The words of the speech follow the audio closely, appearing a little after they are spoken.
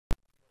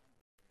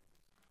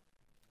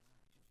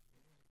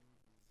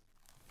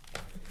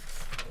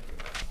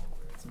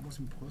was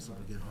impossible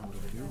to get hold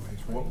of you.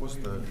 What was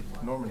the,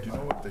 Norman, do you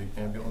know what the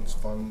ambulance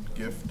fund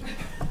gift,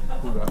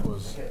 who that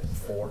was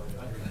for?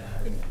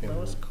 That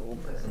was cool.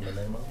 In the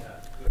name of?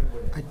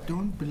 I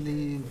don't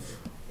believe,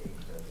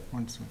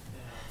 one second,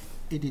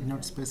 it did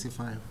not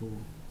specify who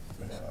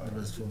it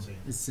was for.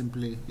 It's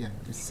simply, yeah,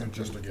 it's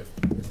simply. Just a gift.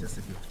 It's just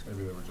a gift.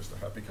 Maybe they were just a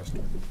happy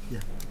customer.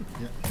 Yeah,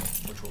 yeah.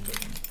 Which we'll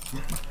take.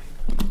 Yeah.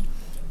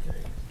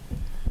 Okay.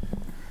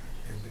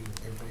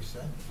 Everybody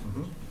set?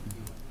 Mm-hmm.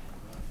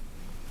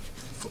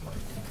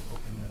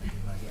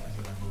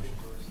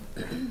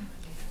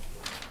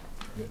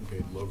 Getting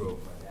paid logo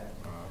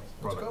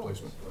product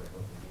placement.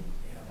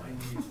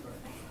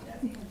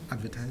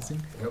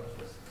 Advertising? Yep.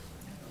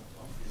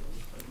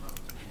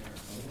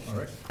 All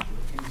right.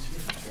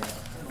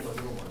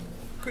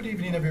 Good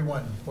evening,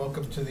 everyone.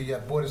 Welcome to the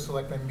Board of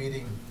Selectmen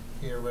meeting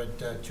here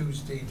at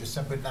Tuesday,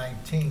 December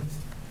 19th.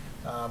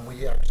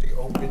 We actually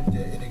opened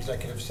an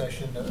executive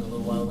session a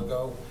little while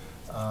ago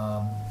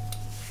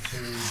to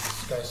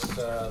discuss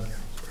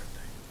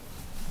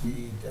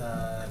the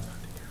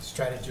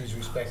strategies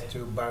with respect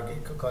to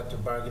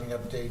collective bargaining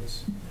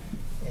updates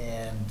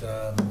and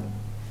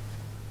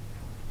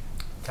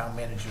town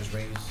manager's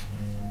raise,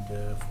 and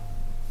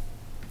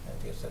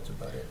I guess that's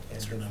about it.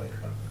 And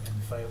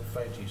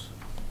fire chiefs.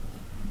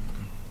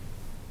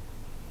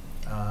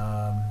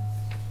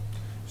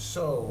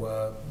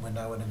 So we're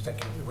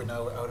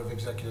now out of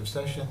executive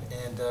session,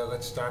 and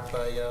let's start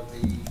by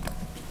the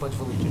Pledge of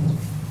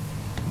Allegiance.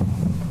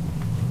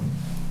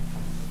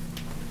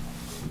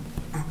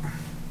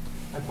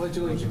 I pledge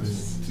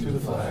allegiance to the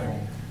flag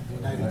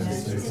of the United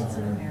States of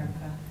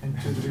America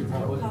and to the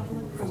republic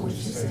for which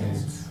it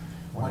stands,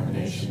 one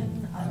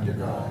nation, under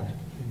God,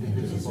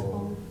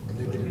 indivisible, with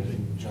liberty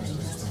and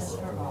justice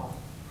for all.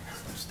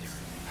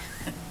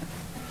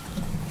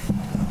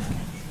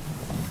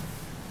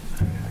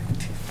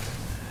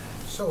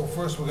 So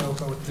first we're going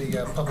to open with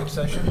the public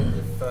session.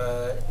 If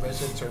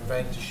residents are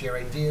invited to share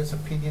ideas,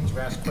 opinions, or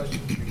ask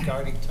questions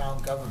regarding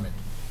town government.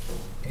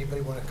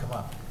 Anybody want to come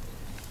up?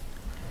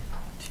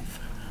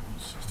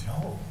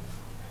 No.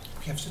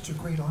 We have such a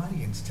great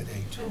audience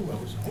today, too. I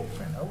was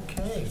hoping.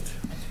 Okay.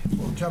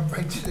 We'll jump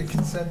right to the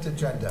consent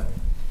agenda.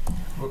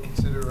 We'll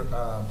consider,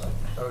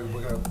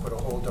 we're going to put a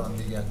hold on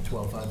the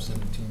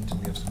 12-5-17 until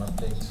we have some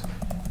updates.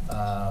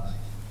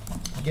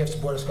 Gifts.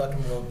 Board of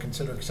Selectmen will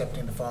consider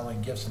accepting the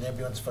following gifts: an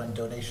ambulance fund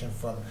donation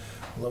from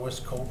Lois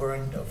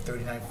Coburn of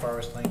 39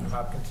 Forest Lane,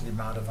 Hopkinton, to the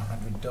amount of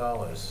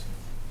 $100.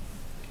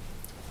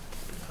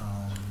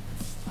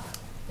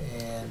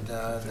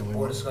 The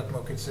Board of Selectmen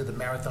will consider the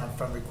marathon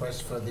fund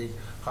request for the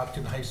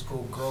Hopkinton High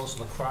School girls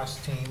lacrosse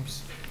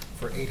teams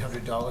for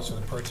 $800 for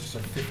the purchase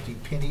of 50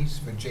 pennies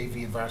for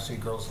JV and varsity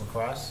girls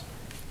lacrosse.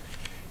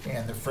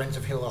 And the Friends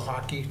of Hiller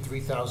Hockey,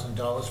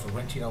 $3,000 for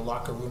renting a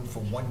locker room for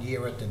 1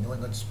 year at the New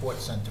England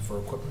Sports Center for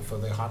equipment for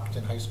the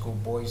Hopkinton High School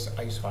boys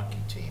ice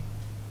hockey team.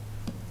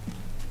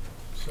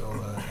 So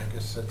I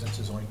guess since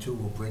there's only two,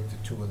 we'll break the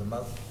two of them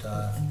out.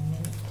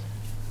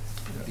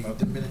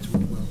 The minutes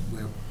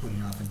we're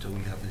putting off until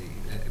we have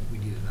we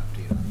need an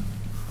update on them.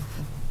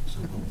 So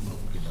we'll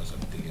give those up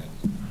the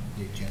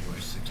January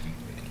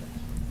 16th meeting.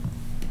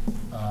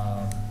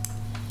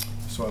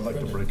 So I'd like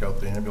to break out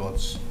the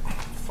ambulance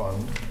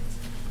fund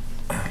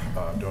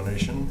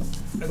donation.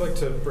 I'd like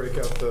to break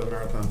out the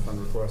marathon fund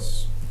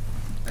requests.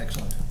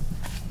 Excellent.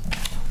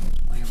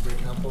 I am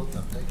breaking out both of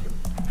them. Thank you.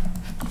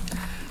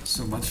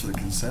 So much for the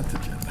consent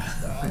agenda.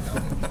 I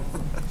know.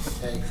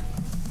 Hey,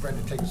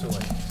 Brendan, take us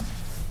away.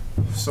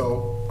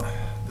 So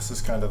this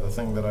is kind of the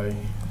thing that I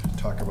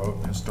talk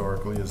about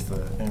historically, is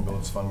the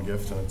ambulance fund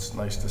gift, and it's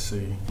nice to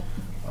see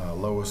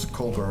Lois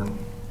Colburn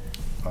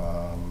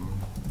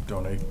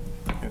donate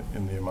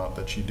in the amount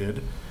that she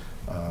did.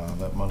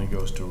 That money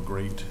goes to a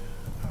great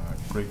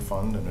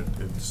fund, and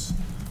it's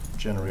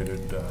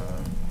generated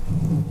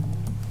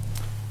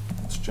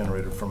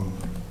from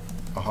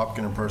a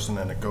Hopkinton person,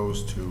 and it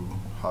goes to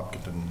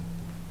Hopkinton,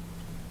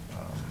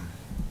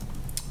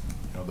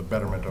 the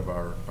betterment of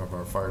our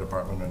fire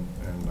department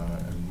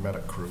and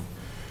medic crew.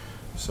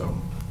 So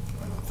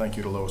thank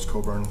you to Lois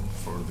Coburn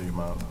for the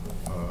amount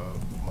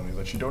of money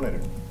that she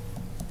donated.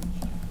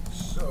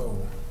 So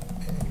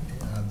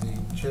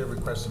the chair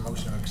requests a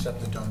motion to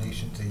accept the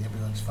donation to the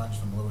ambulance funds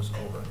from Lois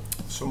Coburn.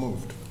 So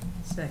moved.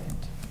 Second.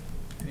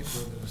 Any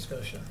further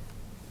discussion?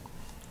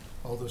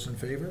 All those in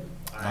favor?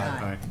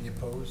 Aye. Any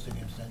opposed?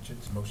 Any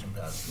abstentions? Motion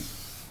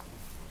passes.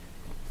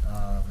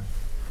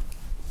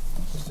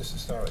 Mr.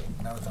 Sestari,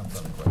 marathon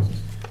fund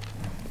requests.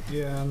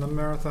 Yeah, and the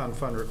marathon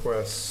fund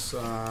requests,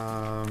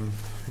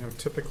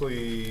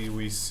 typically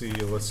we see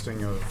a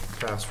listing of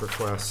past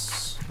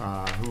requests,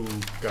 who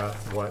got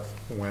what,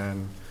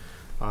 when.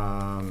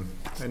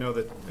 I know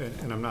that,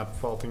 and I'm not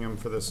faulting him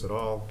for this at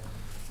all,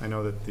 I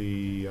know that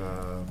the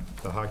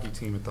hockey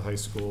team at the high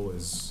school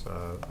is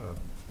a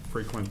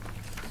frequent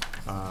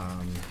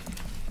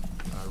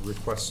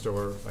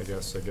requestor, I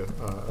guess,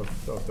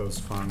 of those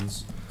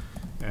funds,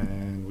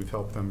 and we've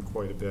helped them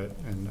quite a bit.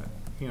 And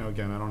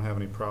again, I don't have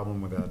any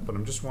problem with that, but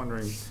I'm just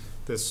wondering,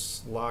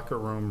 this locker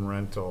room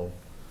rental,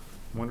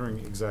 wondering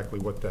exactly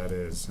what that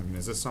is. I mean,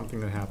 is this something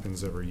that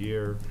happens every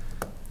year?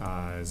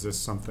 Is this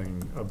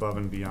something above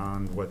and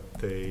beyond what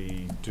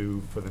they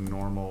do for the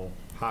normal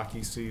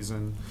hockey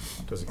season?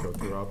 Does it go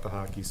throughout the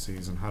hockey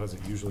season? How does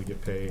it usually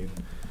get paid?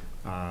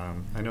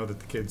 I know that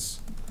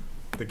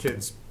the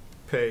kids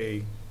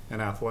pay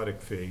an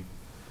athletic fee.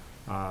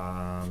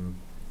 I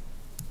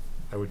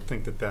would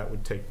think that that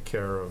would take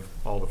care of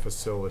all the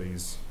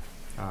facilities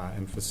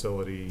and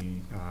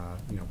facility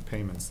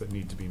payments that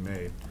need to be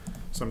made.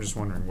 So I'm just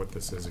wondering what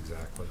this is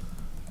exactly.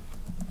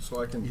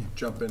 So I can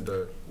jump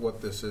into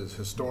what this is,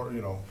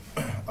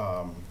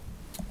 kind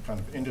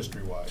of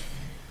industry-wide.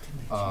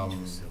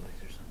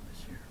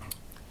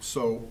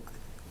 So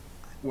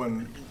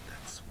when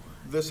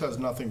this has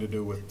nothing to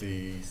do with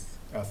the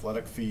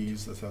athletic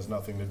fees, this has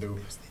nothing to do,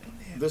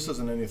 this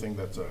isn't anything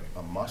that's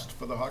a must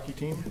for the hockey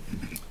team,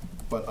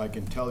 but I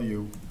can tell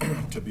you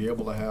to be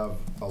able to have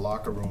a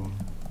locker room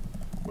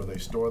where they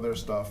store their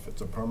stuff,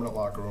 it's a permanent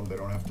locker room, they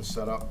don't have to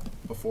set up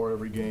before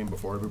every game,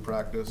 before every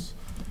practice,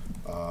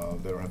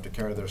 they don't have to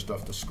carry their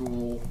stuff to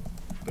school,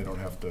 they don't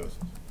have to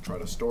try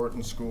to store it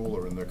in school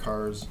or in their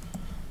cars.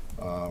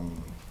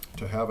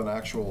 To have an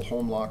actual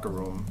home locker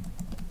room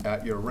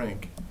at your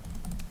rink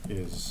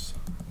is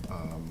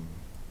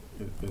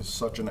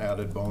such an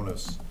added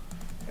bonus,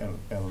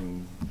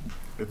 and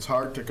it's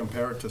hard to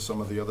compare it to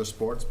some of the other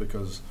sports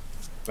because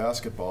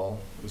basketball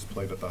is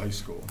played at the high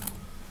school,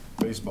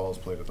 baseball is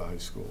played at the high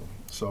school.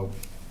 So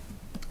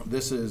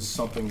this is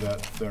something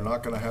that they're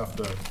not going to have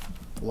to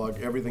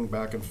lug everything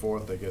back and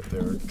forth. They get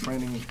their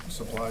training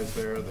supplies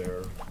there.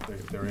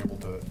 They're able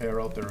to air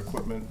out their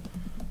equipment.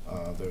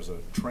 There's a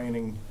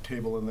training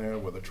table in there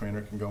where the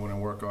trainer can go in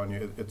and work on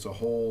you. It's a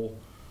whole,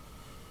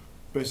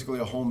 basically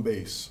a home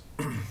base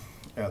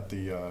at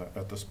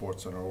the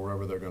sports center or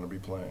wherever they're going to be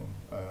playing.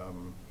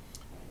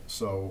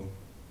 So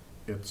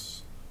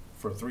it's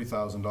for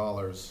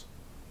 $3,000.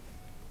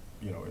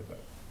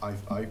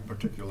 I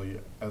particularly,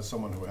 as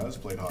someone who has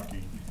played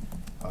hockey,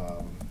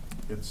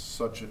 it's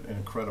such an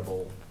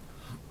incredible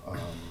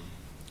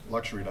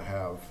luxury to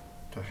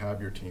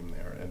have your team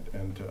there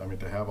and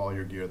to have all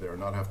your gear there,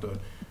 not have to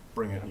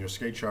bring it, and your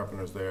skate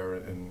sharpeners there,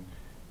 and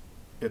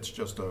it's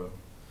just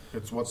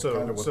it's what the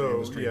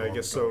industry. Yeah, I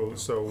guess so.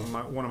 So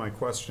one of my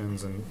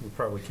questions, and we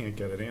probably can't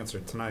get it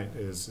answered tonight,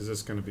 is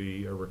this going to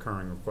be a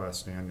recurring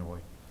request annually?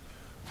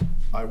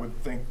 I would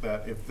think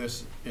that if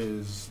this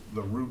is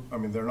the route,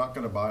 they're not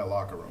going to buy a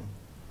locker room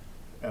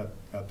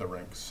at the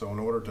rinks. So in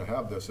order to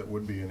have this, it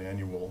would be an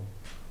annual.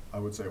 I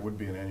would say it would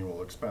be an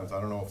annual expense.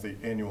 I don't know if the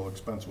annual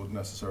expense would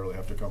necessarily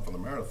have to come from the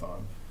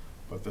marathon,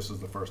 but this is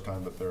the first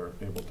time that they're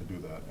able to do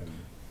that.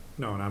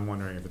 No, and I'm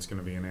wondering if it's going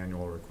to be an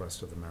annual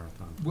request of the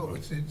marathon. Well,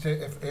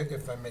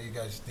 if I may, you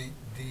guys,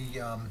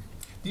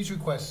 these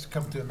requests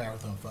come to the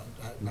Marathon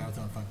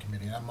Fund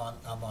Committee, and I'm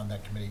on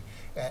that committee,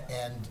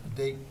 and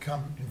they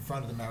come in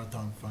front of the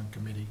Marathon Fund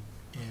Committee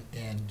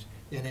and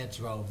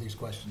answer all of these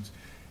questions.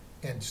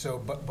 And so,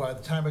 but by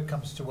the time it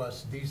comes to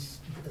us,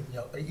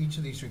 each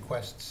of these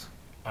requests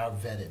are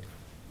vetted.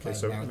 Okay,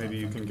 so maybe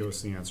you can give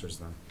us the answers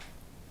then.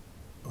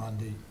 On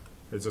the.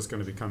 Is this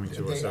going to be coming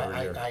to us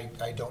every year?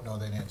 I don't know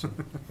that answer.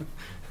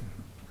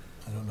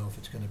 I don't know if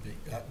it's going to be,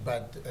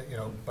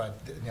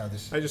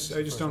 this. I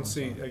just don't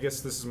see. I guess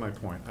this is my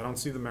point. I don't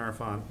see the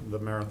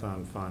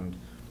marathon fund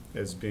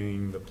as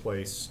being the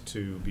place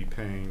to be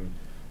paying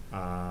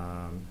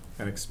an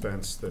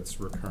expense that's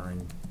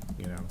recurring,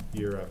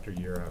 year after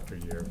year after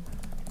year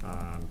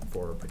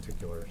for a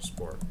particular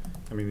sport.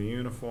 The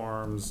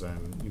uniforms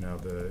and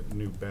the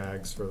new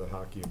bags for the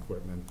hockey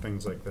equipment,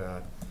 things like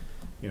that.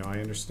 I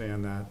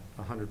understand that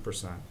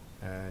 100%,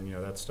 and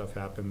that stuff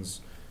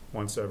happens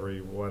once every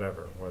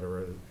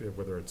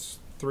whether it's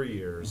 3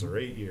 years or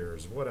 8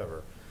 years,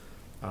 whatever.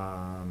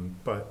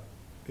 But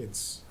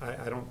it's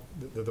I don't.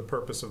 The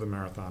purpose of the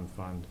marathon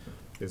fund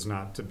is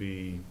not to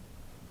be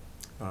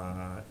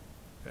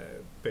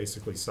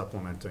basically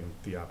supplementing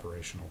the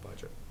operational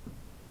budget.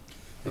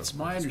 It's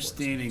my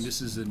understanding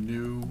this is a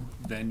new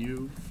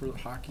venue for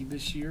hockey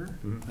this year,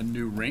 a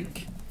new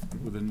rink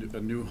with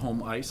a new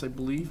home ice, I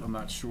believe. I'm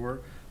not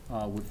sure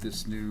with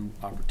this new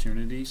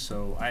opportunity.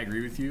 So I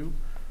agree with you.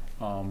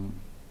 From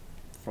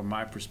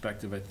my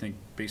perspective, I think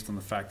based on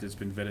the fact that it's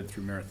been vetted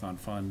through Marathon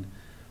Fund,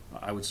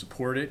 I would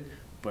support it.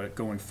 But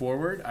going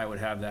forward, I would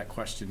have that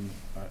question.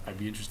 I'd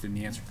be interested in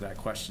the answer to that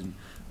question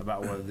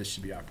about whether this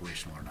should be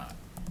operational or not.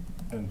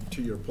 And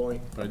to your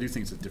point, but I do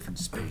think it's a different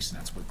space, and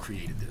that's what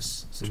created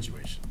this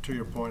situation. To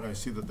your point, I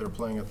see that they're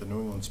playing at the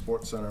New England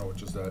Sports Center,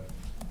 which is that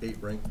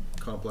 8-rink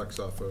complex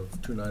off of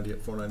 290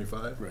 at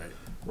 495. Right.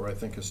 Where I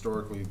think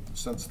historically,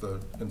 since the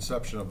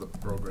inception of the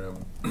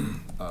program,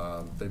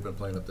 they've been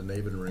playing at the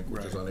Naven rink,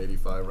 which is on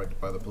 85,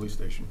 right by the police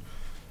station.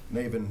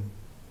 Naven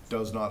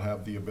does not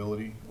have the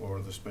ability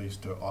or the space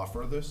to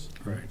offer this.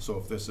 Right. So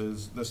if this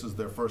is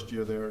their first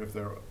year there, if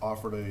they're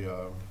offered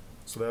a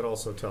so that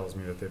also tells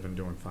me that they've been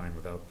doing fine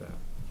without that.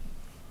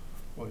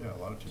 Well, yeah,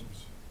 a lot of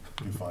teams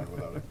do fine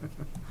without it.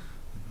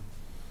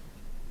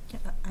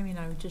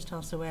 I would just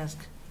also ask,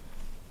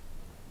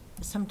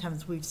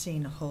 sometimes we've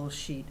seen a whole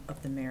sheet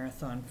of the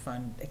marathon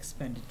fund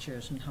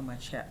expenditures and how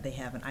much they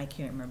have, and I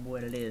can't remember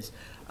what it is.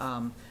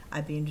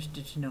 I'd be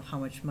interested to know how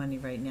much money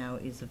right now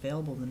is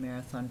available in the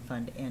marathon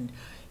fund, and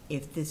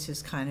if this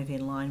is kind of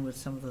in line with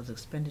some of those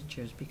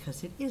expenditures,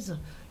 because it is a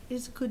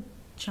good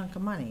chunk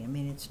of money. I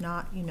mean, it's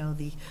not, you know,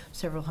 the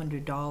several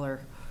 $100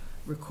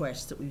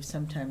 requests that we've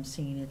sometimes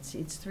seen. It's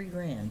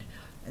 $3,000,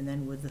 and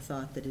then with the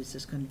thought that it's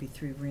just going to be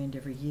 $3,000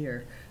 every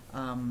year.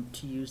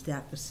 To use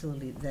that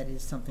facility, that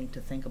is something to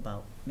think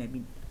about.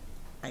 Maybe,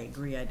 I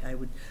agree, I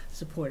would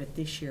support it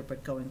this year,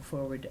 but going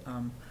forward,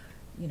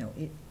 you know,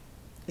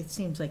 it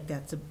seems like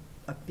that's a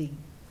big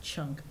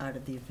chunk out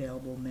of the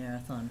available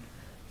marathon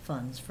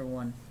funds for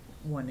one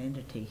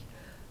entity,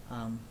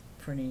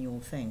 for an annual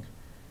thing.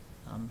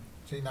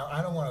 See, now,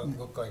 I don't want to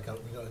look like, you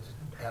know,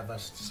 have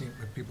us seem,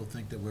 people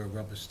think that we're a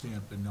rubber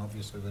stamp, and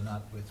obviously we're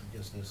not,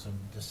 because there's some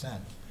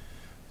dissent.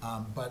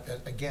 But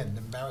again,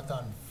 the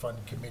Marathon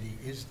Fund Committee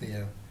is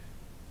there.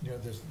 You know,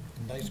 there's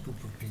a nice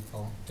group of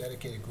people,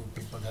 dedicated group of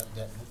people that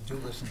do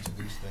listen to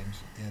these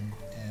things and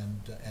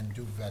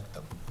do vet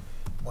them.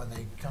 When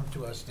they come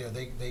to us there,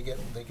 they get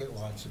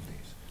lots of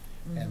these.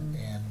 And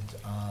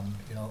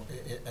you know,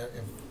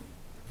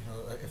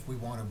 if we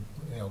want to,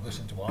 you know,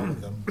 listen to all of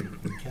them,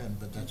 we can.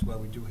 But that's why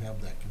we do have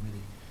that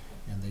committee,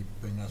 and they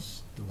bring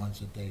us the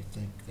ones that they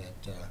think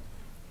that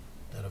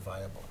are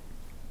viable.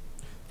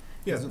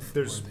 Yeah,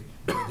 there's,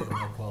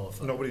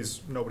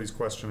 nobody's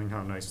questioning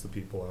how nice the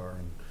people are,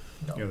 and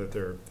you know, that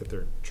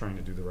they're trying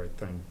to do the right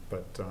thing.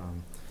 But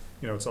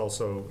you know, it's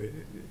also,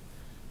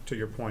 to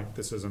your point,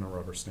 this isn't a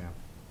rubber stamp,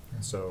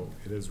 so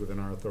it is within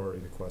our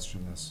authority to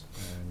question this,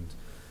 and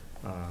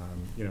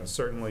you know,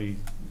 certainly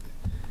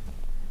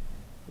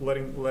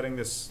letting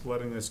this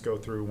go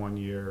through 1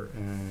 year,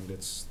 and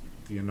it's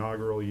the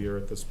inaugural year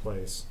at this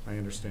place. I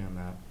understand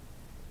that,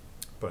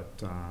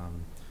 but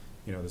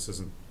you know, this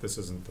isn't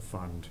the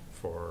fund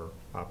for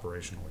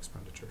operational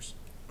expenditures.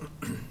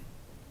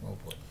 Well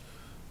put.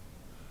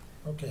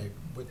 Okay,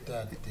 with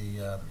that,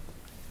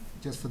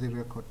 Just for the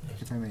record,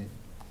 yes. if I may,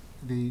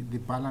 the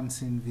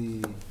balance in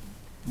the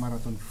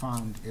marathon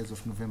fund as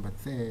of November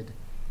 3rd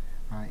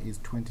is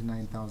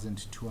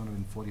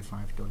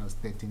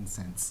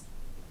 $29,245.13.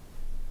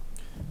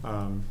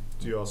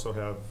 Do you also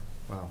have,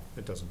 well,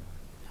 it doesn't matter.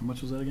 How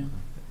much was that again?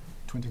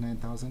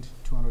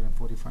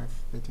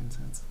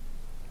 $29,245.13.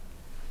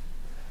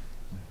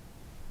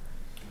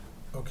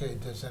 okay,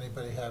 does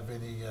anybody have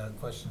any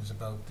questions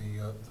about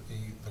the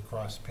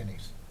cross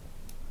pennies?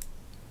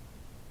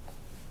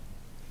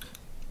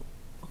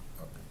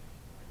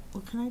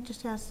 Well, can I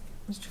just ask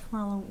Mr.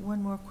 Kamala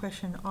one more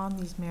question on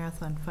these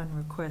marathon fund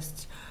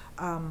requests?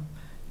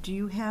 Do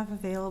you have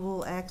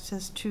available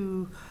access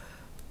to,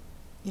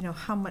 you know,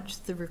 how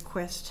much the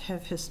requests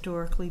have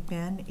historically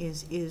been?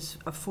 Is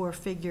a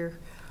four-figure,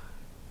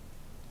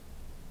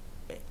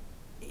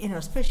 you know,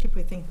 especially if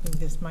we're thinking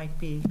this might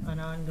be an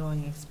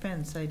ongoing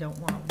expense, I don't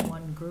want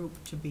one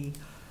group to be,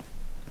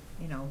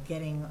 you know,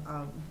 getting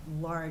a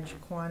large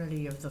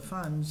quantity of the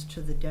funds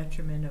to the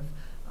detriment of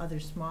other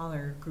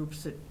smaller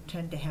groups that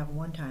tend to have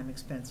one-time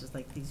expenses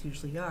like these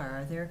usually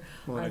are.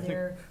 Are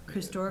there,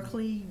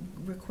 historically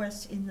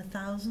requests in the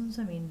thousands?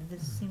 I mean,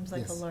 this seems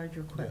like Yes. a large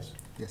request.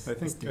 Yes. I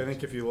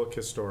think if you look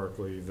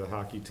historically, the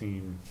hockey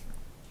team,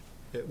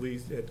 at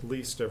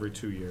least every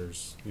 2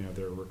 years, you know,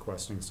 they're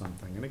requesting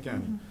something. And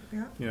again,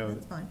 Yeah, you know,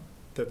 that's fine.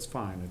 that's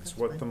fine. It's That's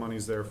what fine. the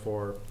money's there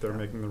for. They're Yeah.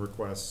 making the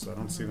requests. I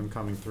don't see them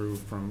coming through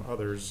from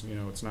others. You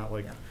know, it's not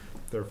like Yeah.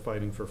 they're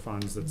fighting for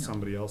funds that No.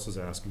 somebody else is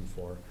asking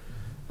for.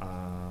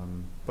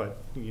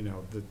 But, you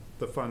know,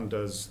 the fund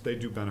they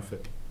do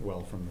benefit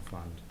well from the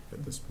fund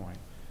at this point.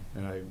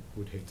 And I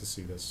would hate to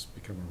see this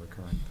become a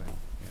recurring thing.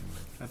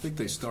 I think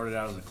they started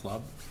out as a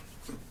club,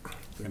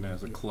 and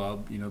as a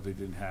club, you know, they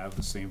didn't have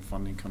the same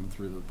funding coming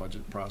through the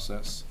budget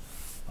process.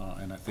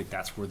 And I think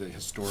that's where they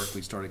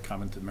historically started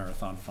coming to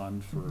Marathon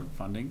Fund for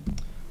funding.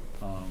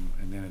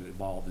 And then it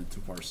evolved into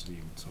varsity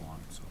and so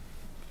on, so.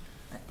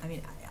 I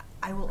mean,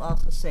 I will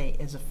also say,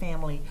 as a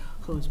family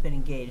who's been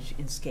engaged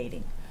in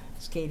skating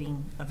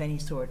of any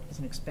sort is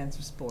an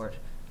expensive sport,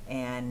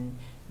 and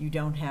you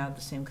don't have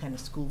the same kind of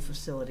school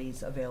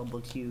facilities available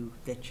to you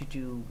that you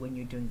do when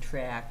you're doing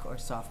track or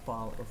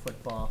softball or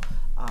football.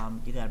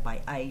 You gotta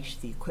buy ice,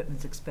 the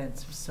equipment's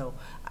expensive, so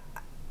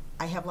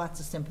I have lots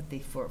of sympathy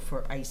for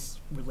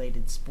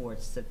ice-related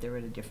sports, that they're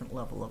at a different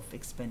level of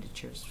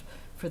expenditures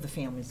for the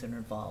families that are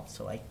involved,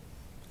 so I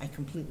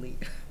completely,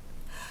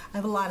 I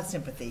have a lot of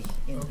sympathy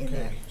in that.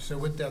 Okay, so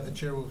with that, the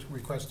chair will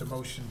request a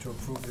motion to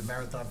approve the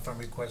Marathon Fund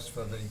request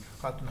for the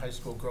Hopkinton High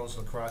School girls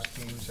lacrosse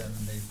teams and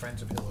the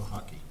Friends of Hill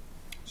Hockey.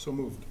 So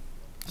moved.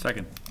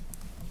 Second.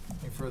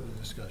 Any further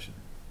discussion?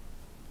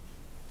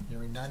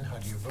 Hearing none, how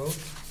do you vote?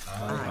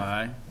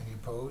 Aye. Any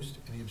opposed?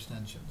 Any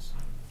abstentions?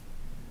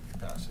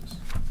 Passes.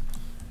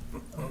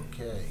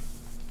 Okay.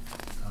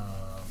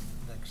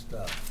 Next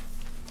up.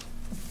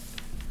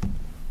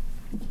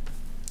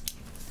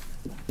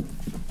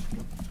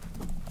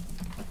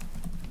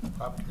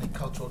 Hopkinton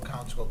Cultural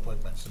Council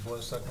appointments. The Board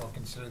of Selectmen will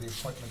consider the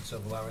appointments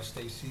of Lara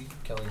Stacy,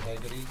 Kelly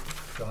Haggerty,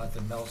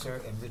 Jonathan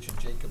Melzer, and Richard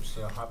Jacobs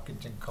to the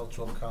Hopkinton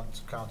Cultural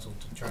Council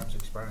to terms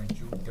expiring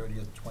June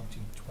 30th,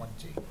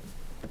 2020.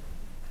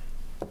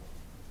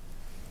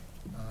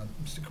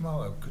 Mr.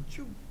 Kamala, could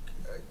you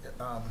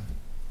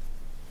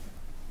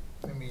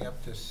bring me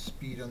up to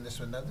speed on this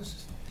one? Now,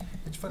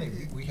 it's funny,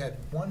 we had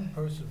one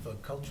person for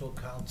Cultural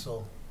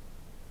Council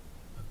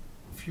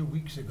a few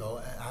weeks ago,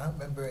 and I don't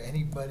remember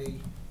anybody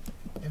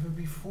ever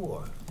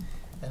before.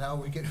 And now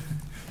we get,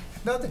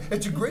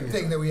 it's a great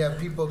thing that we have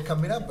people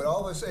coming up, but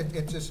all of a sudden,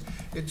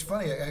 it's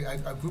funny,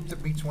 a group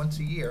that meets once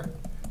a year,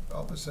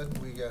 all of a sudden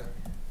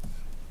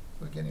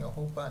we're getting a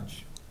whole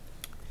bunch.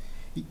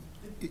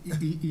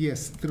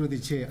 Yes, through the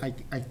chair,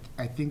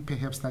 I think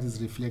perhaps that is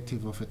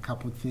reflective of a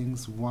couple of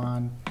things.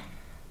 One,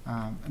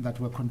 that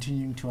we're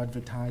continuing to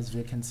advertise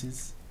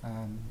vacancies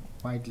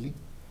widely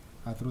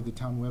through the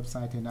town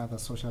website and other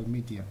social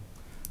media.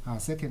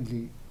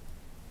 Secondly,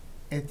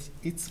 at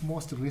its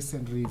most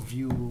recent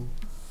review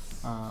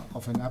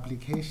of an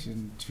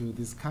application to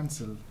this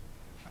council,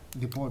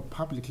 the board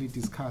publicly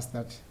discussed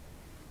that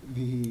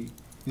the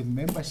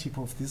membership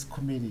of this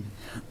committee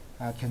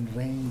can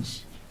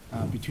range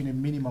between a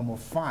minimum of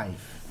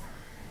 5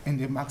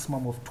 and a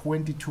maximum of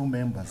 22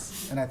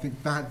 members. And I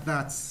think that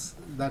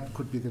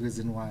could be the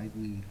reason why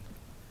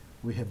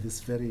we have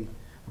this very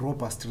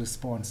robust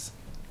response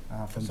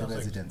from the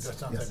residents. That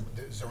sounds like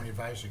the zoning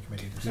advisory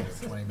committee to say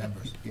 20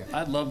 members. Yeah.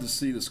 I'd love to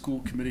see the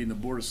school committee and the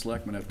Board of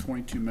Selectmen have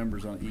 22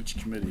 members on each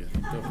committee. I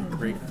think that would be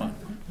great fun.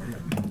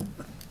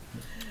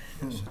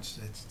 Yes,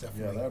 it's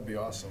definitely. Yeah, that'd be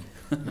awesome.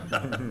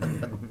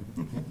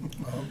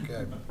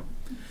 Okay.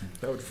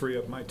 That would free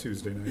up my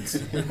Tuesday nights.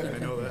 I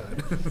know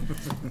that.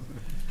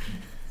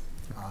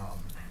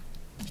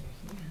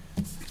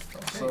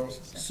 Okay.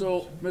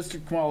 So,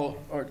 Mr. Kamala,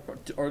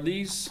 are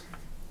these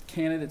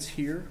candidates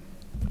here?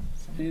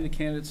 Any of the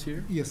candidates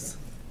here? Yes,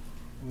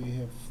 we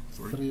have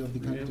 3 of the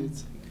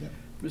candidates. Yeah.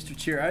 Mr.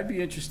 Chair, I'd be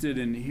interested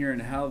in hearing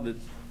how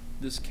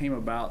this came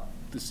about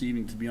this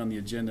evening to be on the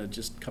agenda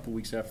just a couple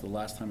weeks after the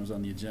last time it was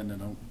on the agenda. I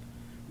don't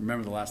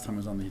remember the last time it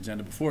was on the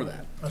agenda before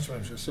that. That's what I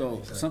was just So saying.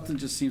 Exactly. something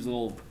just seems a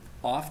little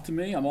off to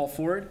me. I'm all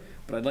for it,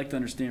 but I'd like to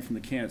understand from the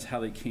candidates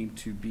how they came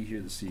to be here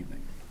this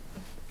evening.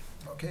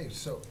 Okay,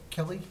 so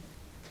Kelly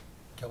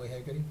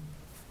Haggerty?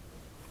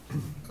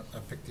 I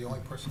picked the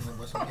only person that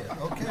wasn't here.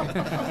 Okay.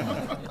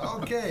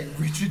 Okay,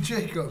 Richard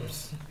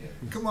Jacobs.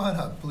 Come on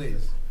up,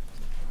 please.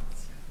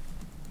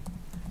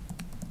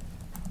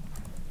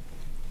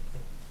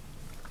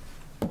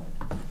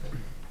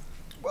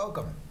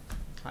 Welcome.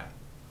 Hi.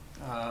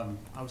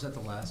 I was at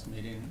the last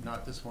meeting,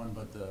 not this one,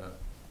 but the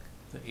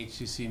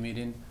HCC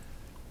meeting.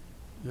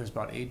 There's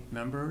about 8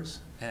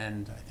 members,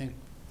 and I think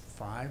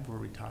 5 were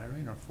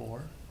retiring, or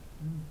 4.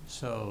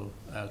 So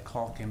a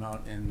call came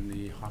out in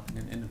the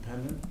Hopkinton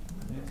Independent,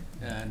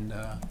 and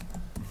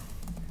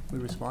we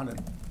responded.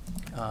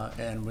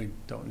 And we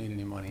don't need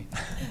any money.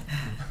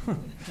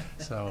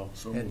 So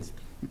it's,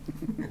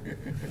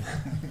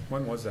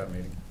 When was that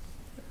meeting?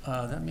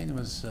 that meeting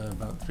was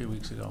about 3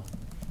 weeks ago.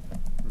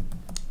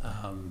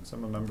 So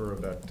I'm a member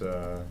of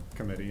that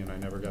committee, and I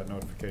never got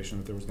notification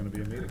that there was going to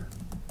be a meeting.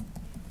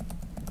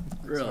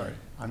 Really? Sorry,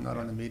 I'm not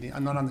on the meeting.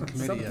 I'm not on the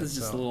committee yet. Something's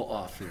just a So little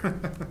off here.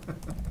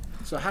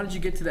 So how did you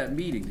get to that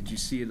meeting? Did you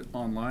see it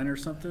online or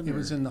something? it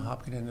was or- in the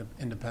Hopkinton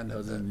Independent. That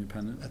was in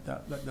Independent?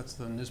 That's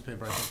the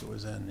newspaper I think it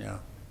was in. Yeah.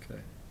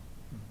 Okay.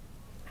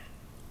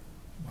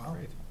 Wow,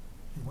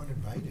 you weren't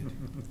invited.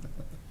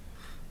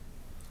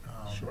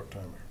 Short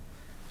timer.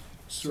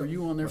 So are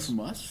you on there from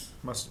us?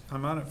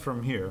 I'm on it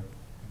from here,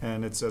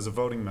 and it's as a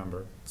voting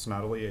member. It's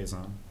not a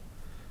liaison.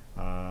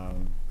 I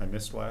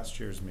missed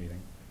last year's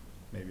meeting.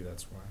 Maybe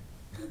that's why.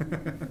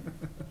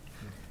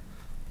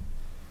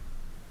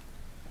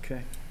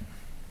 Okay.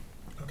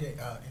 Okay,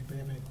 anybody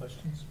have any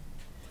questions?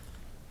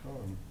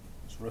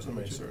 His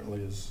resume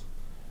certainly is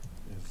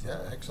Yeah,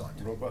 excellent.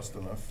 robust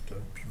enough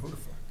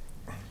Beautiful.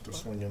 to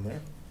swing in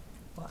there.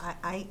 Well,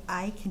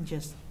 I can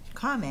just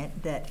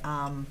comment that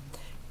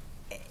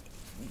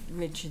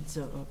Richard's,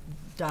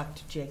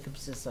 Dr.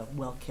 Jacobs is a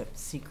well-kept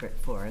secret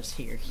for us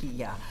here.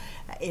 He,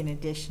 in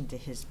addition to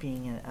his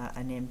being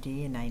an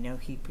MD, and I know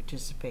he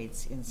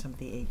participates in some of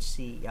the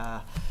HC,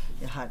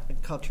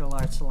 Cultural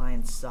Arts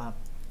Alliance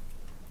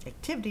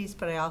activities,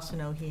 but I also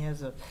know he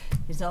has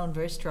his own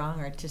very strong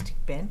artistic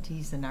bent.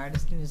 He's an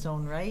artist in his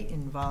own right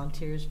and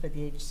volunteers for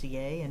the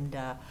HCA, and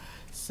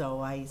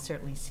so I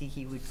certainly see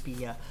he would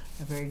be a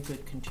very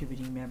good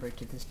contributing member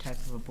to this type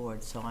of a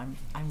board. So I'm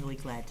really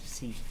glad to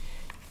see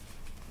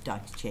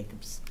Dr.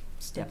 Jacobs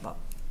step up.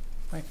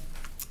 Right.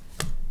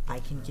 I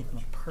can give him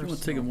a You personal, want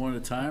to take them one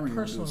at a time, or you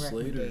want to do personal a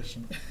slate? Or?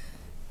 recommendation.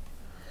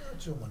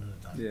 Let's do one at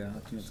a time. Yeah, I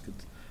think that's good.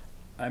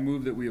 I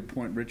move that we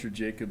appoint Richard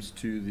Jacobs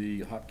to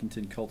the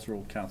Hopkinton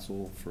Cultural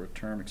Council for a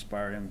term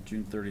expiring on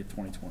June 30th,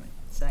 2020.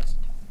 Second.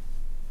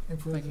 Any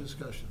further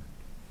discussion?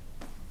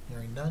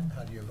 Hearing none,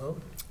 how do you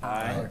vote?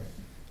 Aye.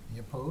 Any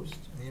opposed?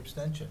 Any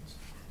abstentions?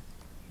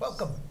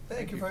 Welcome.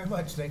 Thank you very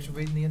much. Thanks for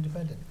reading the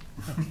Independent.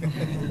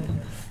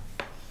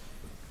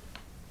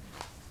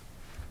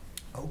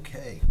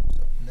 Okay, who's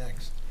up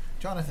next?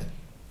 Jonathan,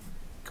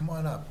 come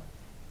on up.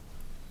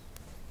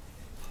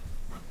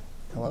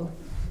 Hello?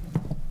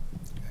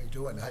 How you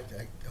doing?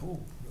 Oh,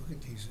 look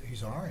at,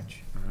 he's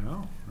orange. I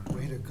know.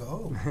 Way to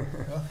go.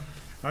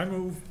 I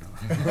move.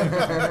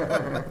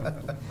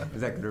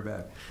 Is that good or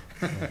bad?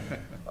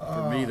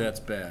 For me, that's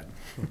bad.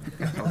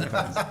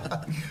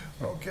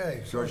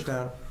 Okay.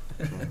 Georgetown?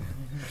 Got a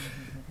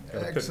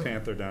Pit Excellent.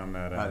 Panther down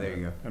that end. Ah, there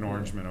you go. An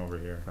Orangeman over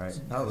here. Right.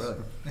 Oh, really?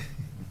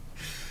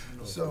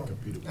 So,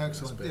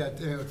 excellent, yeah,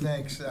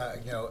 thanks,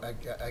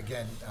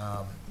 again,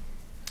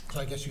 so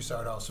I guess you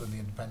started also in the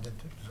Independent?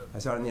 I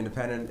saw it in the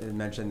Independent, it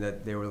mentioned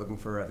that they were looking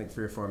for, I think,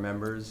 3 or 4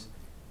 members,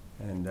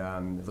 and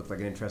it looked like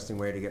an interesting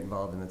way to get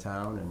involved in the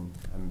town, and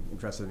I'm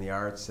interested in the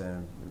arts,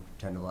 and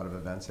attend a lot of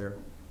events here,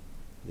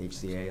 the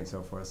HCA and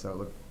so forth,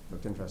 so it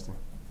looked interesting.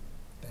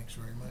 Thanks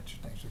very much,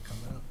 thanks for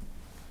coming up.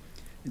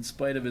 In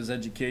spite of his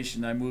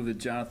education, I move that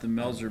Jonathan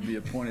Melzer be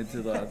appointed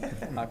to the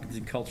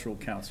Hopkinton Cultural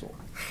Council.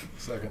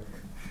 Second.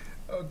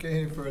 Okay,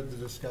 any further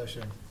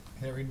discussion?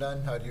 Hearing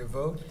none, how do you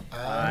vote?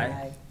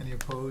 Aye. Any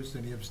opposed,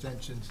 any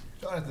abstentions?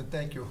 Jonathan,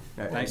 thank you.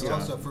 Yeah, Thanks,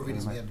 Also Jonathan. for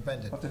reading the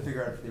Independent. I'll have to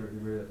figure out if they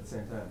were at the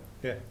same time.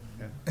 Yeah,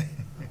 yeah.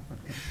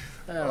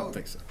 I don't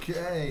think so.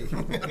 Okay.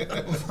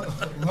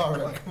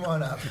 Laura, come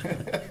on up.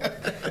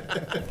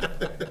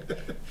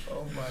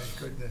 Oh, my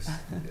goodness.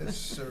 Yes,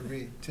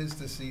 sirree, 'tis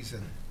the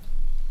season.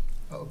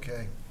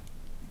 Okay.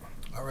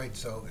 All right,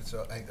 so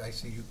I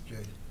see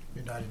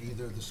you're not at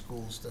either of the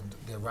schools,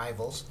 they're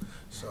rivals,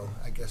 so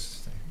I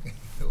guess it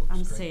looks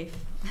I'm great. safe.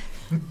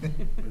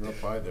 You're up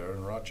by there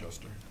in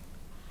Rochester.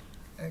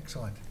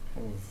 Excellent.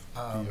 Home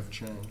of P.F.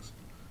 Chang's.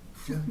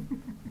 Yeah.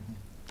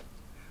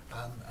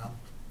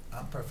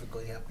 I'm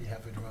perfectly happy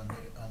having her on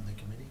the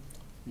committee.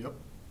 Yep.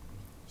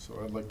 So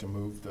I'd like to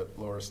move that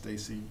Laura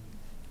Stacy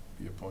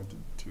be appointed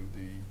to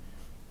the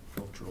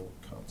Cultural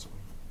Council,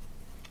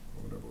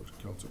 or whatever it's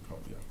council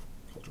called, yeah,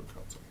 Cultural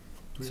Council.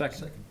 Do we have a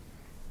Second.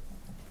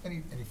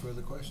 Any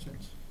further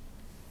questions?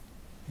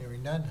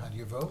 Hearing none, how do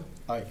you vote?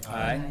 Aye.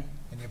 Aye.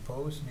 Any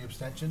opposed, any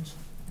abstentions?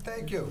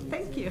 Thank you.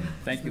 Thank you.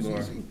 Thank you, This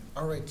was Laura. easy.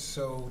 All right,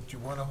 so do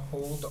you want to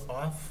hold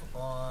off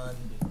on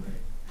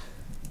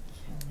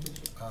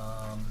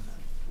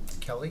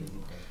Kelly?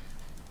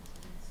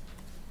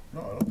 No,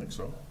 I don't think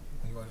so.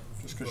 You want-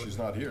 Just because she's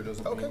not here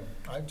doesn't mean. Okay,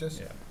 I just,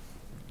 Yeah.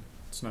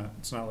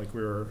 It's not like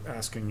we were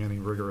asking any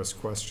rigorous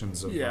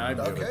questions of Yeah,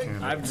 the other Okay.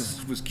 candidates. I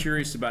just was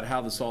curious about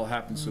how this all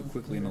happened so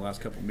quickly in the last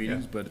couple of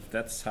meetings, Yeah. but if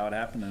that's how it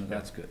happened, then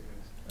that's good.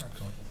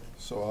 excellent.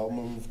 So I'll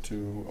move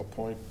to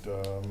appoint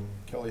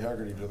Kelly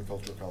Haggerty to the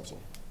Cultural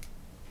Council.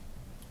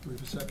 Do we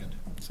have a second?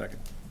 Second.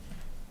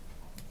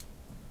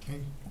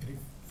 Any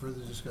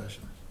further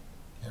discussion?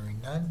 Hearing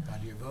none, how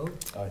do you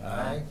vote?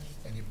 Aye.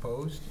 Any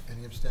opposed,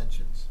 any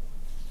abstentions?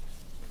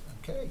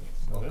 Okay,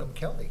 welcome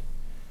Kelly.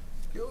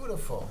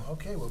 Beautiful,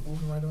 okay, we're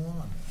moving right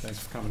along. Thanks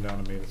for coming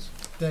down to meet us.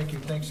 Thank you,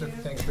 thanks very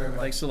much.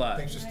 Thanks a lot.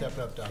 Thanks for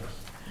stepping up, Donna.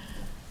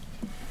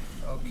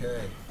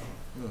 Okay,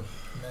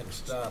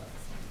 next up.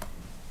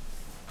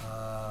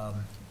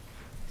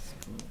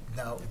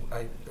 Now,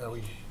 are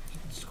we,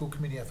 school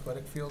committee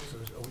athletic fields,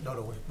 no,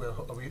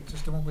 are we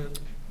just doing,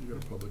 You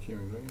got a public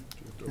hearing, don't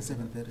you? It's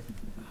 7:30.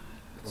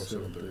 Oh,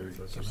 7:30.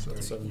 That's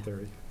 7:30.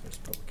 7:30. There's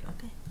public hearing.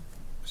 Okay.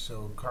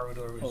 so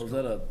corridor is. Oh, is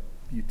that a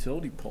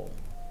utility pole?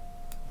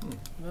 Hmm.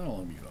 That'll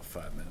only be about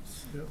 5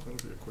 minutes. Yeah,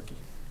 that'll be a quickie.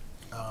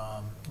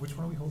 Which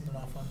one are we holding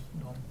off on,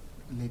 Norm?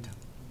 Later.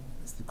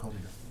 It's the corridor.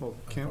 Well,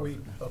 can't we,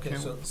 Okay,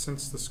 so,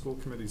 since the school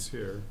committee's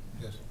here,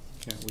 yes,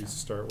 can't we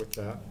start with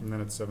that? And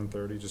then at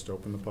 7:30, just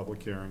open the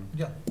public hearing,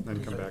 yeah.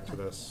 then come back to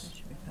this, That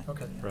should be fine.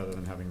 Okay, rather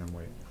than having them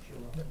wait.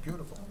 yeah,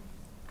 beautiful.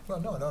 Well,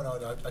 no,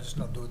 I just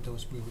know we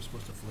were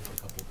supposed to flip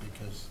a couple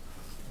because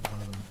one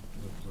of them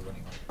was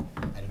running late.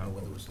 I didn't know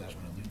whether it was that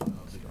one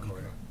or the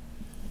corridor.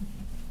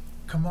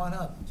 Come on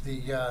up.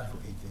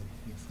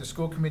 The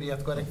school committee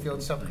athletic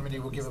field subcommittee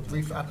will give a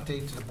brief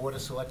update to the Board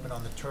of Selectmen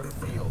on the turf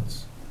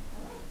fields.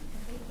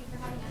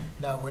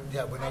 Now, we're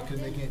not going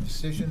to make any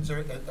decisions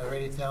or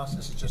anything else.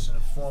 This is just an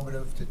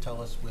informative to tell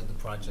us where the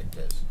project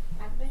is.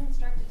 I've been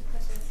instructed to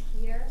put this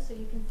here so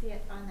you can see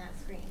it on that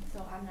screen,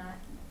 so I'm not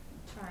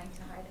trying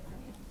to hide it from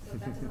you. So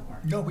that doesn't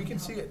work. No, we can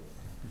see it.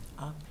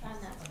 Up. On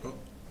that screen.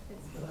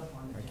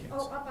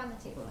 Oh, up on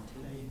the table.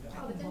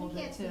 Oh, but then you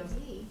can't see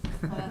D.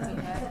 Well, that's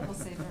okay, we'll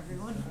save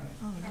everyone.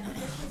 And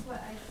this is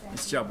what I said.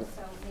 Nice job.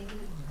 So maybe,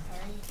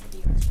 sorry, the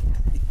viewers can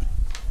have it.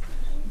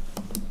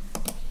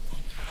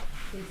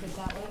 Is it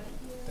that way?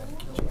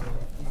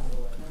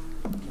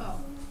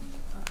 Oh,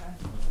 okay.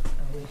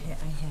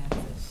 I have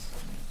this.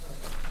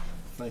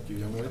 Thank you,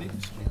 young lady.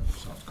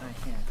 I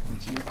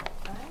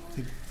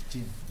have.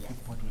 Jim,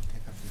 if what will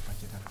take up the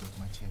budget after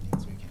my chair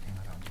needs, we can hang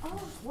around.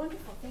 Oh,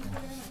 wonderful, thank you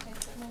very much, I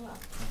certainly will.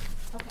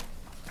 Okay.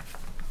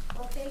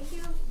 Well, thank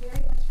you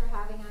very much for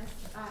having us.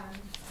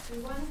 We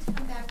wanted to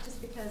come back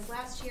just because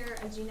last year,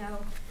 as you know,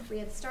 we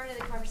had started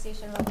a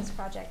conversation about this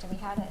project and we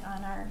had it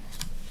on our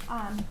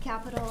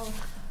capital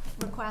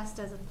request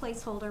as a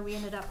placeholder. We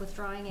ended up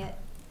withdrawing it.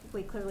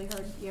 We clearly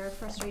heard your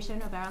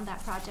frustration around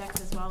that project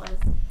as well as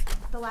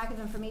the lack of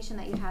information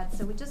that you had.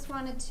 So we just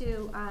wanted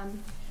to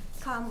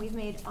come. We've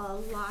made a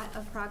lot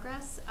of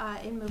progress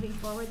in moving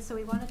forward, so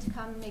we wanted to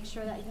come and make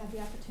sure that you have the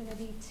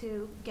opportunity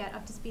to get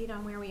up to speed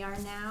on where we are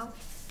now.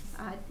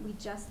 We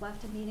just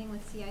left a meeting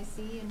with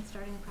CIC and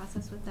starting a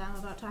process with them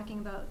about talking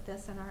about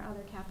this and our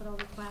other capital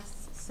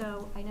requests.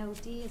 So I know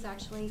Dee is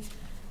actually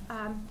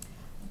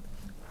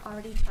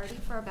already tardy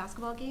for a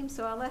basketball game,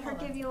 so I'll let her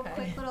give you a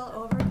quick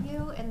little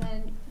overview, and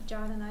then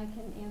John and I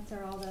can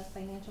answer all the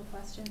financial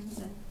questions,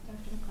 and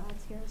Dr.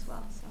 McLeod's here as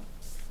well. So.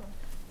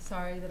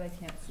 Sorry that I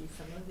can't see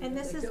some of you. And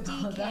this is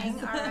Dee King,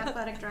 our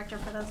athletic director,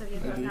 for those of you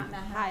who have not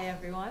met her. Hi,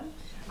 everyone.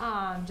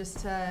 Just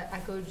to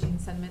echo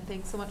Jean's sentiment,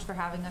 thanks so much for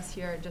having us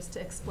here, just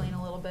to explain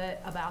a little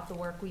bit about the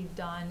work we've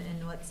done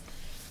and what's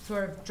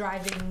sort of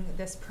driving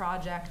this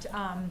project.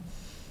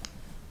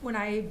 When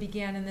I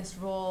began in this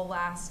role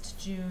last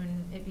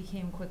June, it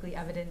became quickly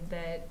evident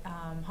that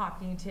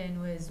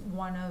Hopkinton was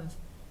one of,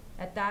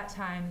 at that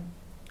time,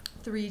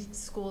 3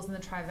 schools in the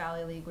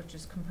Tri-Valley League, which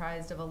was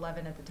comprised of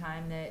 11 at the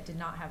time, that did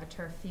not have a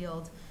turf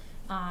field.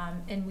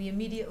 And we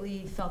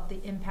immediately felt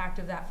the impact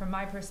of that from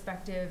my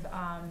perspective,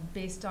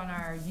 based on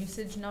our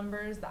usage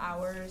numbers, the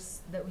hours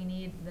that we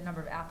need, the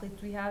number of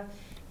athletes we have,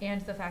 and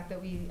the fact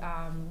that we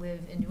live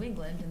in New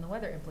England and the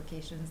weather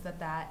implications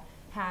that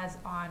has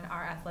on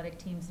our athletic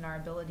teams and our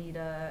ability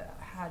to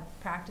have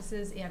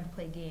practices and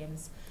play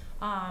games.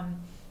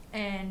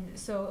 And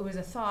so it was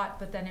a thought,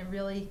 but then it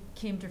really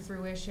came to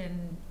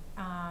fruition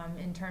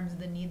in terms of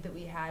the need that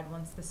we had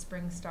once the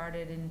spring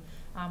started, and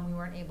we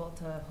weren't able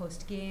to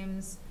host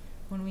games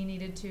when we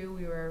needed to.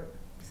 We were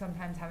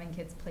sometimes having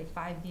kids play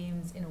 5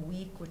 games in a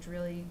week, which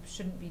really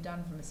shouldn't be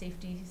done from a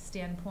safety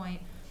standpoint,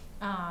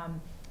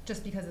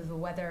 just because of the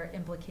weather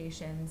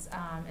implications.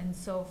 And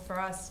so for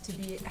us to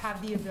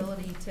have the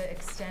ability to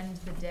extend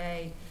the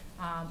day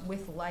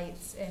with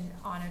lights and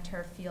on a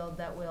turf field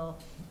that will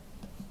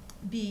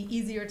be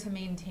easier to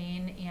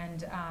maintain,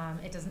 and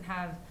it doesn't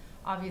have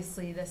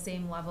obviously the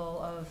same level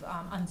of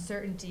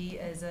uncertainty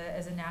as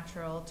a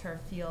natural turf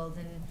field,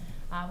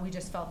 and we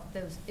just felt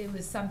that it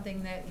was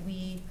something that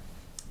we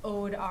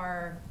owed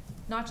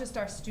not just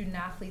our student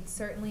athletes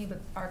certainly,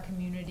 but our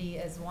community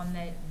as one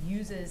that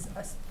uses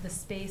the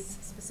space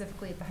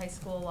specifically at the high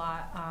school a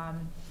lot,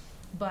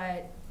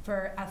 but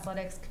for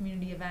athletics,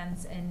 community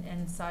events,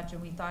 and such,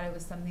 and we thought it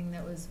was something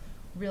that was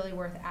really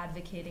worth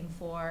advocating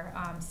for.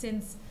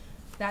 Since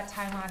that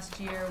time last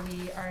year,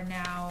 we are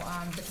now,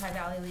 the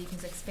Tri-Valley League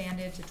has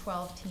expanded to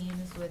 12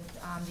 teams with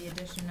the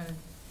addition of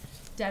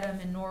Dedham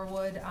and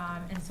Norwood.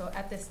 And so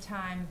at this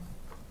time,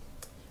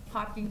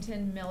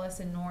 Hopkinton,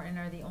 Millis, and Norton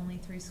are the only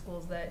 3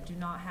 schools that do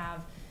not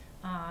have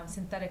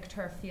synthetic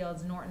turf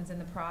fields. Norton's in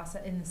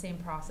the same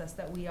process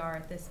that we are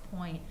at this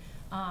point.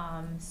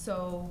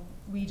 So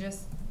we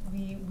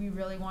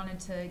really wanted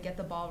to get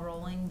the ball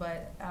rolling,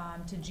 but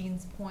to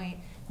Jean's point,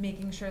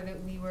 making sure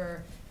that we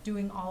were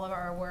doing all of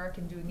our work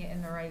and doing it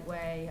in the right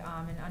way,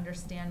 and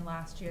understand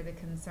last year the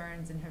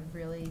concerns, and have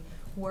really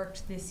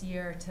worked this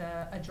year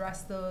to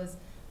address those,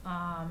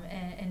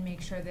 and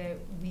make sure that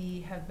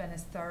we have been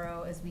as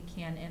thorough as we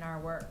can in our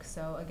work.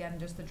 So again,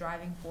 just the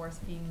driving force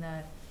being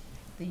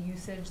the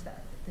usage,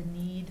 the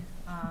need,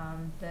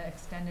 the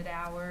extended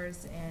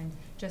hours, and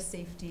just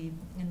safety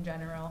in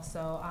general.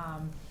 So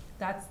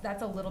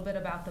that's a little bit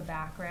about the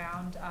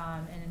background,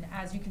 and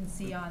as you can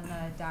see on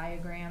the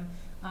diagram,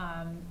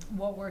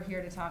 what we're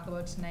here to talk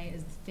about tonight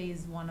is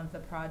phase 1 of the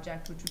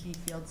project, which would be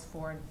fields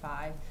 4 and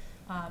 5.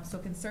 So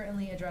can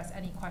certainly address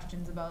any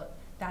questions about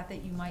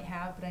that you might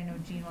have, but I know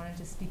Jean wanted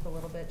to speak a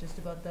little bit just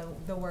about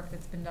the work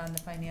that's been done,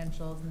 the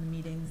financials, and the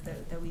meetings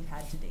that we've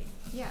had to date.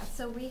 Yeah,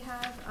 so we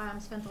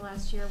have spent the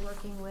last year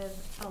working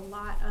with a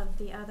lot of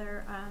the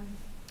other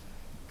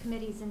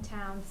committees in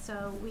town.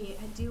 So we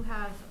do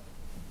have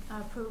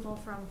approval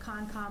from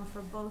Concom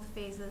for both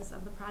phases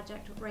of the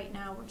project. Right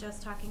now, we're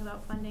just talking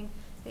about funding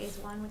phase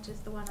 1, which is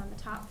the one on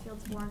the top,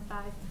 fields 4 and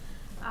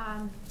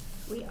 5.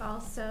 We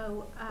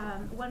also,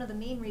 one of the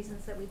main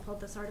reasons that we pulled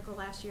this article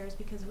last year is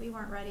because we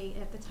weren't ready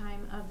at the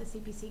time of the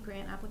CPC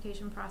grant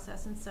application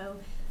process, and so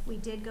we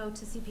did go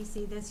to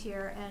CPC this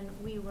year, and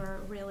we were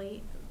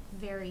really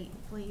very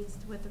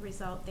pleased with the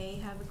result. They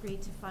have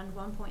agreed to fund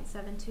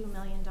 $1.72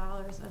 million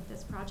of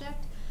this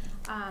project.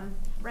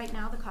 Right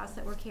now, the cost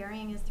that we're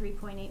carrying is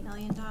 $3.8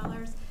 million.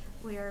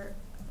 We're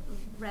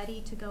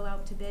ready to go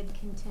out to bid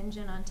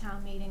contingent on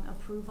town meeting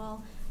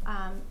approval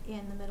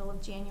in the middle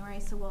of January,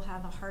 so we'll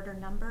have a harder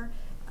number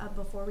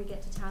before we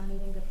get to town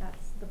meeting, but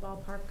that's the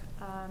ballpark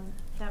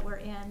that we're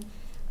in.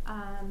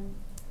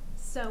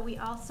 So we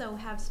also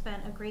have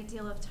spent a great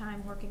deal of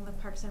time working with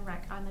Parks and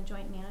Rec on the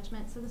joint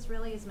management, so this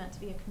really is meant to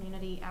be a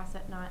community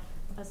asset, not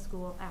a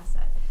school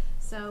asset.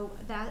 So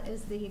that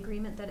is the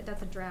agreement,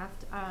 that's a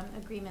draft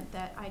agreement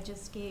that I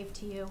just gave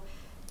to you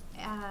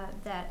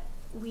that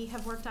we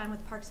have worked on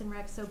with Parks and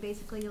Rec. So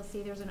basically you'll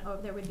see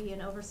there would be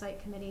an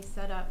oversight committee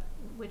set up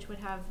which would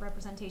have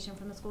representation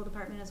from the school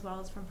department as well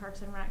as from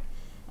Parks and Rec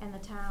and the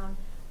town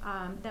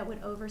that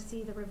would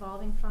oversee the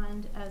revolving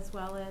fund as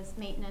well as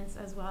maintenance,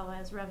 as well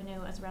as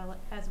revenue, as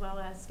well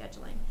as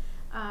scheduling.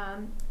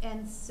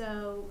 And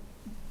so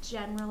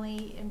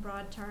generally, in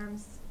broad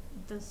terms,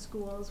 the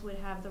schools would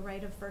have the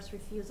right of first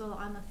refusal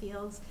on the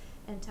fields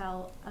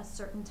until a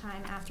certain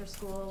time after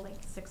school, like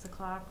 6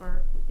 o'clock,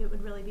 or it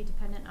would really be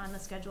dependent on the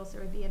schedules.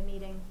 There would be a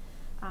meeting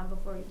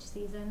before each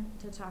season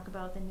to talk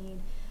about the need.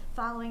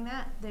 Following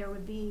that, there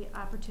would be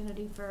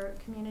opportunity for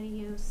community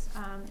use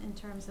in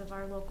terms of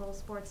our local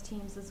sports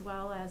teams, as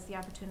well as the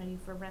opportunity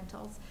for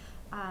rentals,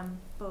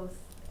 both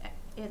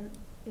in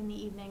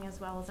the evening as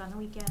well as on the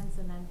weekends,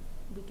 and then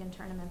weekend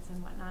tournaments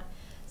and whatnot.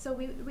 So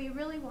we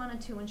really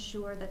wanted to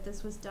ensure that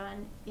this was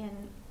done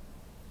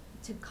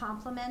to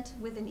complement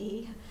with an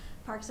E,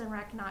 Parks and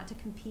Rec, not to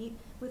compete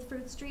with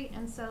Fruit Street.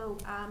 And so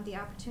the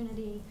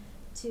opportunity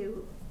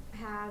to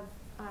have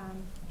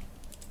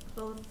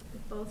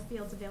both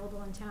fields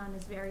available in town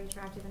is very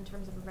attractive in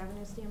terms of a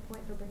revenue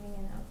standpoint for bringing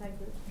in outside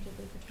groups,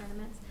 particularly for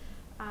tournaments.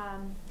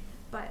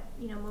 But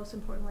most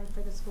importantly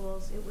for the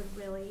schools, it would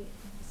really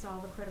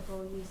solve a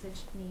critical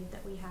usage need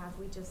that we have.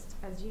 We just,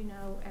 as you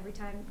know, every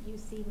time you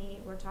see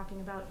me, we're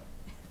talking about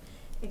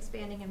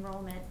expanding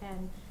enrollment,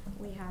 and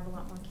we have a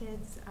lot more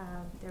kids.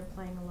 They're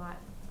playing a lot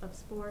of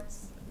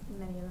sports.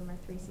 Many of them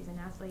are 3-season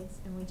athletes,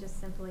 and we just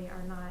simply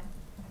are not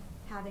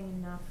having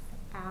enough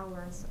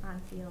hours on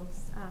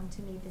fields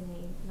to meet the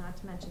need, not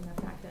to mention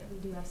the fact that we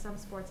do have some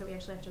sports that we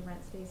actually have to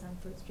rent space on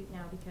Fruit Street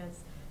now because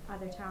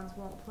other towns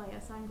won't play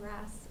us on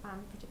grass,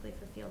 particularly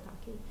for field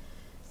hockey.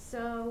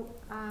 So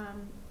I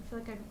feel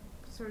like I'm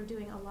sort of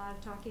doing a lot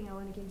of talking. I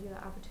want to give you the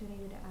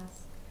opportunity to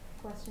ask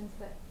questions,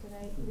 but did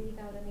I leave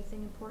out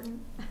anything important?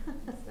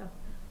 So.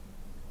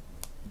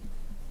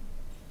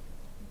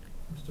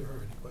 Mr.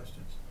 Hurd, any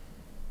questions?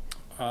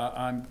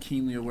 I'm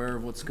keenly aware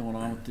of what's going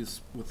on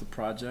with the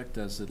project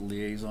as a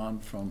liaison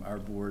from our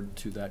board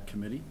to that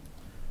committee.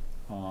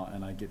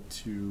 And I get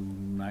to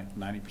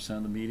 90%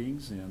 of the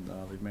meetings, and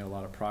they've made a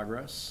lot of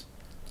progress.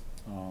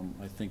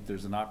 I think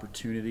there's an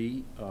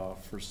opportunity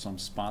for some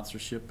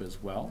sponsorship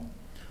as well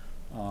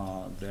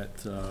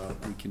that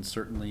we can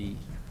certainly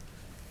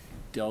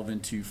delve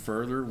into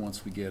further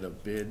once we get a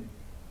bid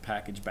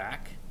package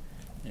back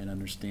and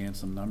understand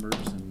some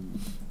numbers and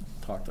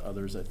talk to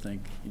others, I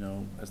think,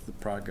 as the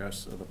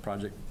progress of the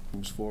project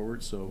moves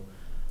forward. So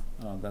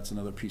that's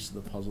another piece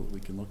of the puzzle that we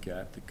can look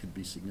at that could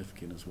be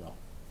significant as well.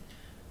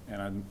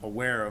 And I'm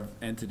aware of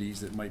entities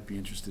that might be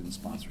interested in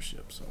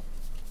sponsorship, so.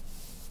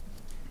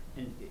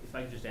 And if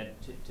I could just add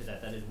to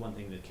that, that is one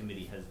thing the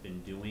committee has been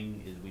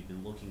doing, is we've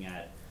been looking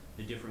at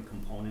the different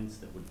components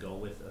that would go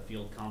with a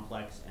field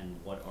complex and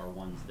what are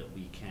ones that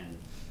we can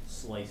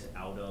slice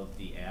out of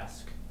the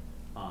ask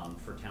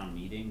for town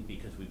meeting,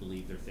 because we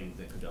believe they're things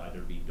that could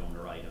either be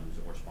donor items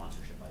or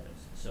sponsorship items.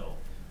 So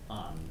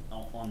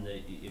on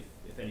the,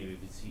 if any of you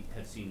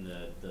have seen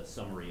the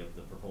summary of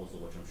the proposal,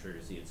 which I'm sure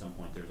you'll see at some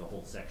point, there's a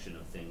whole section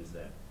of things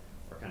that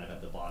are kind of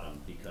at the bottom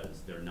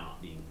because they're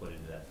not being put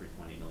into that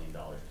 $320 million,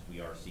 because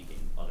we are seeking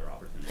other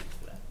opportunities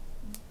for that.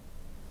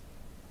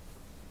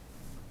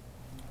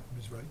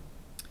 Ms. Wright?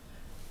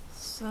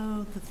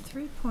 So the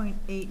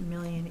 3.8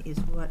 million is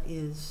what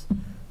is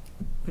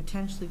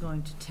potentially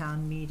going to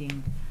town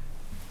meeting,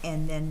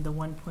 and then the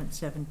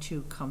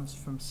 1.72 comes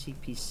from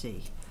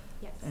CPC.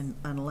 Yes. And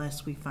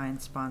unless we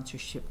find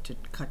sponsorship to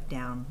cut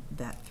down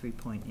that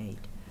 3.8.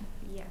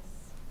 Yes.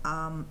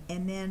 And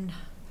then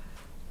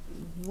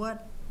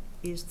what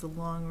is the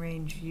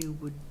long-range view?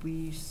 Would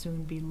we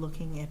soon be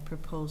looking at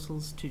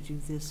proposals to do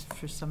this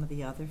for some of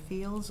the other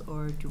fields,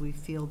 or do we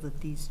feel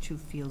that these two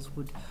fields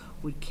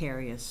would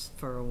carry us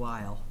for a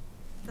while?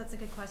 That's a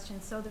good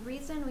question. So the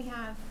reason we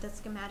have the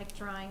schematic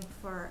drawing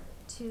for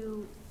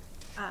two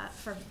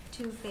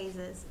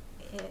phases,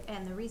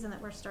 and the reason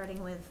that we're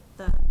starting with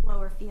the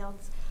lower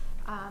fields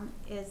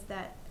is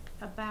that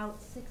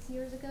about 6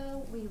 years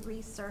ago we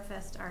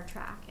resurfaced our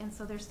track, and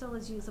so there still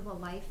is usable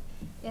life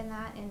in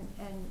that and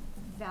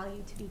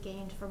value to be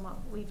gained from what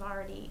we've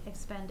already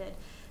expended.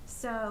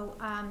 So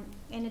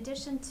in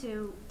addition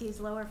to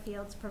these lower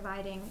fields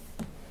providing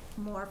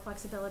more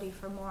flexibility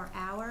for more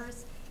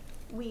hours,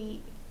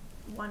 we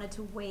wanted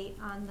to wait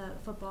on the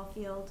football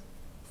field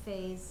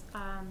phase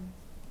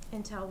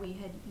until we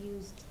had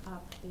used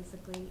up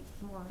basically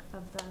more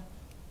of the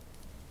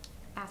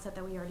asset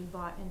that we already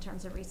bought in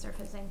terms of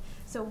resurfacing.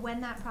 So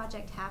when that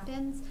project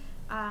happens,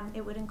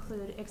 it would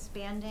include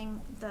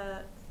expanding the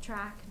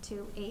track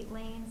to 8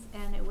 lanes,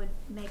 and it would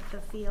make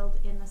the field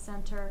in the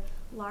center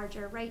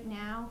larger. Right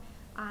now,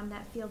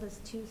 that field is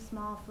too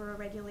small for a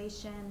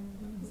regulation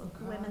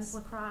women's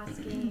lacrosse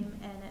game,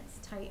 and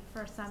it's tight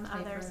for some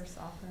others. For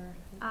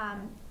soccer.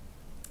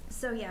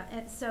 So yeah,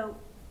 so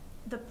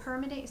the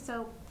permitting,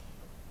 so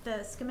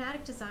the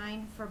schematic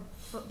design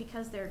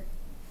because they're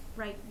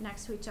right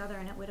next to each other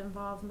and it would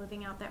involve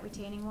moving out that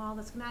retaining wall,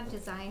 the schematic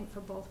design for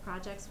both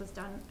projects was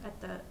done at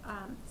the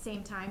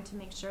same time to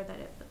make sure that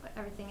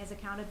everything is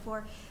accounted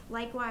for.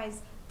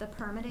 Likewise, the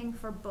permitting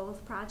for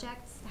both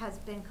projects has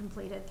been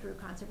completed through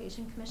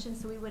Conservation Commission,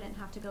 so we wouldn't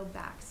have to go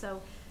back.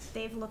 So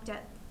they've looked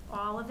at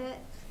all of it,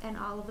 and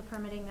all of the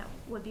permitting that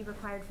would be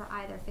required for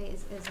either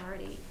phase is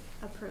already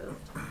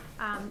approved.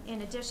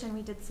 In addition,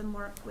 we did some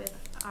work with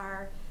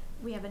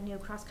we have a new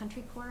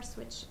cross-country course,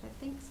 which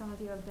I think some of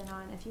you have been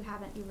on. If you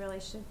haven't, you really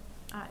should.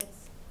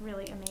 It's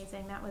really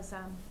amazing. That was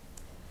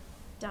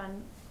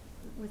done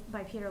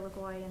by Peter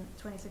LaGoy in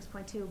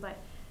 26.2. But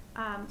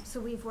so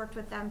we've worked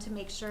with them to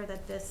make sure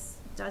that this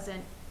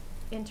doesn't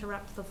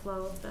interrupt the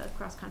flow of the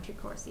cross-country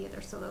course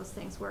either. So those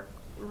things work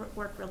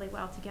really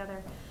well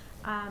together.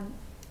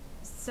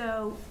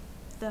 So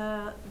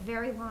the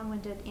very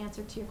long-winded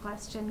answer to your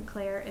question,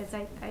 Claire, is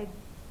I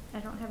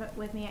don't have it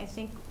with me. I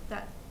think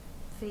that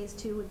phase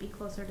 2 would be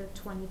closer to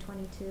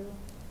 2022.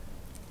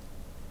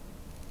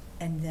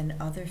 And then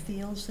other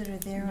fields that are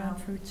there on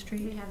Fruit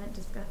Street?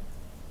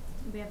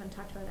 We haven't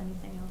talked about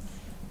anything else.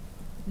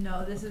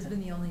 No, this has been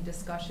the only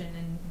discussion,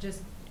 and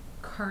just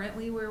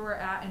currently where we're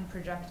at and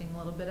projecting a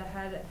little bit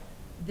ahead,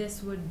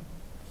 this would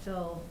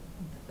fill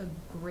a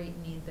great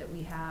need that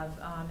we have,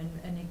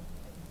 and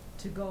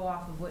to go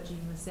off of what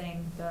Jean was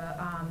saying,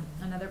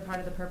 another part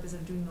of the purpose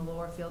of doing the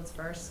lower fields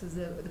first, because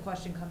the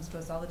question comes to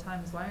us all the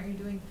time is, why aren't you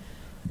doing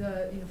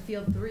the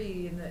field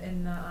 3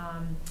 in the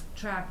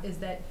track, is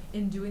that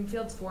in doing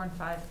fields 4 and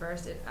 5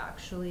 first, it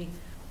actually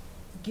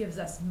gives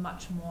us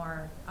much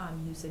more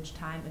usage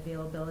time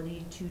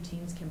availability. 2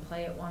 teams can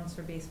play at once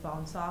for baseball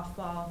and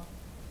softball.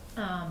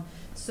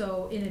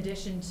 So in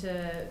addition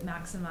to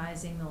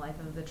maximizing the life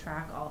of the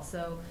track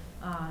also,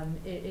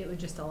 it would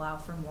just allow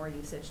for more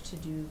usage to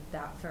do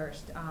that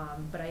first.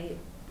 But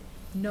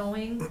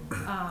knowing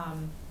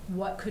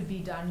what could be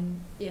done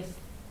if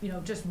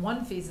just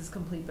 1 phase is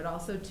complete, but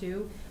also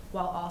 2,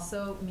 while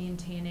also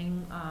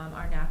maintaining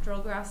our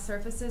natural grass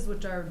surfaces,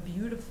 which are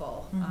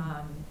beautiful.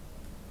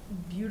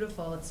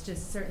 Beautiful. It's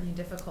just certainly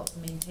difficult to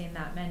maintain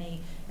that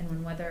many, and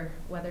when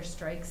weather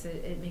strikes,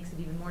 it makes it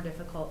even more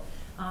difficult.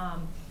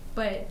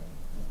 But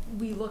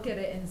we look at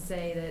it and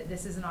say that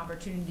this is an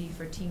opportunity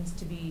for teams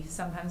to be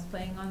sometimes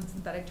playing on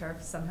synthetic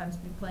turf, sometimes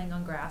be playing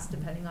on grass,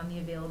 depending on the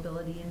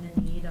availability and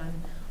the need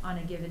on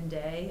a given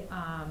day.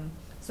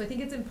 So I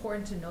think it's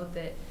important to note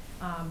that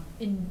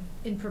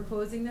in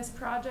proposing this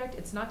project,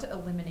 it's not to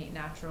eliminate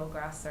natural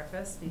grass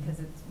surface, because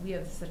we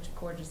have such a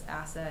gorgeous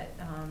asset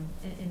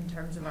in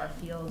terms of our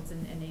fields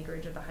and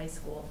acreage at the high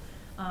school.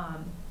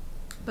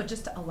 But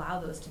just to allow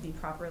those to be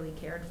properly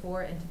cared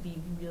for and to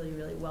be really,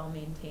 really well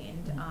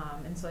maintained.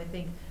 And so I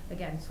think,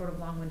 again, sort of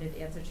long-winded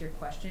answer to your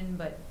question,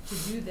 but to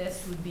do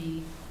this would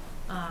be,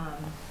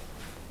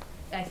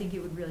 I think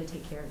it would really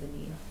take care of the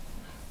need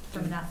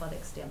from an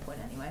athletic standpoint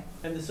anyway.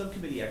 And the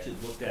subcommittee actually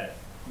looked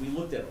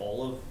at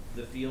all of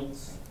the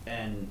fields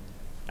and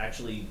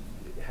actually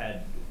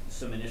had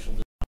some initial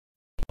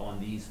discussion on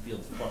these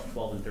fields plus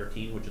 12 and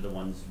 13, which are the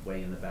ones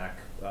way in the back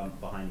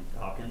behind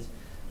Hopkins.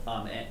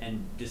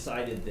 And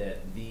decided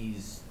that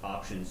these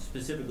options,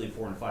 specifically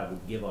 4 and 5,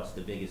 would give us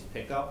the biggest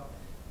pickup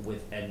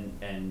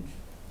and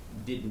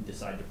didn't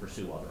decide to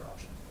pursue other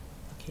options.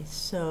 Okay,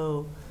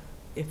 so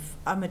if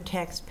I'm a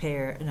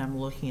taxpayer and I'm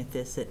looking at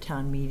this at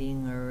town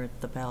meeting or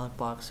at the ballot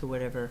box or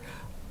whatever,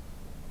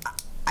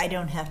 I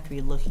don't have to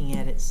be looking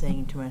at it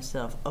saying to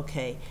myself,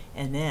 okay,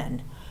 and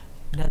then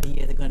another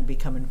year they're going to be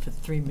coming for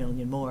 3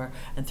 million more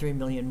and 3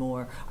 million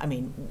more. I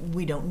mean,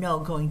 we don't know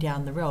going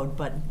down the road,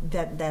 but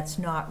that's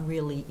not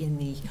really in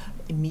the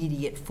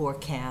immediate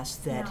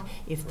forecast that No.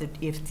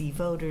 if the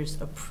voters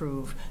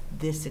approve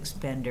this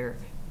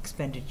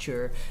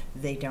expenditure,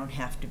 they don't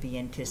have to be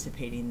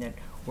anticipating that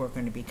we're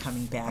going to be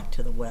coming back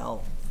to the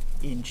well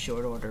in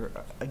short order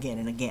again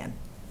and again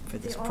for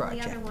this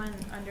project. The only other one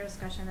under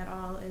discussion at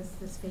all is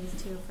this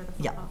phase 2 for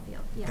the Yeah. football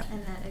field. Yeah,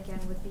 and that again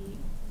would be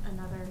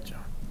another.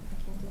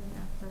 I can't do the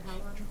math for how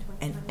long.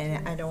 2022.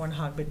 And I don't want to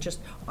hog, but just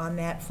on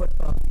that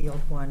football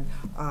field one,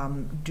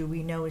 do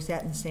we know, is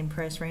that in the same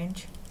price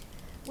range?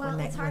 Well,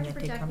 it's hard to when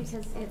that day project comes?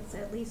 because it's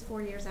at least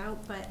 4 years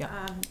out, but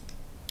Yeah.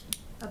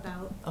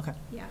 about, Okay,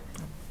 yeah.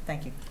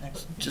 thank you.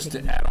 That's Just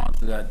taking- to add on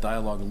to that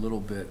dialogue a little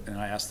bit, and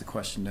I asked the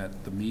question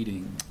at the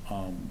meeting,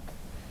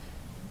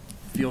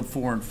 Field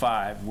 4 and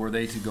 5, were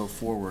they to go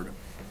forward,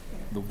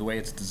 the way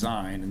it's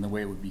designed and the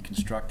way it would be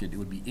constructed, it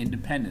would be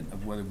independent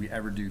of whether we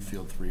ever do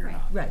Field 3 or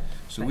not. Right.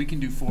 So we can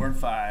do 4 and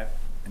 5,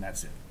 and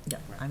that's it. Yeah,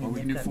 I Or mean, we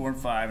can they've do got- 4 and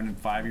 5, and in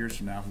 5 years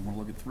from now, if we want to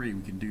look at 3,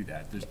 we can do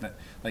that. There's not,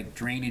 like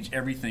drainage,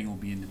 everything will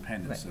be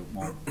independent, Right. so it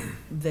won't,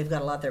 They've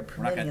got a lot of their we're not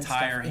permitting gonna and tie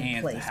stuff our in hands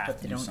to place, have but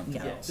to they do don't, something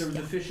yeah. else. There was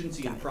Yeah.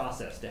 efficiency in Got it.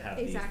 process to have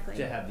Exactly.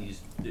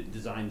 these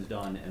designs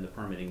done and the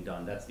permitting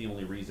done. That's the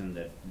only reason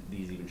that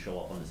these even show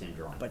up on the same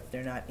drawing. But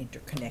they're not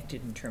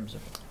interconnected in terms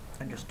of,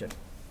 understood.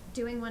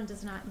 Doing one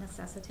does not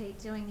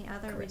necessitate doing the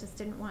other. We Correct. just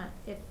didn't want,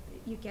 if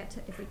we get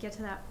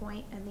to that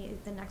point and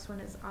the next one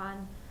is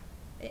on,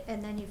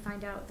 and then you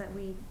find out that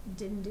we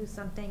didn't do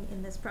something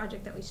in this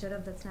project that we should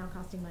have, that's now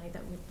costing money,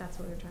 that's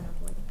what we were trying to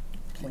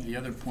avoid. The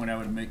other point I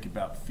would make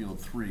about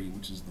Field 3,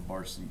 which is the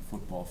varsity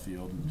football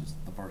field, and just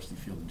the varsity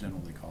field in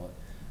general, they call it,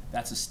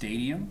 that's a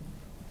stadium,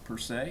 per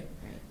se,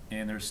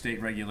 and there's state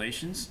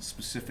regulations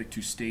specific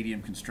to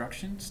stadium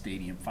construction,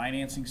 stadium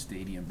financing,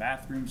 stadium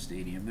bathrooms,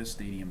 stadium this,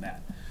 stadium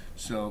that.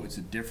 So it's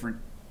a different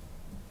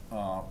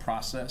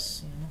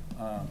process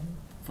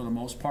for the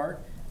most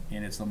part,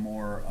 and it's a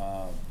more,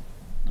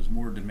 there's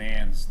more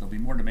demands, there'll be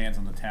more demands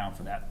on the town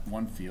for that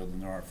one field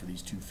than there are for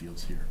these two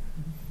fields here,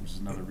 which is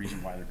another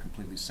reason why they're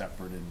completely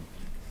separate and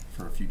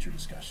for a future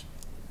discussion.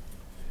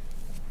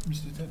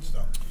 Mr.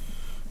 Tedstone.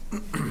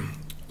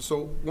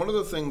 So one of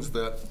the things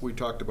that we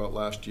talked about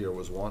last year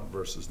was want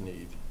versus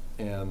need.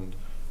 And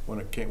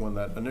when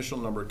that initial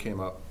number came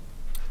up,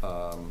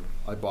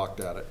 I balked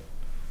at it.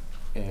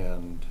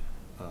 And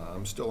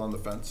I'm still on the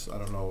fence. I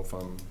don't know if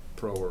I'm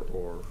pro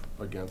or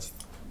against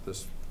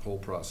this whole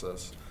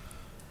process.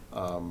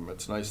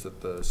 It's nice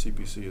that the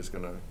CPC is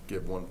going to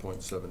give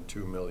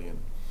 $1.72 million.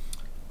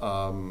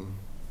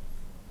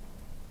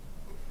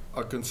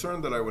 A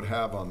concern that I would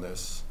have on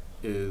this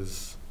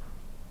is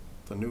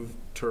the new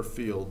turf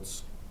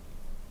fields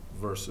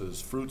versus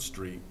Fruit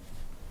Street,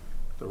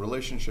 the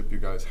relationship you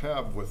guys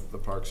have with the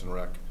Parks and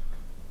Rec.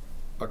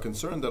 A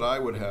concern that I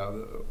would have,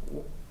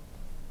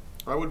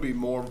 I would be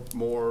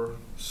more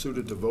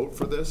suited to vote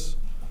for this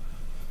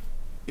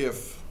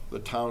if the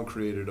town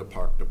created a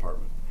park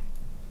department.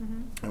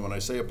 And when I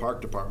say a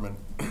park department,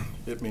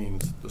 it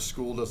means the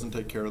school doesn't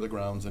take care of the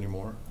grounds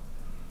anymore.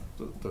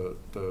 The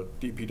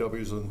DPW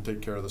doesn't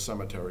take care of the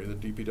cemetery. The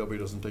DPW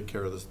doesn't take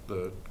care of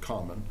the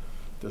common.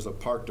 There's a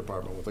park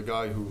department with a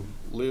guy who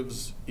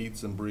lives,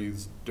 eats, and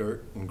breathes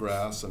dirt and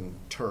grass and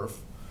turf,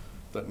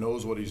 that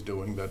knows what he's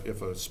doing, that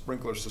if a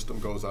sprinkler system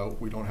goes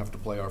out, we don't have to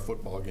play our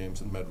football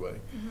games in Medway.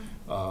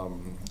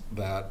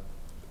 That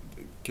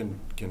can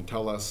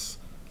tell us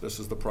this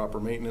is the proper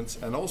maintenance,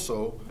 and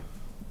also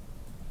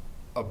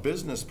a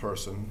business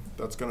person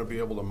that's going to be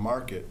able to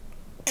market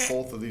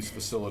both of these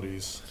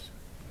facilities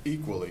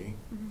equally,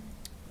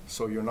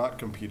 so you're not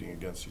competing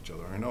against each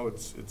other. I know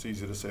it's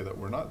easy to say that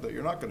you're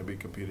not going to be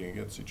competing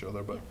against each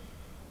other, but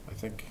I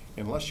think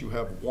unless you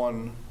have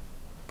one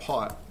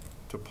pot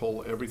to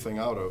pull everything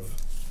out of,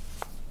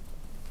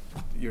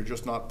 you're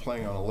just not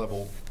playing on a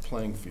level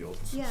playing field.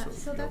 Yeah,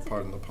 so that's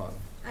pardon the pun.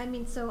 I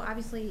mean, so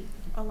obviously,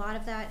 a lot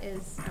of that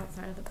is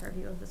outside of the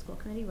purview of the school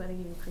committee, whether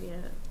you create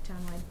a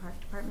townwide park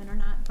department or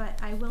not. But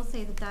I will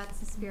say that that's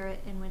the spirit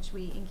in which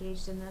we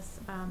engaged in this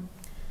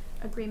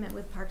agreement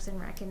with Parks and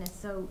Rec. And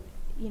so,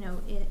 you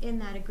know, in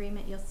that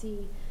agreement, you'll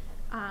see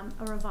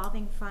a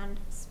revolving fund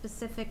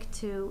specific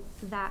to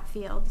that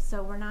field.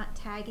 So we're not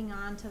tagging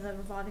on to the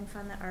revolving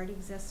fund that already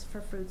exists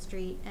for Fruit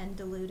Street and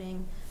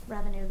diluting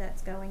revenue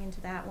that's going into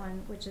that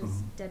one, which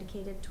is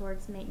dedicated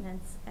towards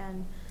maintenance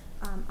and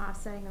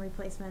offsetting the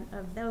replacement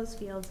of those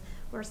fields.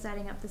 We're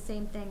setting up the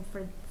same thing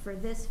for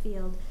this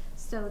field,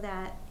 so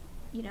that,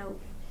 you know,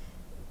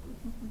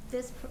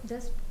 this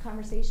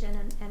conversation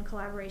and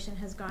collaboration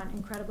has gone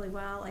incredibly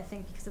well, I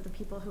think, because of the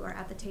people who are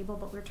at the table,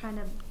 but we're trying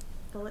to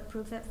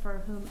bulletproof it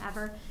for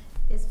whomever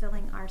is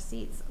filling our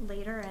seats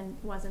later and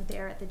wasn't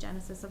there at the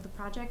genesis of the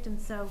project.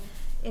 And so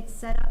it's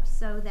set up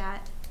so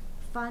that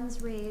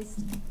funds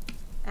raised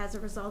as a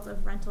result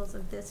of rentals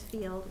of this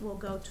field will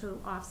go to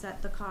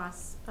offset the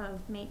costs of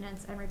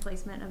maintenance and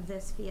replacement of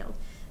this field.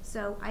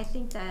 So I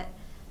think that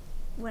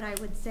what I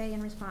would say in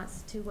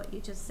response to what you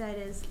just said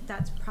is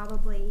that's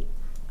probably,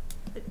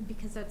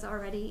 because that's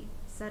already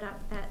set up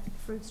at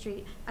Fruit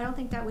Street, I don't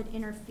think that would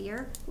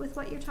interfere with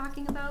what you're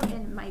talking about,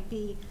 and it might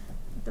be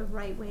the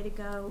right way to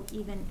go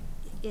even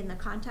in the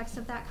context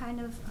of that kind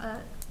of,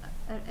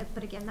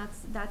 but again,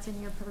 that's in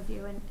your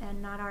purview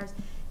and not ours.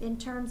 In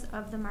terms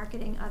of the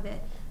marketing of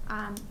it,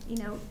 you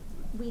know,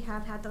 we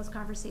have had those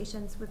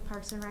conversations with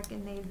Parks and Rec,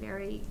 and they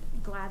very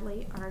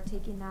gladly are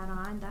taking that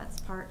on.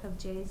 That's part of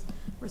Jay's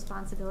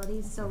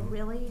responsibilities. So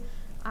really,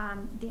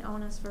 the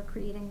onus for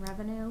creating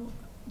revenue,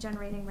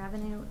 generating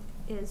revenue,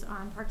 is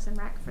on Parks and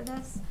Rec for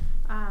this.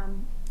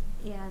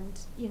 And,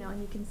 you know, and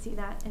you can see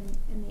that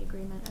in the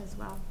agreement as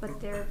well.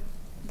 But they're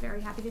very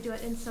happy to do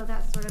it. And so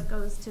that sort of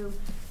goes to,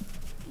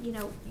 you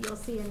know, you'll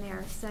see in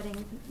there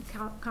setting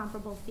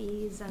comparable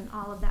fees and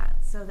all of that,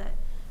 so that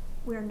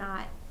we're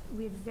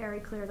very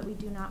clear that we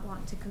do not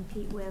want to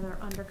compete with or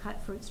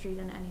undercut Fruit Street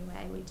in any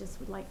way. We just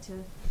would like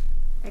to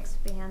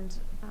expand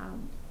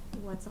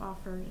what's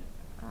offered.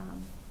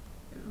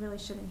 It really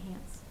should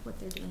enhance what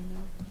they're doing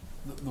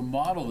there. The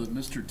model that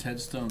Mr.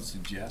 Tedstone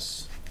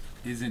suggests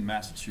is in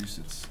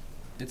Massachusetts.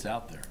 It's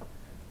out there.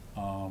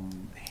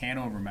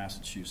 Hanover,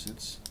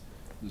 Massachusetts,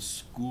 the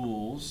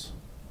schools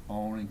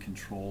own and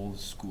control the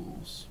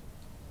schools.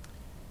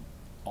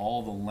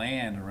 All the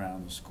land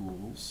around the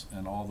schools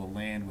and all the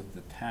land with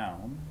the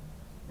town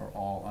are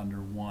all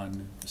under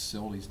one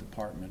facilities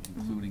department,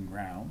 including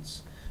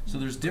grounds. So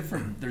there's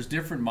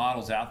different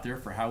models out there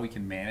for how we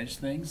can manage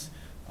things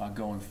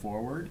going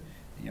forward.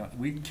 You know,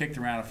 we've kicked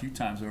around a few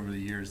times over the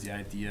years the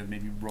idea of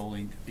maybe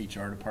rolling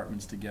HR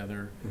departments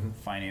together,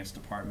 finance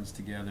departments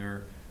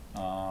together.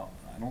 I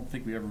don't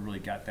think we ever really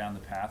got down the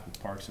path with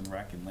Parks and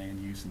Rec and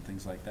land use and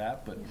things like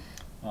that, but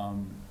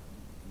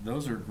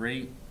those are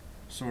great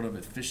sort of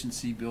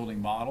efficiency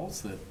building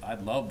models that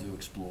I'd love to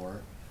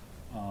explore.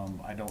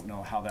 I don't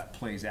know how that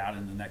plays out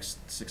in the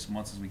next 6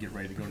 months as we get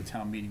ready to go to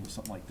town meeting with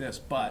something like this,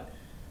 but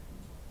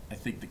I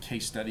think the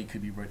case study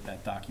could be right,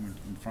 that document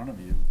in front of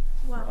you,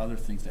 or Well, other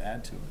things to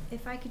add to it.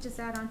 if I could just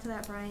add on to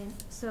that, Brian,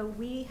 so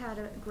we had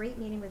a great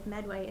meeting with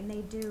Medway, and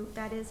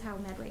that is how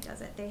Medway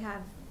does it. They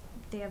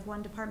have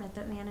one department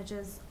that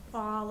manages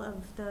all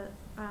of the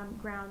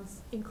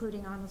grounds,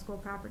 including on the school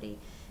property.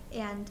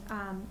 And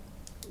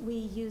we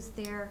used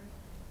their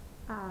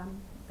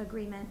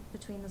agreement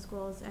between the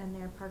schools and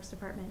their parks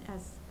department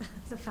as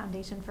the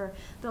foundation for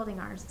building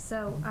ours.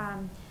 So,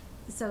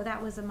 so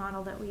that was a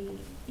model that we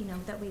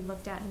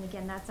looked at, and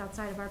again, that's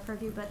outside of our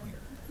purview, but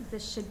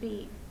this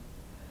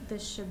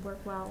should work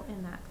well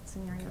in that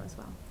scenario as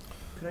well.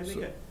 Could I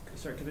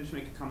just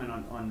make a comment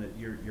on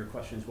your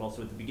question as well?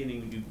 So at the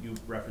beginning, you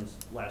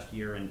referenced last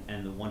year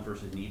and the want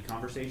versus need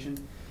conversation.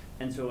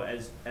 And so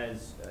as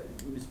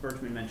Ms.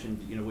 Birchman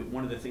mentioned, you know,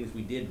 one of the things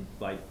we did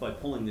by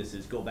pulling this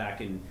is go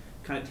back and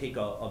kind of take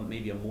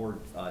maybe a more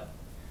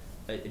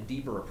a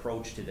deeper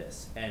approach to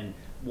this. And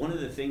one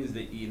of the things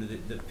that, you know,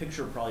 the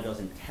picture probably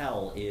doesn't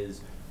tell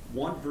is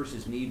want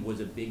versus need was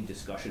a big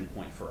discussion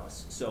point for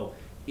us. So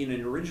in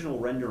an original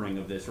rendering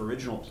of this,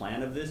 original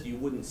plan of this, you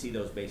wouldn't see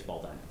those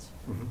baseball diamonds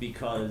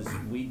because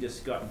we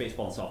discussed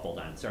baseball and softball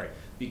diamonds. Sorry,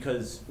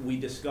 because we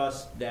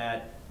discussed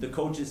that the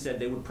coaches said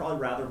they would probably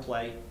rather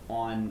play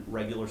on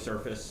regular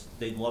surface.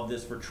 They'd love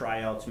this for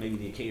tryouts, maybe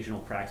the occasional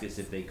practice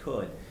if they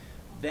could.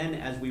 Then,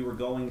 as we were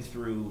going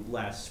through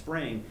last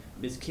spring,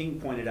 Ms. King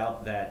pointed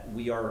out that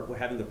we're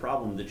having the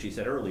problem that she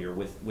said earlier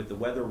with the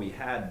weather we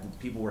had.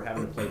 People were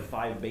having to play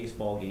 5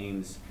 baseball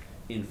games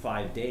in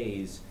 5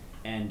 days.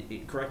 And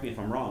correct me if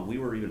I'm wrong, we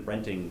were even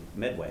renting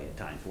Medway at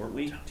times, weren't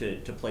we,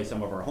 to play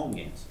some of our home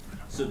games.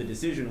 So the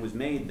decision was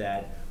made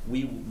that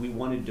we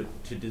wanted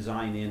to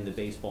design in the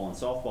baseball and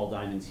softball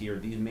diamonds here.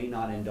 These may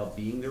not end up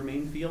being their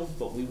main fields,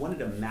 but we wanted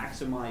to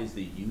maximize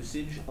the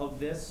usage of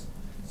this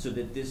so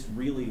that this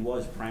really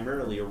was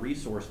primarily a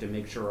resource to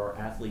make sure our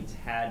athletes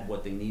had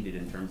what they needed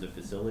in terms of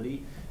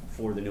facility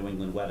for the New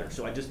England weather.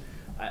 So I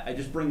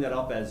just bring that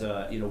up as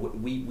a, you know,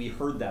 we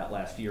heard that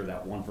last year,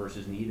 that want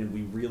versus need, and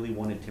we really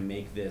wanted to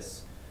make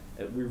this,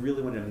 we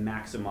really wanted to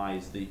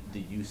maximize the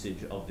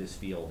usage of this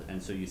field,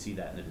 and so you see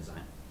that in the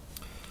design.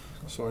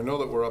 So I know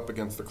that we're up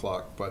against the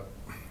clock, but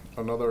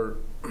another,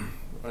 and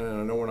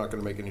I know we're not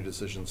going to make any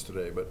decisions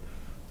today, but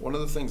one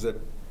of the things that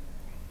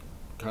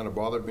kind of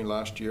bothered me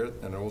last year,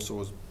 and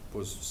also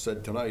was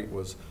said tonight,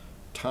 was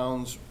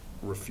towns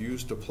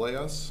refused to play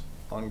us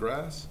on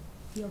grass.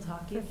 Field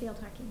hockey. For field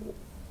hockey.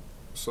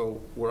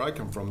 So where I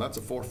come from, that's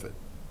a forfeit,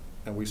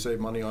 and we save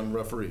money on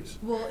referees.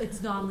 Well,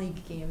 it's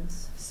non-league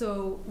games,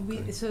 so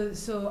Okay.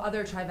 so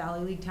other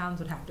Tri-Valley League towns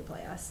would have to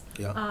play us.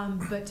 Yeah.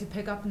 But to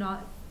pick up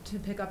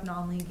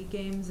non-league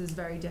games is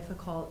very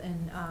difficult,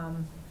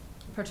 and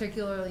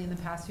particularly in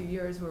the past few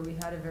years where we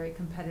had a very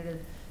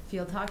competitive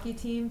field hockey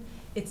team,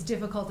 it's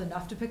difficult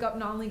enough to pick up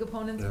non-league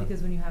opponents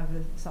because when you have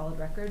a solid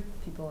record,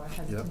 people are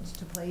hesitant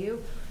to play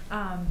you.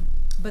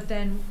 But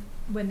then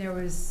when there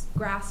was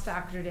grass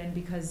factored in,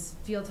 because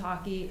field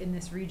hockey in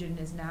this region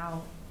is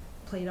now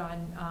played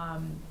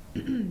on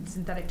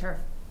synthetic turf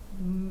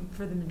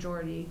for the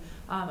majority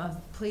of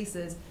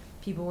places,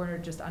 people were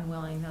just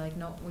unwilling. They're like,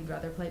 no, we'd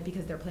rather play it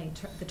because they're playing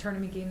the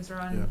tournament games are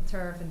on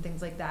turf and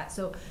things like that.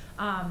 So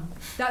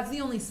that's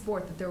the only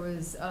sport that there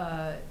was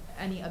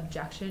any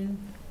objection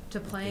to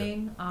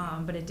playing,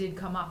 but it did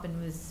come up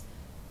and was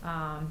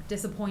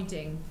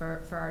disappointing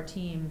for our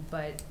team.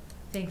 But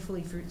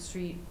thankfully, Fruit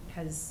Street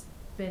has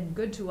been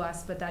good to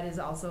us, but that is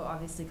also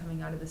obviously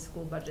coming out of the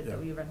school budget that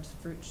we rent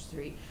Fruit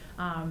Street.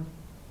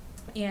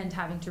 And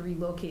having to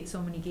relocate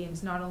so many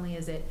games, not only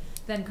is it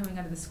then coming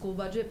out of the school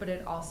budget, but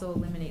it also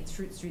eliminates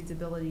Fruit Street's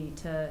ability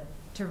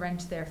to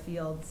rent their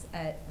fields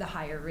at the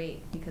higher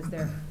rate because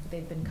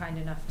they've been kind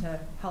enough to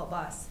help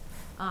us.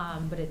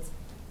 But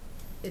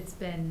it's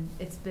been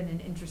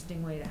an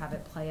interesting way to have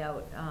it play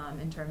out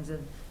in terms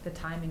of the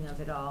timing of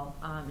it all,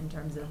 in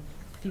terms of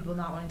people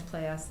not wanting to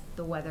play us,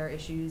 the weather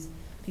issues,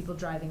 people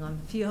driving on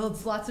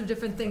fields, lots of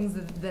different things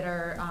that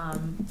are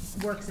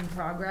works in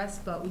progress,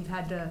 but we've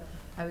had to,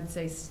 I would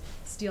say,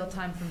 steal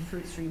time from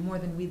Fruit Street more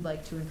than we'd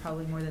like to, and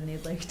probably more than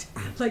they'd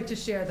like to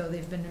share, though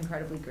they've been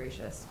incredibly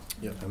gracious.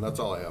 Yeah, and that's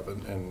all I have,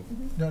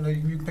 and No,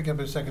 you can pick up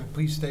in a second.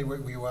 Please stay where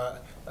you are.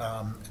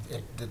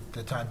 At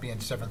the time being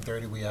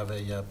 7:30, we have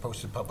a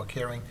posted public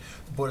hearing.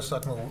 The Board of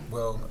Selectmen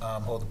will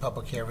hold a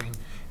public hearing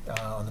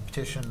on the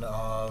petition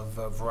of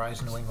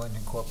Verizon New England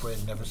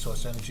Incorporated and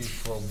Eversource Energy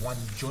for one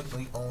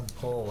jointly owned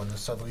pole on the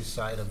southerly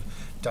side of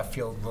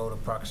Duffield Road,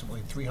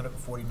 approximately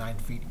 349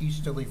 feet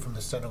easterly from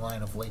the center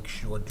line of Lake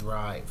Shore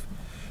Drive.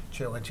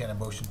 Chair will entertain a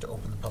motion to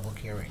open the public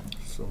hearing.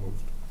 so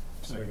moved.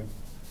 Second.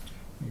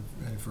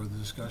 Any further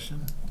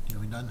discussion?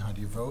 Hearing none, how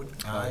do you vote?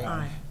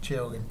 Aye.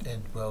 Chair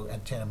will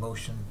entertain a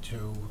motion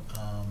to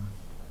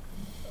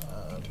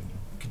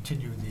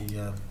continue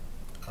the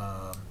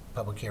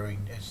public hearing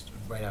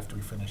right after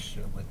we finish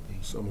with the...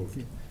 So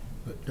moved.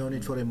 But no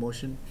need for a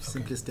motion,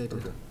 simply stated.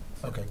 Okay.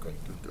 Okay, great.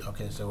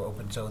 Okay, so we're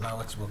open. So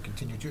now we'll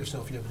continue.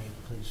 So if you have any,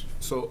 please.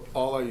 So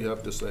all I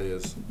have to say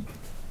is,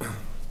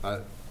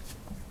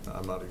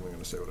 I'm not even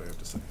gonna say what I have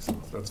to say, so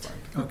that's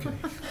fine. Okay.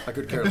 I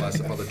could care less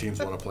if other teams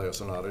wanna play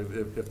us or not.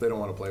 If they don't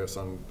wanna play us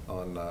on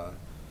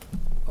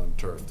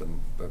turf, then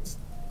that's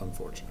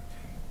unfortunate.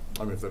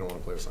 I mean, if they don't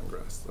wanna play us on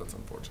grass, that's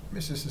unfortunate.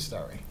 Mrs.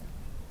 Sestari.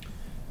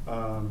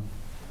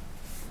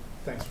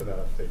 Thanks for that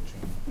update,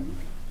 Gene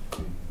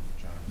and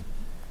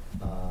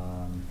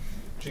John.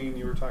 Gene,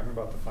 you were talking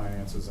about the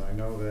finances, and I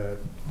know that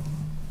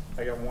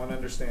I got one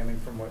understanding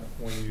from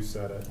when you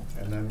said it,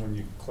 and then when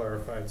you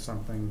clarified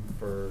something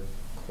for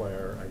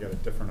Claire, I got a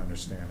different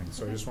understanding.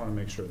 So I just want to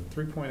make sure the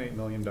 $3.8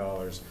 million,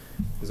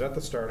 is that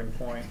the starting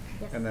point?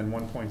 Yes. And then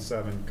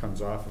 1.7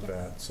 comes off of Yes.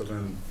 that, so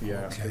then the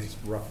ask Okay. is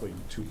roughly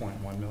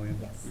 2.1 million?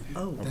 Yes.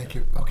 Oh, Thank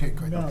you. Okay,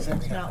 good. no,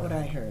 that's not what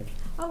I heard.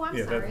 Oh, I'm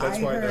Yeah, sorry. that's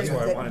why I wanted to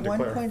I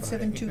heard clarify.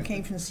 that 1.72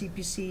 came from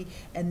CPC,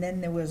 and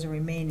then there was a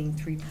remaining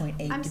 3.8 to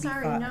be I'm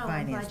sorry, no, I'm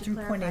glad financed. you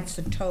 3.8 is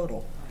the clarified.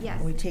 total. Yes.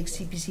 And we take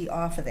CPC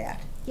off of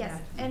that.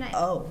 Yes, and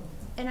Oh,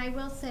 I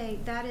will say,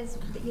 that is,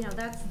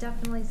 that's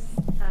definitely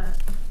a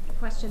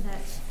question that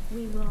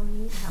we will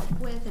need help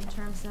with in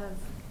terms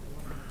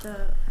of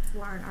the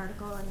warrant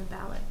article and the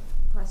ballot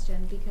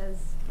question, because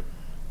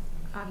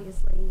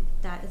obviously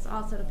that is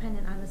also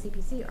dependent on the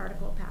CPC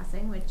article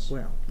passing, which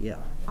well, yeah.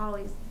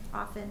 always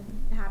often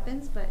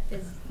happens, but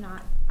is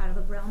not out of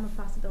the realm of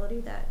possibility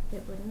that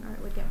it wouldn't, or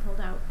it would get pulled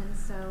out. And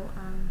so,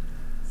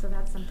 so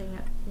that's something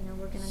that,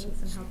 we're gonna need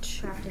some help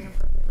crafting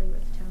appropriately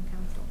with town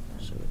council.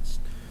 So it's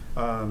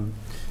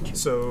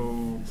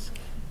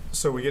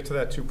So we get to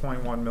that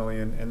 2.1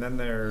 million, and then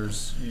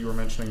you were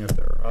mentioning that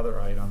there are other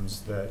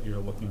items that you're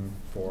looking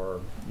for,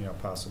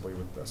 possibly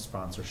with a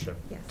sponsorship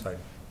Yes. type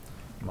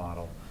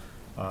model.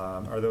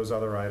 Are those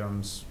other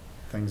items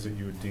things that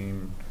you would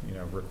deem,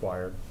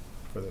 required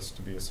for this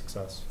to be a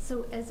success?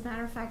 So as a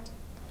matter of fact,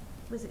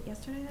 was it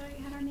yesterday that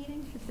we had our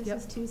meeting? If this Yep.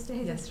 is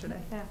Tuesday?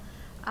 Yesterday. Yeah.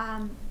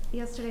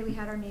 Yesterday we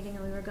had our meeting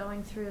and we were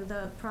going through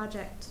the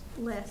project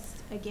list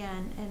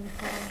again and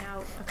pulling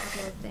out a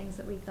couple of things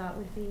that we thought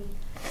would be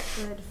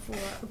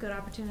good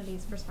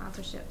opportunities for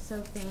sponsorship.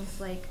 So things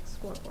like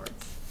scoreboards,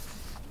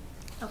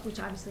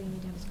 which obviously you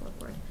need to have a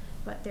scoreboard,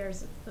 but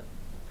there's a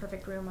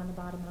perfect room on the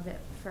bottom of it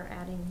for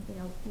adding,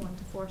 1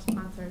 to 4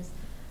 sponsors.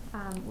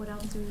 What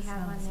else do we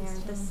have on there?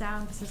 The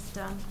sound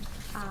system.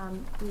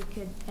 We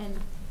could, and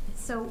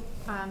so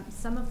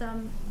some of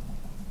them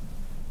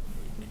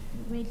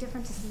made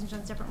different decisions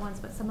on different ones,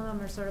 but some of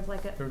them are sort of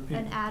like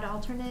an ad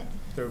alternate.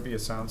 There would be a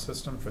sound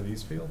system for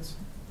these fields?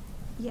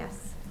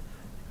 Yes,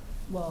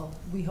 Well,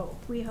 we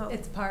hope. we hope.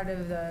 It's part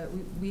of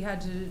we had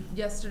to,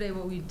 yesterday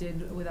what we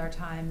did with our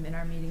time in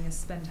our meeting is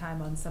spend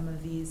time on some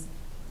of these,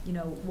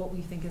 what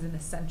we think is an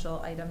essential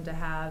item to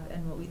have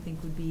and what we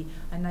think would be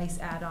a nice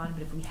add-on,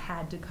 but if we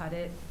had to cut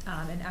it,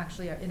 and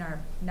actually in our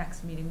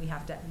next meeting, we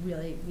have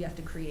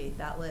to create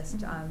that list.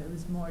 Mhm. It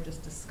was more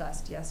just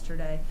discussed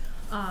yesterday.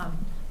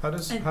 How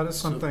does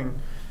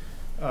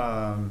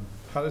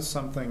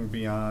something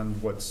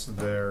beyond what's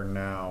there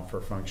now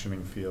for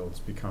functioning fields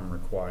become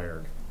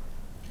required?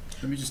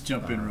 Let me just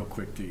jump in real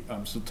quick, Dee.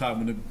 So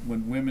Todd,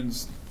 when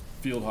women's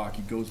field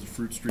hockey goes to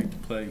Fruit Street to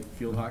play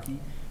field hockey,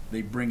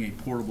 they bring a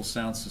portable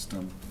sound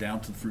system down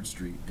to Fruit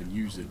Street and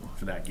use it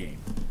for that game.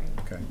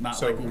 Okay. Not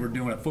So- like what we're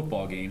doing at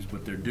football games,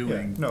 but they're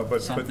doing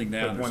but something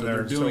down there. when So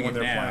they're doing it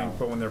now playing,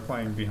 but when they're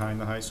playing behind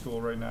the high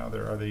school right now,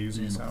 are they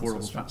using a using a sound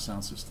portable system?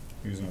 sound system.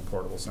 Using a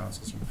portable sound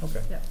system.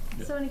 Okay. Yep.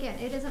 Yeah. So, and again,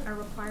 it isn't a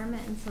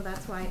requirement, and so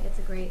that's why it's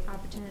a great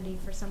opportunity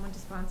for someone to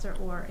sponsor,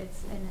 or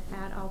it's an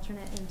ad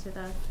alternate into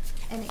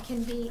and it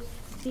can be,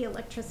 the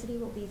electricity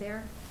will be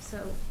there, so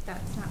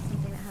that's not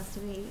something that has to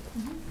be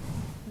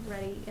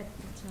ready at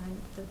the time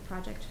the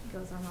project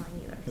goes online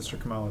either. Mr.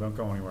 Kamala, don't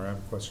go anywhere. I have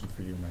a question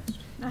for you next.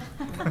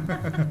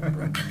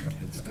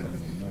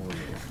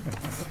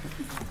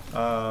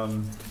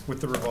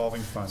 With the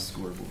revolving fund,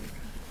 Scoreboard.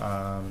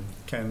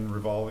 can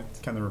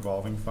the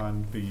revolving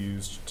fund be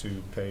used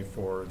to pay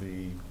for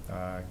the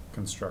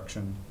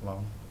construction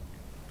loan?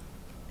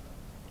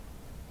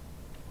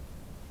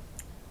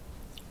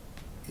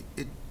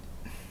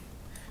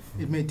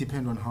 It may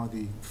depend on how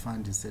the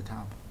fund is set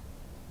up.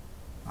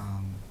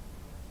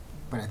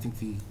 But I think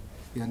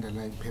the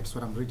underlying, perhaps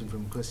what I'm reading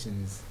from the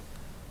question is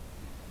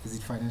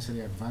it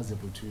financially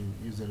advisable to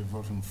use a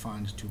revolving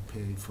fund to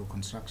pay for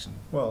construction?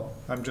 Well,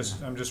 I'm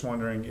just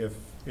wondering if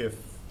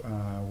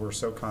we're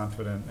so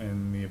confident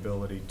in the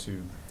ability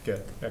to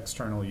get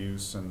external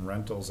use and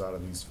rentals out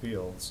of these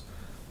fields,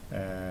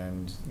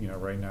 and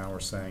right now we're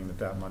saying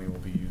that money will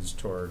be used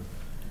toward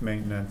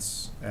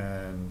maintenance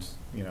and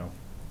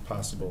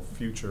possible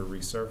future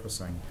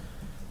resurfacing.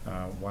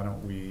 Why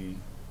don't we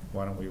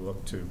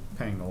look to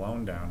paying the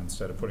loan down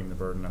instead of putting the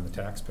burden on the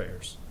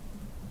taxpayers?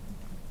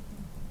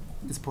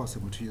 It's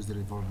possible to use the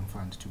revolving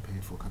fund to pay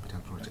for capital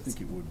I projects.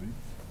 think it would be.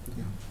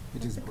 Yeah,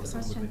 it is That's a good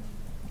possible. question.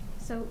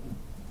 So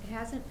it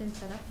hasn't been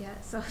set up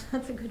yet, so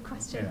that's a good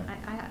question.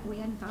 Yeah. We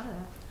hadn't thought of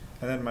that.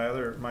 And then my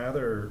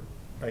other,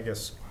 I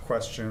guess,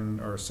 question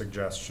or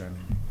suggestion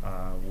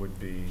would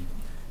be,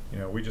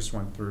 we just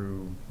went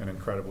through an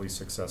incredibly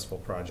successful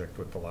project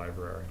with the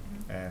library,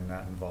 and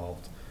that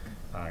involved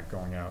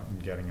going out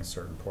and getting a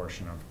certain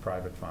portion of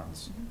private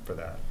funds for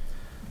that.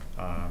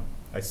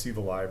 I see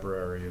the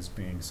library as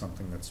being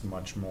something that's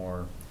much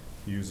more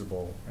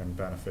usable and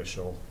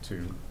beneficial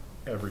to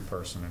every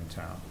person in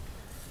town,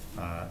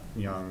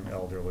 young,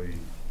 elderly,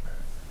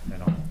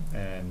 and all.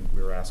 And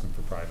we were asking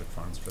for private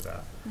funds for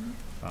that.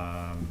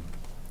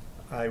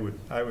 I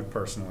would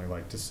personally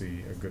like to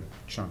see a good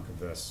chunk of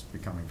this be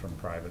coming from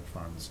private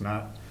funds,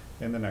 not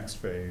in the next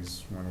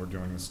phase when we're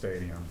doing the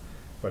stadium,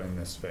 but in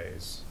this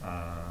phase,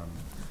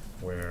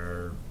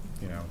 where,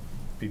 you know,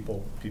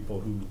 people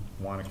who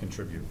want to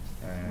contribute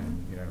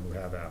and, you know, who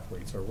have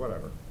athletes or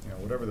whatever, you know,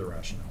 whatever the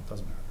rationale,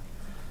 doesn't matter,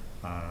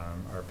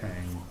 are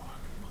paying,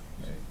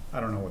 I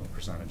don't know what the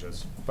percentage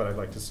is, but I'd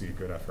like to see a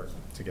good effort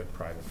to get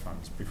private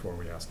funds before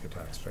we ask the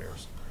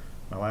taxpayers.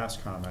 My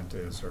last comment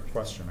is, or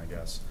question, I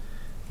guess,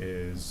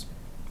 is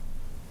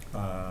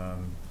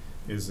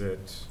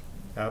it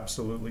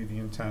absolutely the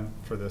intent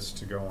for this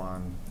to go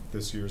on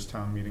this year's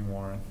town meeting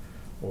warrant,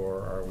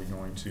 or are we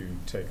going to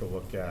take a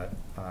look at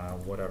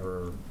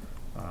whatever,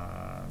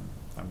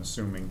 I'm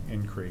assuming,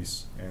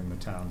 increase in the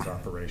town's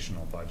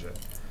operational budget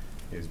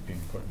is being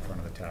put in front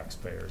of the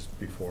taxpayers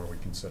before we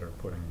consider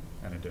putting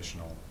an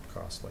additional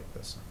cost like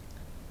this in?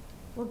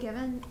 Well,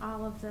 given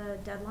all of the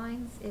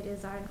deadlines, it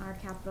is on our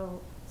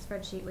capital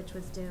spreadsheet, which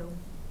was due,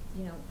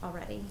 you know,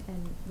 already,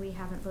 and we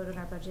haven't voted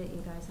our budget,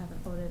 you guys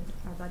haven't voted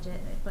our budget,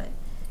 but,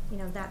 you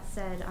know, that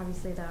said,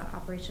 obviously the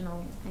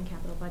operational and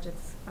capital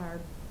budgets are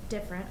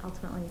different,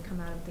 ultimately come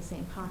out of the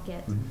same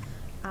pocket.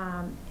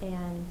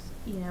 And,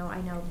 you know,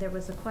 I know there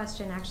was a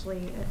question,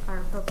 actually, our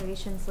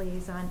appropriations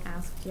liaison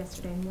asked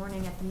yesterday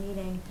morning at the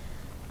meeting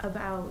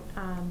about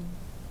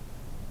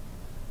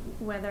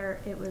whether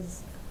it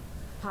was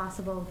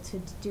possible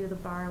to do the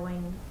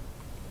borrowing,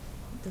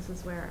 this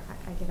is where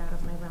I get out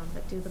of my realm,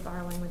 but do the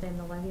borrowing within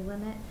the levy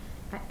limit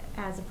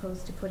as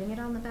opposed to putting it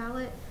on the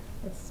ballot.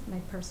 It's my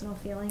personal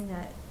feeling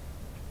that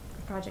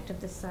a project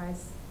of this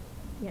size,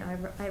 you know,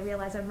 I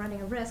realize I'm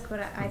running a risk, but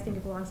I think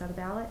it belongs on the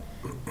ballot.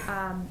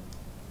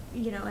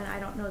 You know, and I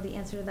don't know the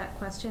answer to that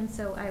question,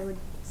 so I would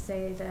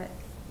say that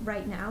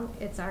right now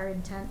it's our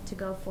intent to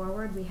go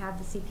forward. We have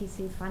the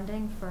CPC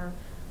funding for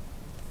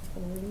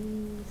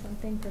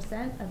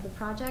 40-something% of the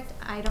project.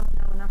 I don't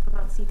know enough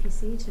about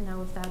CPC to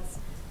know if that's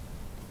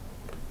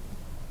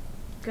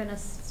gonna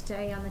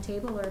stay on the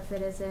table or if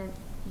it isn't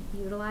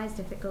utilized,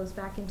 if it goes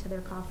back into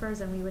their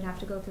coffers, and we would have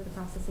to go through the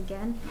process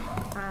again.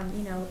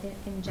 You know,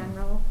 in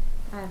general,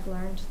 I've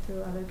learned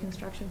through other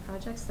construction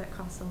projects that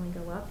costs only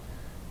go up.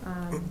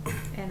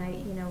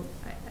 And you know,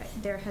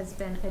 there has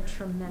been a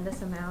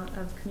tremendous amount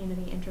of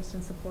community interest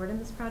and support in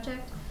this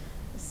project.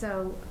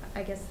 So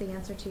I guess the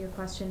answer to your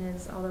question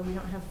is, although we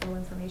don't have full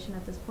information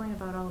at this point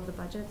about all of the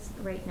budgets,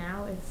 right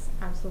now it's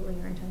absolutely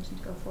your intention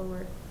to go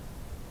forward.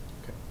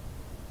 Okay.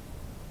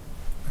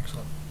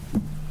 Excellent.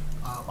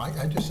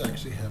 I just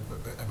actually have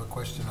a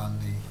question on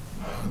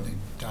the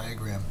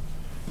diagram,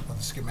 on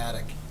the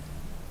schematic.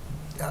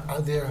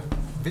 Are there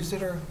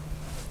visitor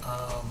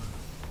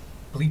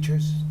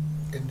bleachers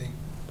in the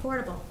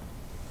Portable.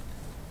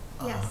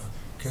 Yes.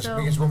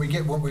 Because when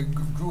we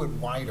grew it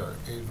wider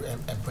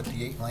and put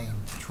the 8-lane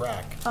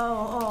track.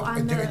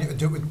 On the,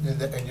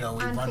 and you know,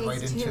 we on run right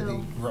phase into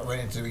two. right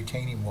into the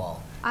retaining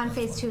wall. On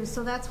phase 2.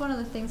 So that's one of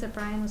the things that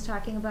Brian was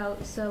talking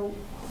about. So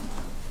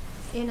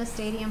in a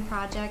stadium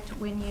project,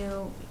 when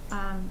you,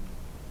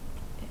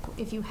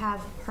 if you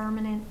have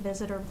permanent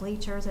visitor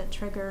bleachers, it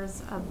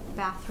triggers a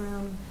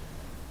bathroom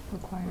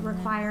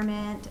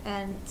requirement.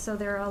 And so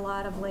there are a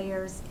lot of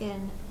layers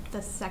in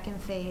the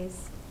second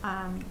phase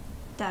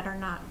that are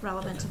not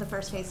relevant to the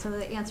first phase. So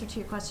the answer to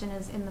your question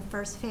is, in the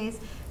first phase,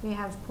 we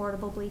have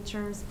portable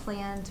bleachers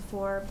planned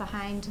for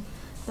behind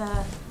the,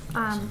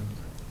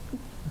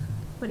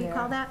 what do you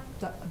call that?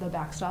 The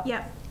backstop?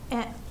 Yep,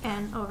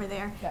 and over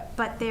there. Yep.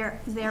 But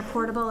they're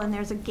portable, and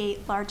there's a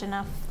gate large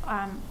enough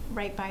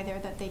right by there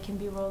that they can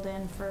be rolled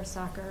in for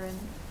soccer and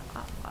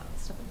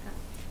stuff like that.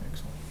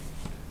 Excellent.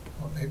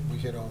 Well, we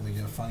hit all the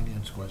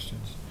finance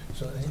questions.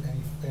 So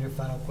any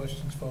final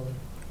questions for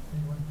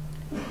anyone?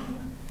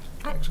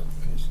 Excellent.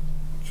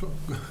 Sure.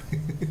 Go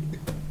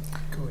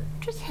ahead.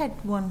 Just had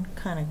one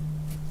kind of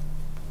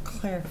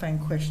clarifying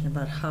question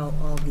about how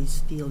all these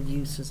field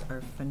uses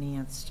are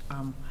financed.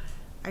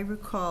 I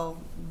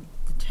recall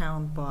the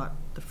town bought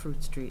the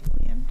Fruit Street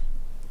land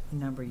a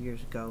number of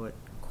years ago at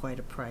quite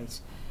a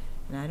price,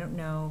 and I don't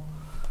know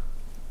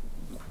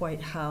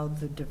quite how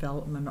the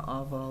development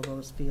of all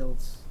those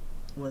fields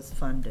was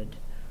funded.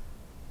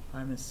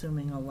 I'm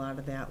assuming a lot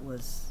of that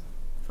was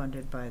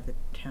funded by the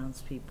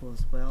townspeople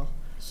as well.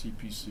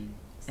 CPC.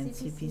 And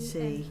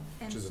CPC,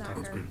 and Which is the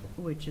soccer. townspeople.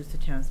 which is the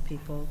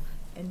townspeople.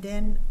 And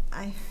then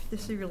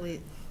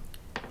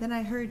then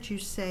I heard you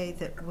say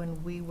that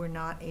when we were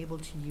not able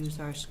to use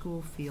our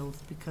school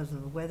fields because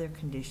of the weather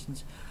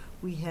conditions,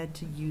 we had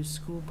to use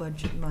school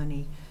budget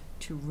money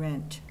to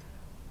rent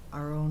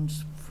our own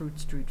Fruit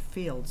Street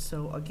fields.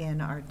 So again,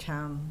 our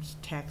town's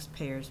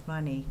taxpayers'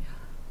 money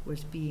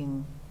was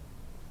being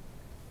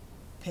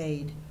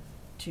paid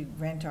to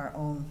rent our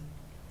own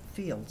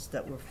fields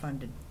that were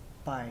funded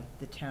by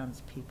the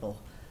townspeople.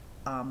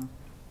 I'm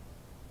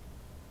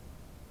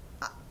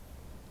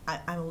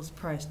a little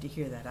surprised to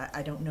hear that.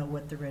 I don't know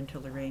what the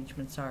rental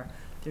arrangements are.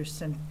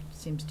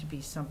 Seems to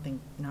be something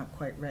not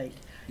quite right.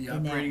 The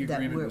in operating that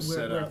agreement was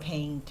set we're up.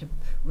 paying to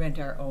rent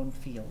our own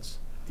fields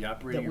The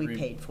operating that we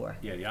agreement. paid for.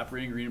 Yeah, the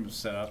operating agreement was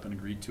set up and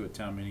agreed to at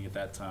town meeting at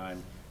that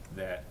time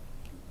that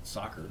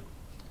soccer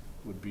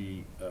would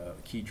be a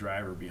key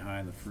driver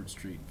behind the Fruit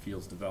Street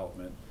Fields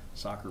development.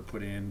 Soccer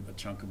put in a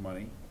chunk of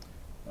money.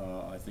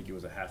 I think it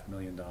was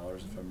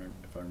 $500,000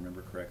 if I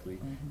remember correctly.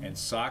 Mhm. And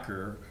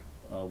soccer,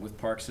 with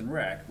Parks and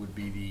Rec, would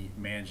be the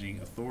managing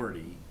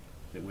authority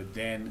that would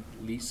then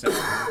lease out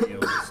the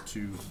fields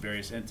to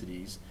various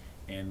entities.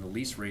 And the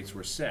lease rates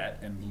were set,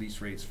 and the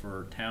lease rates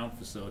for town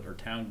facility, or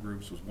town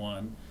groups was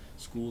one,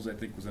 schools I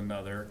think was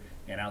another,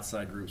 and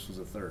outside groups was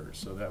a third.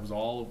 So that was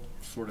all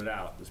sorted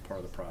out as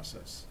part of the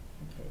process.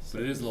 Okay, so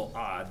But it is a little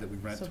odd that we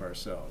rent So to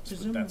ourselves. But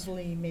that's-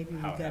 presumably, maybe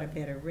we how it got a happened.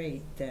 better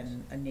rate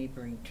than a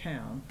neighboring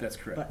town. That's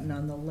correct. But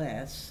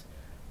nonetheless,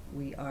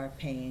 we are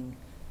paying,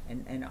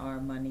 and our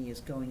money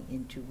is going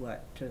into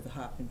what? To the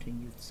Hopkinton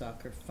Youth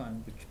Soccer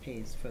Fund, which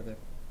pays for the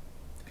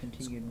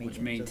continued Which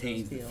maintenance of those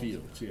maintains the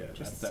fields. fields, yeah,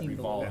 Just that seemed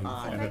a little revolving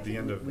odd. fund. And at the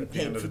end of, We at the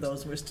end paid of for the,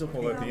 those, we're still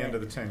well, paying at the end of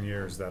the rent. 10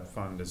 years, that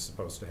fund is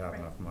supposed to have Right.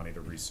 enough money to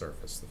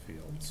resurface the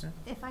fields.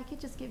 If I could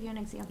just give you an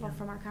example Yeah.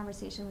 from our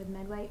conversation with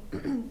Medway,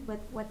 with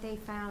what they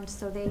found,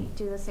 so they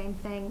do the same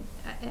thing,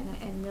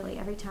 and really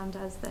every town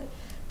does, that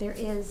there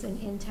is an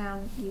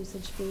in-town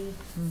usage fee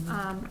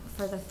Mhm.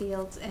 for the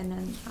fields, and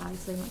then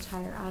obviously much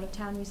higher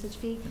out-of-town usage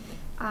fee.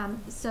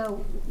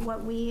 So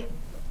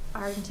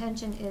our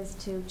intention is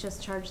to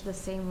just charge the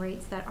same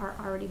rates that are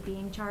already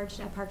being charged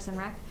at Parks and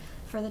Rec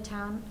for the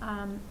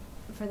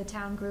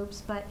town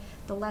groups, but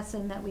the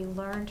lesson that we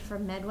learned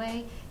from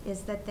Medway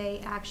is that they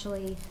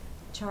actually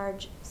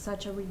charge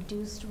such a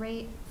reduced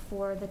rate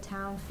for the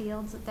town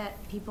fields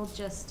that people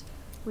just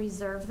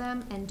reserve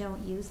them and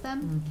don't use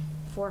them,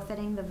 Mhm.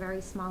 forfeiting the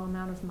very small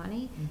amount of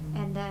money.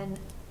 Mhm. And then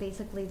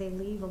basically they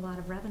leave a lot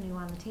of revenue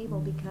on the table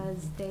Mhm.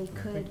 because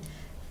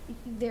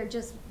they're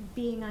just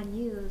being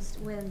unused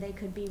when they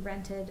could be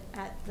rented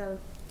at the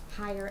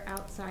higher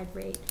outside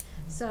rate.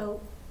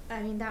 So,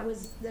 I mean, that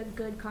was a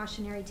good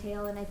cautionary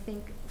tale, and I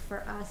think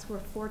for us, we're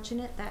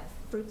fortunate that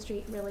Fruit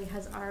Street really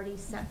has already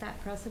set that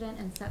precedent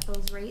and set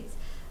those rates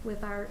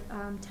with our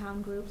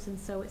town groups, and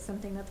so it's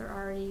something that they're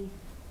already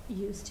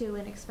used to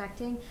and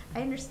expecting.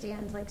 I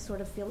understand, like, sort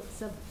of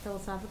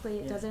philosophically,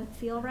 it Yeah. doesn't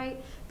feel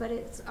right, but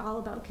it's all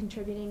about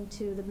contributing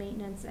to the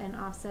maintenance and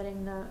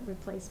offsetting the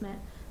replacement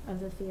of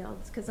the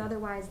fields, because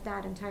otherwise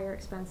that entire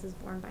expense is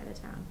borne by the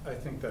town. I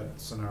think that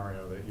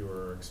scenario that you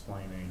were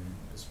explaining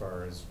as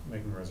far as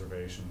making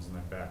reservations and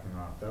then backing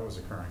off, that was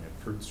occurring at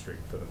Fruit Street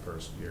for the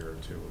first year or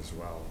two as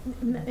well.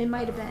 It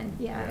might have been,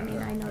 yeah, I mean,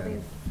 I know and-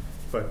 they've,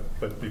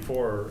 But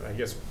before, I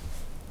guess,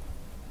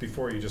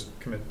 before you just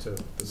commit to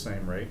the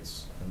same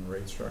rates and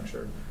rate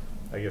structure,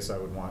 I guess I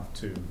would want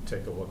to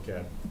take a look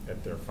at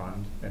their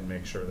fund and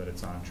make sure that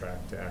it's on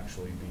track to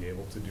actually be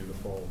able to do the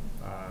full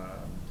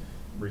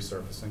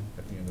resurfacing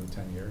at the end of the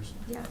 10 years.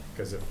 yeah.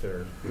 Because if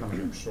they're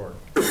coming up short,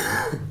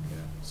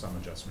 some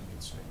adjustment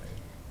needs to be made.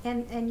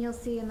 And you'll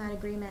see in that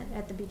agreement,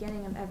 at the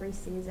beginning of every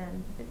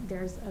season,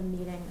 there's a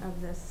meeting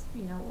of this,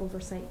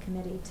 oversight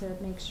committee to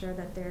make sure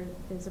that there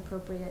is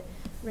appropriate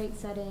rate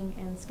setting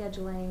and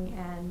scheduling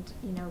and,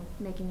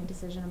 making a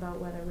decision about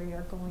whether we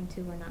are going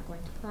to or not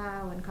going to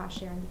plow, and cost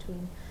sharing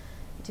between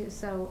the two.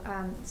 So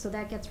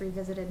that gets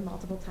revisited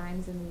multiple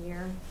times in the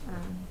year.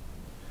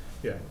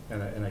 Yeah,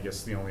 and I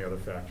guess the only other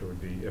factor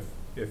would be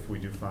if we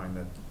do find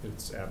that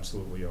it's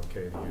absolutely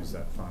okay to use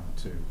that fund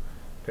to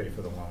pay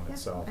for the loan Yeah,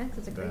 itself, I think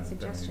that's a great then we need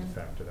suggestion. to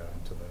factor that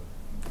into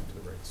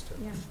the rates too.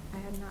 Yeah, I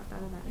had not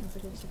thought of that. That's a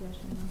good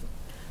suggestion, though.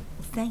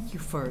 Well, thank you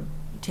for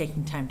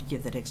taking time to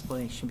give that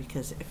explanation,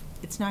 because if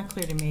it's not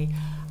clear to me,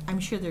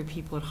 I'm sure there are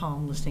people at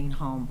home, listening at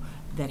home,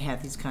 that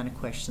have these kind of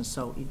questions,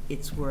 so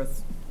it's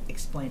worth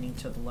explaining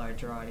to the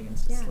larger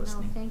audience Yeah, that's no,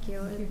 listening. thank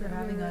you. Thank you for We're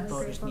having really us.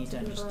 Voters grateful need to be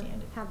able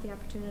understand it. have the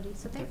opportunity,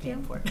 so They're thank you.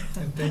 paying for it.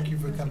 And thank you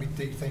for coming,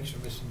 Dee. Thanks for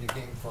missing your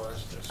game for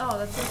us. Oh,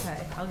 that's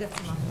okay. I'll get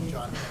some off of you.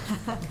 John,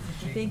 thanks for coming.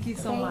 Gene, Thank you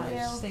so Thank much.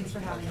 you. Thanks for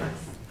having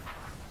us.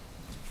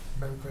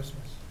 Merry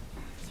Christmas.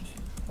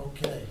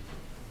 Okay.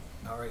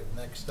 All right,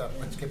 next up,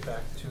 let's get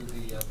back to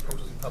the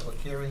posting public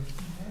hearing.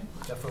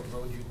 Depot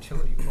Road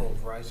Utility Pole,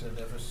 Verizon and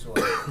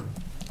Eversource.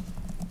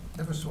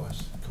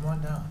 Eversource, come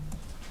on down.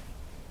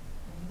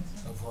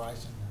 Oh,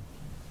 Verizon.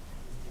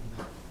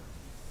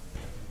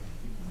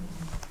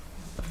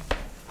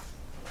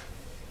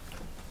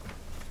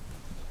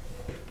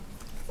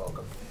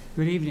 Welcome.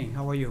 Good evening,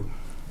 how are you?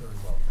 Very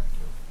well,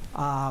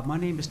 thank you. My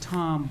name is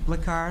Tom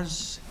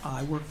Blickars.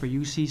 I work for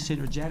UC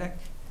Synergetic.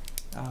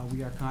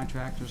 We are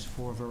contractors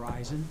for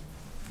Verizon.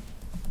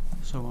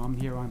 So I'm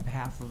here on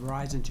behalf of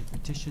Verizon to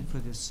petition for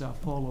this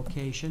pole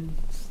location.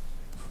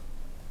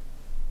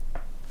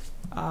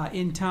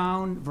 In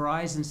town,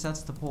 Verizon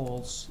sets the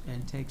poles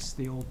and takes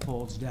the old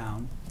poles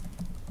down.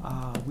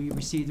 We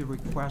received a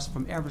request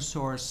from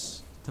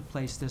Eversource to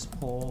place this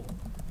pole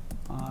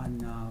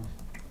on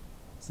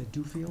is it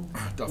Duffield?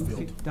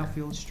 Duffield.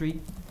 Duffield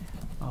Street,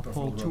 pole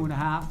Duffield Road.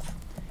 2.5.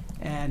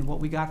 And what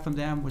we got from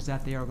them was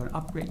that they are gonna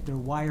upgrade their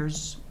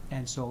wires,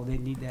 and so they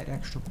need that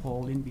extra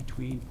pole in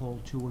between pole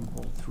 2 and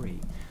pole 3.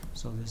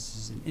 So this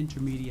is an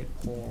intermediate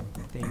pole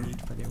that they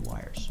need for their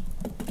wires.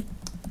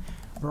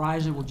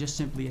 Verizon will just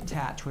simply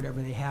attach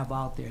whatever they have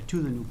out there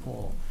to the new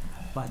pole.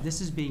 But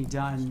this is being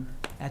done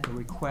at the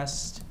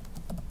request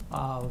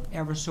of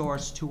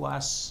Eversource to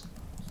us,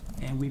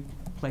 and we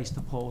placed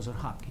the poles at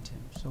Hopkinton.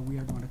 So we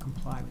are going to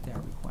comply with that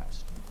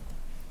request.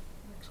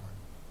 Excellent.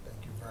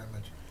 Thank you very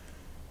much.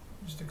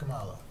 Mr.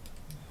 Kamala,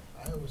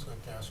 I always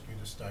like to ask you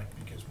to start,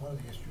 because one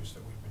of the issues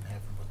that we've been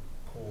having with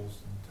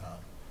poles in town,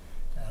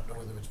 and I don't know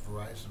whether it's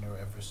Verizon or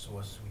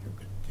Eversource who you've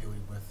been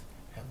dealing with,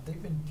 have they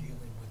been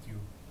dealing with you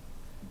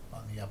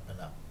on the up and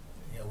up?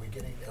 You know, are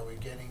we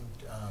getting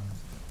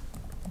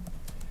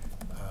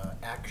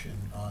action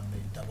on the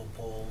double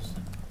poles,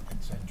 and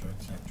et cetera,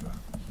 et cetera?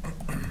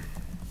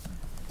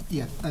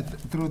 Yeah,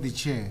 through the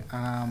chair.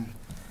 I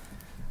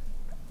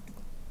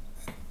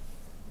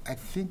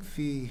think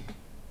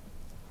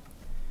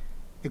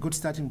a good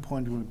starting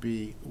point will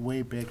be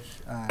way back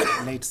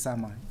late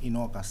summer in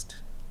August,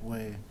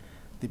 where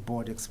the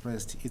board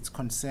expressed its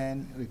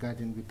concern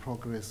regarding the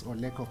progress or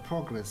lack of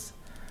progress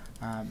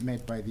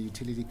made by the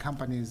utility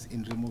companies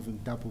in removing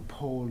double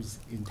poles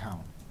in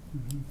town.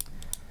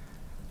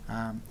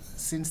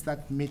 Since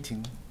that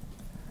meeting,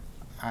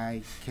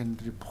 I can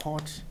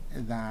report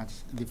that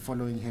the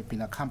following have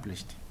been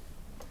accomplished.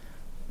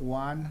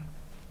 One,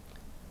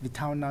 the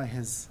town now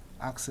has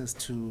access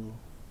to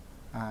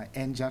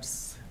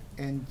NJUS.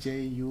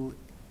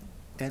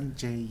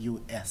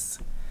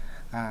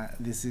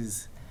 This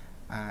is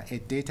a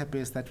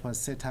database that was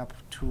set up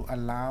to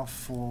allow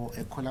for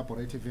a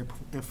collaborative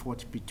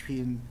effort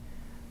between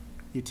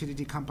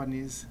utility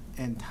companies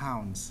and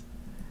towns,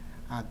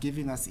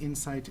 giving us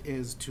insight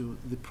as to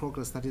the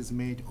progress that is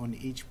made on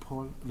each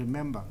pole.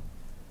 Remember,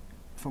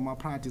 from our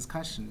prior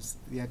discussions,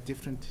 there are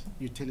different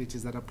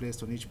utilities that are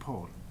placed on each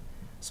pole.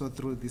 So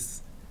through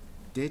this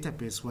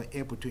database, we're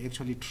able to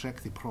actually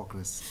track the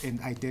progress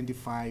and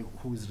identify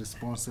who is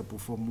responsible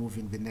for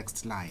moving the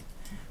next line.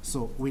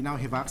 So we now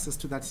have access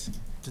to that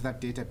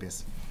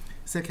database.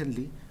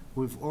 Secondly,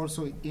 we've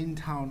also in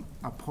town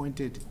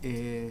appointed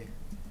a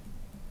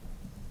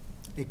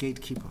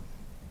gatekeeper.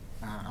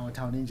 Our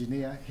town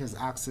engineer has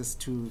access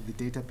to the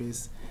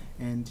database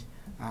and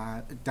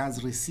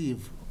does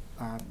receive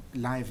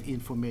live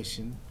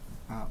information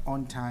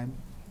on time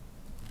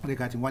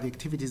regarding what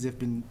activities have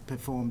been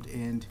performed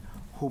and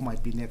who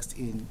might be next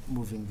in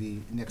moving the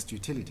next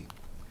utility.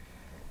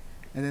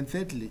 And then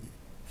thirdly,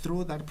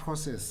 through that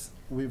process,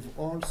 we've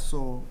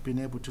also been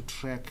able to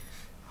track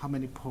how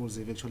many poles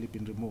have actually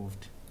been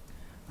removed.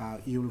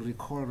 You'll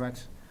recall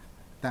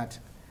that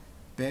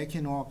back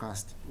in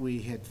August,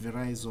 we had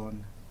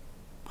Verizon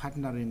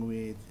partnering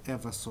with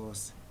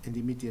Eversource and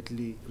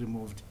immediately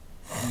removed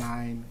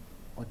 9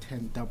 or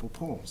 10 double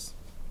poles.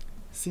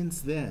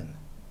 Since then,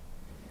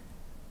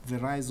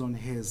 Verizon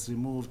has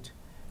removed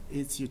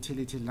its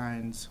utility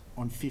lines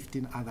on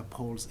 15 other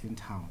poles in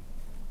town.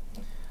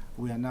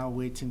 We are now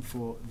waiting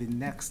for the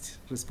next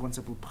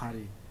responsible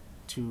party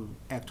to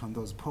act on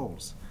those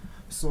poles.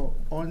 So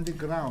on the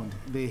ground,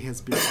 there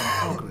has been some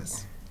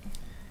progress.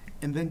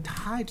 And then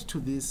tied to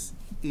this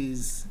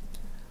is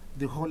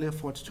the whole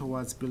effort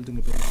towards building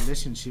a better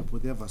relationship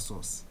with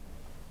Eversource.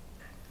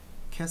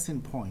 Case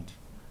in point,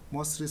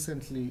 most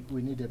recently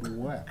we needed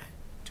work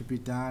to be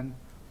done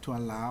to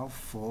allow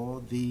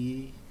for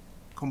the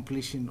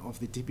completion of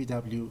the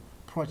DPW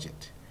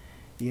project.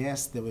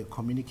 Yes, there were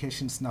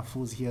communication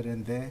snafus here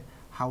and there.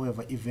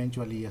 However,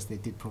 eventually, yes, they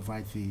did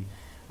provide the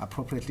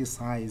appropriately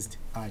sized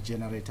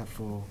generator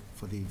for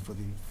the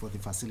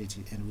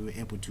facility, and we were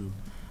able to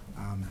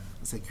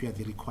secure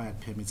the required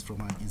permits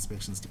from our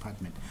inspections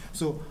department.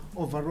 So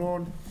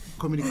overall,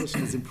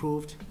 communication is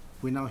improved.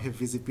 We now have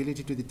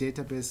visibility to the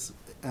database,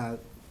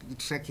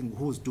 tracking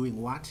who's doing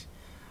what,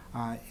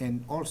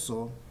 and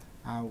also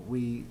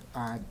we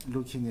are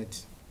looking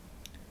at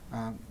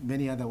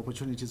many other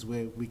opportunities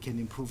where we can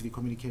improve the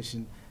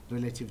communication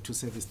relative to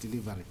service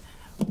delivery.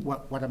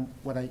 What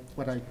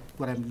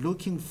I'm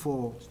looking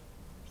for,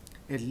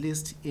 at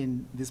least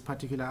in this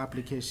particular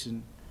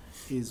application,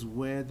 is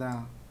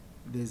whether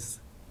there's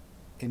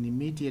an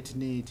immediate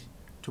need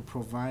to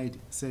provide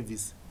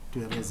service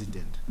to a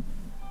resident.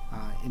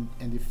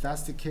 And if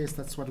that's the case,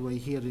 that's what we're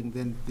hearing,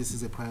 then this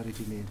is a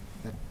priority need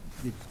that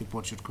the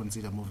board should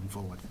consider moving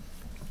forward.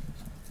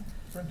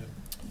 Brendan,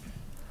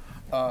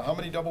 how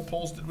many double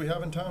poles did we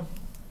have in town?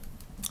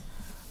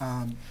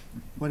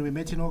 When we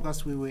met in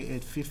August, we were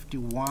at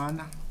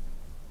 51.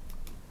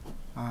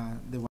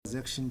 There was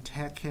action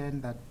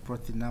taken that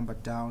brought the number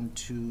down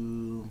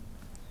to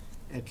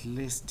at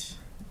least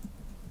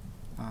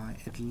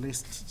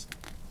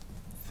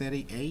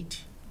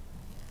 38.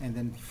 And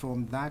then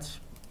from that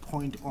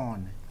point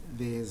on,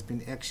 there's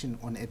been action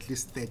on at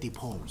least 30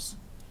 poles.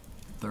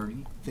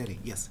 30? 30,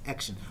 yes,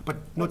 action, but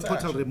not What's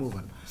total action?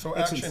 removal. So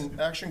Actions.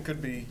 action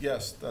could be,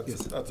 yes,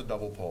 Yes. that's a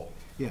double pole.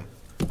 Yeah.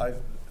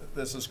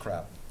 This is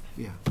crap.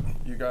 Yeah.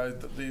 You guys,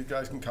 these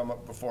guys can come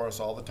up before us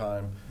all the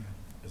time,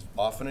 as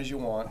often as you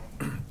want.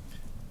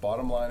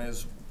 Bottom line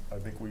is, I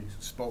think we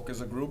spoke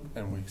as a group,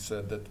 and we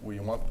said that we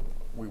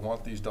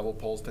want these double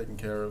poles taken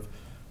care of.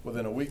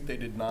 Within a week, they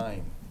did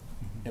 9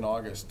 in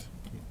August.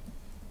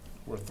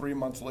 We're 3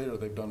 months later,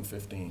 they've done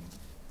 15.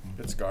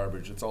 It's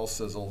garbage. It's all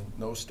sizzle,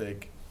 no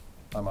steak.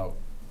 I'm out.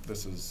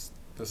 This is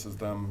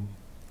them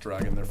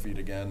dragging their feet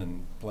again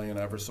and playing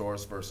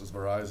Eversource versus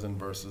Verizon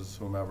versus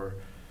whomever.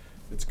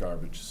 It's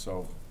garbage.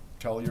 So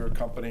tell your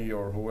company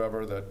or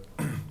whoever that,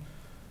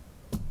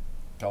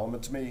 tell them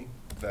it's me,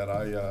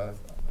 that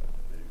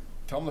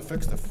tell them to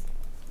fix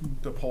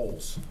the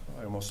poles.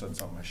 I almost said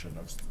something I shouldn't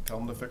have. Tell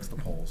them to fix the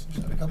poles.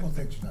 You said a couple of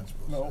things you're not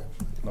supposed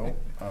to.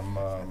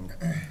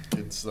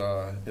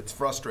 No, it's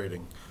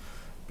frustrating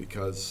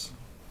because,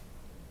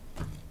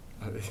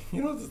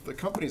 you know, the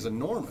company's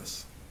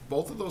enormous.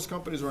 Both of those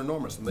companies are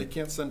enormous, and they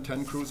can't send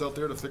 10 crews out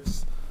there to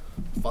fix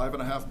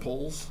 5.5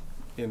 poles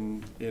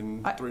in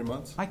 3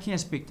 months. I can't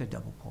speak to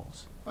double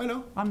poles. I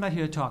know. I'm not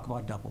here to talk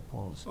about double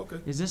poles. Okay.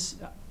 Is this,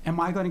 am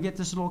I going to get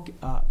this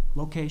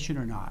location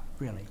or not,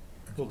 really?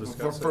 We'll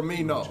discuss it. For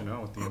me, no. Let you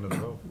know at the end of the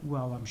vote.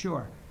 Well, I'm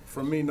sure.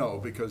 For me, no,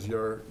 because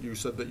you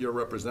said that you're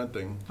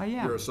representing. I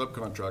am. You're a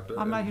subcontractor.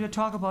 I'm not and- here to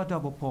talk about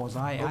double poles.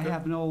 I Okay.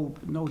 have no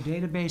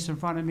database in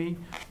front of me.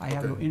 I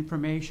have no Okay.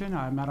 information.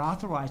 I'm not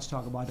authorized to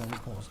talk about double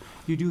poles.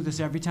 You do this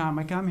every time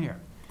I come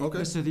here. Okay.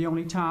 This is the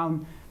only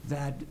town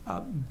that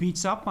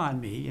beats up on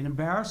me and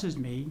embarrasses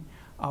me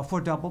for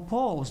double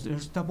poles.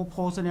 There's double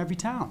poles in every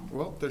town.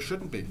 Well, there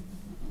shouldn't be.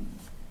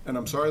 And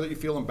I'm sorry that you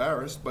feel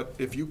embarrassed, but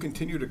if you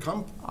continue to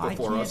come I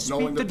before can't us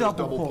knowing speak to that there's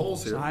double double poles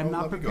poles. here. I'm well,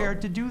 not let me go.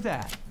 prepared to do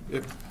that.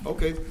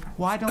 Okay,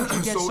 Why don't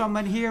you get So-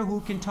 someone here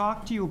who can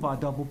talk to you about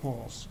double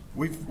poles?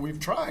 we've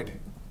tried.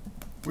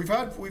 We've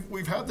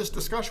had this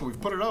discussion.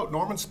 We've put it out.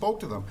 Norman spoke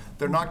to them.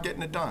 They're not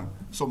getting it done.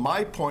 So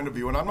my point of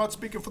view, and I'm not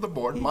speaking for the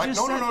board. He No, just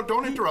said-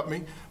 don't interrupt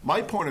me.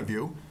 My point of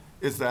view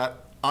is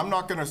that I'm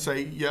not going to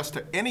say yes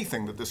to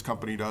anything that this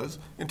company does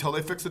until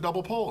they fix the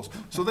double poles.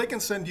 So they can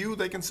send you,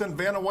 they can send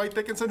Vanna White,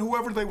 they can send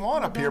whoever they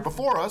want up here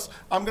before us.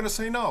 I'm going to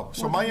say no.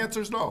 So my answer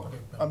is no.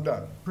 I'm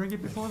done. Bring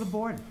it before the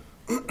board.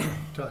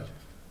 Todd,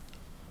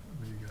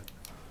 what do you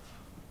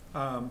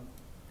got?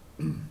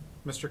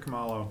 Mr.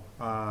 Kamalo,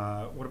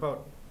 what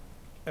about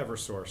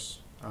Eversource?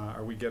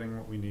 Are we getting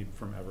what we need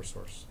from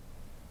Eversource?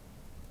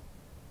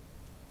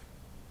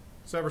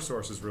 So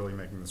Eversource is really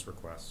making this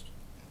request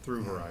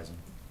through Verizon.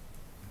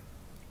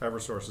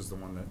 Eversource is the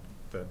one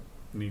that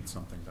needs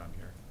something done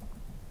here.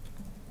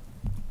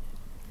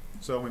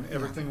 So in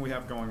everything we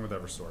have going with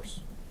Eversource,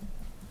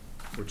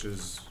 which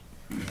is,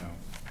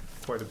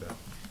 quite a bit,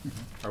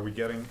 are we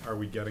getting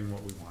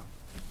what we want,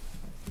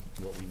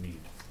 what we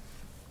need?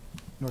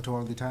 Not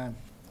all the time.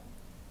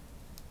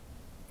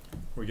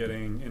 We're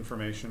getting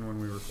information when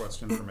we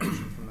request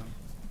information from them?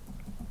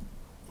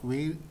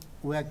 We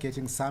are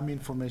getting some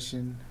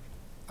information,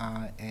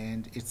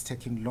 and it's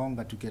taking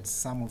longer to get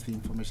some of the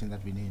information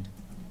that we need.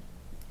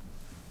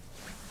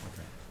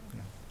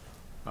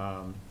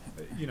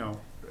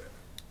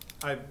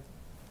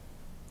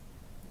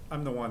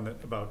 I'm the one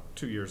that about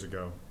 2 years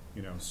ago,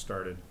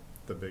 started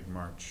the big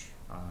march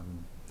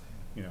on,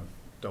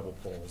 double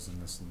poles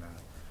and this and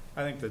that.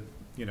 I think that,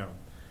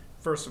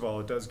 first of all,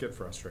 it does get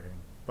frustrating,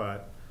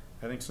 but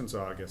I think since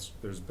August,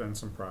 there's been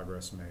some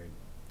progress made.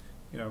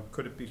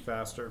 Could it be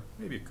faster?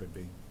 Maybe it could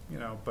be,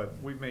 but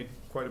we've made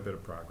quite a bit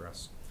of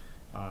progress.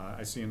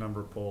 I see a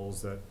number of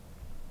poles that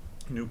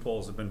new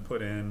poles have been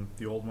put in,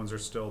 the old ones are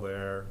still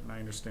there, and I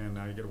understand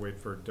now you gotta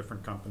wait for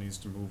different companies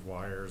to move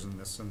wires and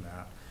this and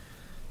that.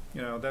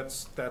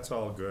 That's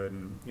all good,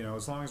 and,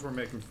 as long as we're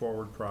making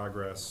forward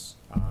progress,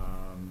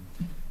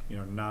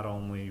 not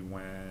only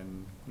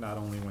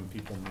when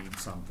people need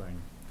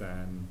something,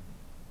 then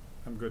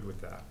I'm good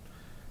with that.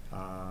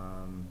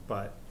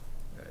 But,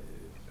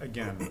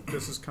 again,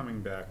 this is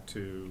coming back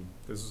to,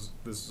 this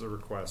is a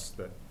request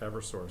that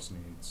Eversource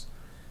needs.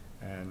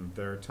 And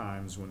there are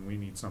times when we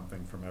need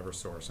something from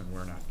Eversource and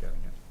we're not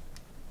getting it.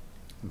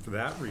 And for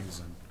that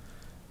reason,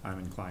 I'm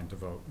inclined to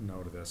vote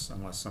no to this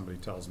unless somebody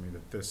tells me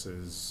that this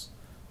is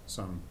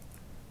some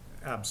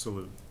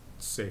absolute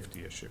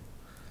safety issue.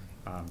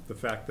 The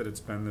fact that it's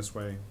been this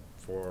way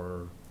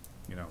for,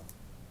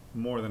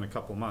 more than a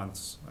couple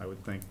months, I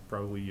would think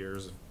probably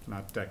years, if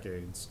not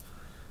decades,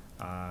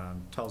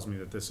 tells me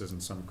that this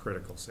isn't some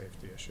critical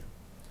safety issue.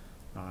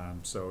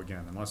 So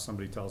again, unless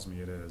somebody tells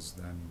me it is,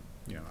 then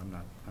I'm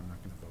not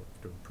going to vote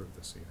to approve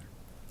this either.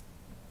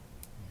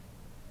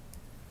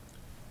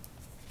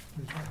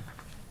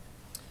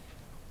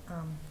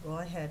 Well,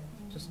 I had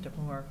just a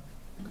couple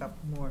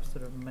more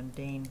sort of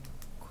mundane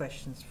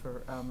questions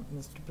for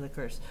Mr.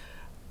 Blickers.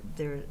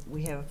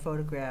 We have a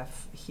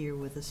photograph here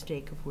with a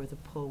stake of where the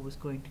pole was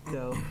going to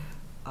go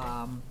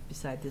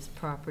beside this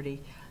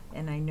property.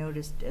 And I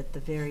noticed at the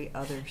very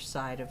other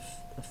side of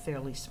a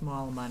fairly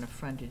small amount of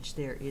frontage,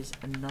 there is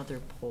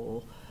another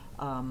pole.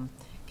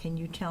 Can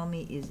you tell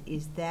me,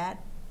 is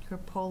that her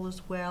pole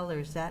as well, or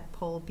is that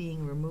pole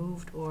being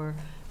removed, or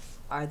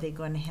are they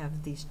going to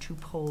have these two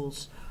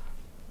poles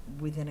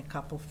within a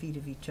couple feet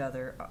of each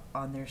other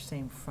on their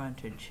same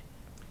frontage?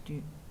 Do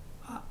you,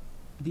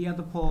 The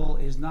other pole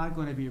is not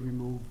going to be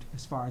removed,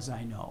 as far as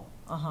I know.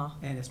 uh-huh,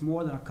 And it's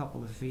more than a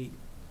couple of feet.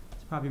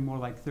 It's probably more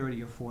like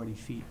 30 or 40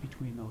 feet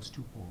between those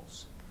two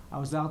poles. I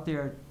was out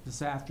there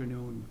this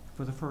afternoon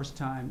for the first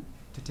time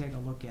to take a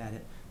look at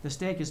it. The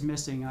stake is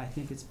missing, and I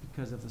think it's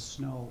because of the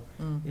snow.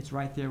 Mm. It's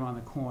right there on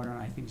the corner, and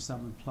I think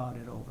someone plowed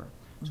it over.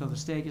 So the Mhm.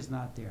 stake is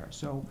not there.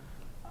 So,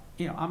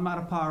 you know, I'm not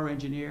a power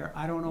engineer.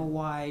 I don't know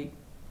why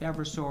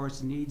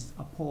Eversource needs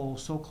a pole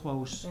so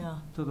close Yeah.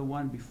 to the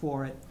one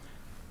before it.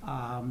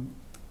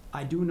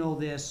 I do know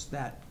this,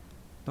 that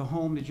the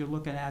home that you're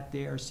looking at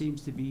there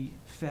seems to be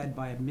fed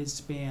by a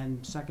mid-span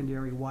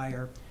secondary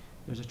wire.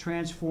 There's a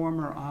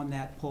transformer on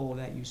that pole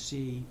that you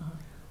see.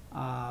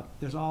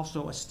 There's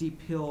also a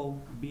steep hill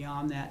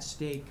beyond that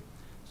stake.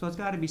 So it's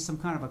got to be some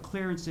kind of a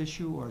clearance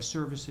issue or a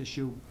service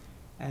issue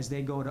as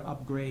they go to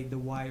upgrade the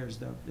wires.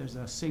 There's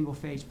a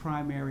single-phase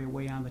primary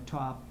way on the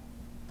top.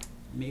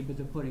 Maybe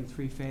they're putting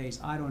three-phase,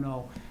 I don't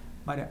know.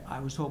 But I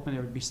was hoping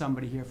there would be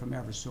somebody here from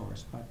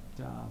Eversource, but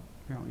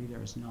apparently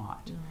there is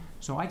not. No.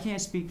 So I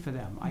can't speak for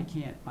them. I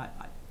can't,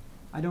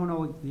 I don't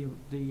know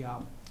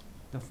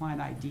the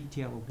finite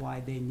detail of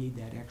why they need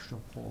that extra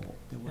pole.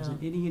 There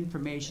wasn't any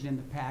information in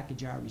the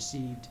package I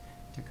received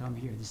to come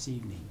here this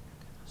evening.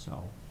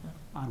 So,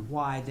 on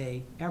why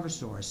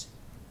Eversource,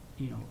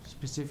 you know,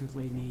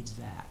 specifically needs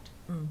that.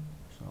 Mm.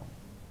 So,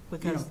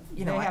 Because,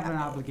 they have an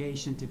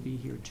obligation to be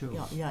here too.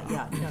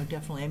 Yeah, no,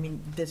 definitely. I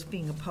mean, this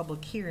being a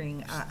public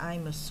hearing,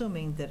 I'm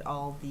assuming that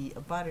all the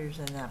abutters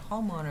and that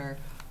homeowner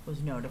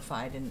was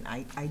notified, and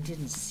I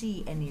didn't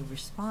see any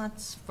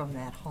response from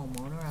that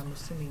homeowner. I'm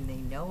assuming they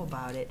know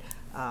about it.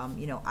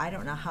 You know, I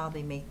don't know how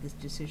they make these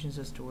decisions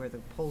as to where the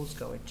poles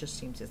go. It just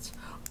seems it's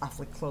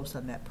awfully close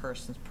on that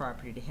person's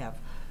property to have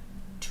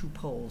two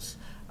poles.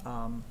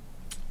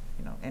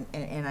 You know,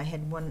 and I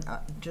had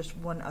just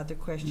one other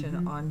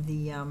question on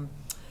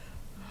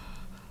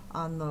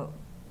the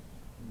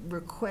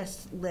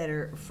request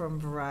letter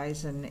from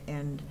Verizon,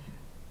 and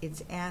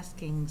it's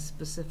asking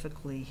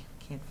specifically,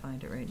 can't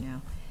find it right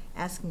now,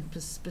 asking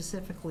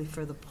specifically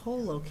for the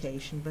pole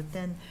location, but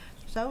then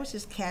there's always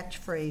this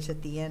catchphrase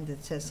at the end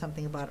that says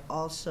something about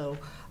also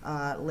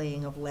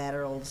laying of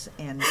laterals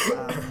and,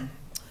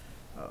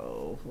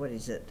 what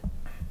is it?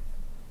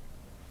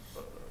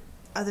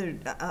 Other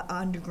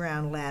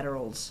underground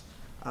laterals,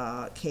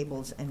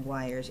 cables and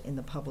wires in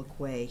the public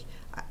way.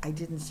 I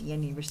didn't see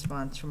any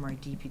response from our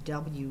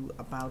DPW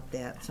about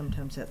that.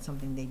 Sometimes that's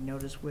something they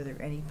notice. Were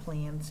there any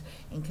plans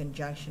in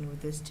conjunction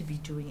with this to be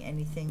doing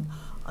anything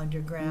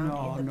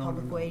underground in the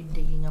public way,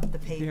 digging up the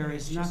pavement? There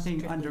is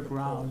nothing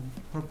underground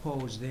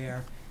proposed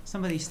there.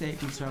 Some of these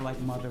statements are like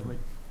motherhood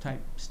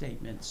type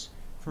statements.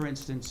 For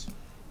instance,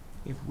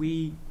 if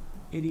any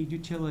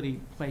utility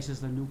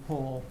places a new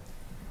pole,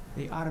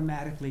 they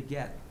automatically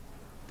get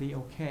the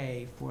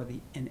okay for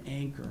an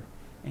anchor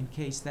in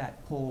case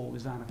that pole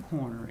is on a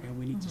corner and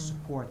we need to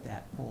support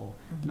that pole.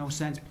 No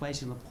sense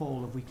placing the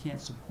pole if we can't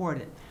support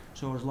it.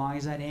 So as long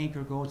as that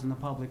anchor goes in the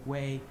public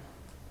way,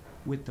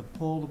 with the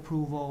pole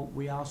approval,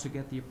 we also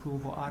get the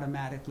approval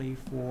automatically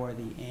for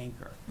the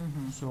anchor.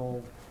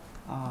 So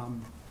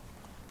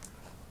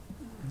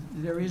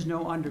there is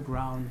no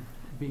underground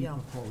being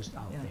proposed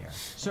out there.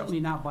 Certainly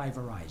not by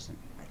Verizon.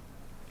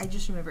 I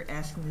just remember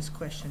asking this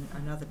question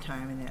another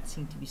time, and that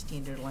seemed to be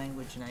standard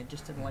language, and I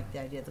just didn't like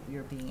the idea that we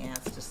were being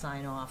asked to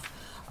sign off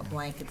a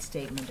blanket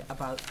statement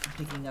about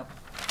digging up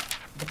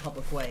the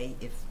public way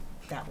if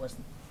that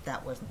wasn't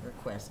the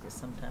request, because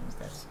sometimes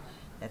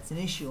that's an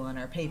issue on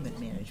our pavement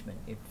management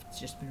if it's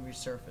just been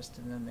resurfaced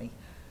and then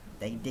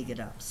they dig it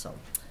up. So,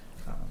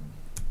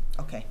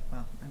 okay,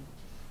 well,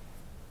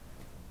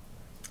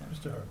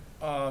 Mr.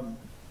 Hurd.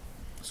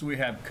 So we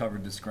have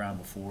covered this ground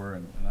before,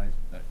 and I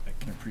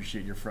can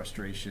appreciate your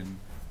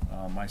frustration.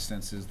 My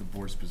sense is the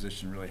board's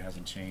position really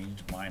hasn't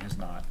changed. Mine has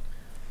not.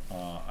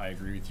 I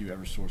agree with you,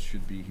 Eversource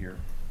should be here.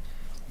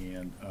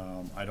 And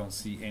I don't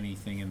see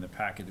anything in the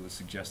packet that would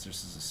suggest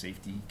this is a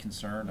safety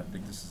concern. I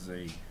think this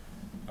is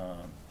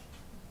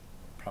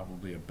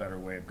probably a better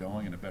way of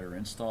going and a better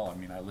install. I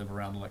mean, I live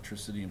around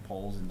electricity and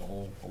poles in the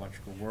whole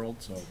electrical world,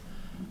 so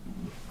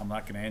I'm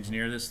not gonna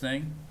engineer this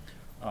thing.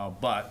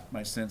 But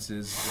my sense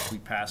is if we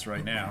pass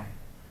right now,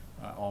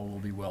 all will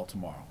be well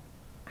tomorrow.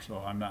 So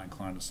I'm not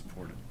inclined to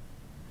support it.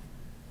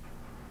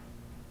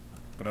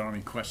 But I don't have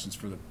any questions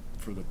for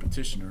the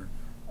petitioner.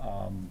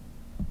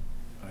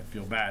 I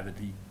feel bad that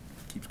he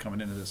keeps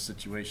coming into this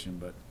situation,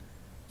 but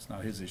it's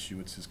not his issue,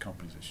 it's his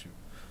company's issue.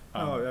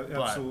 Absolutely.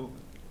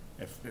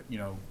 But if, you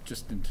know,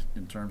 just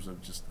in terms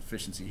of just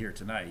efficiency here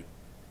tonight,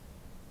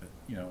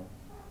 you know,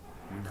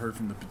 we've heard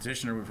from the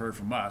petitioner, we've heard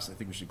from us. I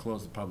think we should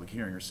close the public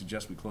hearing, or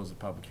suggest we close the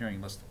public hearing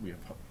unless we have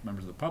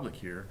members of the public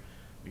here.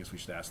 I guess we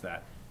should ask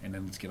that, and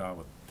then let's get on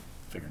with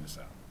figuring this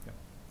out.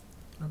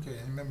 Okay,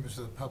 any members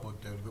of the public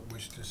that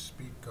wish to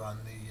speak on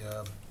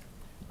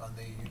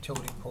the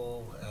utility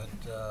pole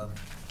at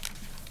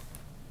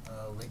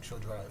Lakeshore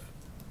Drive?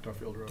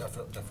 Duffield Road.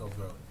 Duffield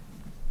Road.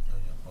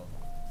 Yeah, well,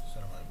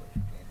 Center Highway,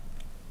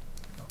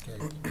 okay.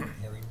 Okay,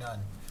 hearing none.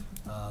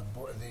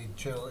 The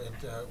chair will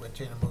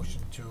entertain a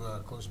motion to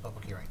close the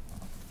public hearing.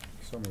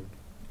 So moved.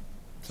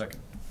 Second.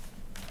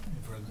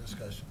 Any further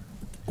discussion?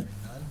 Hearing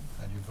none,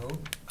 how do you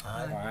vote?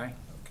 Aye.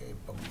 Okay,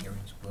 public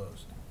hearing's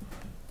closed.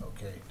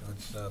 Okay,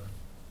 let's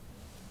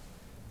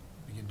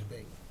begin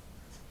debate.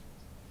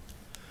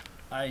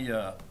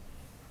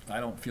 I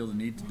don't feel the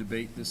need to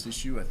debate this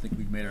issue. I think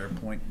we've made our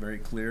point very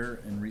clear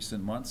in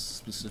recent months,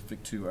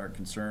 specific to our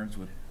concerns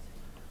with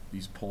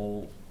these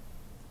pole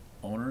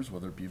owners,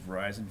 whether it be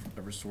Verizon,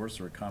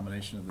 Eversource, or a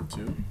combination of the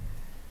two.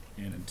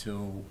 And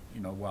until,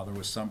 while there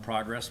was some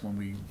progress when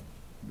we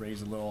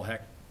raised a little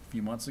heck a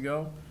few months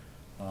ago,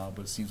 but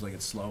it seems like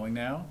it's slowing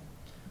now.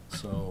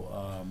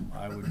 So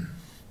I would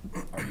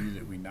argue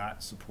that we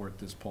not support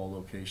this pole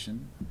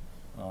location,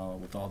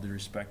 with all due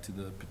respect to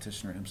the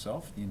petitioner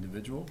himself, the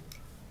individual,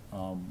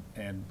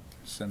 and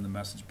send the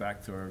message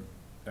back to our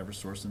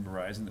Eversource and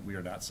Verizon that we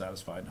are not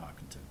satisfied in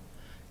Hopkinton.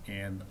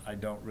 And I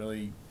don't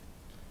really,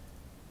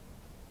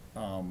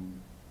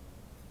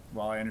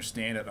 while I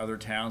understand that other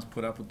towns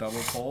put up with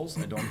double poles,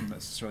 I don't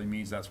necessarily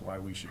means that's why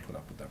we should put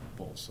up with double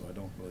poles. So I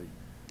don't really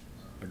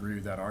agree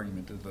with that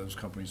argument that those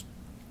companies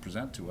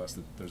present to us,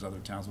 that there's other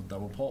towns with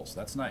double poles.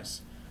 That's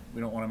nice.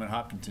 We don't want them in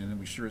Hopkinton, and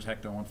we sure as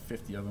heck don't want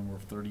 50 of them or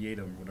 38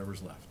 of them,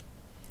 whatever's left.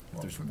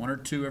 If there's one or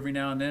two every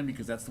now and then,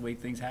 because that's the way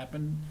things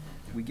happen,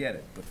 we get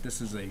it. But this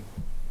is a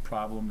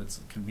problem that's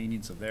a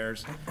convenience of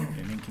theirs,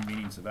 an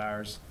inconvenience of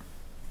ours,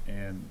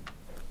 and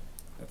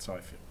that's how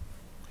I feel.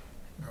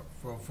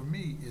 Well, for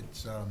me,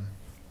 it's,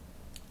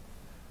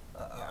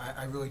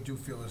 I really do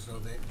feel as though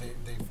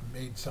they've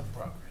made some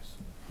progress.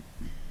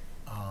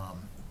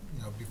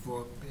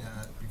 Before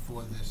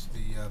this,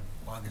 the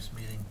August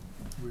meeting,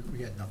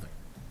 we had nothing.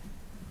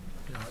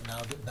 Now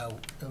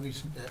at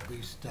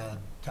least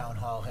Town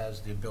Hall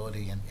has the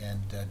ability,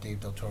 and Dave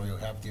Del Torio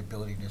have the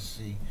ability to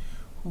see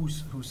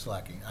who's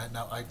slacking.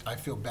 I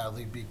feel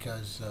badly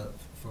because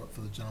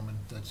for the gentleman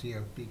that's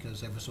here,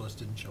 because Eversource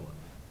didn't show up.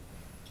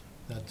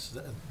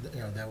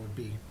 That would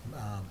be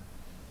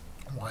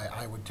why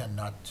I would tend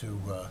not to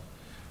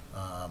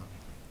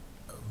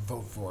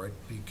vote for it,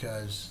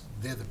 because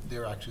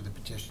they're actually the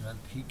petitioner.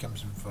 He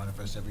comes in front of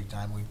us every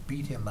time. We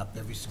beat him up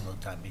every single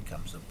time he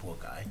comes, a poor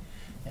guy,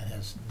 and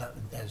has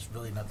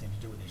really nothing to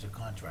do with it. He's a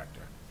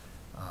contractor.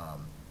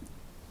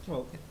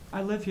 Well,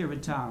 I live here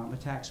in town. I'm a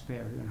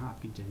taxpayer here in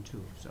Hopkinton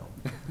too, so.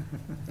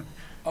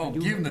 Oh,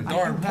 give him the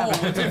darn pole.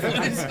 I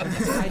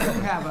do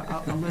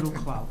have a little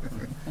clout,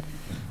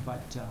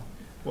 but.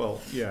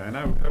 Well, yeah, and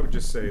I would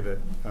just say that,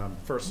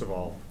 first of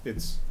all,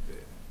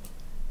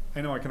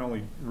 I know I can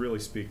only really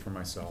speak for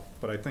myself,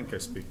 but I think I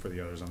speak for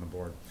the others on the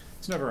board.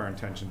 It's never our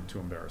intention to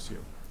embarrass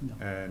you. No.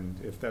 And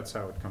if that's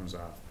how it comes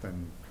off,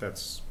 then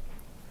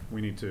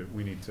we need to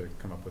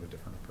come up with a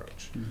different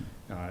approach,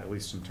 at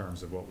least in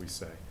terms of what we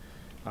say.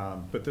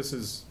 But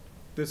this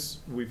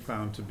we've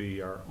found to be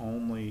our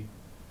only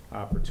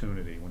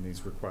opportunity when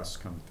these requests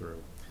come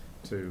through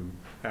to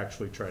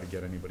actually try to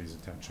get anybody's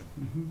attention.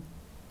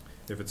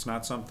 If it's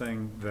not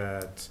something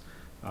that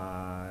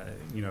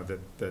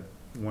that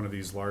one of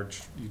these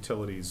large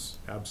utilities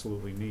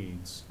absolutely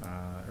needs,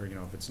 or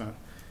if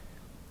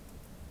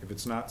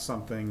it's not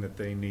something that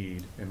they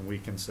need and we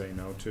can say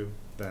no to,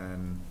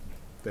 then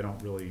they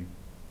don't really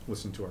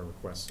listen to our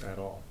requests at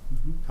all.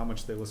 How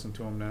much they listen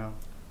to them now,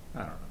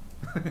 I don't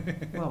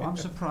know. Well, I'm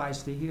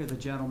surprised to hear the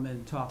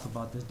gentleman talk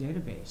about this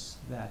database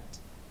that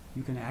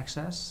you can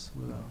access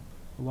with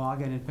a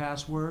login and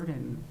password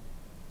and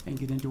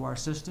get into our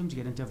systems,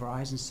 get into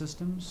Verizon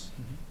systems.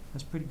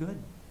 That's pretty good.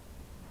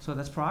 So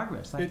that's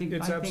progress. I think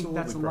that's a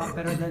lot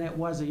better than it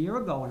was a year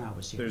ago when I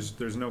was here.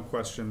 There's no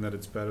question that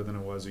it's better than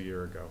it was a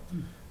year ago.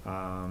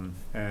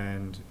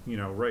 And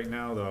right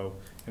now though,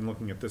 in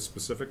looking at this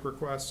specific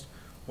request,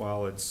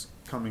 while it's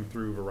coming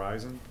through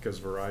Verizon,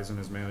 because Verizon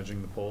is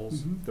managing the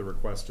polls, the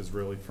request is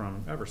really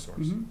from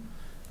Eversource.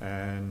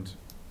 And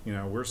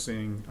we're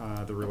seeing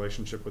the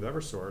relationship with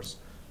Eversource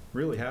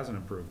really hasn't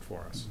improved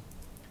for us.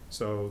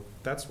 So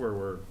that's where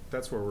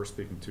we're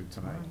speaking to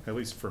tonight, at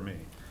least for me.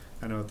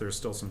 I know that there's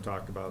still some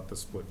talk about the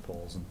split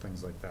polls and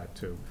things like that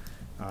too.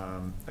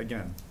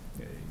 Again,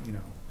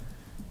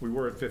 we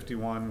were at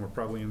 51. We're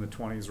probably in the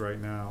 20s right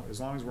now.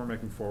 As long as we're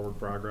making forward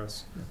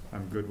progress,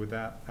 I'm good with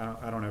that.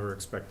 I don't ever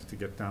expect it to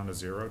get down to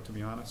 0, to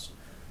be honest.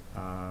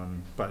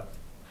 But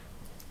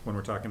when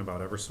we're talking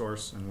about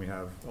Eversource, and we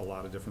have a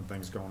lot of different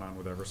things going on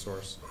with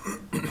Eversource,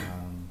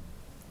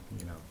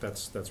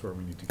 that's where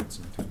we need to get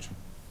some attention.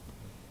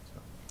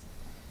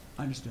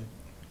 Understood.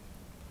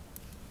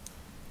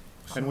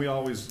 And we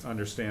always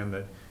understand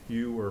that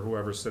you or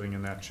whoever's sitting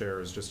in that chair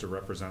is just a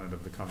representative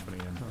of the company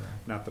and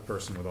not the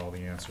person with all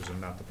the answers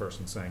and not the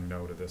person saying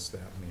no to this,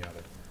 that, and the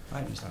other. I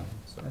understand.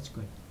 That's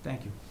good.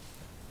 Thank you.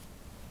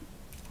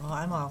 Well,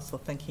 I'm also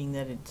thinking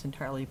that it's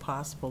entirely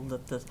possible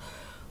that the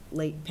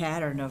late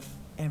pattern of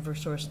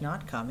Eversource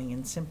not coming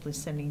and simply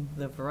sending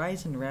the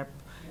Verizon rep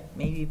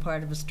may be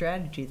part of a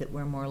strategy that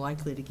we're more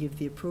likely to give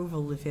the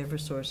approval if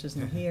Eversource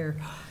isn't here.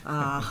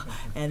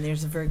 And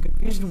there's a very good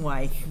reason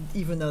why,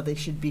 even though they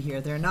should be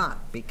here, they're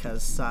not,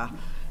 because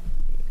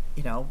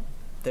you know,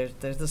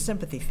 there's the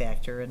sympathy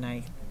factor, and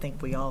I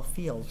think we all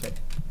feel that,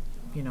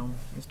 you know,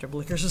 Mr.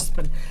 Blickers has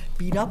been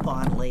beat up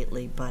on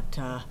lately, but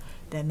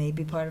that may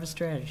be part of a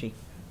strategy.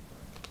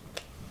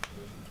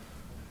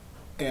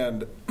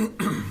 And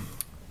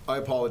I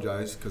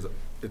apologize, because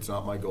it's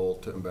not my goal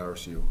to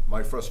embarrass you.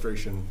 My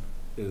frustration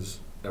is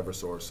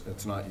Eversource.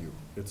 It's not you.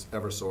 It's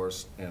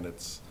Eversource, and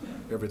it's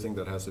everything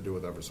that has to do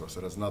with Eversource.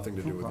 It has nothing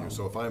to do with you.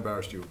 So if I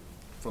embarrassed you,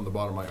 from the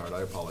bottom of my heart,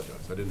 I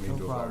apologize. I didn't mean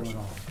to embarrass you.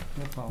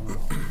 No problem at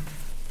all.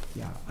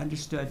 Yeah,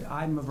 understood.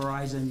 I'm a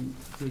Verizon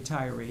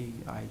retiree.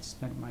 I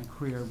spent my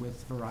career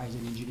with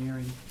Verizon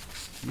engineering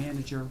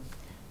manager.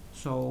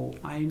 So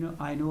I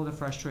know the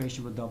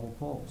frustration with double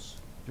poles.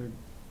 They're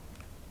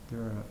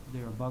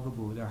a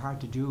bugaboo. They're hard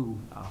to do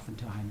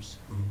oftentimes.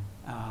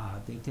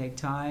 They take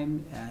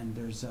time, and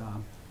there's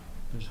not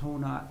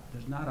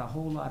a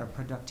whole lot of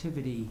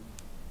productivity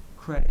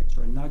credits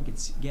or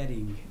nuggets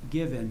getting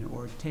given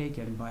or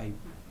taken by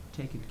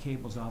taking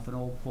cables off an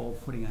old pole,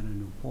 putting on a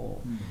new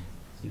pole.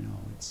 You know,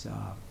 it's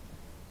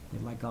they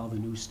like all the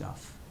new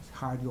stuff. It's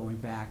hard going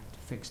back to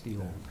fix the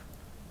old.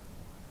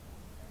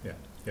 Yeah,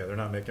 they're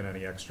not making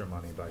any extra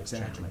money by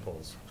changing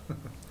poles.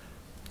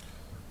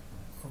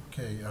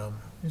 Okay,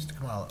 Mr.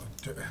 Kamala,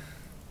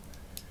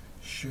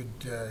 should,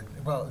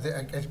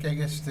 I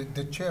guess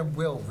the chair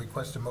will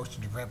request a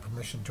motion to grant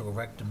permission to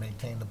erect and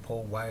maintain the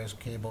pole, wires,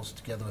 cables,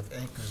 together with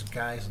anchors,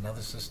 guys, and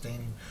other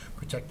sustaining,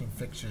 protecting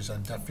fixtures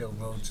on Duffield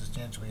Road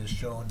substantially as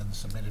shown in the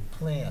submitted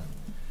plan.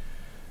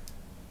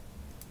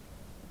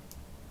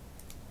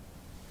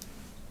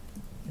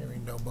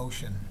 Hearing no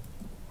motion,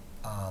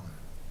 I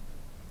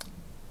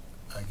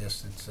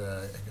guess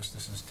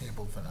this is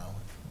tabled for now.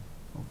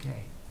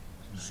 Okay.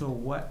 So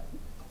what,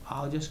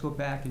 I'll just go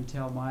back and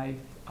tell my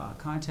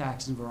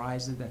contacts in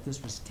Verizon that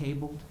this was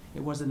tabled.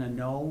 It wasn't a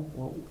no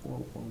or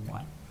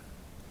what?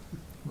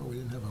 Well, we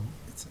didn't have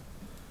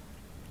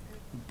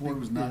The board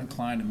was not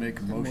inclined to make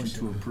a motion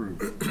to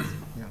approve.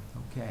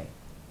 Okay.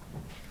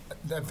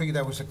 I figured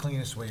that was the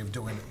cleanest way of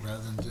doing it,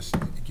 rather than just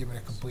giving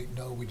a complete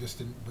no. We just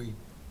didn't,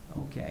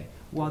 Okay.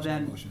 Well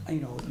then, you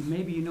know,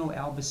 maybe you know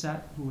Al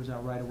Bissett, who was our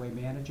right-of-way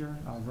manager,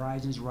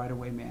 Verizon's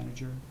right-of-way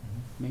manager.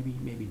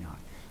 Maybe not.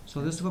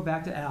 So this will go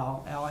back to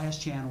Al. Al has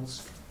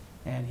channels,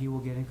 and he will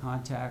get in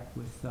contact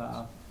with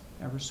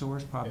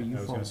Eversource, probably you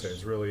folks. I was going to say,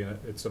 it's really,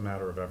 it's a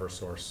matter of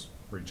Eversource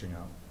reaching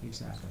out.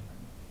 Exactly.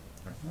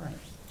 All right.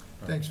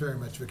 Thanks very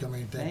much for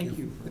coming. Thank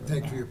you.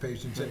 Thanks for your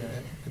patience. And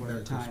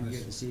Merry Time here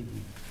Christmas. this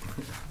evening.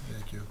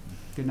 Thank you.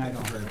 Good night,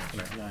 all. Good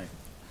night.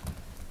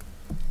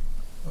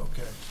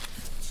 Okay.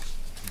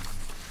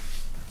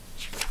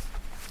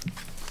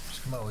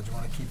 Mr. Kamala, do you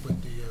want to keep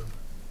with the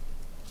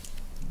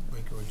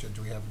Waco agenda?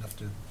 Do we have enough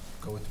to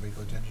go with the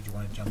Waco agenda? Do you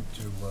want to jump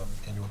to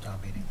annual town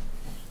meeting?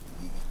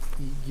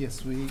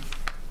 Yes,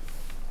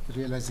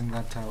 realizing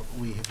that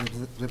we have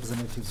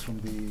representatives from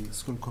the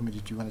school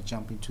committee, do you want to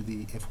jump into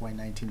the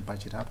FY19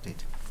 budget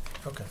update?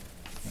 Okay.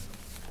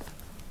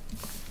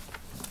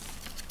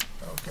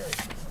 Okay.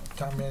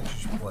 Town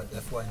manager's report,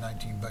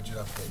 FY19 budget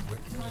update.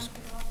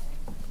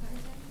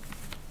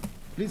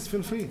 Please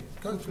feel free.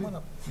 Go, come on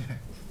up.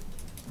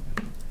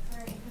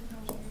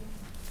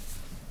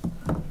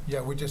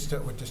 Yeah, we're just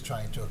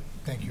trying to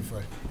thank you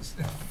for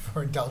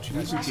indulging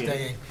us and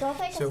staying. Don't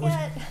take So us we-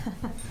 yet.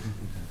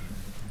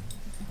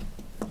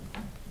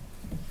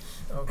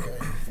 Okay.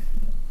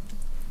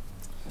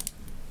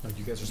 Oh,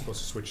 you guys are supposed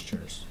to switch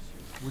chairs.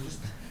 We're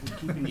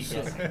keeping the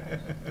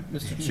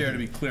Mr. Chair, to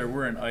be clear,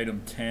 we're in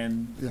item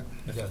 10 Yes.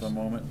 at the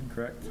moment,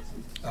 correct?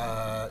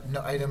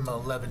 No, item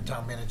 11,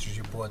 town manager's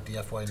report, the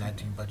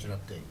FY19 budget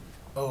update.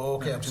 Oh,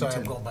 okay, I'm sorry,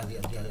 I'm 10. going by the,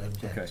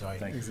 Okay, sorry.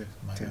 thank you.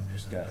 Exactly. I'm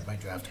using Got it. my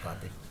draft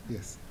copy.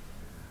 Yes.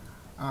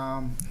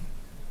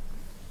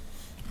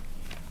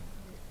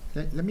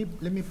 Let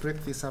me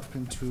break this up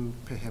into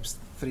perhaps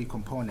 3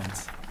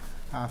 components.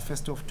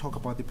 First off, talk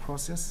about the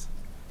process,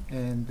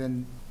 and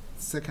then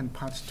second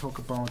part, talk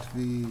about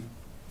the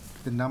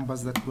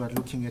numbers that we are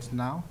looking at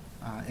now,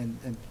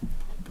 and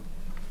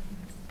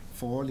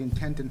for all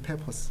intent and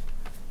purpose,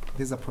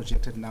 these are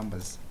projected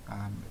numbers.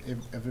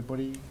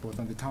 Everybody, both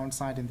on the town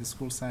side and the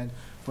school side,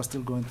 we're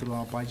still going through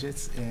our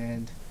budgets,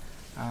 and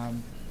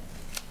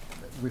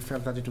we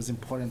felt that it was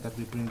important that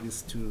we bring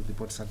this to the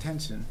board's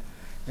attention.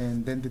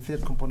 And then the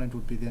third component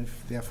would be then,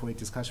 therefore, a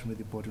discussion with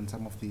the board on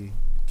some of the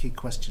key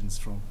questions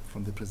from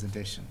the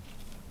presentation.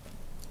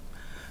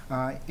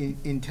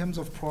 In terms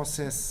of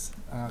process,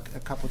 a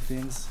couple of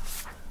things.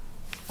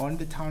 On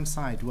the town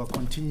side, we are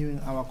continuing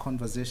our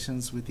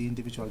conversations with the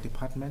individual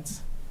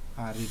departments,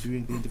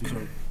 reviewing the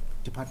individual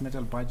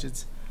departmental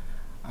budgets,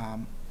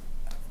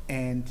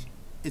 and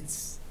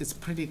it's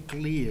pretty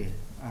clear,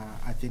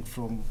 I think,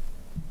 from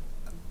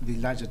the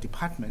larger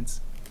departments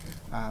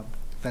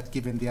that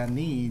given their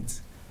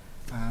needs,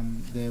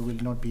 they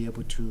will not be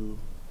able to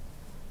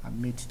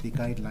meet the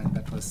guideline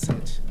that was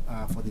set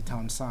for the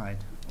town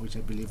side, which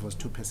I believe was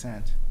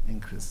 2%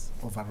 increase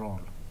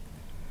overall.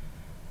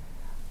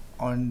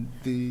 On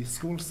the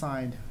school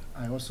side,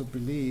 I also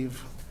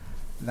believe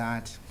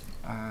that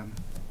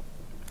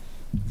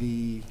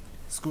the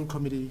school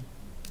committee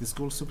the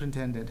school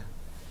superintendent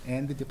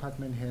and the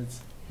department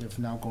heads have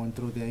now gone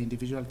through their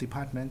individual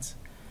departments,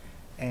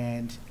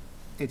 and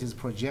it is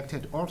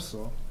projected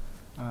also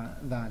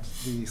that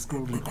the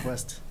school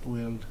request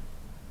will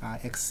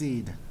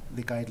exceed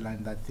the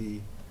guideline that the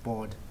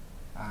board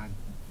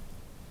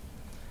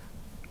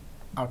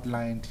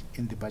outlined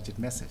in the budget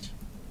message.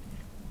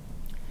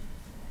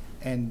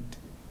 And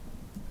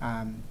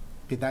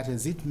be that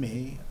as it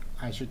may,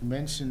 I should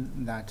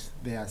mention that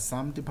there are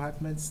some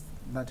departments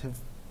that have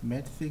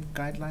met the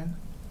guideline,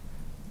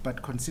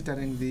 but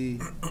considering the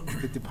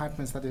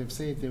departments that have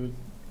said they will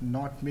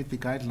not meet the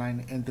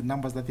guideline and the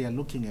numbers that they are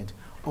looking at,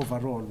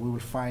 overall, we will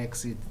far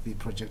exceed the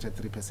projected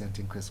 3%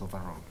 increase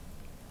overall.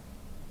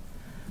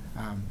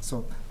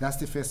 So that's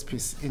the first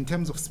piece. In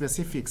terms of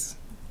specifics,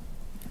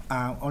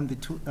 on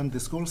the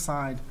school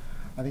side,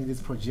 I think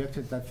it's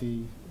projected that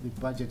the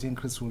budget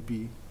increase will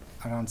be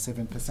around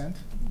 7%.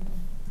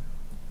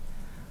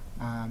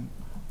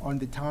 On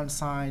the town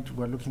side,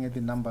 we're looking at the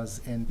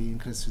numbers, and the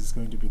increase is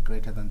going to be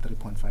greater than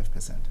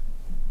 3.5%.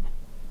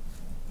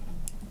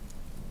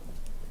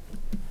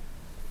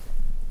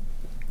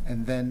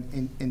 And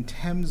then in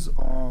terms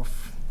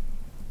of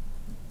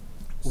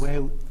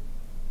where,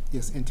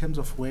 in terms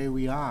of where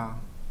we are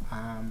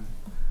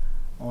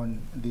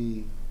on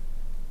the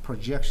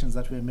projections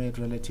that were made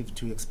relative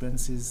to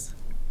expenses,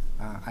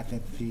 I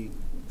think the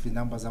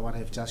numbers are what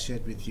I've just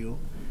shared with you.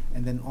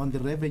 And then on the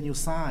revenue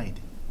side,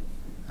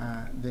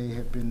 there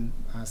have been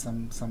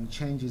some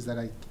changes that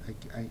I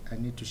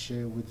need to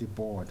share with the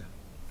board.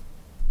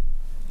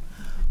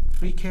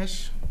 Free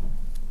cash,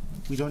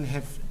 we don't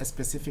have a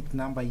specific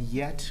number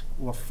yet.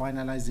 We're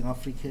finalizing our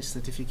free cash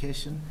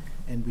certification,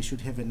 and we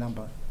should have a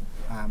number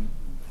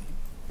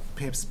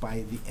perhaps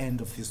by the end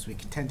of this week,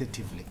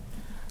 tentatively.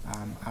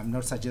 I'm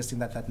not suggesting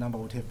that that number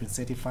would have been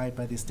certified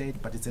by the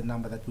state, but it's a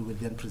number that we will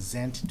then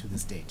present to the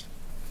state.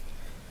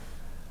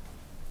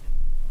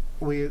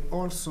 We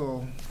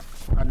also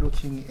are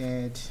looking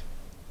at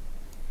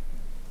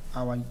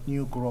our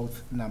new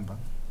growth number.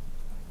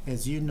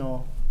 As you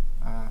know,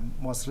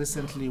 most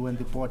recently when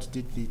the board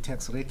did the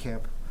tax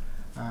recap,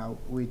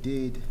 we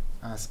did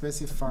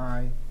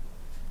specify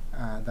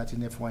that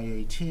in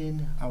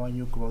FY18 our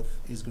new growth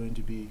is going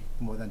to be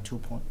more than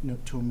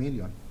 2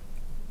 million.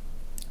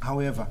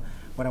 However,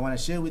 what I want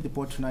to share with the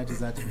board tonight is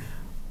that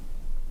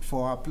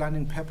for our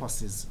planning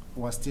purposes,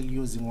 we're still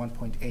using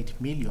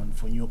 1.8 million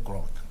for new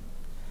growth.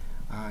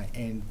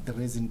 And the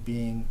reason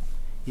being,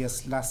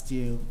 yes, last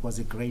year was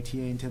a great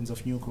year in terms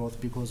of new growth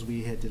because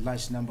we had a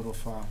large number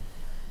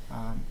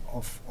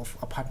of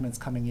apartments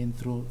coming in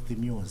through the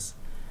Muse.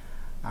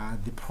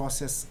 The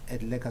process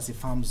at Legacy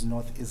Farms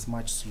North is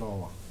much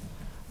slower.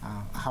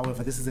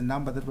 However, this is a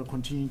number that we're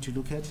continuing to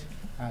look at.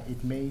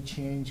 It may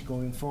change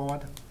going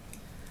forward.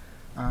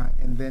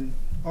 And then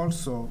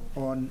also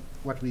on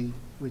what we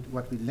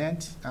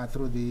learned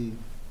through the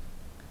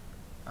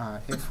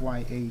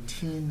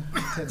FY18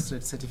 tax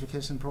rate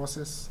certification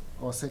process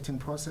or setting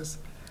process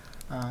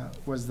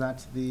was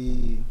that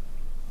the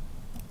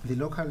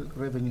local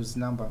revenues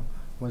number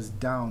was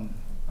down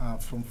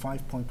from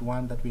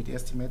 5.1 that we had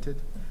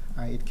estimated.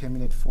 It came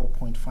in at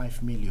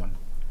 4.5 million.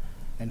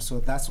 And so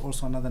that's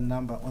also another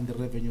number on the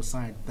revenue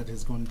side that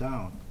has gone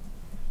down.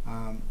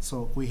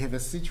 So we have a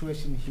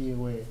situation here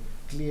where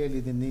clearly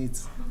the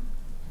needs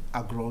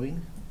are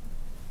growing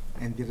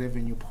and the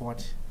revenue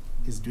pot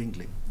is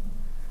dwindling.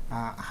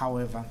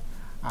 However,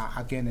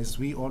 again, as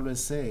we always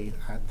say,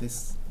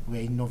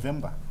 we're in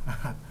November.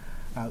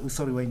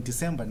 Sorry, we're in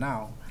December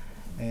now,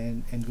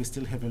 and we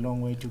still have a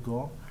long way to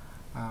go.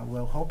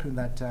 We're hoping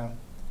that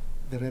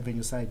the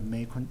revenue side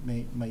may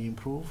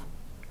improve.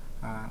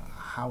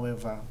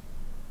 However,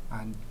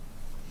 and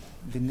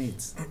the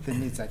needs,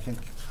 I think,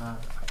 are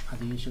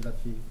the issue that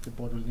the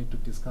board will need to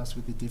discuss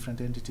with the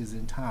different entities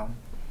in town.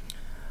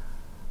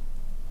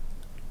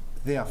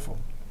 Therefore,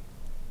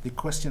 the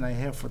question I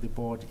have for the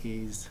board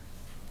is,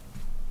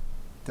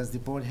 does the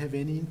board have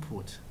any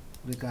input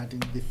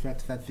regarding the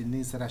fact that the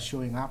needs that are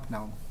showing up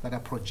now, that are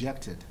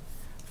projected,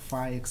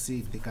 far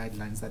exceed the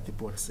guidelines that the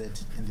board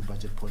set in the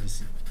budget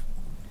policy?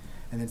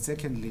 And then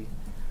secondly,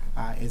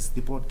 as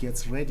the board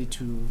gets ready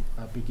to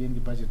begin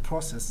the budget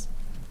process,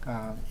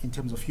 in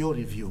terms of your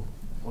review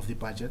of the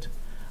budget,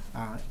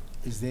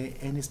 is there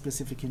any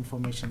specific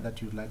information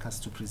that you'd like us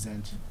to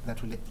present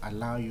that will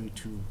allow you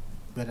to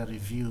better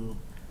review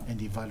and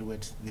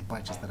evaluate the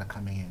budgets that are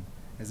coming in?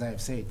 As I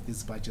have said,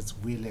 these budgets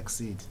will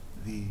exceed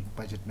the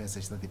budget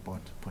message that the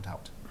board put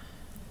out.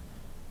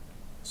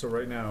 So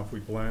right now, if we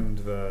blend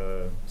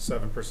the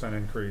 7%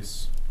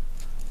 increase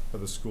for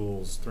the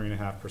schools,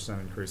 3.5%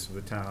 increase for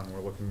the town,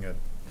 we're looking at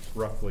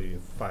roughly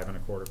a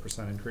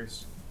 5.25%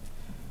 increase.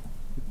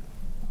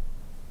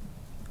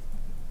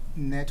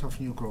 Net of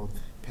new growth,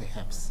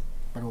 perhaps,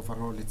 but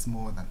overall it's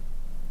more than.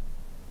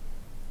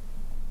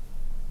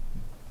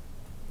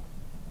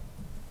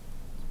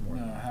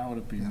 No, how would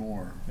it be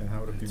more? And how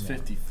would it be It's more?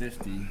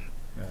 50-50.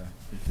 Yeah,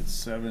 If it's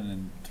 7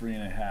 and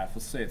 3.5,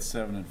 let's say it's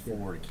 7 and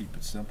 4 to keep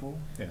it simple.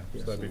 yeah, so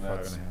So that'd be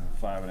that's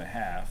 5.5. 5.5.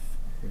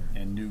 Yeah.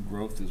 And new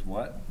growth is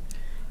what?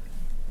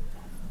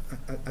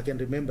 Again,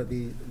 remember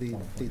the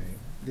 1.8.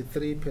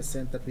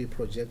 3% that we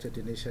projected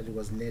initially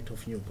was net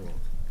of new growth.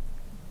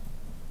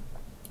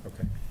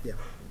 Okay. Yeah,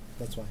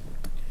 that's why.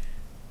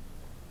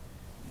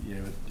 Yeah,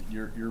 but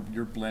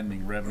you're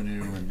blending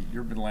revenue and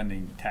you're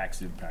blending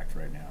tax impact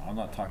right now. We're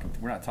not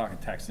talking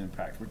tax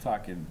impact. We're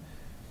talking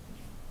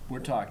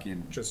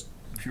Just,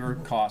 pure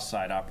cost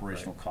side,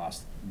 operational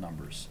cost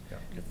numbers. yeah.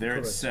 If they're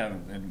at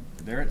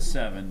Correct.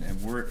 7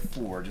 and we're at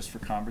 4, just for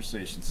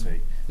conversation's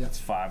sake, Yeah. that's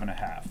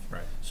 5.5.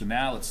 Right. So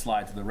now let's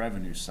slide to the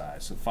revenue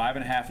side. So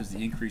 5.5 is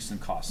the increase in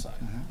cost side,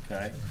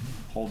 okay?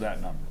 Hold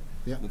that number.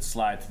 Yeah. Let's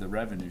slide to the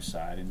revenue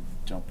side and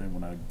jump in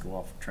when I go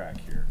off track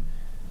here.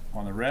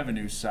 On the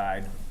revenue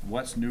side,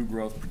 what's new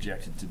growth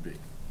projected to be,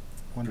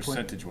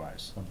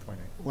 percentage-wise? 1.8.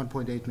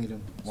 1.8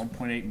 million.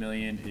 1.8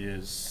 million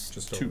is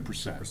Just over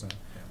 2%. 2%.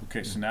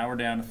 Okay, so now we're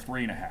down to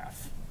 3.5.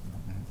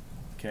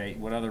 Okay,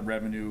 what other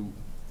revenue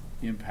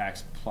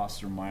impacts,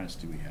 plus or minus,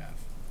 do we have?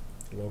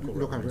 Local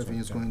Local revenue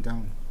is going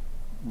down.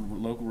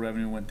 Local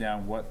revenue went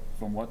down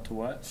from what to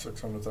what?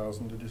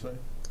 600,000, did you say?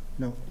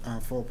 No,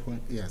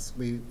 yes,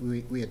 we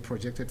had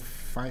projected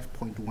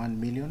 5.1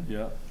 million.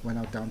 Yeah, We're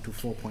now down to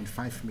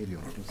 4.5 million.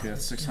 okay,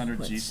 that's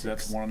 600 G, so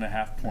that's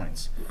 1.5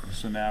 points.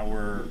 So now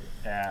we're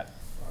at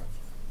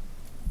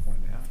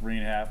 1.5.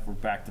 3.5, we're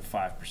back to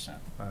 5%.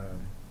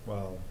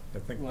 Well, I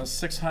think Well, that's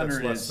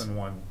 600 less is, than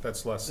one.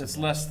 That's less than it's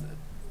one. less,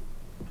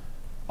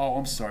 oh,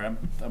 I'm sorry,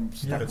 I'm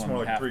stuck It's on more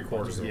like half.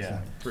 3/4 of a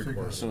Yeah, point.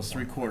 3/4. so it's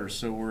 3/4,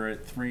 so we're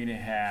at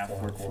 3.5,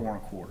 we're at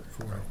 4.25.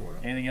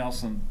 4.25. Anything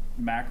else on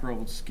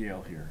macro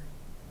scale here?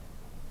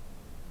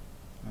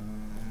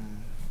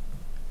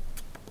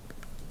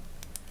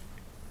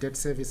 Debt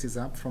service is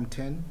up from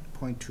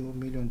 10.2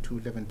 million to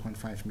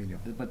 11.5 million.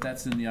 But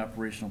that's in the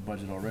operational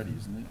budget already,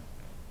 isn't it?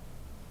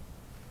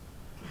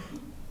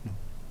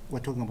 We're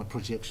talking about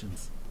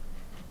projections.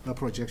 A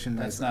projection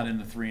That's is not up. in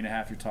the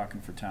 3.5 you're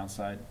talking for town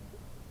side?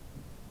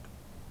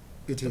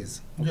 It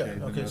is. Yeah, Okay,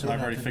 okay, so we I've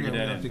have already to- figured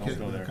yeah, we that have in, to don't take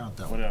go into there. account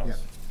that What one.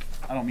 else?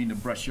 I don't mean to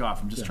brush you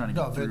off, I'm just Yeah. trying to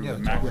No, get but through yeah, the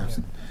it's all macro.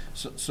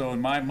 right. So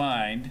in my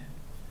mind,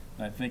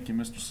 and I think in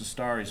Mr.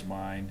 Sestari's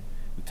mind,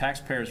 the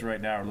taxpayers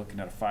right now are looking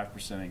at a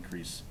 5%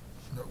 increase.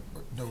 No,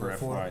 For we're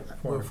FY.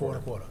 we're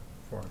 4.25.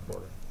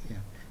 4.25.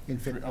 In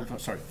fact,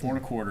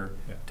 4.25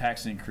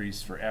 tax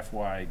increase for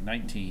FY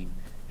 '19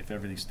 if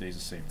everything stays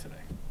the same today.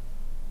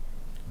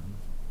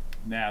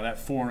 Now, that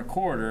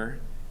 4.25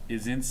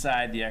 is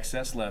inside the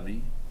excess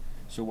levy,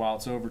 so while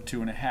it's over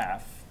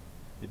 2.5,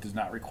 it does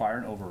not require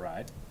an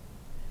override.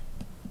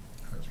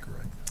 That's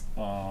correct.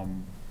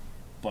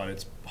 But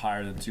it's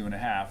higher than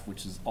 2.5,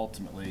 which is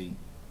ultimately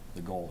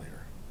the goal here.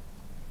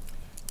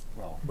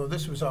 Well,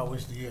 This was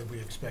always the year we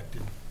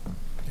expected,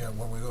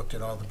 when we looked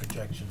at all the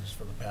projections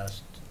for the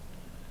past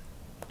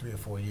 3 or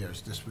 4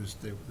 years, this was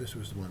the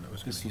one that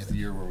was going this to was hit the us.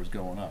 year where it was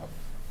going up.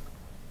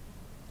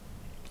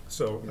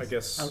 So I yes.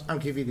 guess, I'll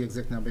give you the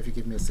exact number if you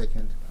give me a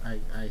second. I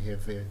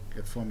have a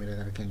formula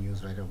that I can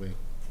use right away.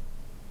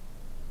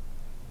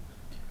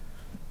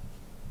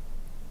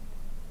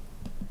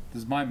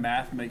 Does my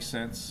math make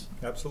sense?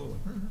 absolutely.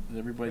 Does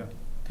everybody, Yeah.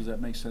 does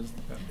that make sense?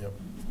 Yep.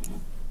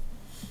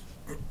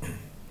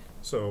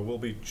 So we'll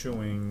be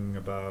chewing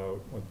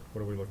about,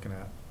 what are we looking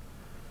at?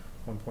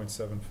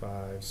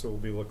 1.75, so we'll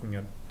be looking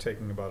at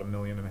taking about $1.5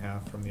 million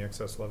from the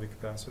excess levy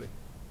capacity.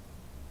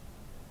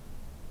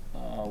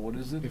 What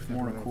is it, If not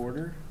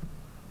 4.25?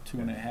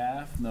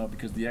 2.5? No,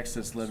 because the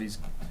excess levy's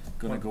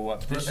gonna go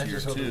up this year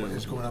Excess levy too.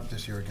 is going up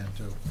this year again,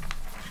 too.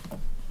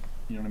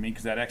 You know what I mean?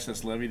 Because that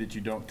excess levy that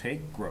you don't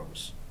take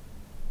grows.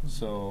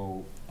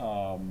 So,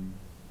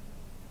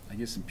 I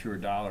guess in pure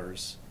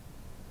dollars,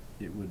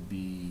 it would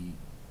be,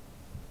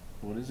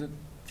 what is it,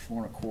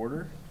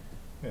 4.25?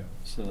 Yeah.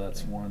 So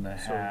that's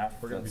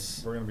 1.5, So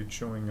that's, we're gonna be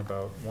chewing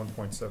about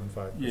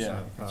 1.75% Yeah,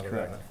 out that's of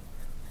correct. that.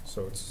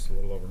 So it's a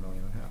little over $1.5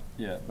 million.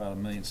 yeah, about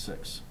 $1.6 million.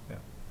 Yeah.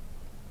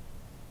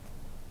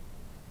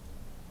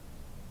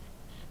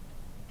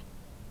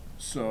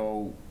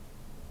 So,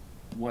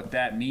 what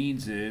that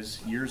means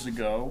is, years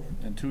ago,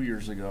 and 2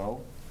 years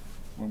ago,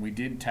 when we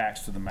did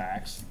tax to the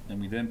max, and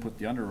we then put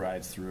the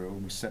underrides through,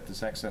 and we set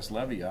this excess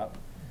levy up,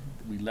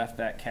 we left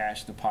that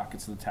cash in the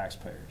pockets of the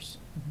taxpayers,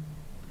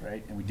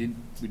 right? And we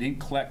didn't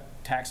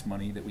collect tax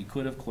money that we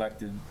could have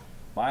collected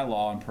by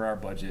law and per our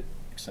budget,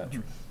 et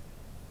cetera.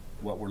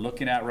 What we're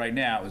looking at right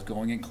now is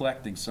going and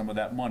collecting some of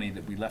that money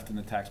that we left in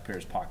the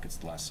taxpayers' pockets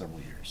the last several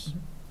years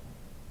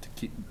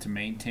to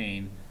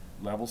maintain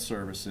level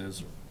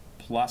services,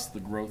 plus the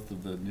growth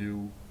of the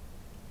new,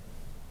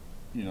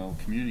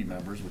 community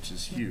members, which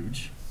is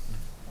huge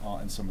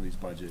in some of these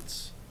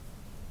budgets.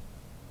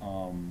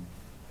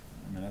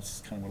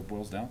 That's kind of what it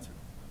boils down to.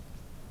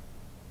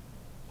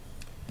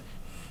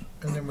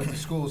 And then with the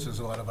schools, there's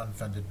a lot of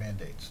unfunded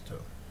mandates,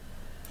 too.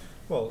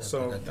 Well,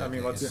 so,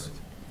 let's,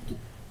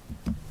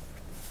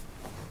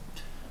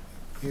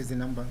 Here's the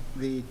number.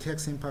 The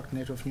tax impact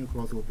net of new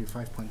growth will be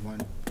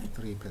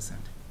 5.13%.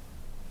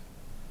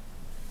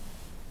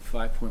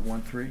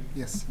 5.13?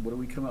 Yes, What do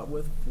we come up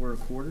with?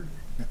 4.25?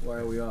 Yeah. Why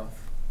are we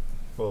off?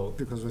 well,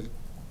 because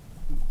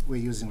we're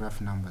using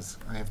rough numbers.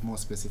 I have more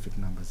specific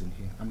numbers in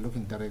here. I'm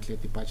looking directly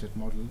at the budget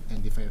model,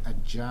 and if I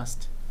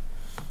adjust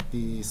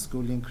the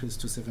school increase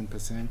to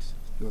 7%, it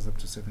goes up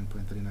to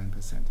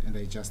 7.39%, and I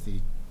adjust the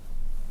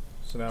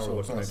So now So we're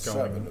it's looking not at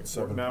going, 7, it's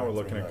now we're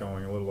looking at 7.39.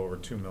 going a little over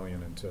 2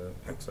 million into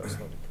excess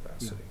levy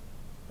capacity.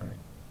 Right.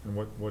 And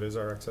what is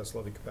our excess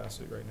levy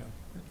capacity right now?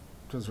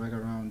 it was right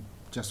around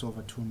just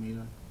over 2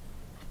 million.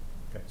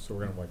 Okay, so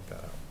we're gonna wipe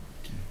that out.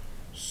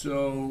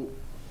 So,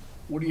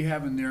 what do you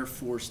have in there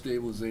for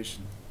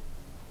stabilization?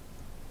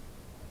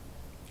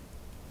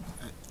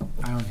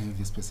 I don't have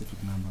the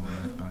specific number on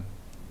that, but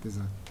these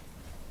are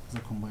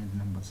combined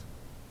numbers.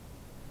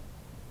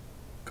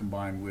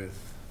 Combined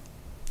with,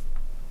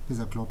 These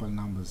are global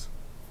numbers.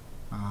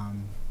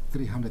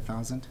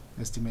 300,000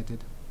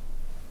 estimated.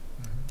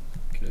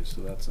 okay,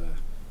 so that's a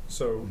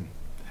So,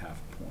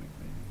 half point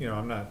maybe. you know,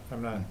 I'm not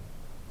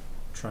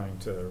trying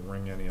to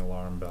ring any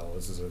alarm bell.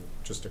 This is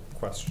just a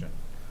question.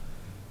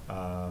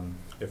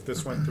 If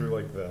this went through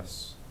like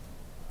this,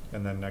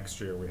 and then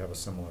next year we have a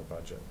similar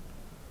budget,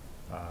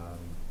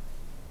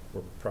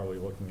 we're probably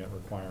looking at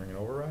requiring an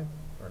override,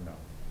 or no?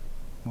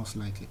 Most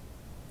likely.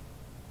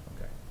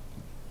 Okay.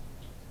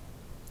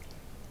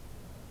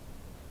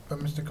 But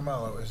Mr.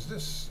 Kamalo, is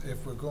this,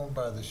 if we're going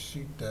by the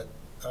sheet that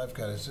I've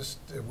got, is this,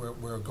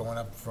 we're going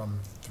up from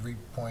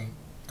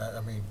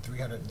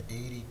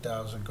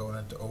 380,000 going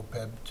into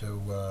OPEB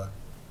to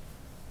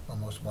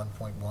almost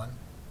 1.1?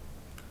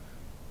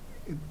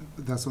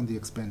 That's on the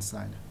expense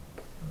side.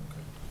 Okay.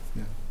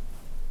 Yeah.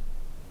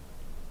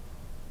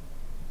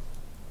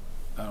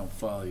 I don't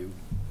follow you.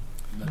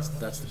 That's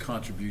the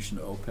contribution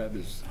to OPEB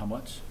is how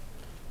much?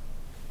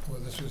 Well,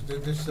 this is the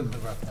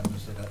rough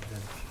numbers that I'm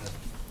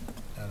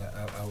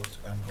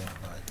going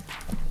by.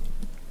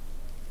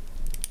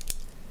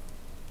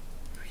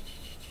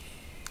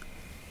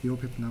 The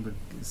OPEP number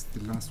is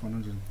the last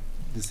 100,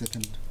 the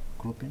second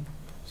grouping.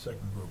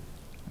 Second group.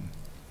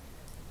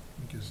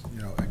 Because,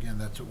 you know, again,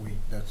 that's what we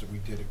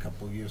did a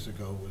couple of years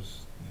ago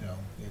was, you know,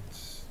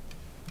 it's,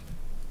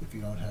 if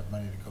you don't have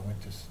money to go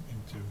into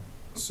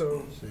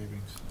So,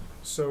 savings.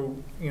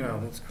 you know,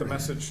 that's the great.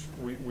 message,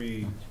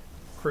 we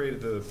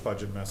created the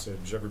budget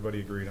message, everybody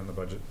agreed on the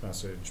budget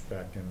message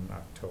back in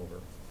October.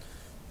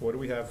 What do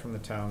we have from the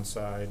town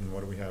side and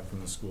what do we have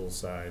from the school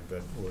side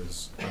that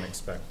was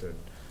unexpected,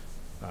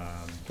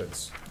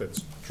 that's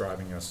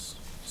driving us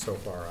so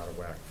far out of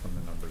whack from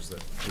the numbers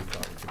that we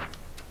thought we could do?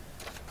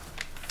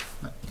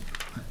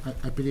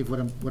 I believe what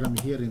I'm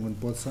hearing on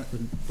both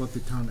the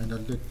town and I'll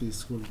let the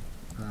school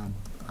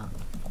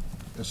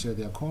share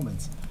their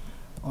comments.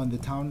 On the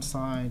town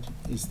side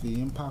is the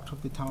impact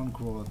of the town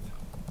growth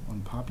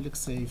on public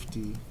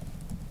safety,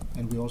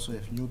 and we also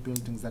have new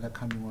buildings that are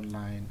coming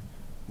online.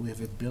 We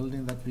have a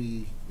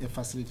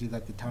facility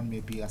that the town may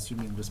be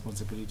assuming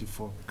responsibility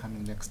for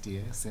coming next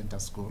year, Center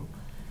School,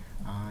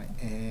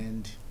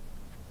 and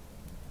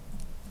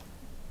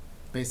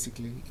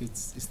basically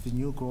it's the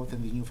new growth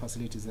and the new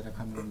facilities that are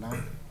coming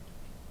online.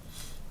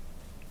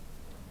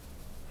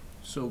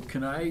 So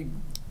can I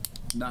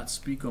not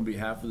speak on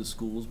behalf of the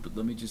schools, but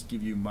let me just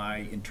give you my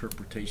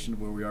interpretation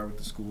of where we are with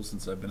the schools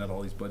since I've been at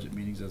all these budget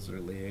meetings as their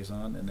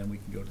liaison, and then we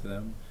can go to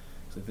them.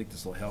 Because I think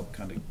this will help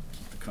kind of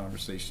keep the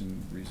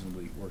conversation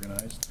reasonably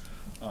organized.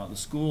 The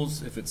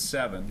schools, if it's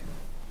 7,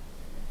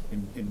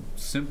 in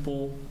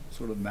simple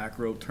sort of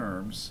macro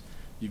terms,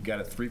 you've got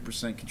a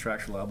 3%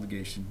 contractual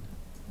obligation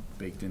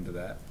baked into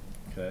that,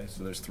 okay?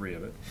 So there's 3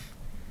 of it.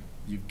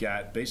 You've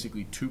got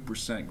basically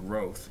 2%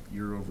 growth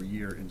year over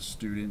year in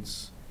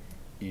students,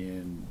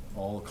 in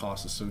all the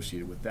costs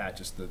associated with that,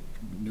 just the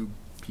new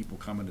people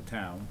coming to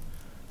town.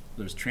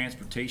 There's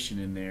transportation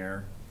in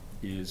there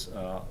is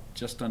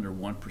just under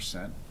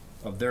 1%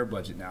 of their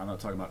budget now. I'm not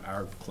talking about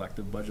our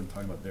collective budget, I'm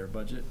talking about their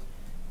budget.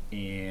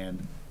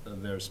 And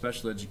their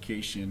special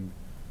education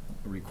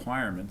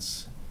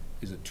requirements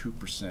is a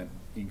 2%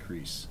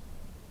 increase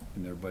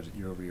in their budget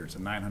year over year. It's a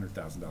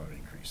 $900,000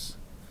 increase.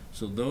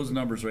 So those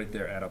numbers right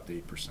there add up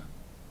to 8%.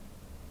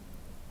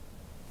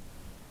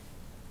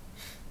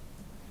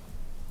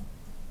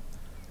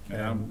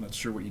 And I'm not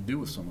sure what you do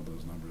with some of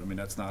those numbers. I mean,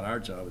 that's not our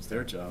job, it's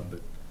their job,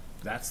 but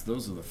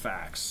those are the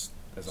facts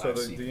as So I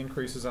see the it.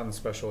 increases on the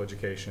special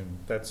education,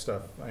 that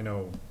stuff, I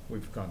know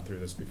we've gone through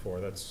this before,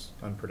 that's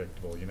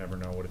unpredictable. You never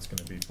know what it's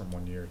gonna be from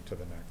one year to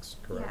the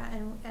next, correct? Yeah,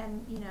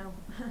 and, you know,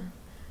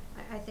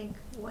 I think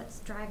what's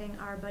driving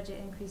our budget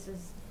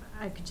increases,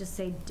 I could just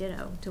say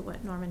ditto to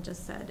what Norman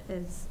just said,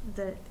 is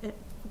the,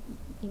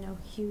 you know,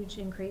 huge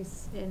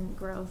increase in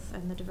growth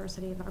and the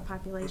diversity of our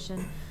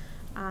population,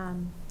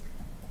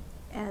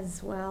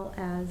 as well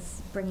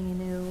as bringing a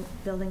new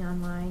building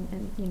online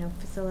and, you know,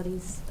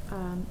 facilities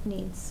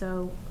needs.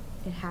 So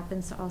it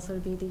happens to also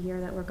be the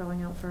year that we're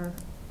going out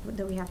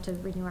that we have to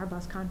renew our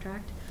bus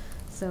contract.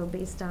 So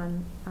based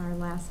on our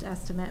last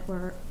estimate,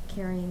 we're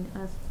carrying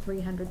a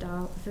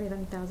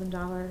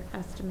 $300,000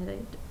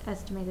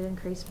 estimated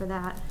increase for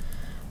that.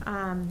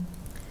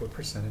 What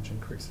percentage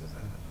increase is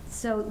that?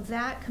 So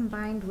that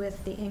combined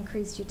with the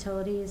increased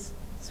utilities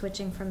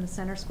switching from the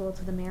center school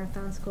to the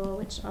Marathon School,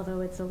 which,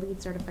 although it's a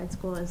LEED certified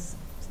school, is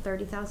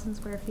 30,000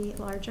 square feet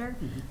larger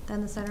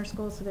than the center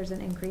school, so there's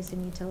an increase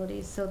in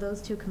utilities. So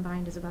those two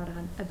combined is about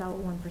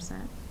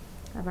 1%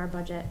 of our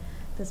budget.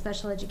 The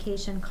special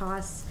education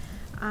costs,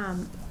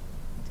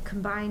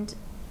 combined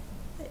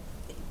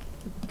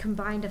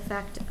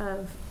effect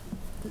of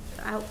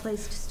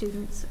outplaced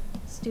students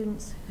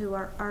who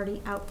are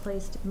already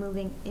outplaced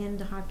moving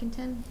into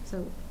Hopkinton,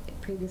 so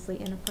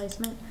previously in a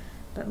placement,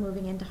 but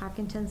moving into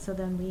Hopkinton, so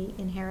then we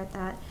inherit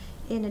that,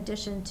 in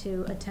addition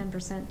to a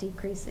 10%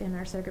 decrease in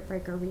our circuit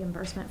breaker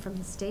reimbursement from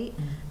the state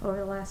over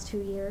the last 2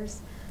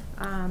 years.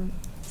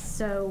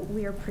 So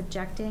we are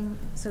projecting,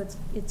 so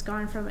it's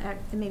gone from,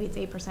 maybe it's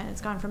 8%,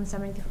 it's gone from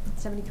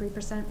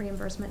 73%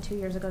 reimbursement 2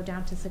 years ago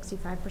down to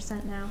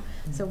 65% now.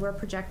 So we're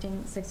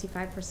projecting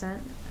 65%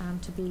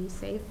 to be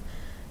safe.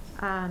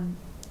 And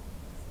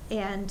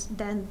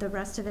then the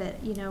rest of it,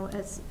 you know,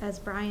 as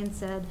Brian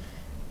said,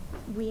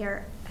 we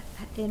are,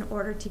 in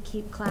order to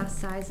keep class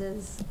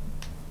sizes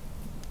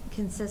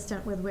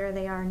consistent with where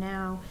they are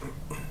now,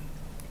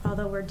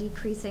 although we're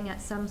decreasing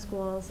at some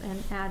schools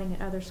and adding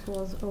at other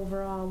schools,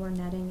 overall we're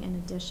netting an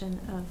addition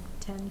of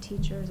 10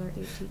 teachers or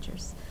 8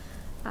 teachers.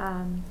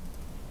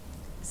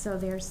 So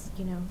there's,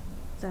 you know,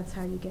 that's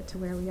how you get to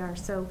where we are.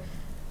 So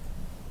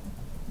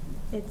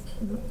it's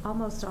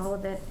almost all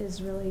of it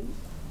is really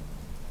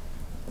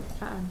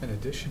An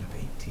addition of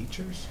 8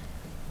 teachers?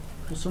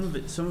 Well, some of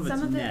it's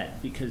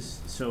net,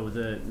 because, so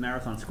the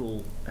Marathon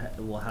School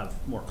will have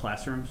more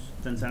classrooms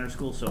than Center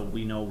School, so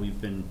we know we've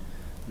been,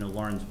 you know,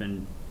 Lauren's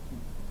been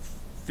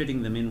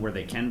fitting them in where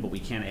they can, but we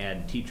can't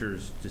add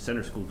teachers to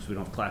Center School because we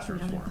don't have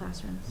classrooms for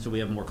them. So we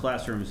have more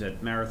classrooms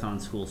at Marathon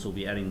School, so we'll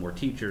be adding more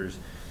teachers.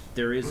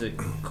 There is a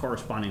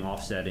corresponding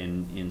offset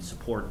in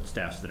support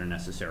staffs that are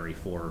necessary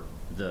for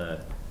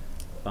the,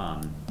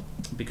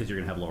 because you're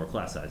going to have lower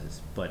class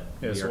sizes, but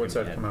Yeah, so what's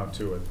that come out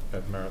to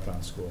at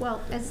Marathon School?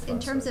 Well, as in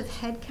terms of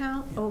head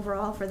count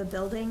overall for the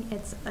building,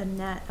 it's a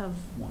net of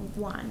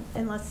 1,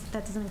 unless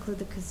that doesn't include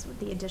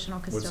the additional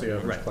custodian. What's the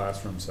average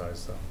classroom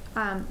size,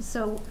 though?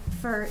 So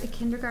for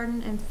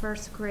kindergarten and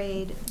first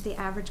grade, the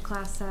average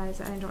class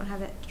size, I don't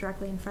have it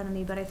directly in front of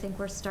me, but I think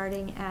we're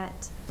starting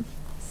at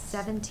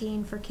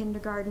 17 for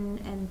kindergarten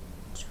and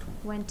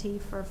 20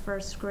 for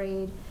first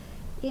grade,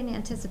 in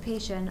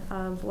anticipation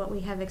of what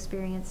we have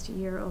experienced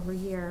year over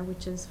year,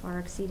 which is far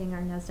exceeding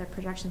our NESDEC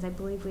projections. I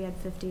believe we had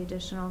 50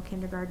 additional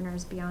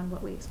kindergartners beyond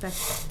what we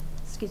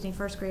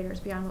first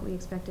graders beyond what we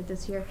expected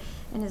this year.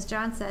 And as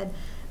John said,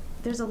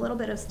 there's a little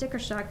bit of sticker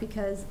shock,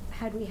 because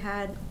had we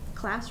had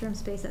classroom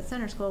space at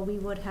Center School, we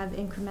would have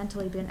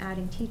incrementally been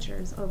adding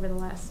teachers over the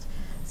last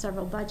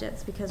several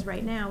budgets, because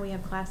right now we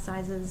have class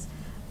sizes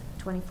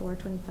 24,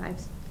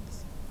 25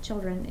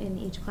 children in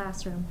each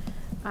classroom.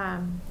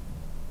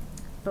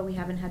 But we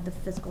haven't had the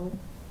physical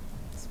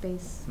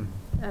space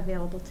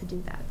available to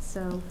do that.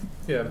 So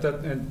yeah,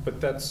 but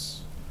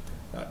that's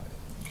on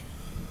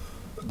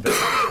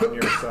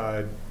your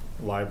side,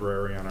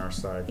 library on our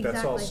side.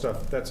 Exactly.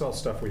 That's all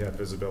stuff we had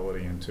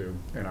visibility into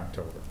in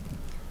October.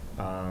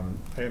 I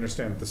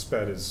understand the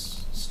SPED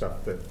is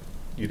stuff that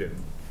you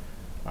didn't.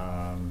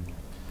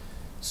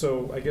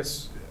 So I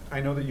guess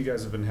I know that you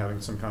guys have been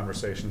having some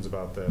conversations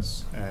about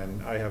this,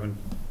 and I haven't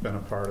been a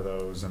part of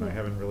those, and I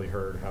haven't really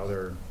heard how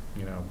they're,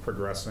 you know,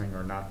 progressing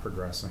or not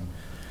progressing.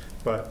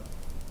 But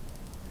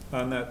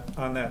on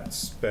that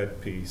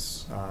SPED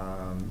piece,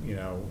 you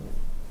know,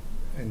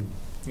 and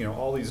you know,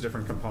 all these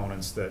different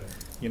components that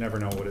you never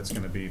know what it's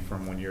going to be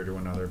from one year to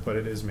another, but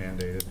it is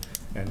mandated,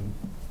 and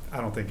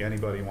I don't think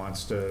anybody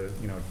wants to,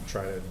 you know,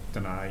 try to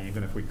deny,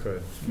 even if we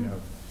could, you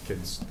know,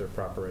 kids their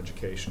proper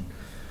education.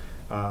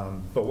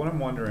 But what I'm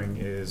wondering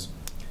is,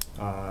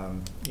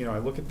 you know, I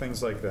look at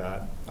things like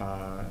that,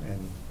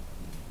 and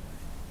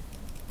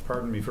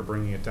pardon me for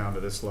bringing it down to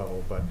this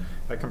level, but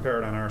I compare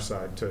it on our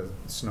side to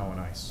snow and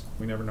ice.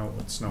 We never know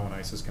what snow and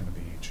ice is going to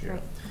be each year.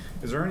 Right.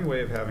 Is there any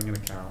way of having an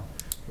account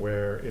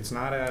where it's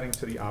not adding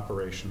to the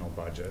operational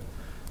budget,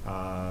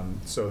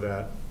 so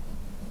that,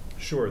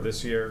 sure,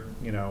 this year,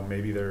 you know,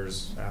 maybe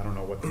there's, I don't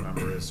know what the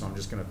number is, so I'm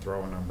just going to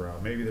throw a number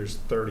out. Maybe there's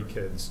 30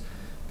 kids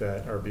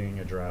that are being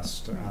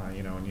addressed,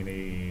 you know, and you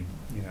need,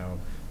 you know,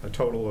 a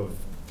total of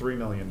 $3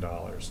 million.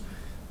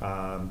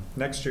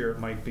 Next year it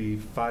might be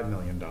 $5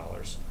 million,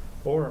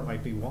 or it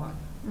might be 1.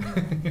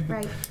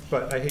 Right.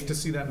 But I hate to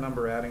see that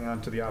number adding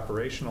on to the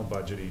operational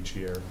budget each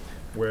year,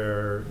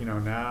 where, you know,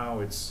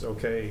 now it's,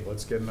 okay,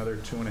 let's get another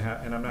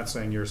 2.5, and I'm not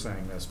saying you're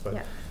saying this, but,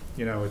 yeah.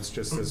 You know, it's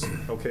just this,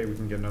 okay, we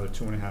can get another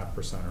 2.5%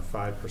 or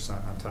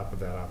 5% on top of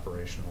that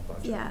operational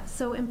budget. Yeah,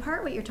 so in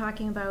part what you're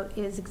talking about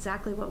is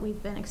exactly what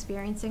we've been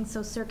experiencing.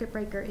 So circuit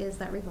breaker is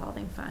that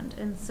revolving fund.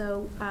 And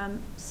so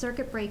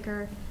circuit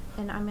breaker,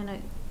 and I'm going to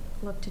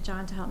look to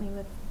John to help me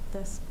with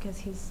this because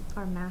he's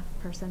our math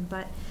person,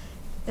 but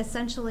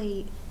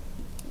essentially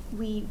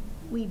we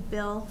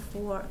bill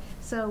for,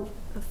 so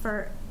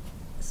for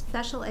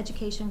special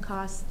education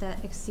costs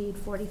that exceed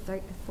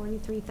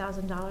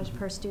 $43,000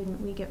 per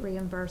student, we get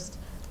reimbursed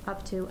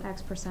up to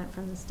X percent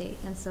from the state.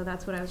 And so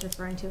that's what I was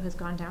referring to, has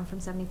gone down from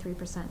 73%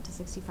 to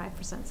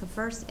 65%. So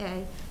first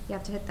A, you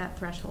have to hit that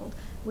threshold.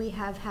 We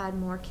have had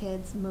more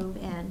kids move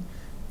in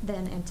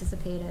than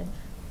anticipated.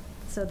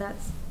 So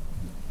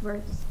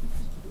we're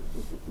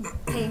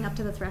paying up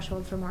to the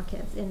threshold for more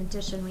kids. In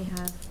addition, we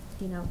have,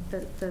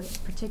 the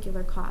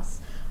particular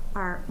costs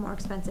are more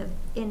expensive.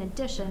 In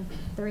addition,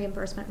 the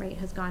reimbursement rate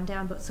has gone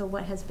down. But so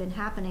what has been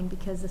happening,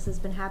 because this has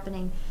been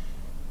happening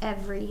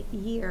every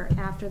year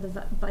after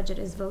the budget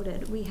is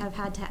voted, we have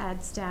had to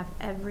add staff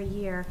every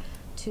year,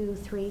 2,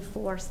 3,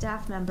 4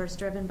 staff members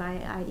driven by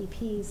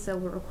IEPs. So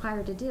we're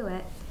required to do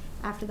it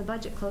after the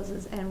budget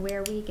closes, and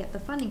where we get the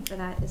funding for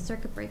that is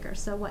circuit breaker.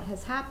 So what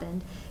has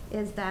happened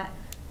is that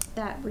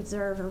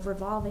reserve or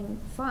revolving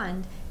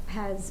fund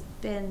has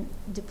been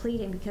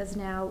depleting, because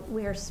now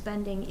we're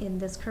spending in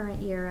this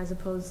current year as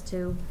opposed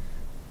to,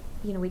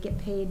 we get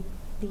paid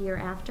the year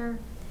after.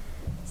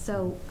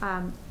 So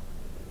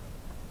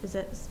is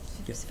it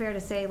fair to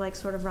say, like,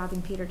 sort of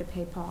robbing Peter to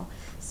pay Paul?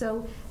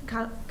 So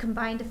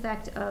combined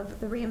effect of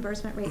the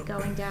reimbursement rate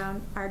going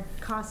down, our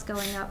costs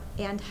going up,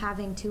 and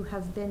having to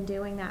have been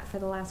doing that for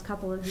the last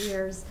couple of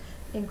years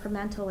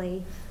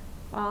incrementally,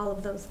 all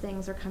of those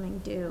things are coming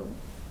due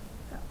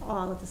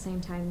all at the same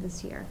time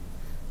this year.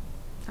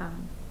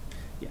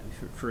 Yeah,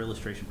 for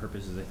illustration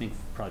purposes, I think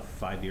probably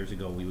 5 years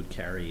ago we would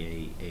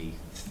carry a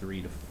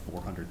 $300,000 to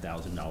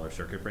 $400,000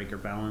 circuit breaker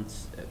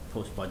balance.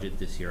 Post budget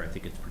this year, I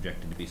think it's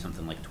projected to be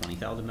something like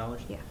 $20,000.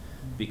 Yeah.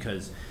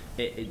 Because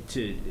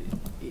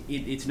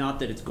it's not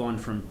that it's gone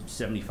from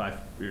 75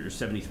 or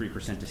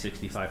 73% to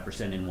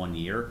 65% in 1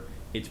 year.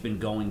 It's been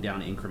going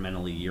down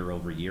incrementally year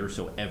over year.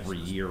 So every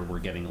year we're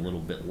getting a little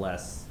bit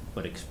less,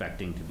 but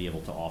expecting to be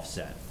able to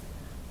offset.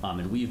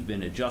 And we've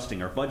been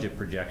adjusting our budget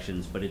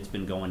projections, but it's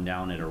been going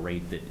down at a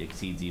rate that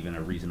exceeds even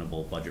a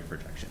reasonable budget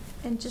projection.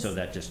 And so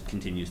that just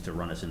continues to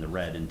run us in the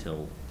red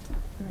until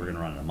we're going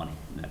to run out of money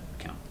in that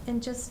account.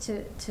 And just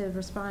to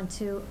respond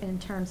to, in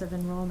terms of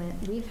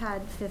enrollment, we've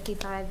had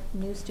 55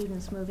 new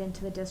students move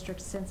into the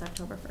district since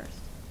October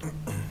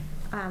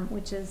 1st,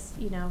 which is,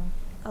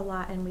 a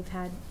lot, and we've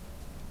had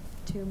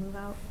 2 move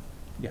out.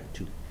 Yeah,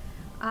 2.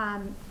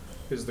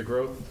 Is the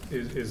growth,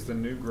 is the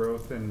new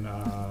growth in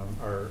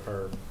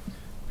our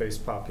base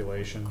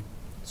population,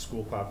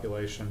 school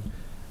population,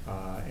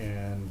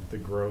 and the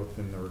growth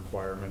in the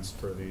requirements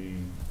for the,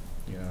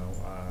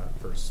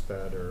 for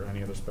SPED or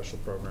any other special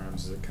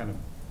programs, is it kind of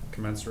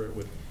commensurate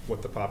with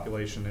what the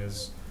population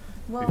is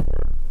before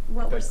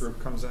that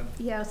group comes in?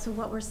 Yeah, so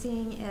what we're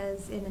seeing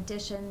is, in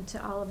addition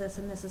to all of this,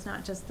 and this is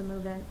not just the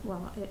move-in,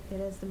 well, it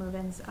is the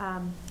move-ins,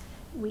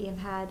 we have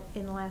had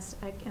in the last,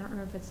 I can't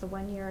remember if it's the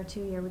 1 year or 2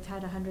 year, we've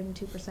had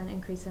 102%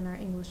 increase in our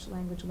English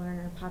language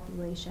learner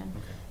population.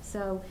 Okay.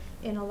 So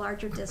in a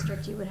larger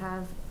district, you would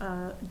have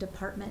a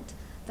department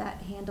that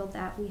handled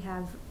that. We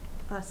have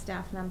a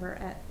staff member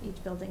at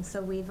each building.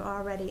 So we've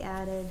already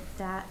added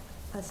that,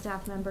 a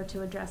staff member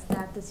to address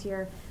that this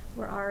year.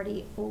 We're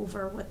already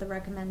over what the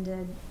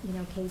recommended,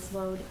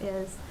 caseload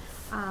is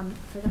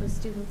for those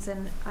students.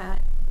 And,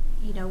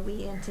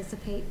 we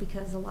anticipate,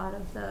 because a lot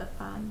of the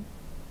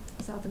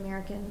South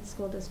American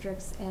school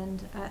districts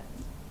end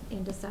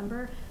in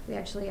December, we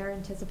actually are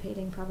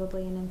anticipating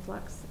probably an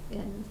influx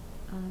in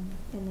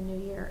the new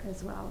year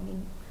as well. I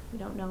mean, we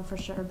don't know for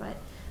sure, but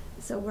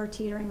so we're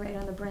teetering right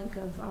on the brink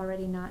of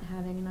already not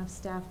having enough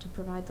staff to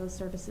provide those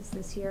services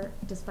this year,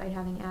 despite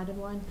having added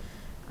one.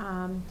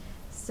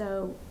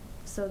 So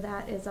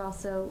that is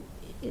also,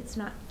 it's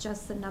not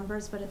just the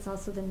numbers, but it's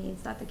also the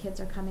needs that the kids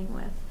are coming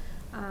with.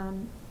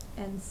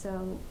 And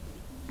so,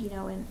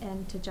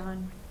 and to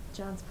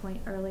John's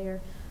point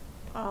earlier,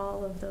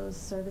 all of those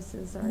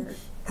services are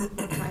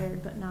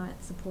required but not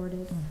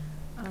supported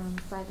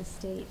by the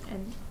state,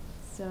 and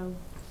so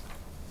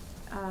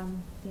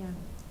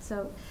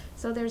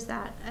so there's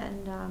that,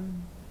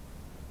 and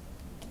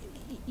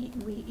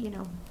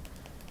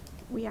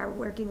we are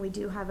working. We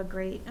do have a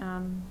great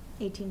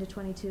 18 to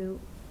 22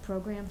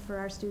 program for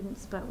our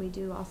students, but we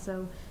do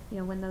also,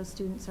 when those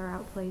students are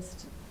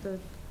outplaced, the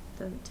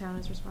town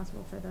is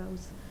responsible for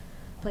those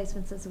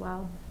placements as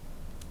well.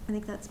 I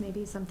think that's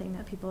maybe something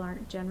that people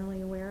aren't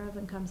generally aware of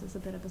and comes as a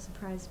bit of a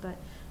surprise, but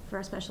for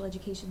our special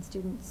education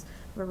students,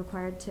 we're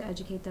required to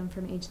educate them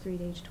from age 3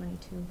 to age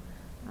 22.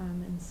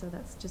 And so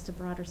that's just a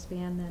broader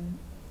span than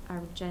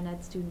our gen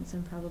ed students,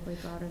 and probably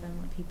broader than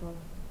what people...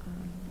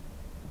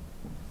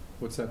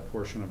 What's that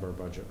portion of our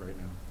budget right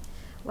now?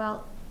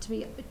 Well, to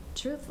be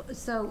truthful,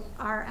 so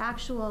our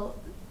actual,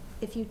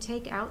 if you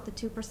take out the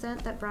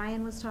 2% that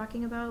Brian was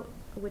talking about,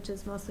 which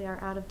is mostly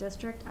our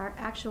out-of-district, our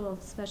actual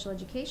special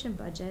education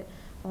budget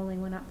only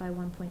went up by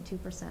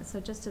 1.2%. So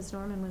just as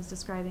Norman was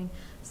describing,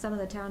 some of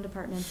the town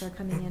departments are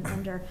coming in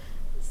under.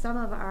 Some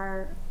of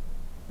our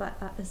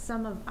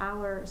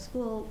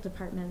school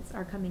departments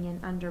are coming in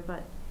under,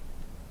 but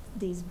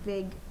these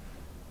big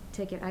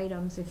ticket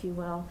items, if you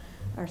will,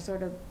 are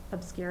sort of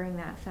obscuring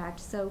that fact.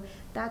 So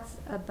that's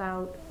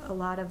about a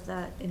lot of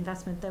the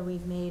investment that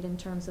we've made in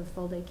terms of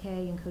full day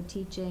K and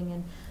co-teaching,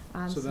 and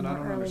So then I more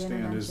don't early understand,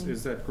 intervention.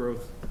 is that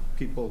growth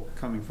people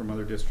coming from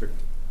other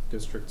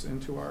districts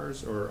into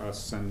ours, or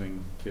us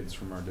sending kids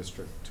from our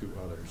district to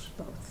others?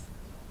 Both.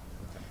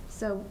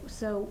 So,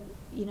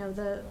 you know,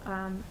 the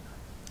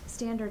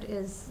standard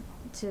is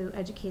to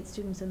educate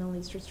students in the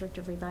least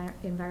restrictive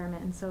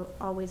environment, and so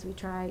always we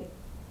try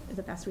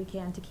the best we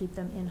can to keep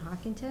them in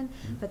Hopkinton,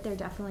 but there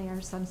definitely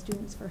are some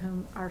students for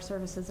whom our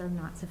services are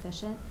not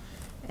sufficient,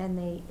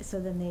 and so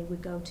then they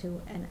would go to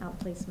an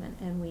outplacement,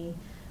 and we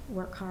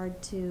work hard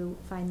to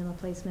find them a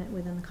placement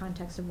within the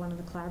context of one of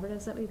the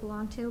collaboratives that we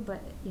belong to,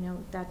 but, you know,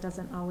 that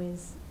doesn't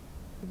always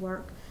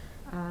work.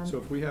 So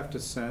if we have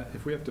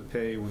to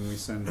pay when we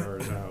send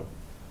ours out,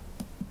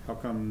 how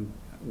come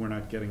we're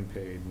not getting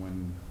paid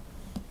when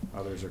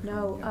others are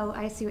coming in? No,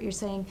 I see what you're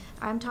saying.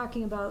 I'm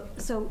talking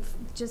about, so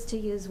just to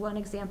use one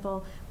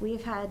example,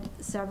 we've had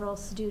several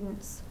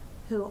students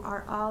who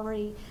are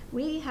already,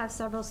 we have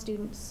several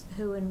students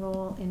who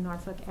enroll in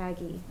Norfolk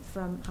Aggie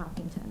from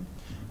Hopkinton.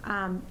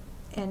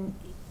 And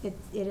it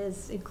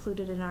is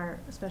included in our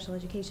special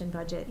education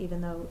budget,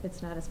 even though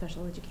it's not a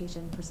special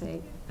education per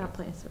se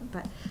outplacement.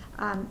 But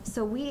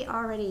so we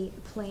already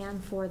plan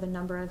for the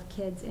number of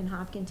kids in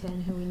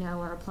Hopkinton who we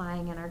know are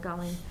applying and are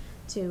going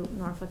to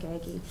Norfolk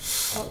Aggie.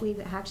 What we've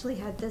actually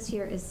had this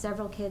year is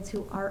several kids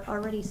who are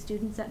already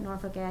students at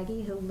Norfolk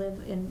Aggie who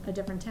live in a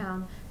different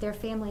town. Their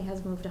family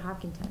has moved to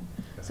Hopkinton.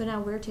 So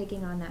now we're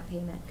taking on that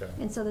payment. Okay.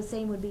 And so the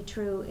same would be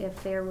true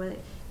if there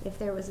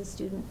was a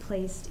student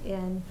placed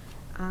in,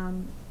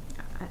 I'm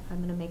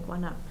going to make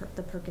one up,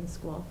 the Perkins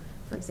School,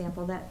 for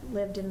example, that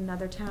lived in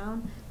another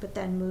town but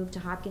then moved to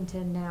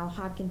Hopkinton. Now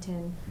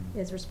Hopkinton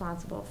is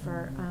responsible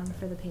for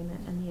the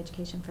payment and the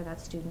education for that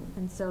student.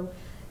 And so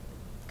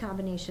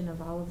combination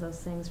of all of those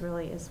things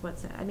really is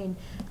what's, I mean,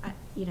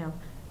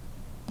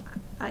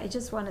 I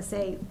just want to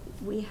say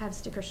we have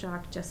sticker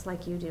shock just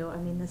like you do. I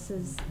mean, this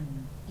is,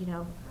 you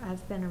know,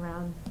 I've been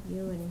around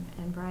you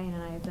and Brian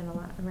and I have been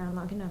around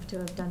long enough to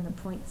have done the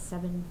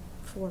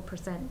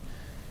 0.74%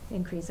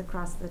 increase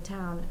across the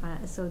town.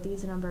 So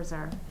these numbers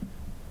are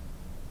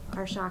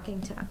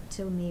shocking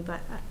to me,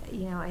 but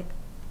you know,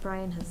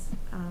 Brian has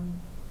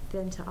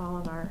been to all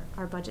of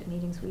our budget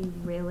meetings. We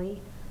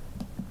really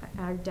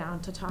are down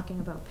to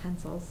talking about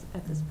pencils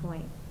at this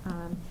point.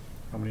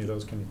 How many of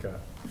those can you cut?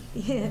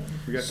 Yeah.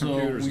 We got So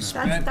computers we now.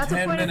 spent That's a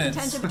 10 point minutes.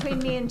 of contention between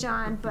me and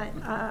John, but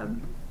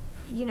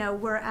you know,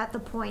 we're at the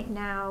point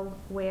now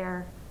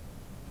where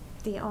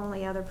the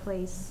only other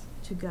place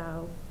to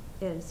go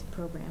is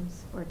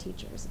programs or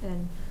teachers.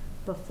 And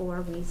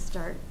before we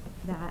start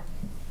that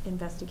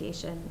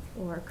investigation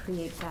or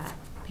create that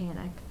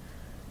panic,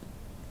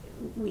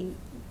 we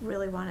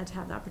really wanted to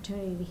have the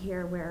opportunity to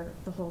hear where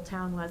the whole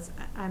town was.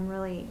 I'm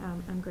really,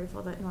 I'm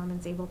grateful that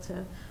Norman's able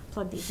to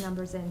plug these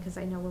numbers in, because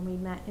I know when we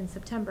met in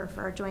September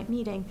for our joint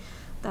meeting,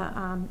 the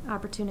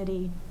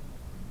opportunity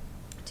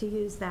to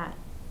use that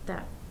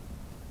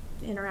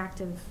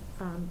interactive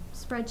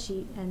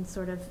spreadsheet and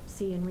sort of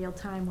see in real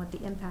time what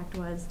the impact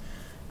was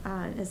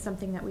is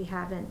something that we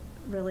haven't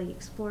really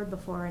explored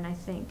before. And I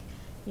think,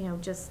 you know,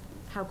 just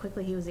how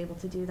quickly he was able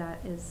to do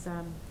that is,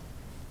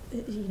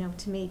 you know,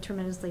 to me,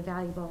 tremendously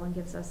valuable and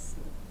gives us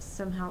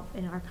some help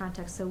in our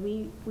context. So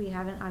we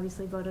haven't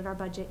obviously voted our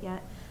budget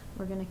yet.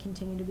 We're going to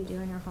continue to be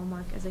doing our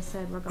homework. As I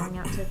said, we're going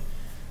out to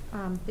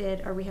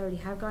bid, or we already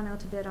have gone out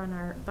to bid on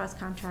our bus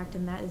contract,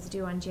 and that is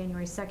due on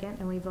January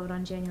 2nd, and we vote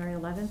on January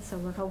 11th. So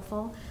we're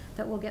hopeful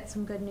that we'll get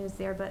some good news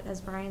there. But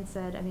as Brian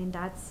said, I mean,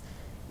 that's,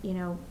 you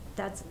know,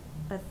 that's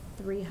a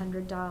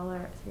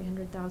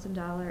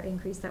 $300,000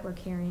 increase that we're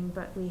carrying,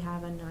 but we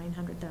have a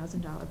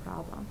 $900,000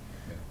 problem.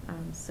 Yeah.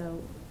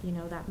 So, you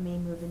know, that may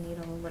move the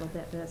needle a little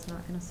bit, but it's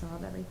not going to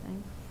solve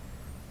everything.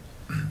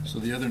 So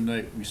the other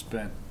night, we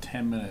spent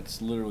 10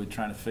 minutes literally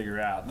trying to figure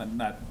out,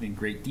 not in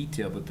great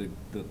detail, but the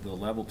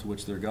level to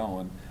which they're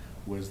going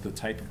was the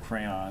type of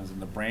crayons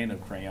and the brand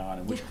of crayon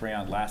and which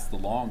crayon lasts the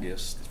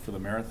longest for the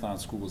marathon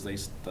schools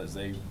as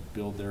they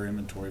build their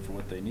inventory for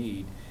what they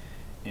need.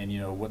 And,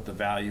 you know, what the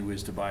value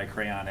is to buy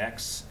crayon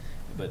X,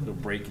 but it'll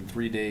break in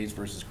 3 days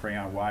versus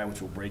crayon Y, which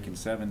will break in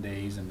 7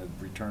 days, and the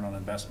return on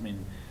investment. I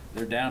mean,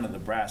 they're down to the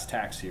brass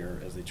tacks here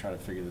as they try to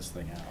figure this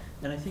thing out.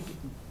 And I think,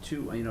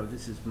 too, you know,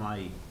 this is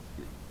my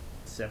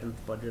 7th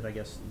budget, I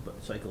guess,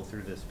 cycle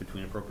through this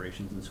between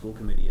appropriations and school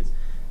committee.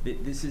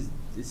 It is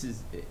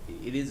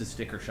a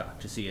sticker shock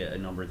to see a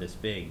number this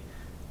big,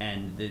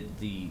 and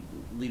the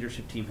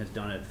leadership team has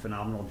done a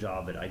phenomenal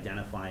job at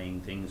identifying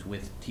things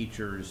with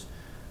teachers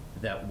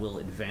that will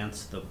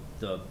advance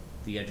the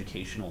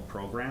educational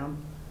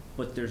program,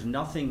 but there's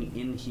nothing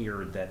in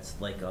here that's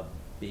like a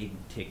big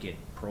ticket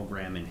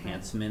program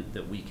enhancement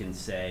that we can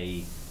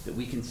say, that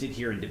we can sit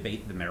here and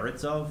debate the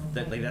merits of.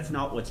 That, like, that's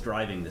not what's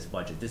driving this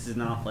budget. This is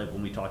not like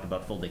when we talked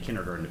about full day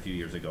kindergarten a few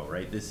years ago,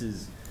 right? This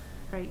is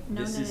Right,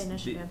 no new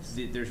initiatives.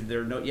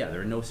 There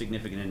are no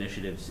significant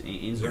initiatives in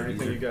Is there here.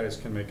 anything you guys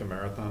can make a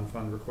marathon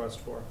fund request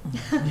for?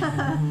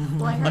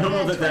 Well, I I don't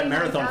know that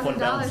marathon fund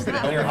balance is $29,000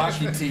 gonna Their help.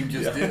 hockey team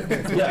just did.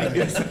 Yeah, I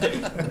guess.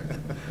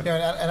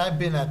 Yeah, and I've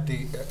been at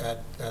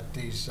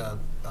these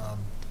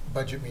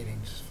budget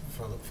meetings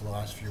for the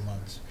last few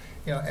months.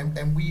 You know,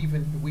 and we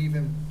even,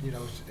 you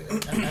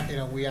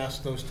know, we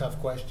ask those tough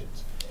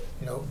questions.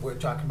 You know, we're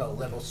talking about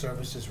level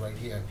services right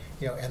here,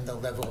 you know, and the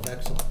level of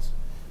excellence.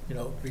 You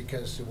know,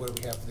 because where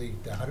we have the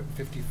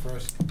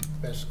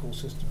 151st best school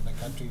system in the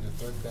country,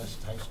 the 3rd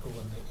best high school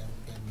in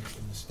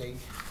the state.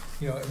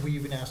 You know, and we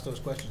even ask those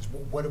questions.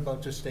 What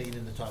about just staying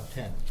in the top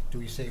 10? Do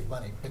we save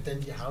money? But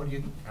then how do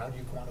you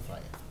quantify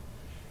it?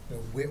 You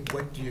know,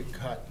 what do you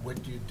cut?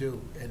 What do you do?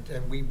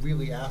 And we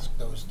really ask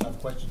those tough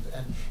questions.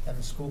 And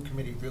the school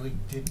committee really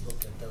did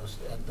look at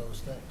those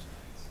things.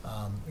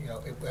 You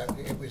know,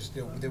 it was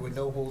there were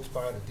no holds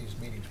barred at these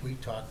meetings. We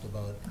talked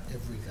about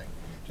everything,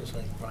 just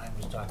like Brian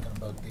was talking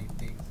about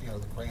the you know,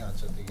 the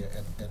crayons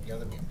at the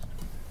other meetings.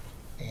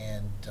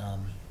 And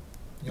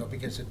you know,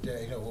 because you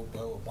know,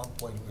 at one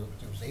point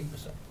it was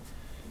 8%.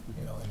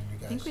 You know, and you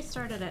guys. I think we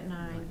started at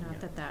 9. Not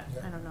Yeah. that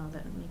Yeah. I don't know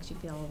that makes you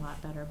feel a lot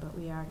better, but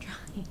we are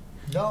trying.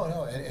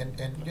 No, and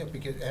yeah,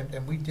 because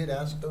and we did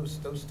ask those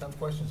tough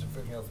questions.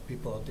 And you know, if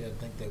people out there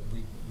think that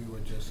we were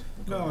just.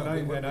 No,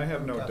 and I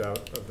have no tough.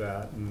 doubt of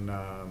that,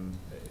 and,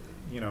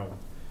 you know,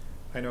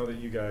 I know that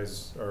you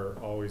guys are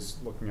always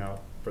looking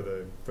out for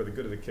the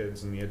good of the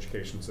kids and the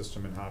education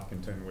system in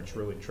Hopkinton, which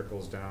really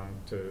trickles down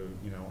to,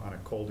 you know, on a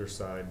colder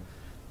side,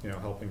 you know,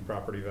 helping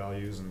property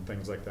values and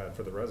things like that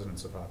for the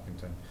residents of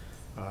Hopkinton.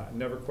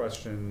 Never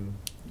question,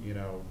 you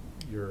know,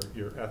 your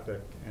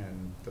ethic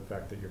and the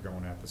fact that you're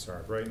going at this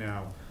hard. Right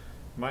now,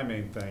 my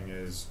main thing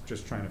is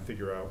just trying to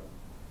figure out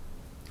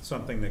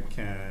something that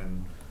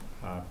can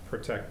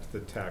protect the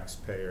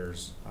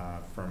taxpayers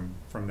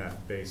from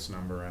that base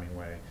number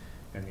anyway,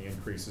 and the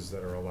increases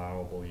that are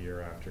allowable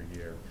year after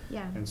year.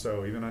 Yeah. And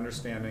so even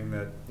understanding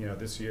that, you know,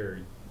 this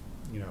year,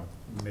 you know,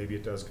 maybe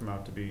it does come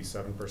out to be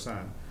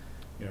 7%,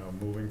 you know,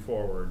 moving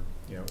forward,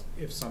 you know,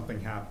 if something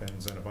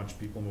happens and a bunch of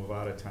people move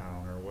out of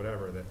town or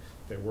whatever,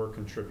 that we're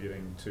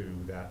contributing to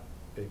that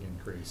big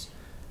increase.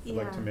 I'd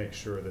like to Yeah. make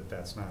sure that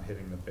that's not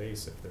hitting the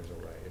base if there's a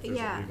way, if there's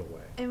a legal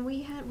way. And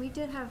we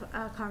did have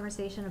a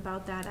conversation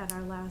about that at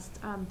our last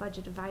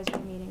budget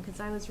advisory meeting, because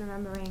I was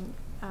remembering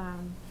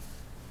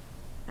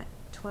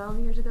 12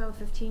 years ago,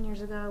 15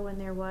 years ago, when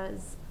there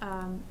was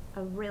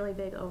a really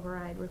big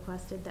override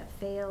requested that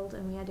failed,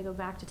 and we had to go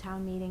back to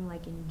town meeting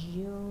like in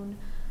June,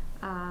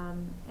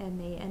 and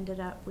we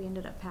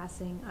ended up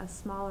passing a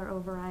smaller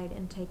override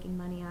and taking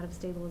money out of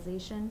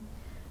stabilization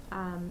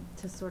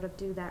to sort of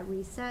do that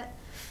reset.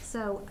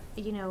 So,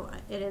 you know,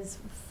 it is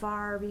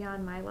far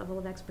beyond my level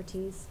of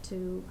expertise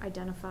to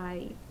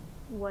identify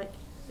what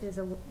is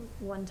a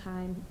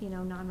one-time, you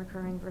know,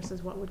 non-recurring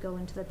versus what would go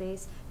into the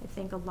base. I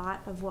think a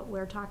lot of what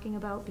we're talking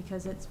about,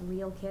 because it's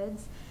real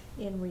kids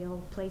in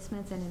real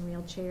placements and in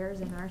real chairs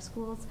in our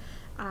schools,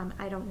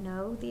 I don't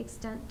know the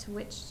extent to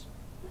which,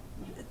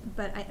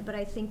 but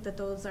I think that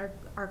those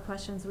are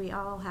questions we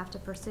all have to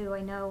pursue.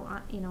 I know,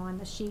 you know, on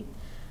the sheet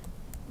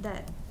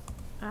that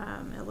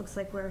it looks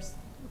like we're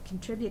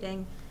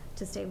contributing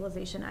to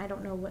stabilization. I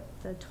don't know what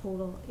the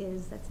total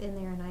is that's in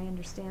there, and I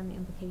understand the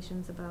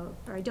implications about,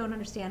 or I don't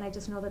understand, I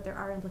just know that there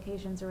are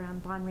implications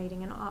around bond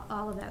rating and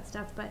all of that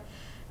stuff. But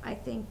I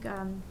think,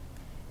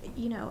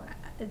 you know,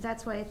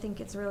 that's why I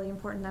think it's really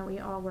important that we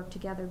all work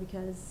together,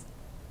 because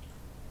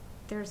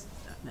there's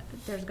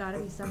got to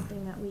be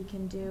something that we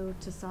can do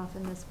to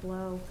soften this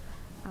blow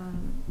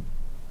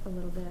a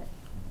little bit.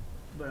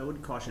 But I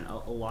would caution,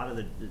 a lot of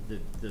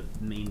the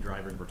main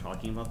drivers we're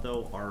talking about,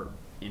 though, are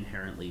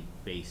inherently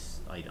base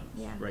items,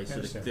 Yeah. right?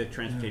 So the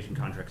transportation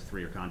contract's a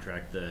 3-year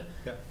contract, the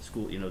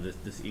school, you know,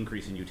 this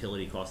increase in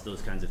utility costs,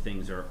 those kinds of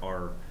things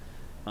are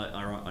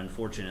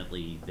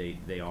unfortunately,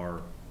 they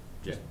are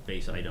just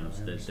base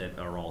items that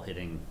are all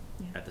hitting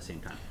at the same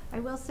time. I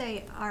will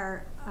say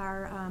our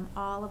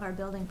all of our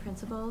building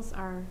principals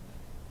are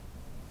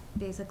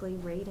basically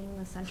rating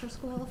the center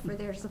school for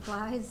their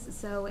supplies.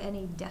 So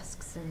any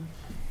desks and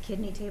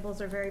kidney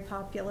tables are very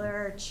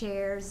popular,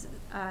 chairs,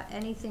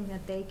 anything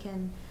that they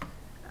can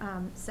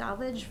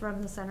salvage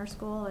from the center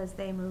school as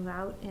they move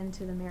out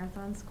into the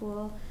marathon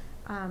school,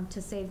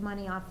 to save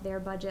money off their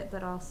budget,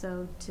 but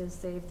also to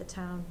save the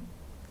town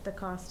the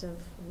cost of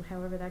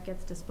however that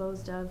gets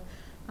disposed of.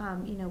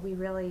 You know,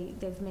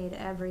 they've made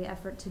every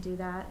effort to do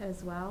that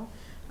as well.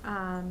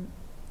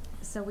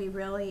 So we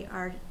really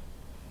are,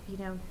 you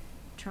know,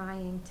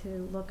 trying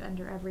to look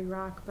under every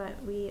rock, but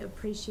we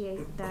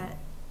appreciate that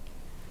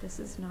this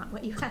is not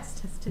what you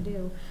asked us to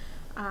do.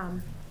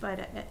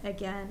 But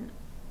again,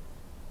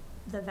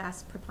 the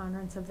vast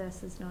preponderance of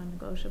this is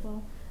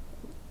non-negotiable.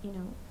 You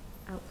know,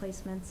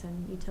 outplacements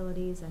and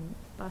utilities and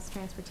bus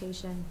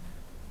transportation.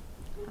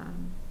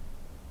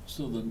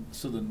 So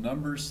the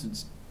numbers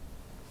since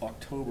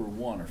October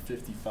 1 are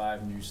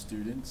 55 new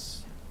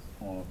students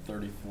on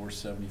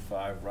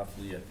 3475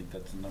 roughly. I think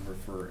that's the number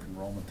for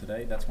enrollment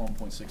today. That's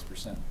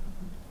 1.6%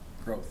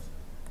 growth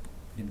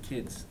in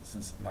kids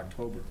since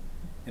October.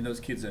 And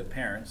those kids have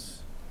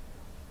parents,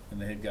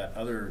 and they've got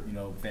other, you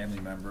know, family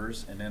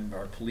members, and then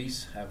our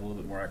police have a little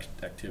bit more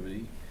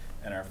activity,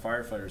 and our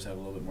firefighters have a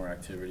little bit more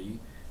activity,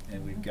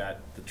 and we've got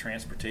the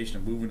transportation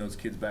of moving those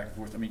kids back and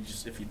forth. I mean,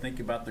 just if you think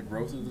about the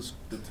growth of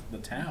the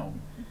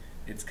town,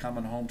 it's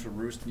coming home to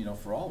roost, you know,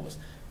 for all of us.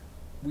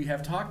 We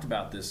have talked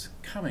about this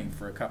coming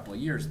for a couple of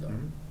years, though.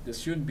 This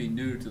shouldn't be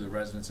new to the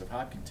residents of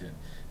Hopkinton.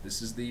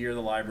 This is the year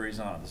the library's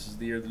on. This is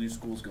the year the new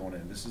school's going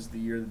in. This is the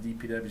year the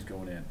DPW's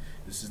going in.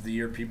 This is the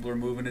year people are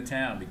moving to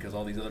town because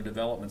all these other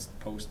developments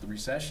post the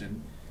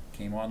recession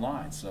came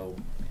online. So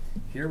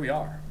here we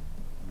are.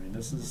 I mean,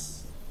 this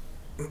is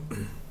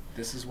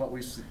what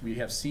we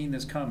have seen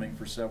this coming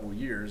for several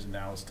years, and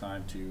now it's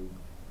time to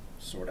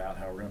sort out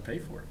how we're going to pay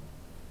for it.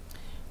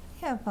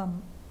 I have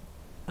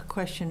a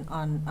question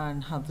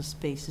on how the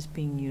space is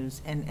being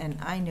used, and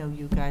I know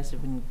you guys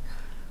have been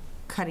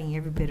cutting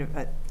every bit of,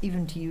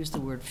 even to use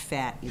the word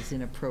fat is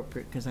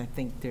inappropriate, because I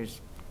think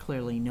there's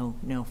clearly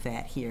no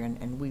fat here,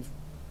 and we've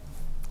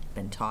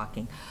been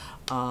talking.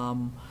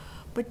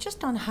 But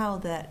just on how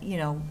that, you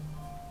know,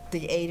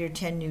 the 8 or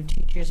 10 new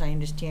teachers, I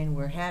understand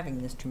we're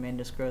having this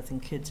tremendous growth in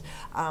kids,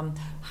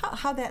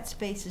 how that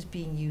space is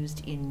being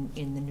used in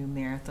the new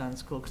Marathon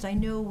School, because I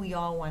know we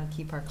all want to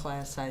keep our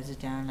class sizes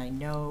down. I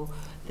know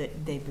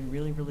that they've been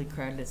really, really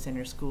crowded at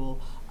Center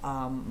School.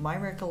 My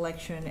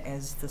recollection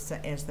as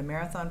the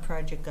Marathon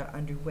project got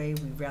underway,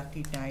 we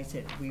recognized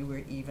that we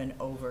were even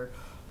over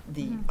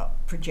the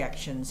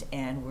projections,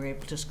 and we're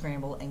able to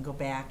scramble and go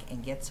back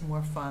and get some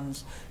more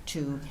funds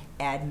to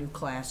add new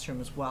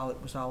classrooms while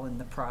it was all in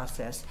the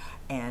process.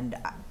 And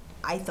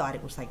I thought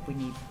it was like we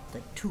need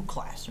like 2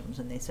 classrooms,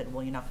 and they said,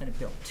 well, you're not going to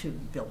build 2, you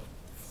build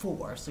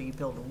 4, so you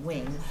build a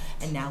wing,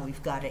 and now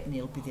we've got it, and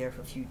it'll be there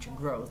for future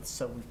growth.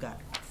 So we've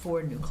got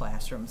 4 new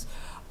classrooms.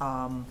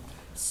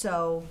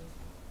 So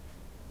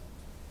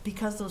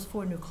because those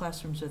 4 new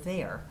classrooms are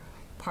there,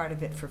 part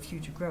of it for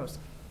future growth,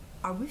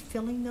 are we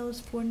filling those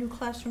 4 new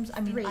classrooms?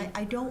 I mean, 3.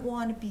 I don't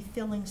want to be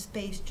filling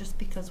space just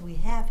because we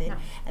have it, No.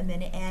 and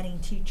then adding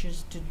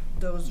teachers to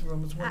those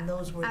rooms when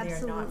those were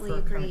there not for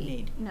a current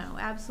need. No,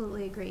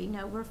 absolutely agree.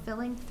 No, we're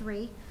filling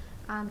 3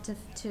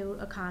 to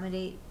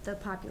accommodate the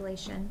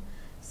population.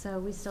 So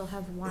we still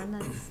have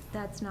 1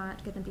 that's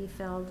not going to be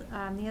filled.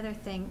 The other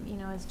thing, you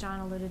know, as John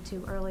alluded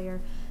to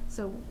earlier,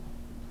 so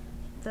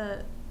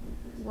the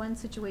one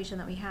situation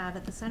that we have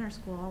at the Center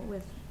School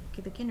with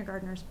the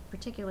kindergartners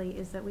particularly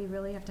is that we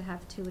really have to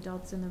have 2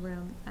 adults in the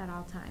room at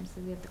all times. So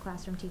we have the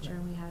classroom teacher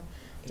and we have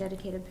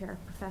dedicated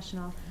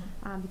paraprofessional,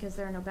 because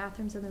there are no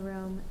bathrooms in the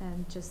room,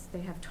 and just they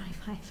have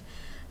 25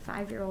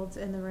 5-year-olds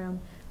in the room.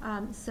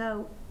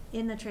 So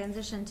in the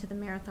transition to the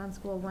Marathon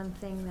School, one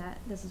thing that,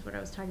 this is what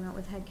I was talking about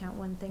with headcount,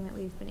 one thing that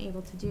we've been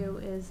able to do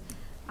is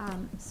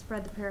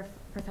spread the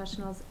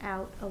paraprofessionals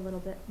out a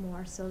little bit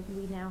more. So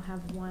we now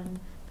have 1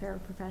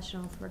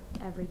 paraprofessional for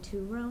every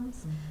 2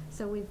 rooms.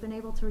 So we've been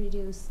able to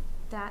reduce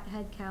that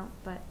head count,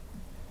 but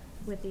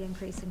with the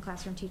increase in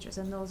classroom teachers,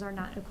 and those are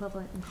not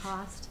equivalent in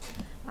cost,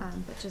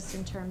 but just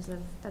in terms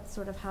of, that's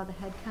sort of how the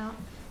head count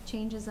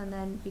changes. And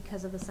then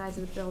because of the size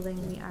of the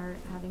building, we are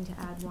having to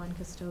add 1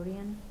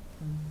 custodian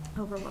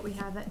over what we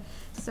have it.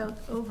 So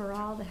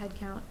overall, the head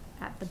count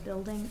at the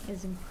building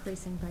is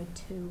increasing by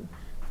 2,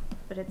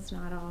 but it's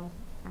not all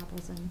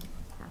apples and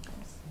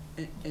apples.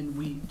 And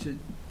we, to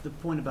the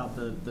point about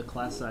the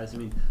class size, I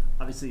mean,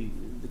 obviously,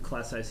 the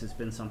class size has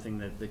been something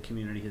that the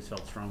community has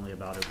felt strongly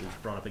about. It was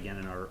brought up again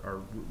in our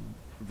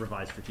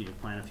revised strategic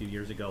plan a few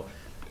years ago.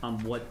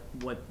 What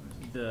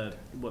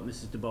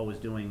Mrs. DeBow was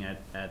doing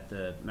at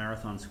the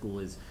Marathon School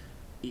is,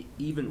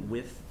 even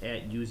with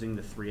using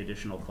the 3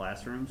 additional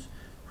classrooms,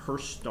 her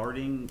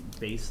starting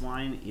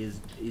baseline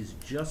is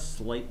just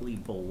slightly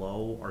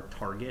below our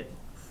target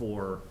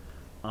for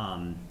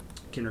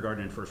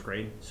kindergarten and first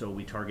grade. So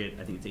we target,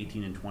 I think it's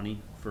 18 and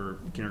 20 for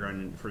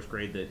kindergarten and first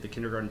grade. The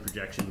kindergarten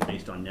projection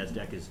based on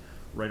NESDEC is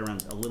right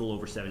around a little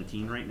over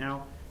 17 right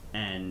now,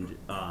 and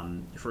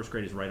first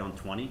grade is right on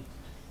 20.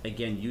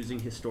 Again, using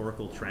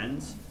historical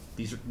trends,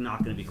 these are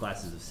not going to be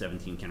classes of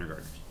 17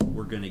 kindergartners.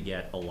 We're going to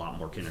get a lot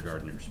more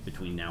kindergartners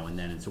between now and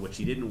then. And so what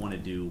she didn't want to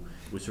do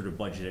was sort of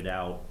budget it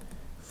out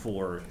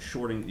for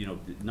shorting, you know,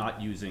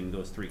 not using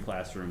those 3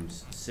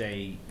 classrooms,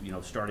 say, you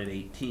know, start at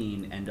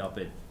 18, end up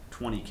at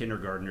 20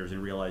 kindergartners,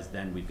 and realize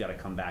then we've got to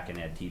come back and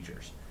add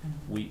teachers.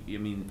 I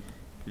mean,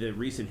 the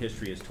recent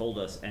history has told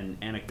us, and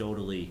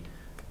anecdotally,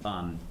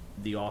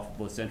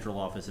 both central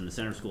office and the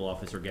Center School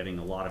office are getting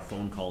a lot of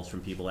phone calls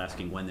from people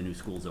asking when the new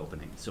school's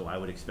opening. So I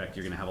would expect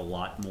you're going to have a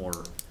lot more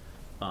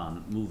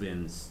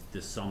move-ins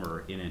this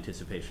summer in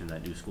anticipation of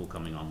that new school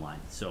coming online.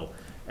 So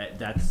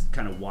that's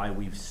kind of why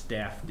we've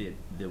staffed it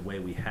the way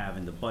we have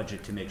in the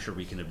budget, to make sure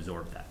we can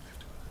absorb that.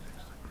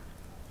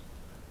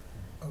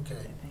 Okay.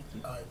 Thank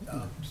you.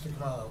 Mr.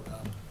 Kamalo,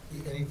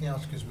 anything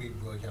else, because we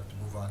really have to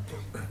move on to.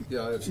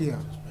 Yeah, I have Yeah.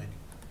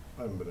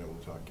 I haven't been able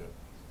to talk yet.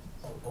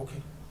 Oh,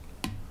 okay.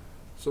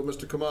 So,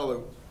 Mr.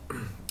 Kamalo,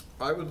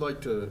 I would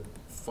like to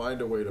find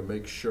a way to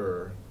make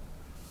sure,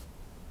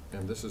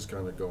 and this is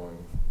kind of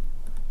going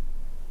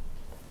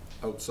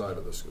outside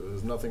of the school, it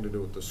has nothing to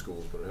do with the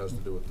schools, but it has to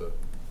do with the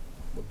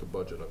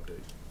budget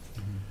update.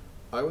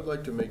 I would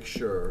like to make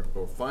sure,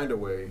 or find a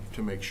way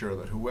to make sure,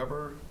 that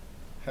whoever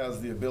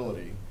has the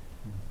ability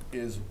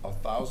is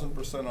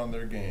 1,000% on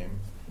their game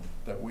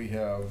that we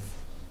have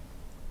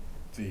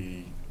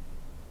the,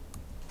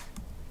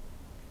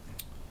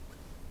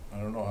 I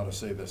don't know how to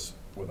say this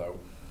without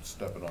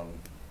stepping on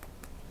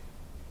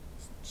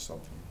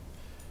something.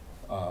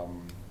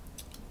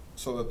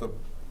 So that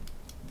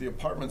the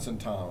apartments in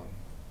town,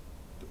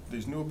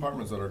 these new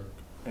apartments that are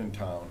in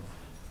town,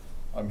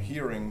 I'm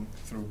hearing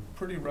through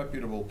pretty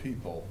reputable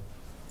people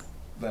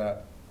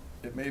that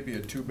it may be a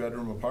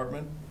 2-bedroom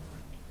apartment,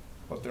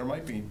 but there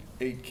might be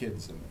 8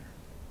 kids in there.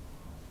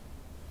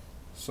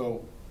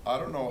 So I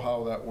don't know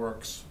how that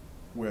works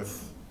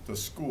with the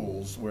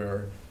schools,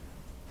 where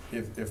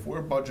if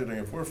we're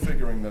budgeting, if we're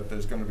figuring that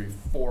there's gonna be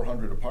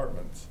 400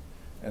 apartments,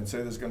 and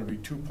say there's gonna be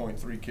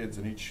 2.3 kids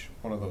in each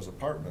one of those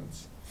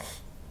apartments,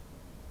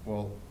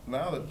 well,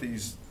 now that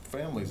these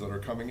families that are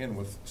coming in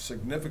with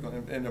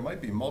significant, and there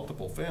might be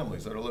multiple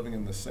families that are living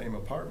in the same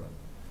apartment,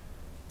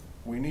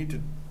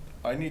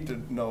 I need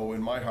to know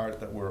in my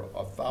heart that we're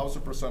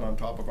 1,000% on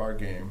top of our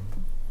game,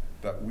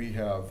 that we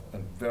have a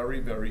very,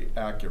 very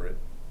accurate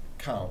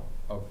count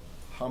of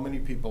how many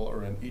people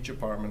are in each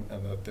apartment,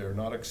 and that they're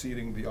not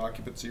exceeding the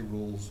occupancy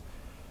rules,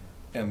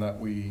 and that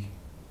we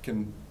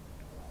can,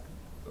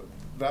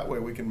 that way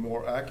we can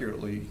more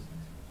accurately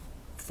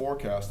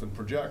forecast and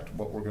project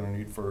what we're gonna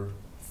need for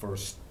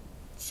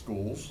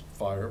schools,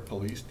 fire,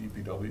 police,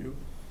 DPW,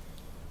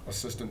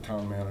 assistant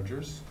town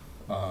managers.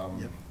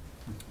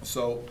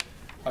 So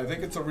I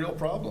think it's a real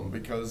problem,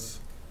 because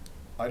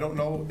I don't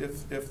know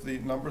if the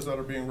numbers that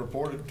are being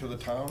reported to the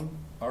town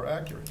are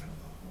accurate.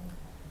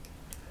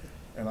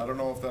 And I don't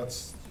know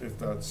if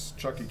that's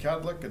Chucky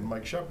Cadlick and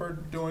Mike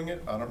Shepard doing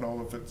it. I don't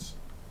know if it's.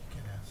 You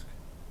can't ask.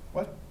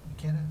 What? You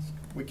can't ask.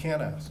 We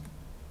can't ask.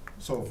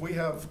 So if we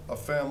have a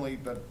family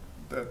that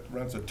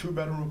rents a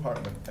 2-bedroom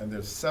apartment and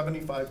there's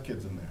 75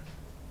 kids in there,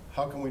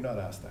 how can we not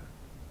ask that?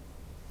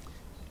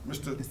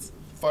 Mr.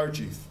 Fire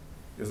Chief,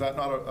 is that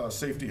not a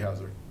safety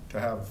hazard to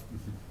have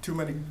too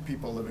many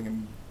people living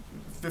in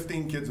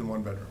 15 kids in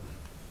 1 bedroom?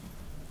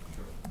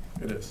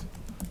 It is.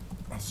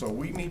 So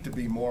we need to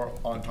be more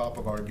on top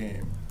of our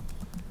game.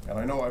 And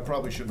I know I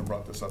probably shouldn't have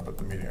brought this up at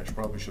the meeting. I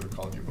probably should have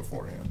called you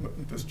beforehand,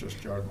 but this just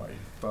jarred my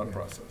thought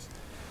process.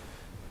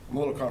 I'm a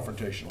little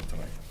confrontational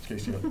tonight, in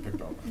case you haven't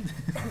picked on me.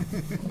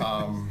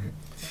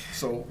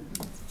 So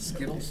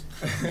Skittles?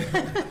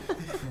 I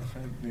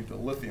need the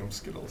lithium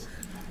Skittles.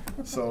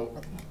 So,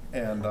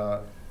 and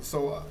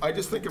so I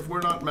just think if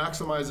we're not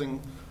maximizing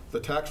the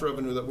tax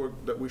revenue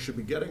that we should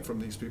be getting from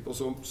these people,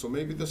 so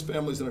maybe this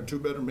family's in a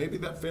 2-bedroom, maybe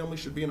that family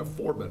should be in a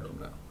 4-bedroom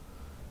now.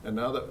 And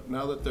now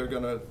that they're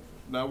gonna,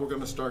 now we're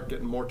gonna start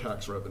getting more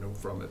tax revenue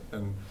from it,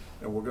 and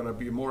we're gonna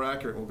be more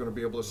accurate, and we're gonna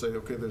be able to say,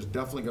 okay, there's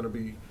definitely gonna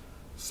be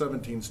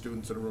 17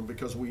 students in a room,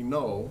 because we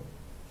know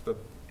that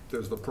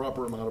there's the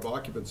proper amount of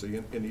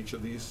occupancy in each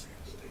of these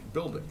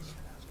buildings.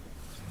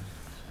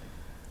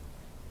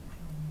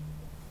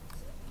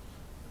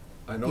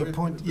 I know Your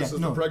point, this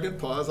is a pregnant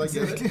pause, I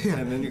get it, Yeah.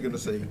 and then you're gonna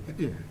say,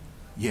 Yeah.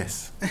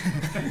 yes.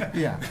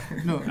 Yeah,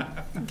 no,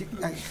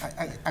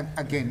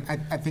 again,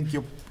 I think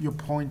your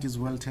point is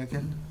well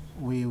taken.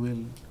 We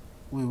will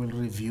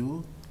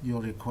review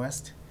your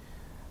request.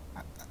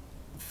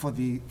 For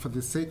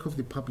the sake of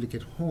the public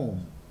at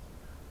home,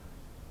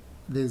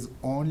 there's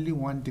only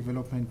one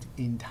development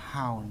in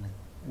town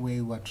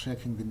where we're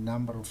tracking the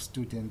number of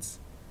students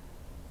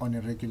on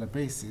a regular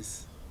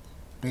basis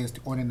based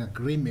on an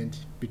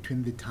agreement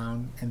between the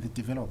town and the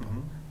developer,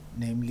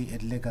 namely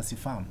at Legacy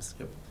Farms.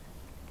 Yep.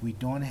 We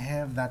don't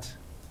have that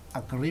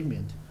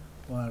agreement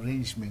or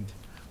arrangement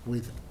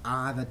with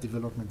other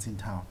developments in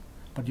town.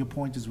 But your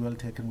point is well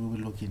taken. We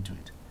will look into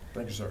it.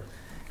 Thank you, sir.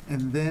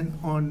 And then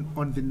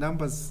on the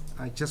numbers,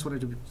 I just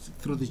wanted to,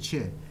 through the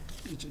chair,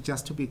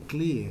 just to be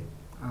clear,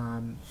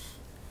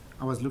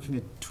 I was looking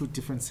at 2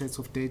 different sets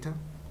of data.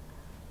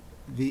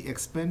 The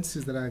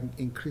expenses that are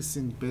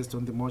increasing based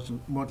on the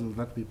model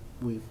that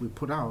we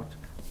put out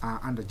are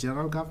under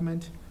general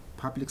government,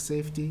 public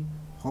safety,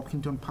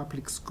 Hopkinton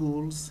Public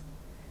Schools,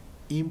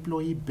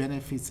 employee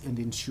benefits and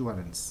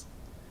insurance.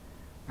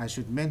 I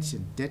should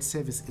mention debt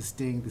service is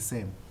staying the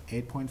same,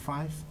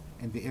 8.5,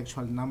 and the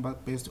actual number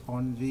based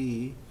on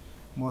the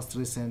most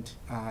recent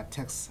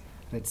tax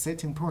rate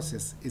setting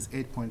process is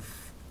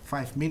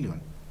 8.5 million.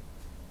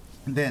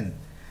 And then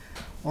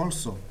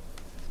also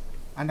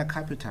under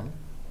capital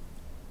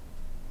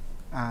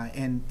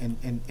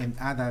and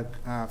other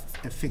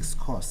fixed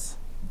costs,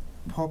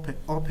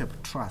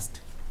 OPEP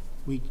trust,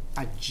 we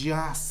are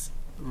just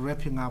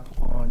wrapping up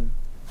on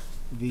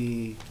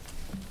the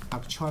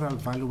actuarial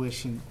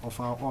valuation of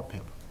our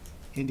OPEP.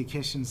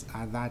 Indications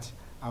are that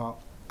our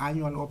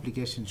annual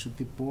obligation, should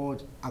the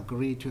board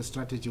agree to a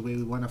strategy where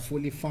we want to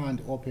fully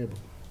fund OPEP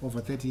over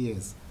 30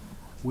 years,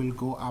 will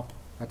go up.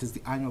 That is,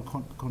 the annual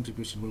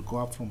contribution will go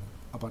up from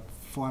about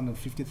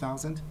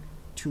 $450,000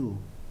 to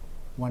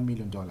 $1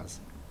 million.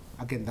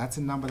 Again, that's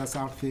a number that's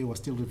out there. We're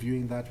still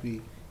reviewing that.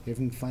 We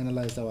haven't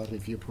finalized our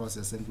review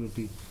process, and we'll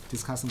be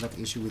discussing that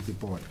issue with the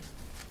board.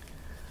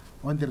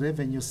 On the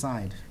revenue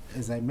side,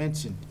 as I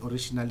mentioned,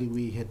 originally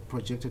we had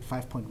projected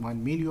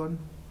 5.1 million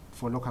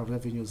for local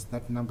revenues,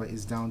 that number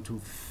is down to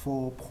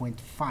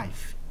 4.5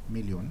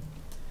 million.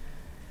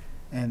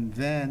 And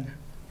then,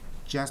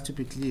 just to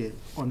be clear,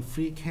 on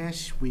free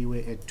cash, we were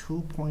at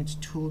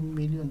 $2.2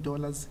 million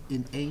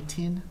in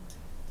 18.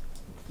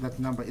 That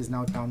number is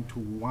now down to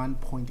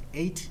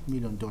 $1.8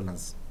 million.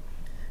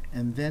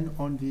 And then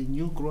on the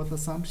new growth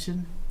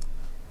assumption,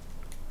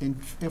 in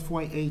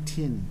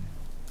FY18,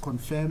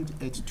 confirmed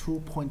at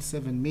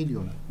 2.7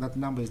 million. That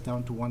number is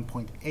down to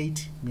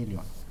 1.8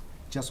 million.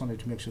 Just wanted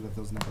to make sure that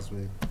those numbers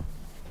were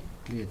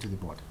clear to the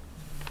board.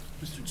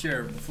 Mr.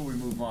 Chair, before we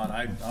move on,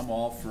 I'm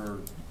all for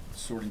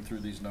sorting through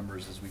these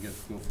numbers as we go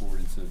forward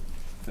into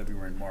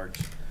February and March.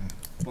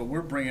 But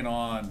we're bringing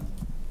on,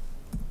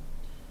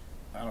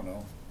 I don't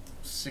know,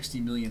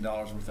 $60 million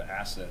worth of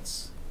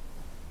assets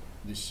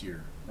this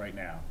year, right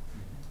now.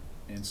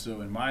 And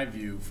so in my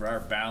view, for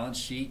our balance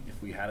sheet,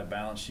 if we had a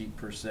balance sheet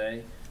per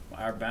se,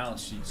 our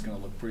balance sheet's gonna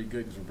look pretty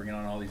good because we're bringing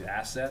on all these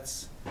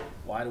assets.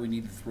 Why do we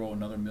need to throw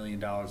another $1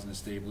 million into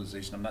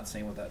stabilization? I'm not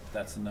saying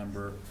that's the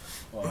number.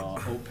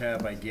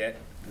 OPEB, I get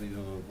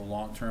the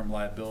long-term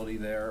liability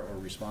there or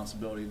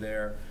responsibility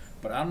there,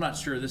 but I'm not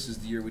sure this is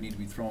the year we need to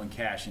be throwing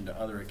cash into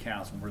other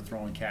accounts when we're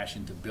throwing cash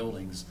into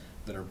buildings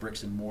that are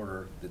bricks and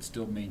mortar that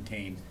still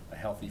maintain a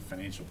healthy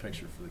financial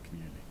picture for the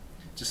community.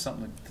 Just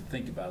something to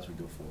think about as we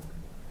go forward.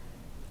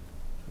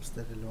 Was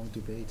that a long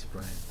debate,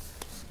 Brian?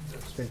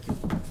 Thank you.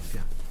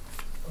 Yeah.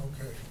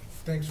 Okay,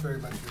 thanks very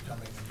much for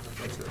coming.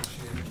 I really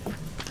appreciate it.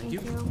 Thank you.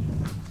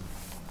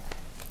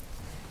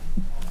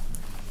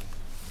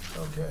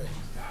 Okay.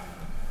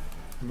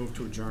 Move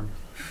to adjourn.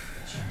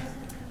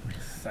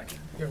 Second.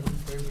 Yeah,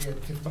 we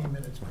had 15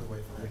 minutes per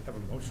way for We that. have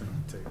a motion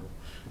on the table.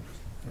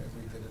 Yeah,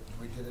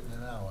 we did it in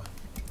an hour.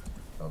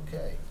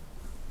 Okay.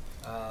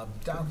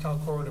 Downtown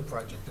Corridor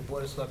Project. The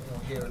Board of Selectmen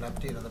will hear an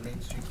update on the Main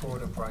Street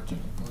Corridor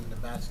Project, including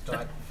the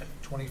MassDOT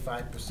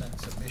 25%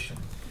 submission,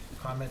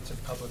 comments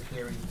and public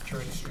hearing,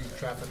 Church Street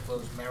traffic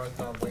flows,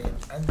 Marathon Way, and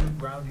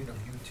undergrounding of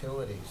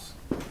utilities.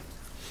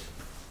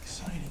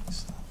 Exciting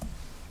stuff.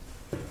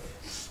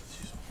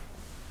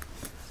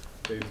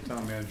 Dave, the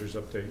town manager's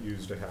update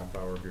used a half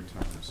hour of your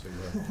time, so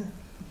you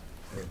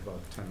have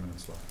about 10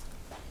 minutes left.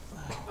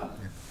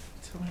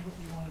 Tell me what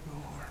you want to go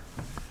over.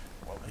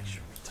 We'll make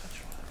sure we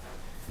touch on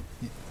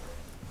it.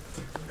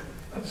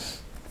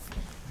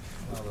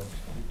 Although,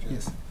 you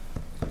Yes.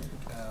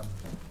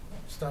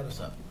 start us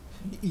up.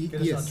 Y-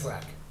 Get us yes. on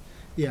track.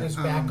 Yeah. Get us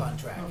back on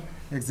track.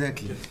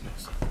 Exactly.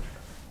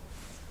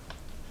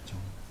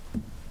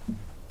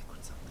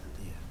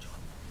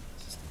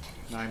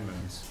 9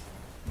 minutes.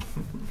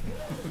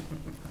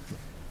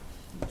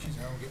 She's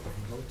now getting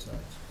from both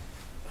sides.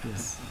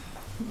 Yes.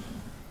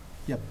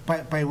 Yeah,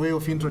 by way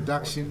of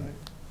introduction,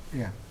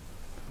 yeah.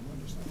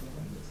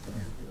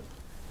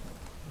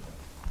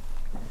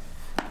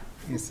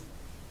 Yes,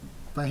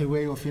 by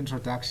way of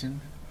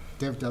introduction,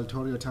 Dave Del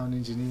Torio, town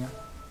engineer,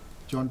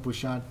 John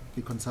Bouchard,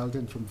 the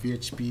consultant from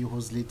VHB,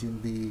 who's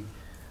leading the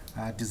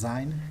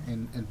design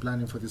and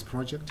planning for this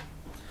project.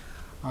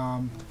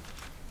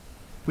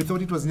 We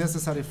thought it was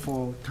necessary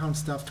for town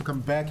staff to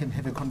come back and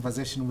have a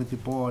conversation with the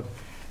board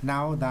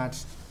now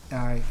that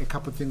a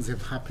couple of things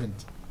have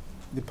happened.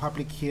 The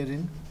public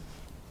hearing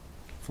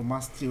for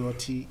Mass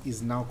DOT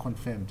is now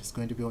confirmed. It's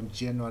going to be on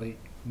January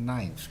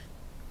 9th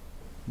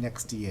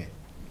next year.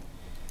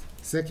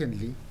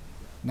 Secondly,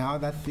 now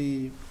that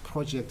the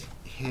project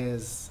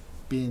has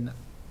been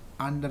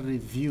under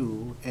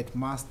review at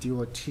Mass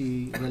DOT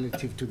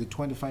relative to the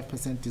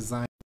 25%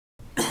 design,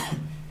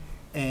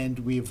 and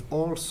we've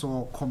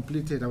also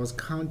completed, I was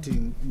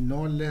counting,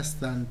 no less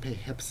than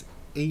perhaps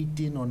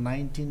 18 or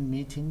 19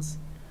 meetings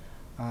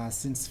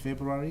since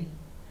February.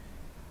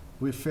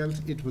 We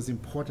felt it was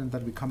important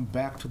that we come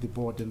back to the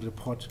board and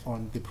report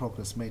on the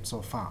progress made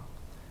so far.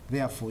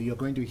 Therefore, you're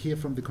going to hear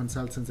from the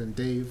consultants and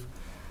Dave.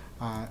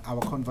 Our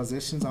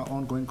conversations are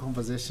ongoing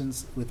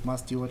conversations with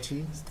Mass DOT,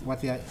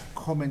 what their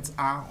comments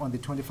are on the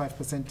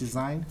 25%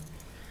 design,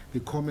 the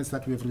comments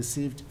that we've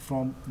received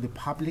from the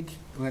public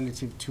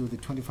relative to the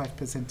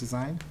 25%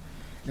 design,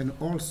 and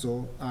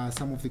also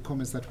some of the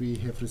comments that we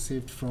have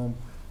received from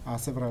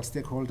several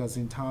stakeholders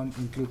in town,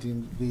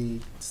 including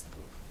the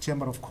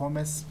Chamber of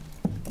Commerce,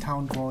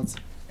 town boards,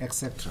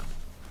 etc.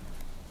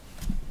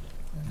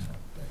 Excellent.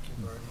 Thank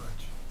you very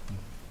much.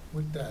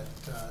 With that,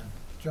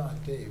 John,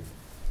 Dave,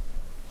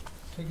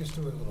 take us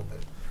through it a little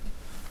bit.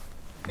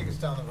 Take us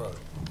down the road.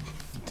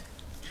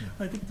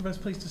 I think the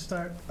best place to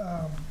start,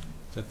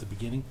 At the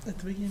beginning? At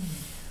the beginning.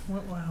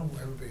 Wow.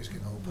 Everybody's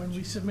getting a whole bunch. When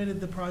we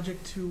submitted the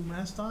project to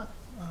MassDOT,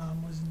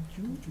 was in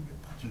June?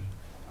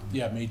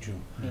 Yeah, May,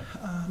 June.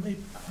 May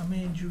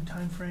and June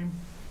timeframe.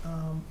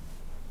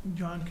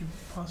 John could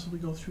possibly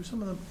go through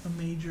some of the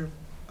major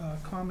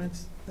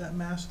comments that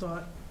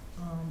MassDOT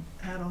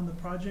had on the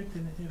project,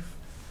 and if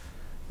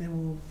they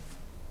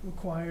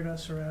required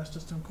us or asked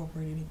us to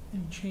incorporate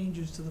any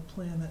changes to the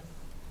plan that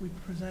we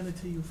presented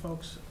to you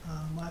folks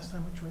last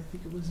time, which I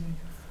think it was in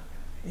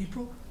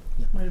April.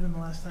 Yeah. Might have been the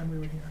last time we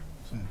were here.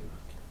 So.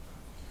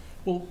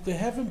 Well, there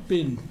haven't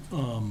been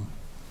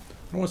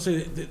don't want to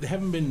say that there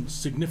haven't been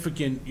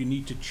significant, you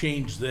need to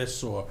change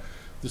this, or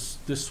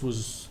this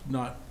was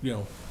not, you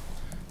know,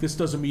 this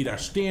doesn't meet our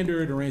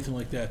standard or anything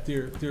like that.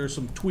 There are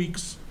some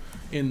tweaks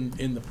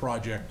in the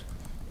project.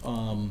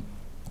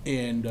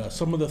 And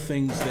some of the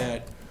things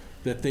that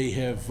they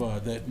have,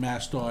 that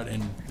MassDOT,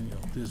 and, you know,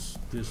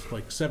 there's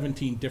like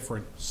 17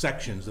 different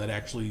sections that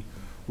actually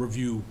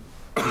review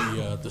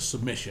the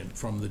submission,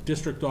 from the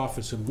district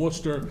office in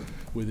Worcester,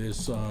 where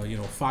there's, you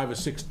know, 5 or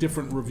 6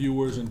 different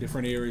reviewers in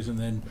different areas, and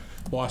then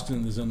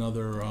Boston, there's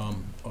another,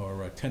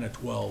 or 10 or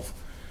 12,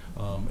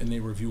 and they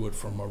review it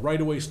from a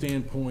right-of-way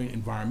standpoint,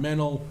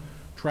 environmental,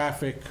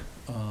 traffic,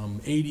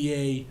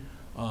 ADA,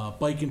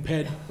 bike and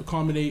ped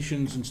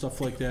accommodations and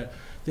stuff like that.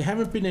 There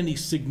haven't been any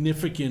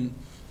significant,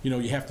 you know,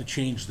 you have to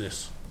change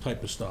this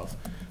type of stuff,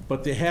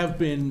 but there have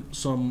been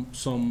some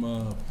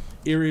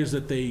areas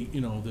that they, you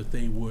know, that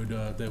they would,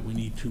 that we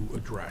need to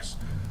address.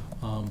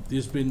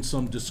 There's been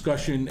some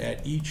discussion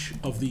at each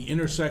of the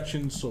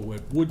intersections, so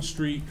at Wood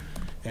Street,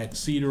 at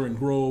Cedar and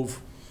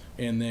Grove,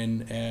 and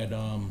then at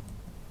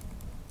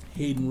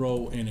Hayden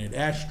Row and at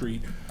Ash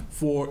Street,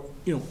 for,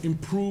 you know,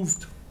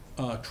 improved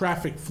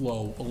traffic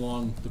flow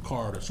along the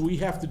corridor. So we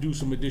have to do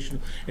some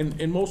additional,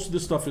 and most of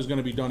this stuff is going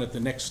to be done at the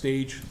next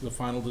stage, the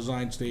final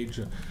design stage,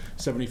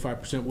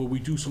 75%, where we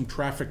do some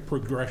traffic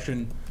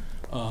progression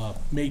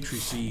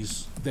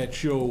matrices that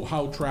show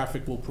how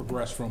traffic will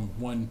progress from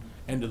one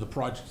end of the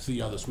project to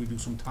the other. So we do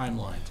some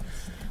timelines.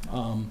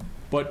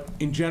 But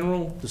in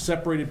general, the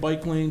separated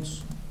bike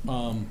lanes,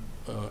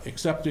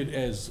 accepted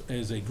as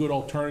a good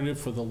alternative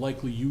for the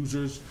likely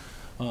users.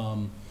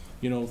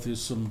 You know, there's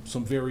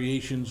some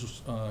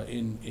variations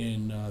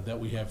in that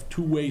we have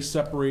two-way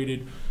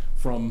separated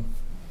from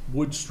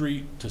Wood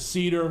Street to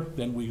Cedar,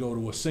 then we go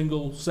to a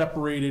single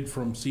separated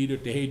from Cedar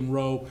to Hayden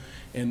Row,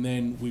 and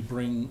then we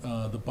bring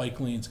the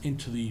bike lanes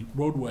into the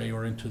roadway,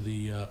 or into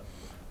the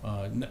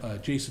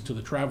adjacent to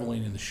the travel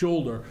lane in the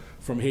shoulder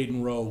from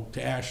Hayden Row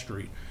to Ash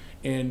Street.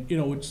 And, you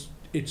know,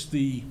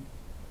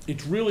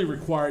 it's really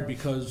required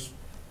because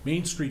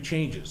Main Street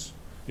changes.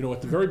 You know,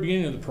 at the very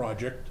beginning of the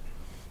project,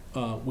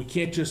 we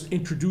can't just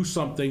introduce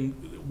something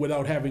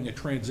without having a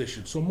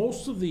transition. So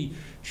most of the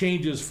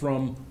changes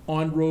from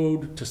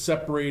on-road to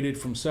separated,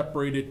 from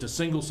separated to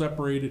single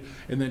separated,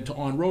 and then to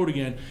on-road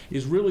again,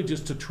 is really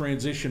just to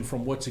transition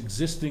from what's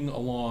existing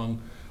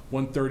along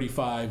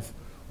 135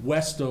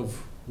 west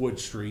of Wood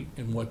Street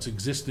and what's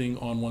existing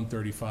on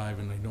 135,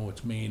 and I know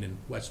it's Main and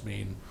West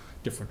Main,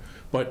 different,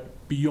 but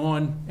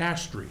beyond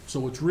Ash Street.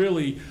 So it's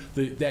really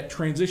that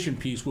transition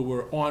piece where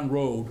we're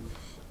on-road,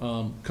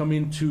 come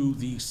into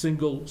the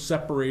single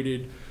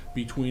separated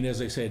between,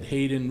 as I said,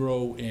 Hayden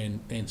Row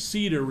and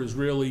Cedar, is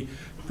really,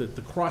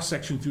 the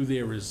cross-section through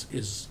there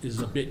is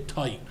a bit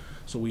tight.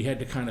 So we had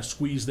to kind of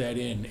squeeze that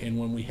in. And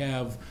when we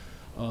have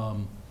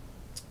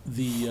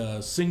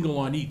the single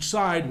on each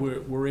side,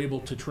 we're able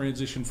to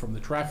transition from the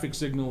traffic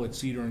signal at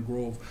Cedar and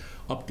Grove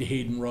up to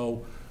Hayden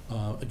Row.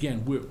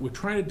 Again, we're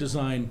trying to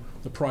design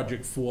the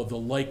project for the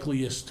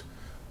likeliest,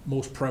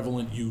 most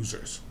prevalent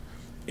users.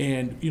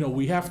 And, you know,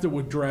 we have to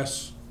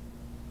address,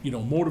 you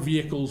know, motor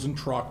vehicles and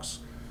trucks,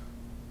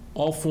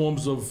 all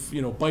forms of,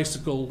 you know,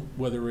 bicycle,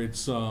 whether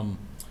it's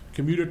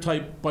commuter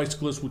type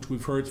bicyclists, which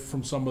we've heard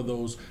from some of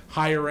those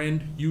higher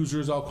end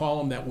users, I'll call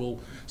them, that will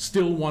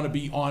still want to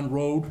be on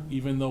road,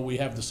 even though we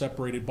have the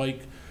separated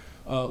bike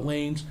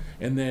lanes,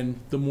 and then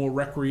the more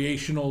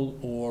recreational,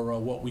 or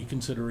what we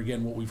consider,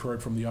 again, what we've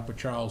heard from the Upper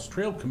Charles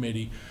Trail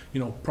Committee, you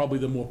know, probably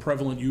the more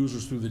prevalent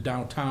users through the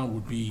downtown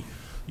would be,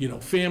 you know,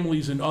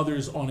 families and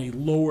others on a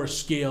lower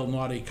scale,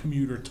 not a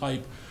commuter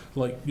type,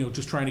 like, you know,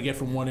 just trying to get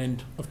from one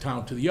end of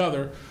town to the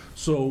other.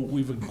 So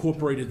we've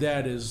incorporated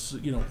that as,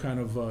 you know, kind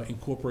of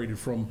incorporated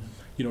from,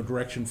 you know,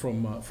 direction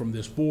from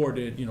this board,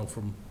 you know,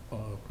 from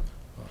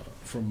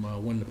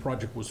when the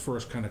project was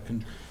first kind of,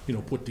 you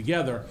know, put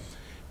together.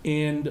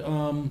 And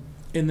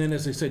then,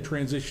 as I said,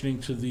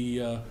 transitioning to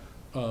the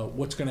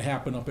what's going to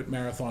happen up at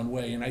Marathon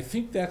Way. And I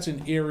think that's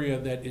an area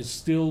that is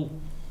still,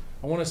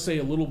 I want to say,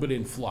 a little bit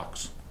in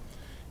flux.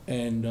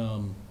 And,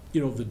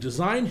 you know, the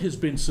design has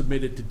been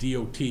submitted to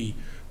DOT,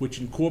 which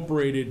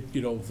incorporated,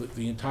 you know,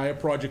 the entire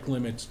project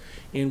limits,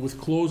 and with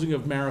closing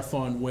of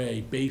Marathon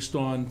Way, based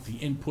on the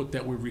input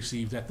that we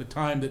received at the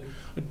time, that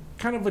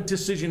kind of a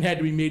decision had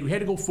to be made. We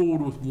had to go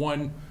forward with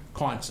one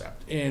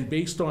concept. And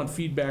based on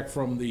feedback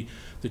from the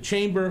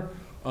chamber,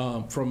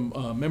 from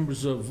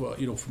members of,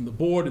 you know, from the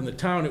board and the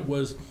town, it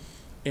was,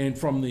 and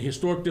from the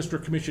Historic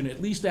District Commission,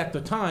 at least at the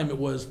time, it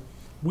was,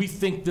 we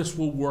think this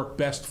will work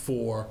best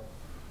for,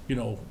 you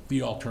know,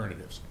 the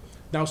alternatives.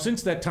 Now,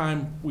 since that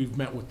time, we've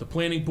met with the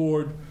planning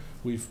board,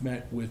 we've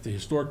met with the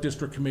Historic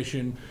District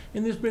Commission,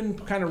 and there's been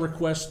kind of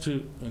requests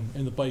to,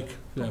 in the bike,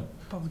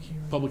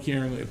 public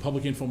hearing,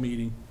 public info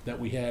meeting that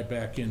we had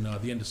back in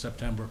the end of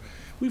September.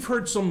 We've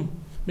heard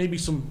maybe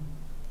some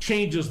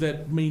changes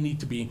that may need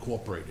to be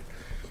incorporated.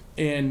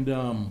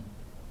 And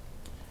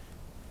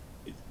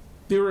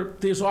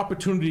there's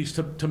opportunities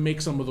to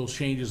make some of those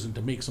changes and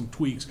to make some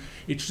tweaks.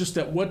 It's just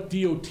that what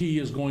DOT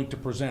is going to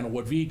present, or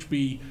what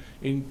VHB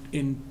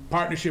in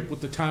partnership with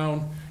the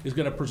town is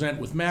going to present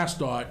with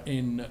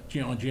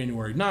MassDOT on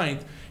January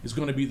 9th, is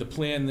going to be the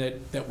plan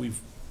that we've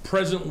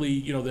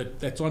presently,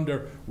 that's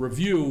under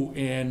review,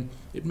 and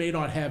it may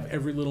not have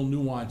every little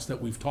nuance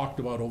that we've talked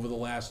about over the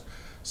last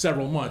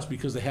several months,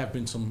 because there have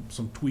been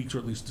some tweaks, or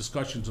at least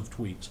discussions of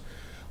tweaks.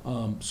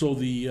 So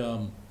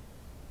the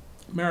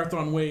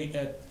Marathon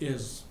Way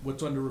is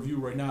what's under review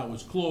right now,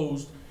 is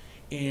closed,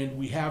 and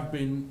we have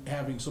been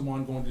having some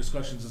ongoing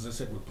discussions, as I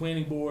said, with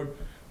Planning Board,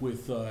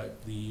 with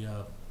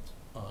the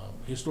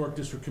Historic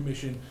District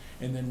Commission,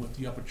 and then with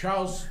the Upper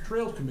Charles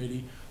Trail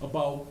Committee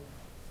about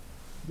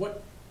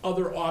what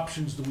other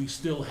options do we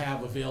still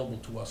have available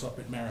to us up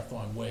at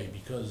Marathon Way,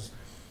 because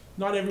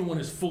not everyone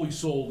is fully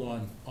sold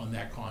on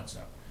that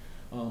concept.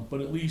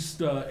 But at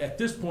least at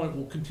this point,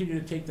 we'll continue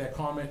to take that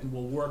comment, and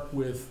we'll work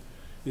with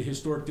the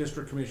Historic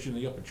District Commission,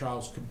 the Upper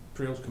Charles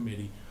Trails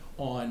Committee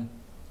on,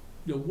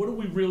 what do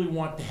we really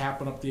want to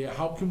happen up there?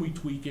 How can we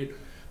tweak it?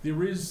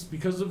 There is,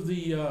 because of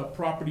the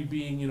property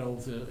being,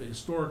 the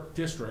historic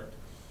district,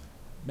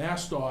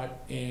 MassDOT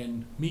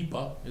and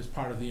MEPA, as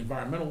part of the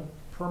environmental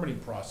permitting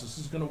process,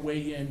 is going to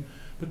weigh in,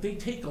 but they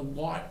take a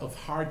lot of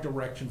hard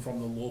direction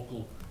from the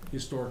local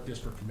Historic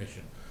District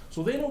Commission.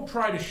 So they don't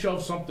try to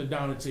shove something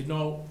down and say,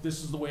 no,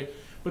 this is the way,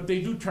 but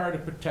they do try to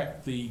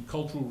protect the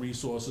cultural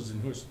resources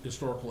and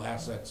historical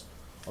assets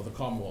of the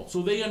Commonwealth.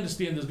 So they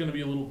understand there's gonna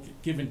be a little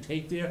give and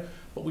take there,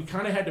 but we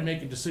kinda had to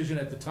make a decision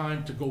at the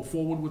time to go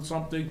forward with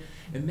something,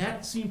 and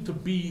that seemed to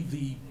be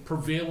the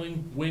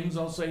prevailing winds,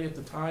 I'll say, at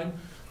the time,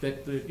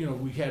 that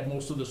we had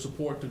most of the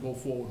support to go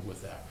forward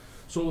with that.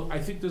 So I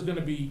think there's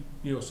gonna be,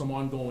 some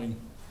ongoing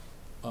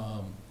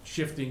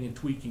shifting and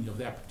tweaking of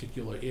that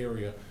particular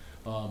area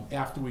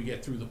after we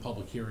get through the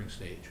public hearing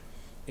stage.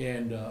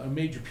 And a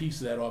major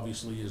piece of that,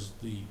 obviously, is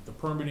the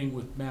permitting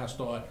with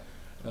MassDOT,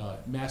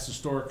 Mass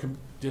Historic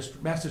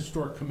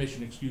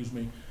Commission,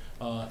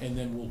 and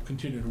then we'll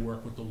continue to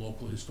work with the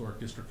local Historic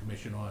District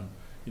Commission on,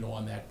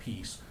 on that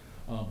piece.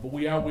 But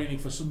we are waiting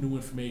for some new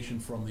information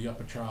from the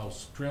Upper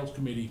Charles Trails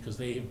Committee, because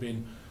they have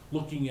been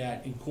looking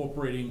at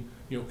incorporating,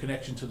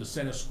 connection to the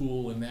center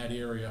school in that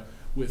area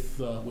with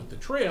the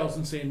trails,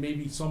 and saying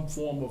maybe some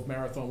form of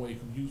Marathon Way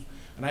could use.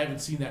 And I haven't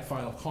seen that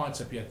final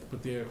concept yet,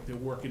 but they're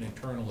working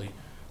internally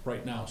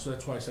right now. So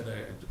that's why I said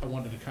I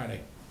wanted to kind of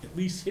at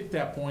least hit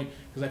that point,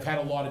 because I've had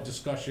a lot of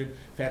discussion,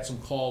 I've had some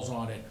calls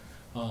on it.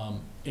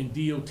 And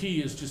DOT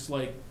is just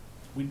like,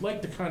 we'd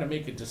like to kind of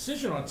make a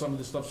decision on some of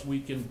this stuff so we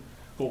can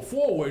go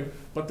forward,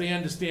 but they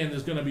understand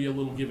there's gonna be a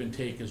little give and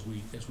take as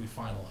we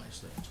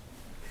finalize things.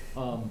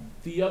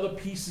 The other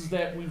pieces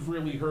that we've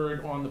really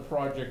heard on the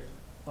project,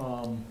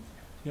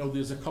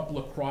 there's a couple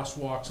of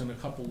crosswalks in a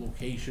couple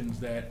locations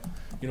that,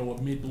 are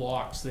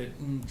mid-blocks that,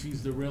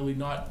 geez, they're really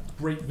not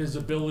great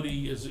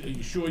visibility. Are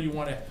you sure you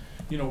want to,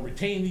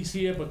 retain these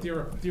here? But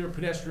they're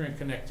pedestrian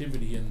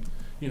connectivity and,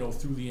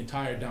 through the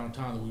entire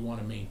downtown that we want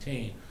to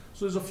maintain.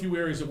 So there's a few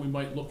areas that we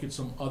might look at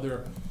some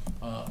other,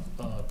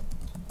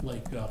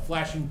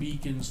 flashing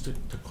beacons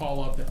to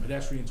call out that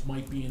pedestrians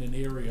might be in an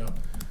area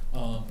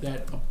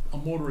that a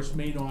motorist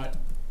may not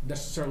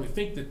necessarily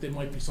think that there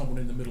might be someone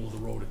in the middle of the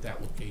road at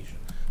that location.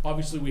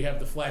 Obviously, we have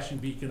the flashing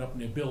beacon up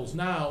near Bill's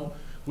now,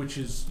 which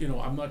is,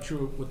 I'm not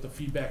sure what the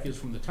feedback is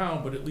from the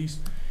town, but at least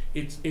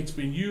it's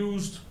been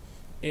used,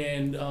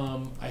 and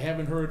I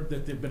haven't heard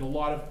that there've been a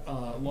lot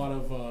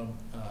of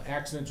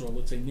accidents, or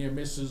let's say near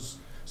misses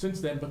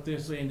since then. But they're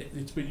saying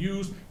it's been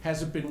used,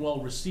 hasn't been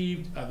well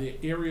received.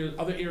 The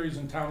other areas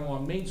in town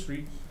along Main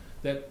Street,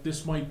 that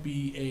this might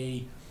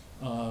be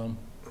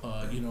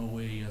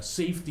a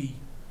safety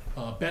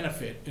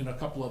benefit in a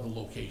couple other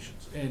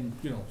locations. And,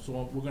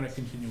 so we're gonna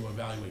continue to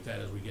evaluate that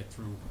as we get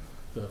through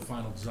the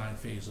final design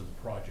phase of the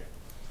project.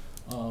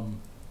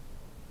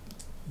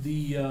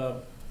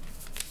 The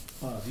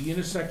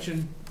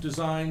intersection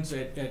designs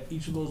at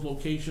each of those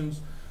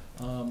locations,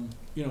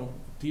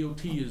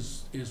 DOT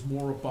is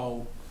more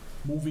about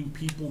moving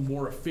people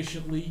more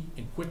efficiently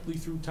and quickly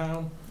through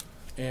town.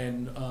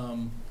 And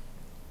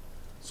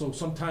so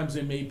sometimes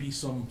there may be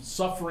some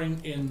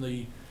suffering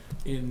the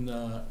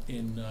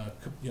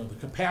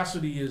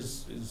capacity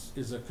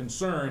is a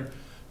concern,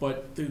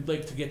 but they'd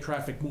like to get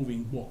traffic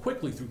moving more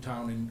quickly through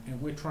town,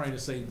 and we're trying to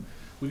say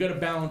we got to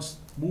balance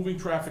moving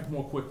traffic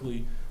more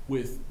quickly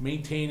with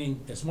maintaining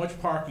as much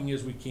parking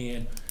as we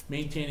can,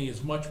 maintaining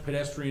as much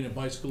pedestrian and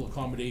bicycle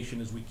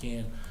accommodation as we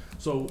can.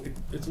 So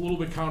it's a little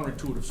bit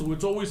counterintuitive. So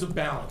it's always a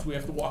balance. We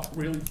have to walk a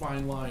really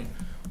fine line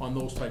on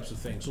those types of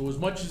things. So as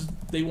much as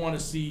they want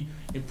to see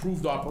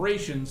improved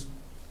operations,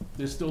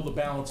 there's still the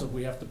balance of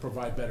we have to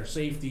provide better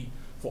safety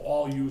for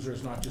all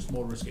users, not just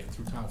motorists getting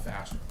through town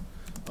faster.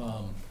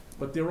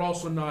 But they're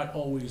also not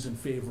always in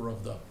favor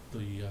of the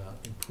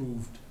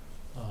improved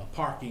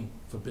parking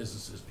for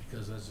businesses,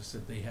 because, as I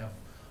said, they have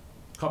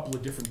a couple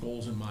of different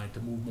goals in mind to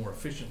move more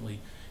efficiently.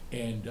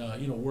 And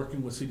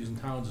working with cities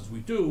and towns as we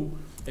do,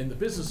 and the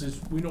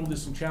businesses, we know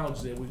there's some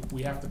challenges there.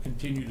 We have to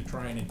continue to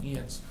try and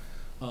enhance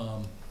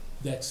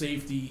that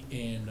safety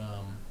and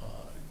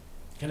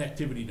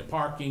connectivity to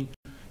parking.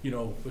 You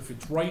know, if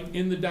it's right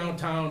in the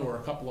downtown or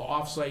a couple of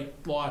off-site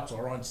lots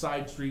or on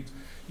side streets,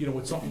 you know,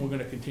 it's something we're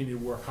gonna continue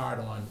to work hard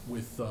on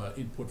with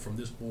input from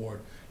this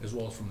board as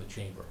well as from the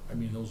chamber. I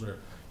mean, those are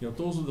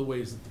the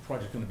ways that the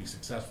project's gonna be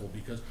successful,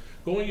 because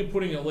going and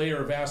putting a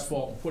layer of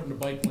asphalt and putting a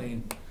bike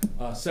lane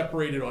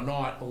separated or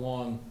not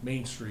along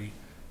Main Street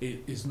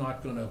is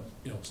not gonna,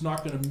 it's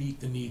not gonna meet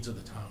the needs of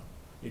the town.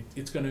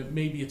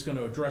 Maybe it's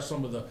gonna address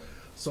some of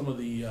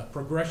the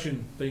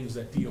progression things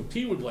that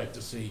DOT would like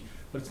to see,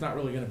 but it's not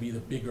really gonna be the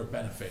bigger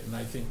benefit. And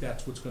I think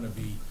that's what's gonna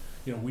be,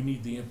 we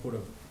need the input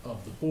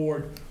of the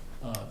board,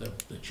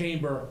 the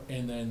chamber,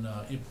 and then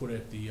input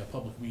at the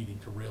public meeting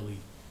to really,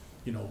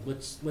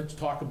 let's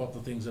talk about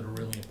the things that are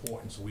really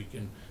important so we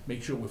can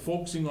make sure we're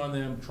focusing on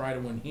them, try to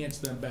enhance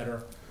them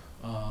better,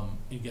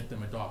 and get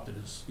them adopted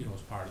as,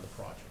 as part of the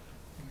project.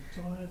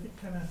 So I think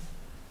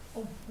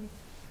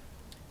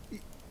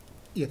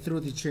Yeah, through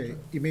the chair,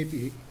 it may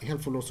be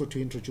helpful also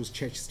to introduce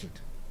Church Street.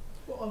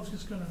 well, I was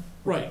just gonna.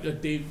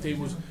 Right, Dave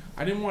was,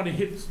 I didn't want to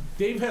hit,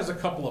 Dave has a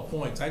couple of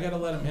points. I gotta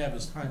let him have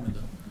his time in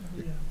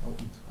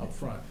up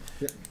front.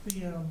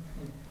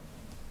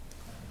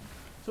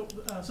 So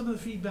some of the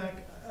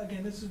feedback,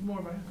 again, this is more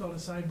of I call it a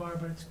sidebar,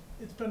 but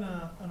it's been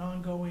an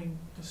ongoing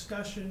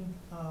discussion.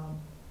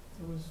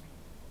 It was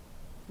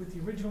with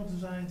the original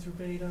design through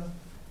beta.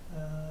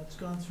 It's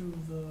gone through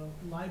the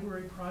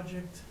library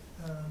project,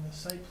 the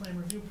site plan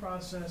review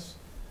process.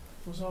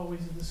 Was always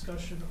a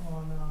discussion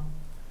on,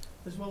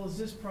 as well as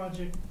this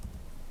project,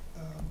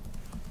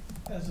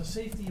 as a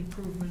safety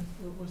improvement,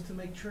 was to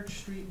make Church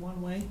Street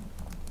one-way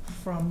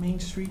from Main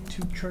Street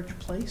to Church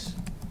Place.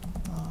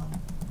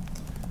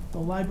 The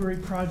library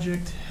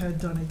project had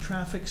done a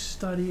traffic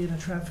study and a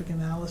traffic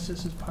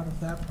analysis as part of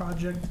that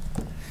project.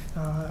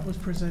 That was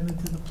presented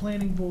to the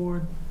planning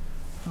board.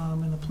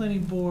 And the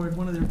planning board,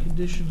 one of their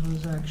conditions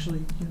was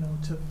actually,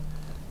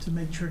 to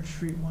make Church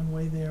Street one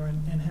way there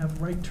and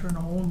have right turn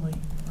only,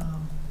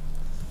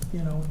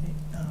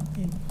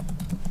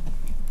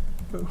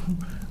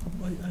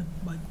 I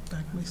might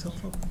back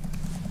myself up.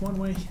 One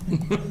way,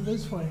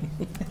 this way.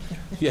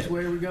 Which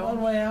way are we One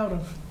going? way out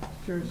of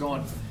Church.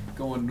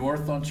 Going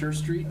north on Church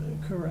Street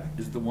Correct.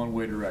 is the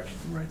one-way direction.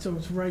 Right, so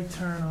it's right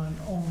turn on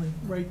only,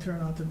 right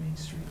turn onto Main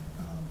Street.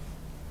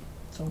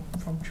 So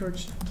from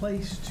Church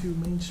Place to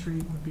Main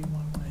Street would be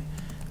one way.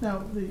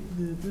 Now,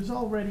 there's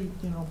already,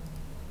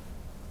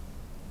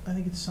 I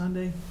think it's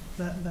Sunday,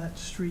 that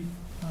street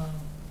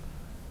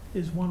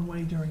is one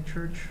way during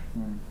church.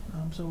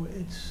 So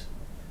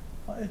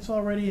it's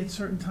already at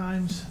certain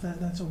times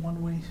that's a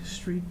one-way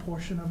street.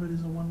 Portion of it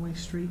is a one-way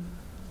street.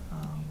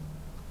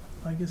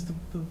 I guess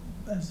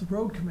as the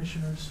road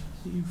commissioners,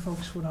 you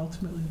folks would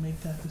ultimately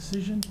make that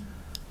decision.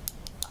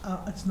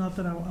 It's not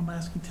that I'm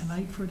asking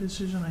tonight for a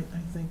decision. I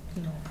think,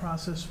 a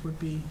process would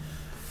be,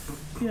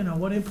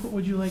 what input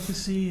would you like to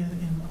see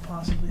in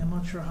possibly, I'm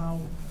not sure how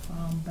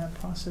that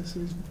process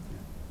is,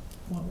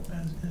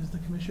 as the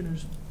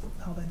commissioners,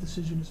 how that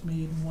decision is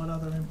made and what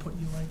other input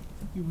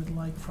you would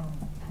like from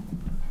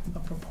a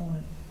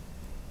proponent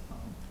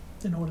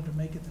in order to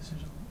make a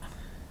decision.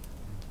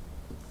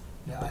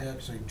 Yeah, I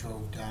actually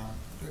drove down.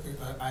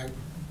 I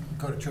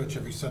go to church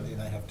every Sunday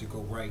and I have to go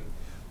right.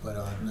 But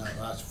on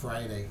last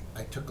Friday,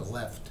 I took a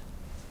left,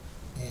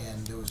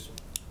 and there was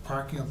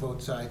parking on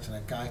both sides, and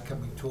a guy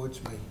coming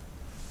towards me.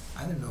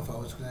 I didn't know if I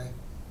was going to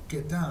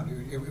get down.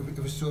 It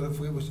was sort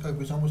of, it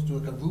was almost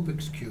like a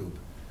Rubik's Cube,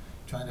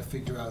 trying to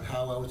figure out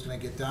how I was going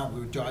to get down. We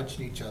were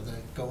dodging each other,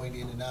 going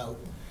in and out,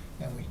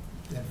 and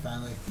then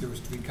finally there was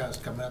 3 cars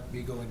coming up,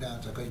 me going down.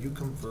 It's like, okay, you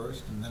come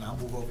first, and then I'll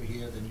move over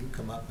here, then you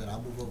come up, then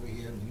I'll move over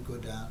here, and you go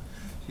down.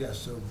 Yeah,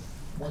 so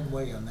one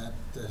way on that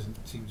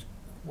seems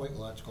quite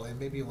logical, and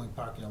maybe only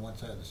parking on one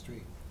side of the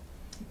street.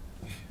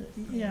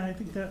 Yeah, I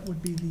think that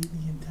would be the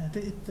intent.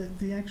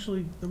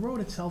 The road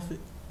itself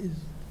is.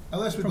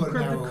 Unless we from go to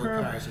curb narrower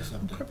curb, cars or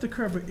something. Curb to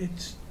curb,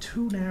 it's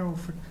too narrow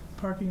for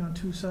parking on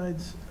 2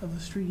 sides of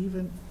the street,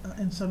 even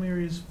in some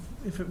areas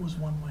if it was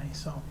one way.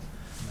 So,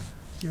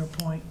 to your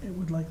point, it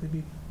would likely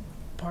be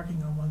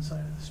parking on one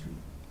side of the street.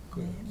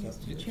 Good.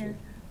 Mr. Chair,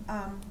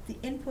 the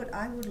input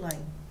I would like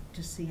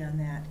to see on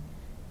that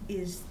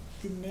is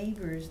the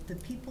neighbors, the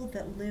people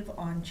that live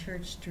on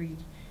Church Street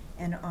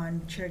and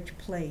on Church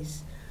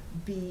Place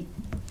be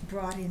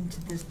brought into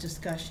this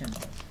discussion,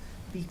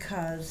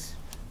 because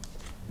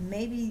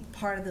maybe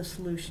part of the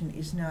solution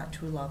is not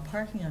to allow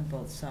parking on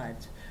both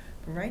sides.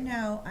 But right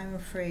now, I'm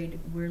afraid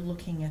we're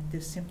looking at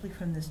this simply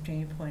from the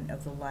standpoint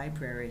of the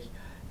library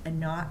and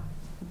not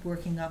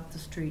working up the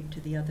street to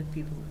the other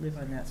people that live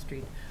on that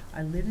street.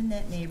 I live in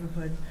that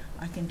neighborhood.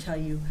 I can tell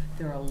you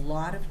there are a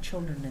lot of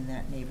children in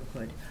that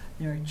neighborhood.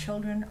 There are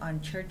children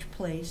on Church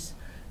Place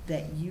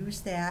that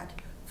use that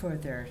for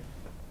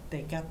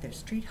they got their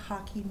street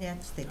hockey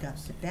nets, they got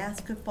the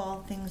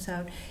basketball things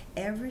out.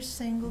 Every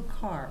single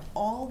car,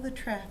 all the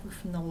traffic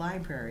from the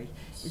library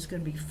is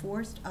going to be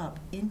forced up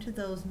into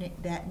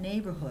that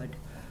neighborhood,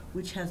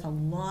 which has a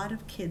lot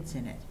of kids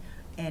in it.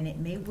 And it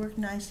may work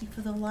nicely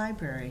for the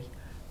library,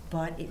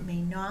 but it may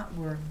not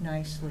work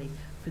nicely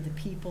for the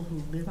people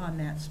who live on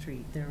that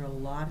street. There are a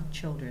lot of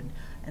children,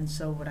 and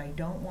so what I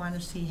don't want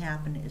to see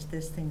happen is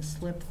this thing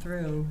slip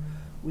through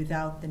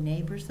without the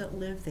neighbors that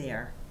live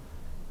there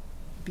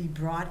be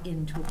brought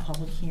into a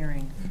public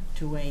hearing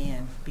to weigh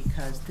in,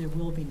 because there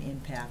will be an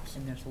impact,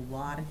 and there's a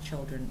lot of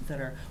children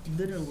that are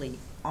literally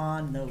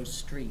on those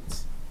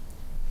streets.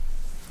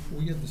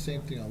 We had the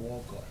same thing on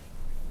Walcott.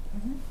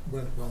 Mhm.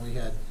 When we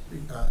had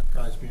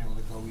cars being able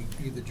to go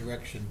either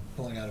direction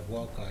pulling out of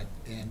Walcott,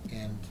 and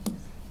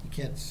you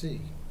can't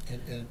see.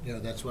 And you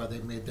know, that's why they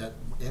made that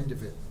end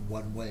of it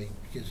one way,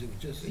 because it was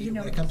just, You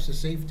know, when it comes to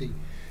safety,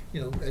 you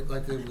know,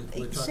 like we're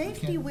talking.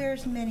 Safety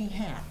wears many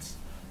hats,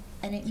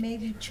 and it may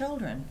be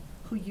children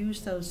who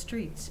use those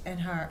streets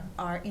and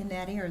are in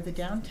that area. The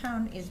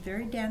downtown is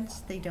very dense.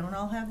 They don't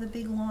all have the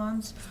big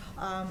lawns.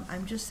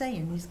 I'm just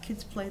saying, these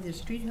kids play their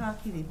street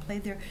hockey, they play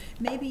their,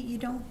 maybe you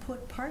don't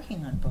put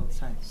parking on both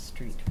sides of the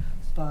street.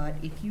 But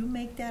if you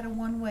make that a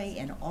one-way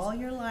and all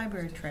your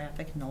library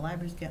traffic, and the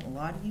library's getting a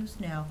lot of use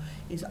now,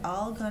 is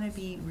all gonna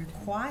be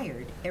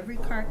required, every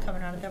car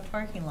coming out of that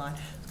parking lot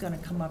is gonna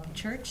come up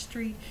Church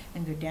Street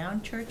and go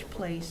down Church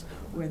Place,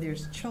 where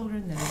there's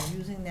children that are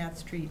using that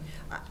street.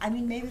 I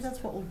mean, maybe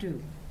that's what we'll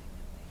do.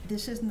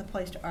 This isn't the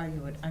place to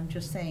argue it. I'm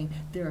just saying,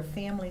 there are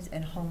families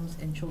and homes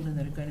and children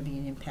that are gonna be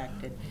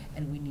impacted,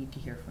 and we need to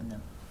hear from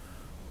them.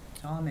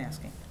 That's all I'm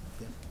asking.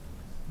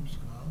 Mr.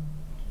 Kamala?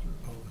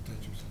 Oh, I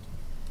thought you said.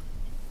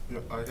 Yeah,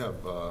 I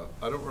have,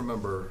 I don't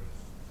remember,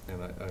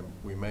 and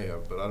we may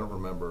have, but I don't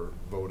remember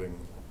voting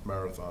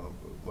Marathon,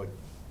 like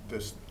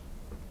this,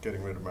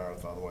 getting rid of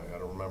Marathon Way. I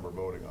don't remember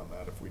voting on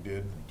that. If we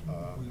did, We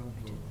don't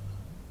vote.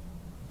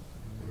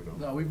 we don't.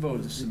 No, we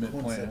voted to submit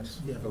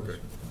plans. Yeah. Okay.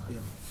 Yeah.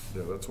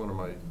 Yeah, that's one of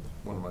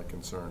my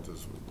concerns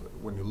is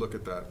when you look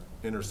at that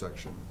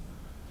intersection,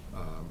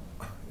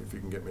 if you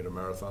can get me to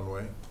Marathon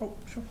Way. Oh,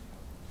 sure.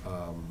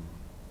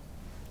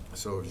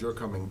 So if you're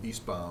coming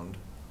eastbound,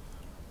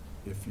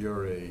 if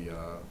you're a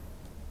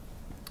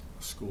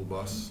school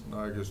bus, no,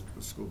 I guess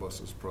the school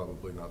bus is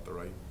probably not the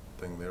right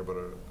thing there, but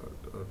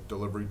a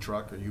delivery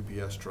truck, a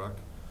UPS truck,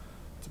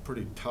 it's a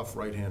pretty tough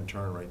right-hand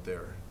turn right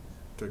there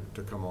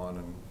to come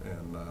on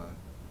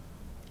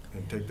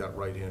and take that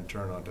right-hand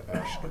turn onto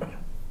Ashton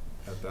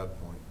at that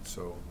point.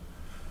 So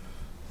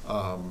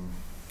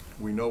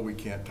we know we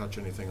can't touch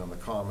anything on the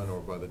Common or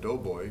by the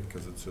Doughboy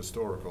because it's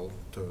historical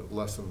to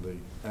lessen the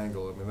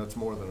angle. I mean, that's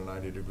more than a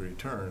 90-degree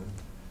turn.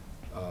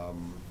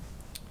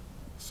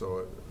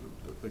 So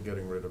the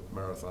getting rid of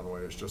Marathon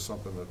Way is just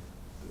something that,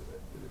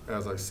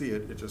 as I see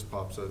it, it just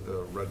pops a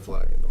red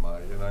flag into my,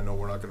 and I know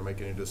we're not gonna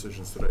make any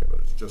decisions today, but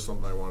it's just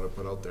something I wanted to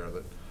put out there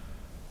that,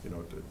 you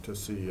know, to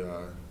see,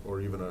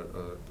 or even a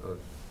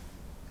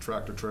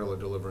tractor trailer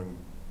delivering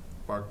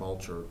bark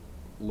mulch or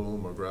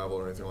loam or gravel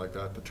or anything like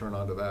that, to turn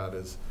onto that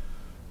is,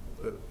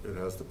 it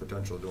has the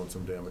potential of doing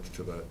some damage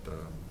to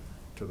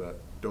that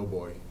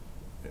Doughboy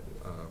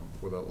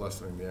without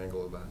lessening the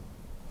angle of that.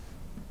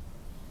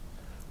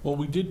 Well,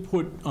 we did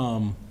put,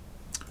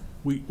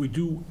 we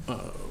do,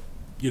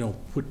 you know,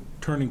 put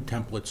turning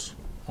templates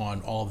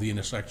on all of the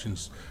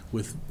intersections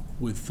with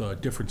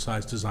different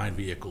sized design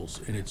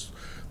vehicles. And it's,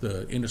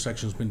 the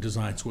intersection's been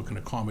designed so it can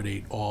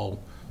accommodate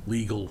all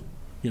legal,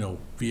 you know,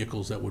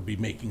 vehicles that would be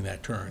making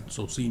that turn.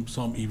 So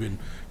some even,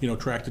 you know,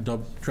 tractor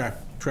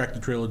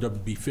trailer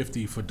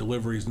WB50 for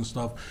deliveries and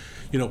stuff.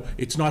 You know,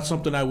 it's not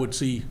something I would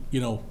see,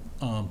 you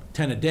know,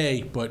 10 a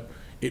day, but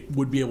it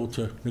would be able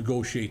to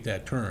negotiate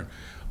that turn.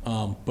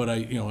 But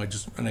I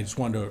just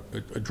wanted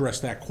to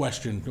address that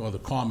question or the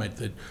comment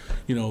that,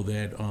 you know,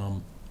 that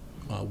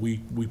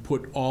we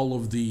put all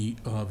of the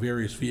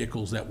various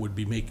vehicles that would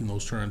be making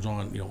those turns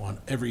on, you know, on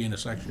every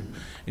intersection,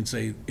 and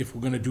say, if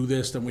we're going to do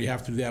this, then we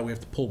have to do that. We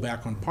have to pull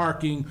back on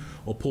parking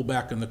or pull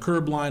back on the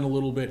curb line a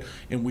little bit,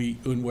 and we're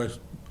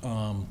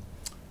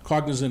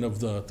cognizant of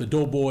the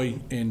Doughboy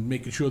and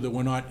making sure that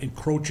we're not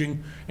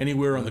encroaching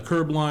anywhere on the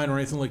curb line or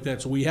anything like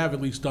that. So we have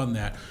at least done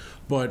that,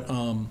 but.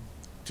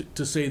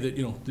 To say that,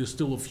 you know, there's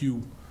still a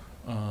few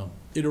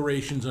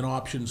iterations and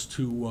options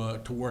to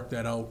work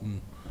that out,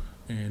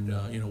 and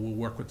you know, we'll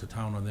work with the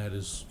town on that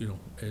as, you know,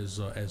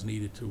 as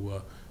needed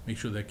to make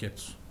sure that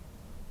gets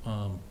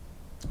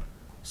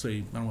say,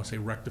 I don't want to say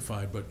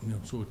rectified, but, you know,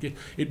 so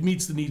it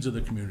meets the needs of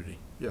the community.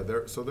 Yeah,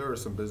 there are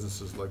some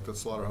businesses, like the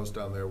slaughterhouse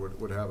down there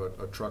would have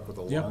a truck with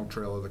a long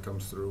trailer that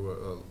comes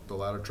through, the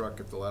ladder truck,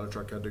 if the ladder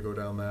truck had to go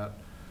down that.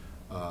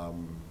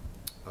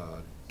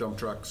 Dump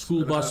trucks.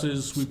 School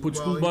buses, we put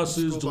school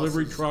buses,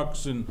 delivery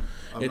trucks, and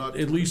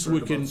at least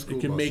we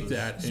can make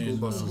that. School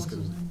buses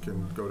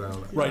can go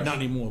down. Right, not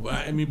anymore, but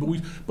I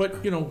mean,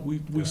 but you know,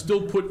 we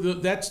still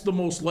put, that's the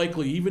most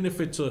likely, even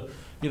if it's a,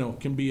 you know,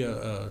 can be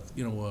a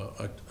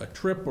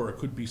trip, or it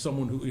could be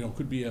someone who, you know,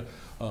 could be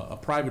a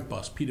private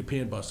bus, Peter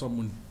Pan bus,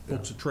 someone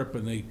books a trip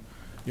and they,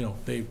 you know,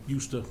 they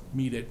used to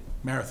meet at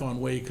Marathon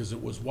Way because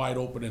it was wide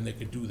open and they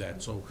could do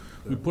that. So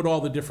we put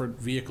all the different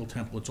vehicle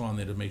templates on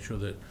there to make sure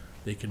that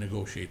they can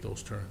negotiate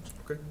those terms.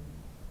 Okay.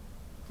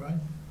 Brian?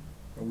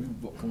 Are we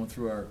going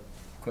through our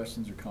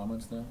questions or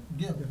comments now?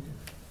 Yeah.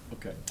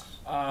 Okay.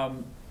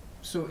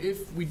 So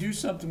if we do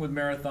something with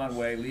Marathon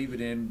Way, leave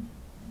it in,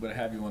 what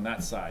have you on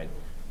that side,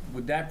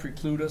 would that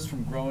preclude us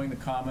from growing the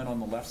common on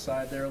the left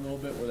side there a little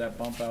bit, where that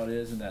bump out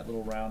is and that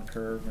little round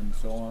curve and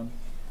so on?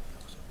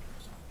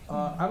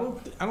 I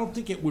don't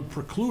think it would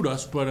preclude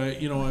us, but,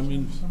 you know, I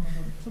mean,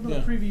 Some of the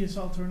yeah. previous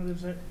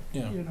alternatives that,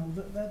 Yeah. you know,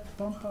 that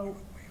bump out,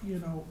 you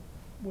know,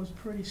 was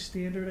pretty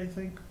standard, I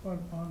think,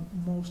 on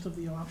most of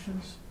the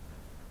options.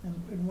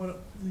 And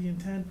what the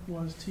intent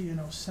was to, you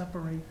know,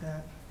 separate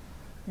that,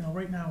 you know,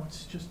 right now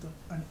it's just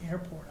an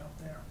airport out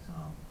there.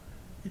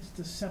 It's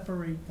to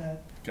separate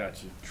that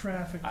Gotcha.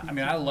 traffic. I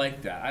mean, I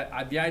like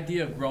that. The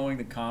idea of growing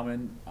the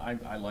common,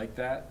 I like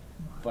that,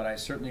 but I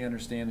certainly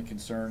understand the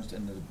concerns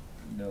and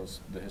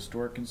the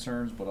historic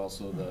concerns, but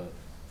also the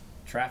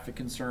traffic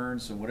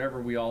concerns. So whatever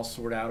we all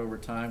sort out over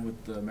time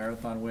with the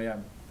Marathon Way,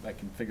 I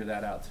can figure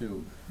that out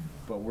too.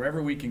 But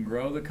wherever we can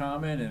grow the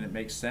common and it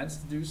makes sense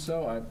to do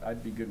so,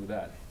 I'd be good with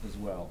that as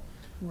well.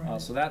 Right.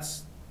 So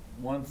that's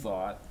one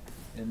thought.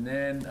 And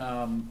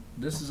then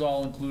this is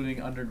all including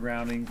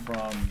undergrounding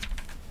from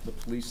the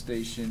police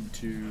station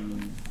to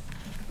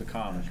the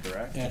common,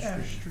 correct?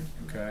 Ash Street.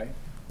 Okay.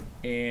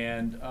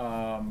 And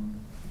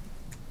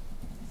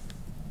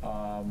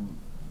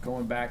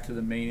going back to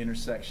the main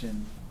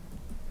intersection,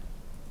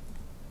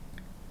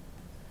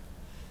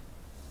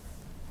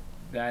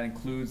 that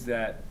includes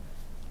that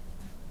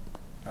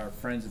our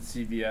friends at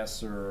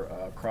CVS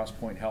or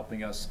Crosspoint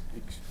helping us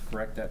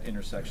correct that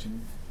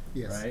intersection,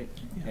 Yes. right?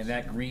 Yes. And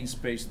that green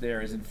space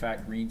there is in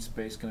fact green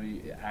space going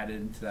to be added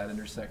into that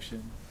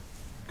intersection?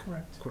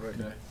 Correct. Correct.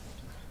 Okay.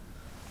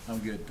 I'm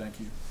good, thank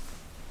you.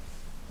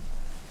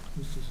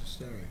 Mr.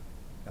 Sesteri?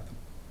 Nothing.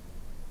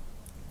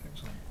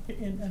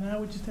 Excellent. And I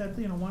would just add,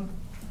 you know,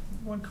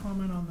 one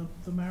comment on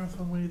the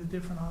Marathon Way, the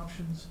different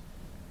options.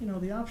 You know,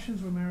 the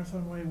options with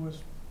Marathon Way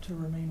was to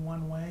remain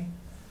one way.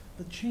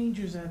 The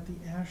changes at the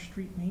Ash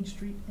Street, Main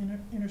Street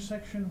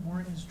intersection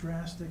weren't as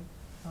drastic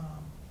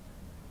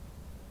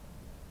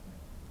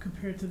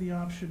compared to the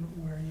option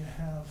where you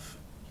have,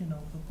 you know,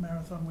 the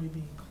Marathon Way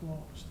being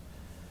closed.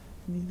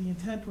 And the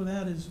intent with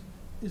that is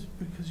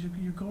because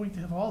you're going to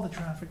have all the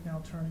traffic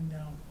now turning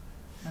down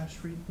Ash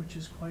Street, which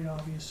is quite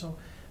obvious. So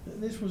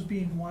this was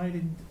being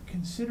widened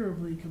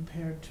considerably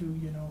compared to,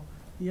 you know,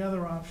 the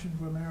other options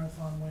where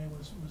Marathon Way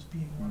was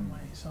being one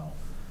way. So,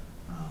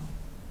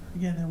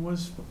 again, there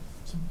was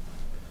some,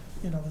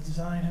 you know, the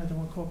design had to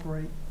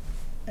incorporate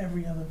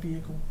every other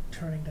vehicle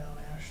turning down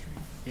Ash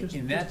Street.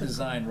 In that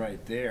design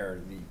right there,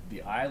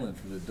 the island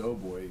for the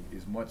Doughboy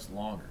is much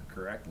longer,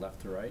 correct,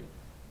 left to right?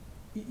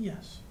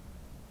 Yes.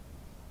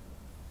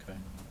 Okay.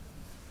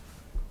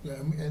 Yeah,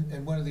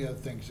 and one of the other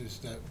things is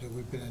that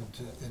we've been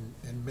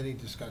in many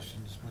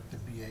discussions with the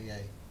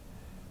BAA,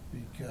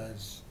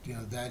 because, you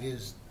know, that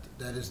is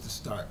the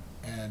start,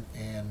 and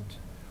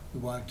we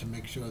wanted to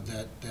make sure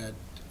that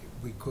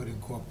we could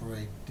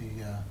incorporate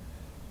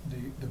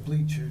the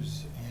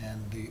bleachers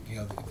and you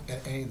know,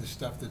 any of the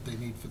stuff that they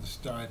need for the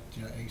start,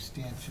 you know, any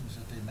stanchions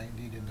that they might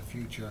need in the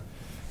future.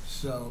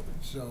 So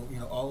you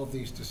know, all of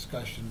these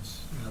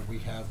discussions, you know, we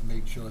have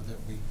made sure that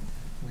we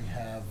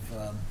have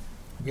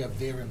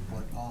their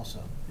input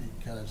also,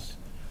 because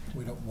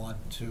we don't want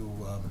to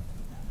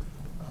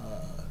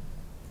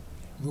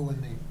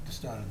ruin the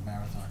start of the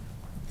marathon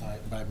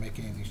by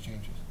making any of these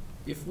changes.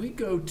 If we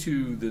go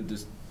to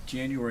the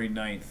January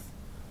 9th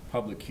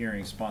public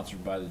hearing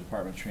sponsored by the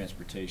Department of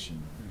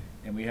Transportation,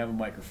 and we have a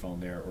microphone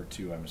there, or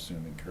two, I'm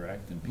assuming,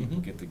 correct? And people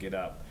get to get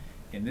up,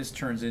 and this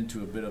turns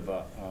into a bit of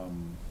a,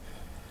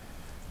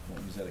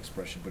 what was that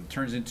expression? But it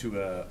turns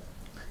into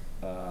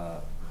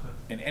an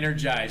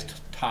energized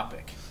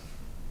topic,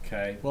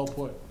 okay? well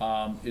put.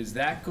 Is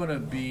that going to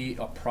be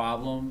a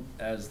problem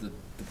as the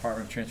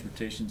Department of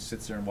Transportation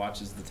sits there and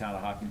watches the town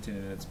of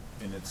Hopkinton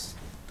in its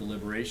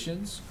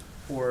deliberations?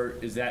 Or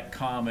is that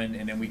common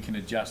and then we can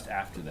adjust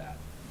after that?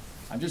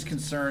 I'm just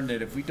concerned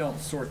that if we don't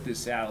sort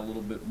this out a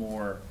little bit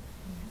more,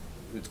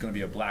 it's going to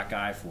be a black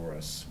eye for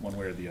us, one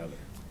way or the other.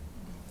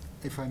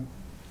 If I'm,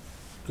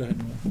 Go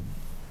ahead.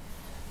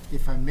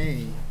 if I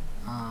may,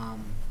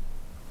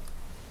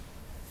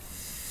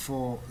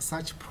 for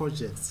such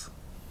projects,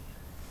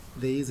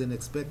 there is an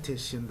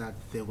expectation that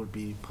there will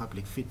be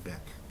public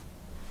feedback,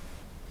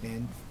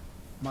 and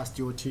Mass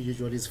DOT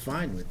usually is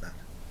fine with that.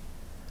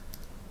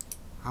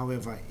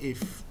 However,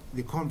 if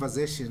the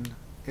conversation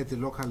at the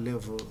local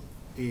level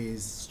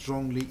is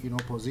strongly in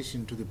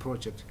opposition to the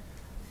project,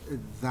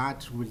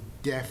 that will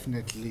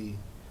definitely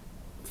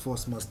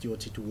force Mass DOT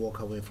to walk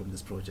away from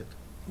this project.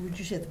 Would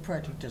you say the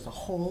project as a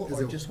whole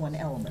or just one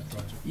element?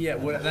 Yeah,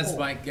 well, that's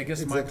my, I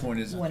guess my Exactly. point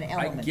is, One I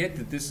element. get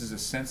that this is a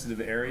sensitive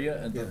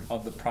area of Yeah.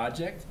 of the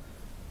project,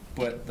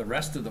 but the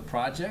rest of the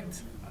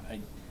project,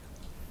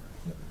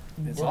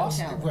 it's Well,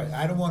 awesome. yeah. Right,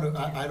 I don't want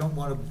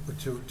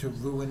to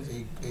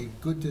ruin a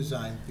good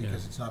design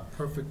because it's not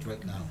perfect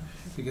right now.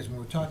 Because when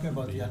we're talking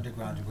about the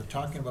underground, we're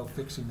talking about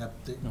fixing up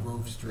the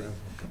Grove Street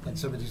and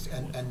some of these,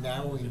 and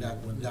narrowing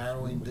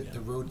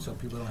the road so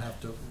people don't have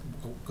to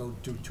go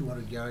do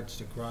 200 yards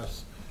to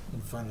cross in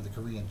front of the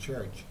Korean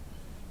church.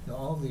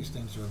 all of these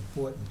things are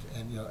important,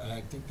 and, and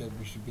I think that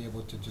we should be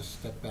able to just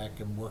step back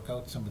and work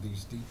out some of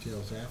these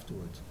details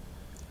afterwards.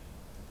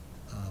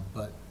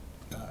 But,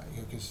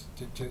 because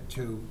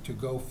to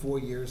go 4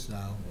 years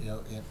now,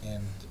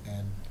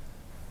 and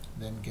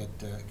then get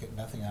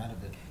nothing out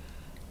of it.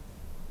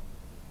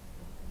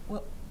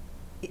 Well,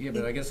 Yeah,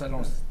 but I guess I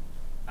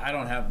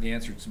don't have the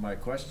answer to my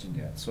question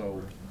yet,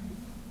 so.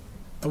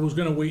 I was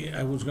gonna wait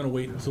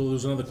until there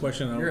was another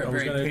question. You're I a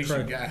was very gonna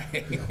patient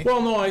guy.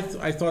 Well, no,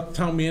 I thought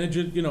town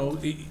manager,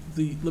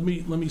 let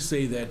me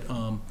say that,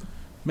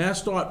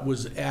 MassDOT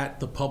was at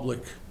the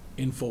public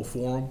info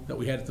forum that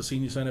we had at the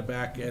senior center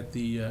back at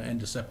the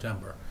end of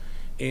September.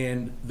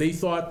 And they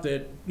thought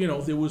that,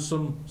 there was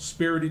some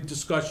spirited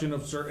discussion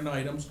of certain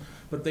items,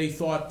 but they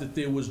thought that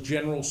there was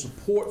general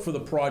support for the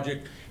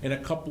project in a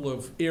couple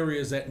of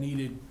areas that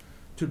needed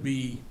to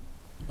be,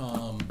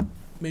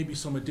 maybe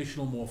some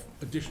additional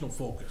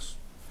focus.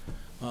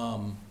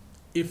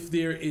 If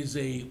there is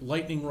a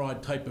lightning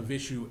rod type of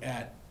issue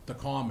at the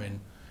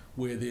Common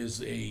where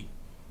there's a,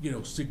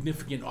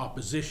 significant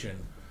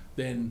opposition,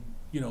 then,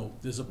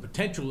 there's a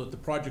potential that the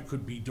project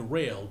could be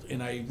derailed.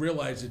 And I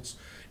realize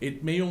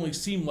it may only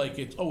seem like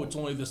it's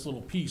only this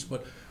little piece,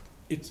 but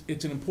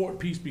it's an important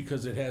piece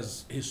because it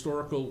has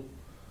historical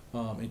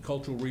and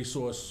cultural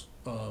resource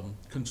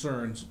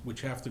concerns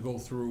which have to go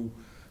through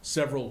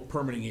several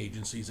permitting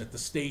agencies at the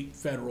state,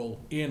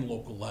 federal, and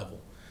local level.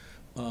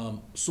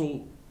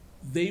 So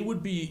they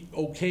would be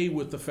okay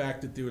with the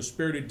fact that there was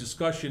spirited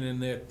discussion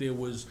and that there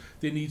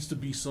needs to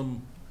be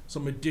some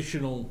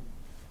additional,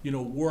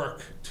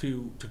 work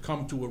to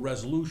come to a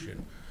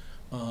resolution.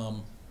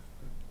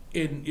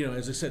 And,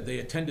 as I said, they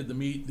attended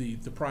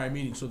the prior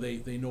meeting, so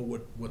they know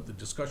what the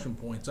discussion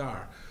points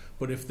are.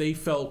 But if they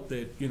felt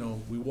that,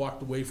 we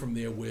walked away from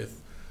there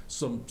with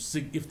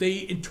if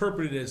they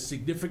interpreted it as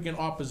significant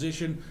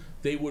opposition,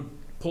 they would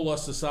pull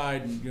us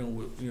aside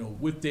and,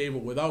 with Dave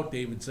or without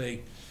Dave, and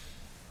say,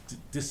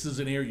 this is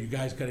an area you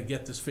guys got to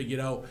get this figured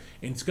out,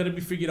 and it's going to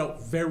be figured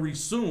out very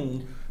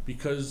soon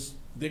because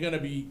they're going to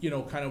be,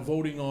 kind of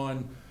voting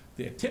on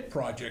their TIP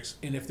projects,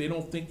 and if they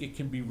don't think it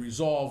can be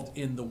resolved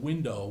in the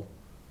window,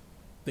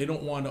 they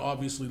don't want to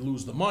obviously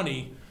lose the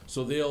money,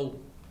 so they'll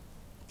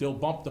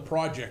bump the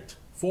project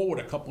forward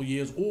a couple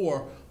years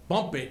or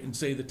bump it and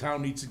say the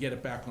town needs to get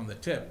it back on the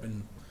tip.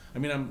 And I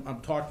mean,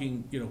 I'm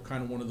talking,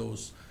 kind of one of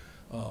those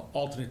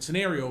alternate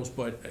scenarios,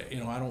 but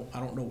I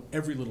don't know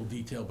every little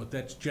detail, but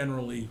that's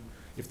generally,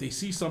 if they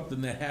see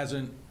something that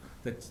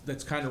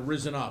that's kind of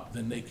risen up,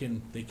 then they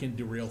can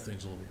derail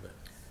things a little bit.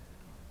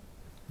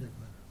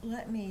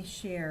 let me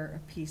share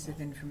a piece of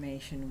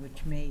information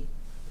which may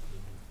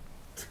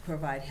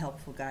provide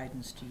helpful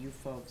guidance to you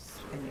folks,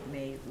 and it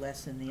may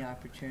lessen the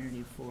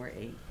opportunity for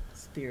a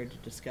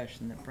spirited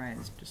discussion that Brian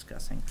is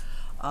discussing.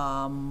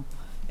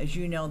 As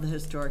you know, the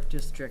Historic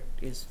District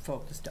is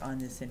focused on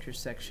this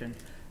intersection.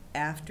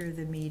 After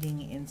the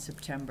meeting in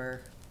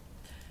September,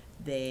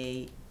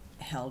 they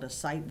held a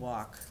site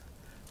walk,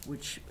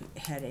 which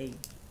had a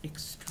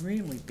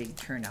extremely big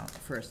turnout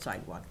for a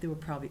site walk. There were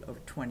probably over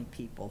 20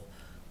 people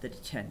that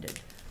attended.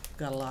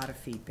 Got a lot of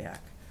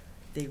feedback.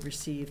 They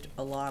received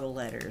a lot of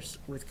letters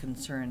with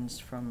concerns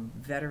from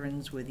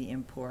veterans with the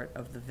import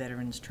of the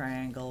Veterans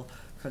Triangle,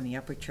 from the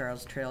Upper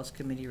Charles Trails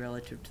Committee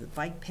relative to the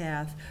bike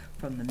path,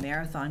 from the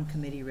Marathon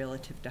Committee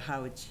relative to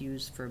how it's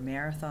used for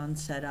marathon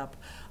setup,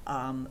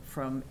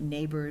 from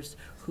neighbors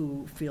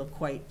who feel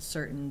quite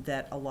certain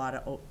that a lot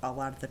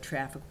of the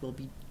traffic will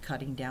be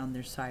cutting down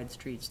their side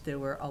streets. There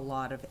were a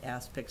lot of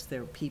aspects.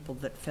 There were people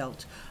that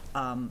felt,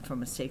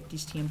 from a safety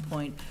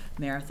standpoint,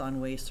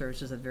 Marathon Way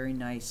serves as a very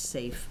nice,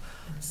 safe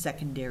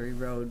secondary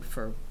road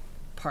for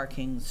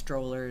parking,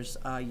 strollers.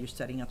 You're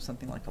setting up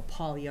something like a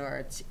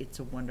polyart. It's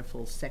a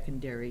wonderful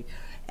secondary,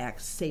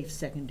 safe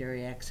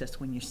secondary access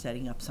when you're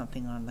setting up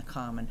something on the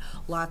common.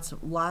 Lots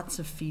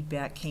of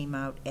feedback came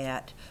out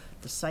at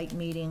the site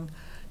meeting.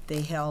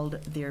 They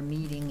held their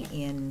meeting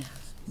in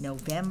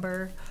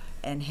November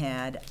and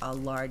had a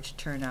large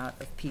turnout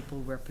of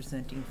people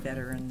representing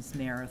veterans,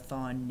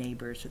 marathon,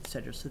 neighbors, et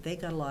cetera. So they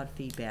got a lot of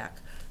feedback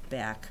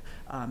back,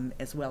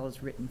 as well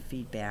as written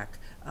feedback.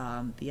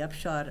 The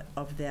upshot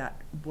of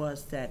that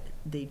was that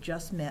they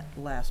just met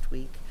last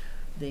week.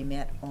 They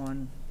met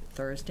on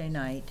Thursday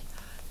night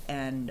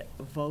and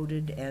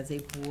voted as a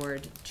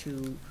board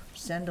to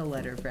send a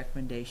letter of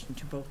recommendation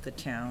to both the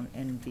town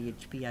and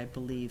VHB. I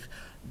believe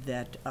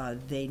that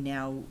they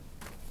now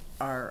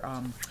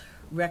are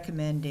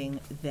recommending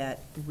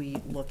that we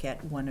look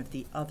at one of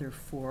the other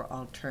 4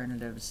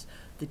 alternatives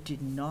that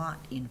did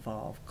not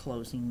involve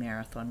closing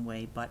Marathon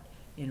Way, but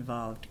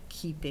involved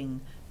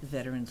keeping the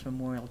Veterans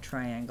Memorial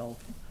Triangle,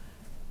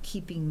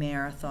 keeping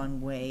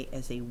Marathon Way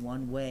as a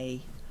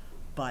one-way,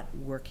 but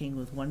working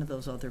with one of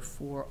those other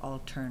 4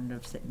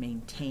 alternatives that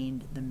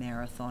maintained the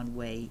Marathon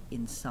Way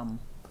in some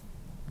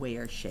way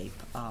or shape.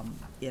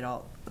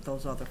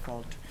 Those other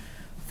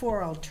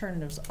 4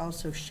 alternatives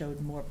also showed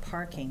more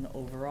parking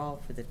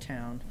overall for the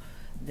town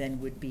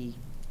than would be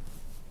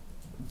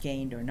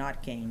gained or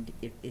not gained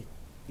if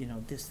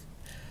this.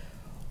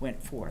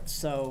 went forth.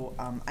 So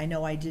I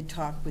know I did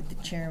talk with the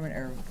chairman,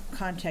 or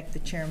contact the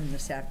chairman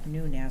this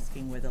afternoon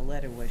asking where the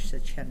letter was. She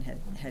said she hadn't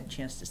had a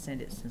chance to send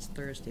it since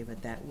Thursday,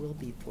 but that will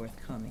be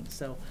forthcoming.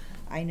 So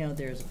I know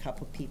there's a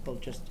couple people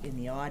just in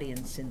the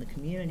audience, in the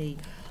community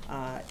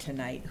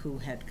tonight, who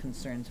had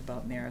concerns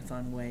about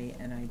Marathon Way,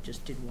 and I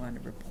just did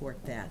want to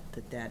report that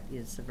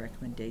is a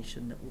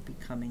recommendation that will be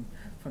coming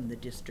from the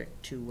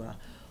district to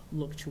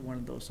look to one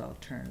of those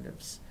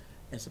alternatives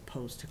as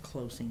opposed to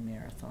closing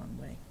Marathon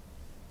Way.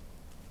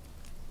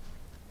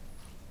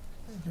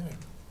 Okay.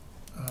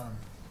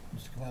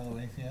 Mr. Cavallo,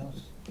 anything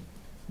else?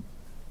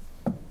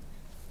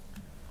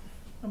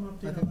 I'm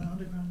updated on the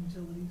underground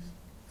utilities.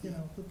 You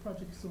know, the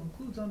project still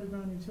includes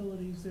underground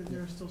utilities.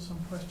 There are still some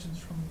questions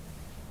from,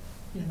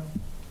 you know,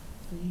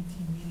 the ET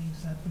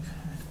meetings that we've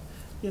had.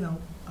 You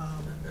know,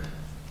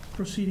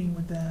 proceeding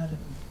with that and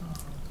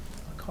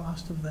the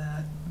cost of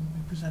that. And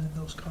we presented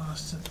those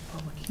costs at the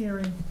public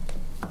hearing.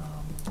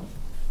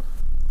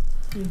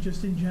 And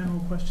just in general,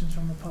 questions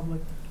from the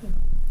public. You know,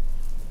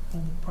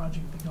 will the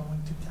project be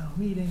going to town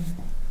meeting?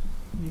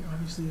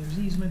 Obviously, there's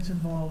easements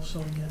involved,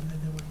 so again,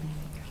 there would be,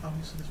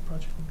 obviously, this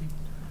project would be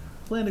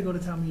planned to go to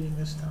town meeting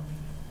this town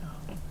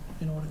meeting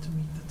in order to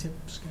meet the TIP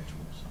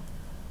schedule,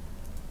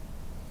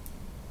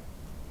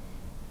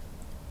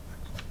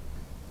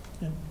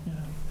 so. And, you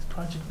know, the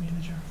project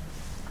manager,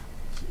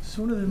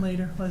 sooner than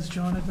later, as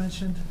John had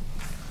mentioned,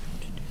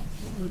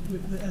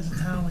 as a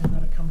town, we've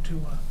got to come to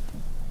a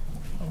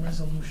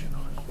resolution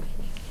on it.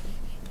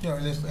 You know,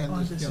 there's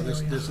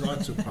This area.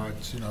 lots of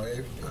parts,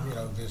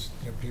 there's,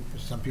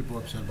 some people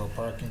are upset about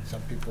parking,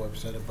 some people are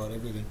upset about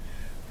everything.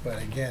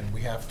 But again,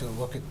 we have to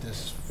look at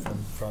this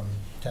from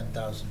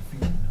 10,000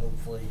 feet, and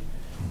hopefully,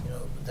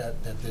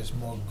 that there's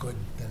more good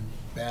than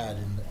bad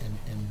in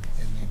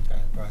the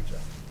entire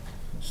project.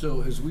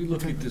 So as we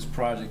look at this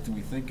project and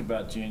we think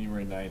about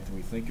January 9th and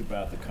we think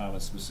about the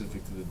comments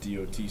specific to the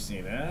DOT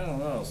saying, I don't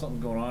know,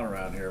 something's going on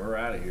around here, we're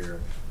out of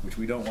here, which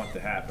we don't want to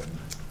happen.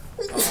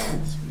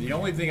 The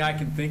only thing I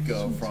can think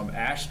of from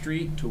Ash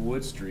Street to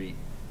Wood Street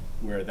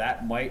where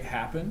that might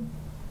happen,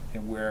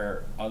 and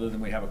where, other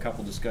than we have a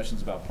couple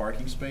discussions about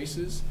parking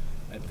spaces,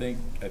 I think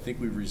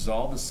we've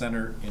resolved the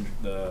center in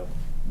the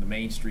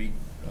Main Street,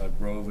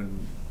 Grove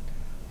and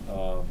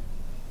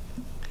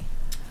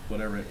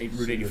whatever,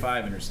 Route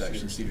 85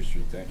 intersection, Cedar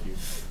Street, thank you.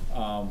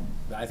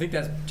 I think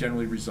that's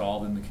generally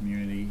resolved in the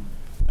community.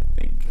 I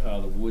think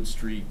the Wood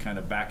Street kind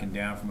of backing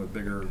down from a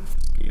bigger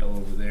scale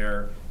over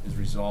there is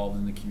resolved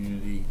in the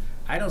community.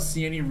 I don't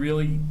see any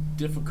really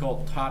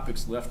difficult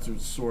topics left to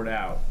sort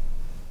out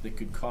that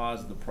could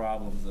cause the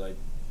problems that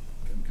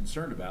I'm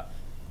concerned about,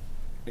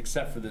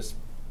 except for this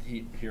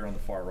here on the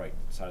far right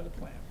side of the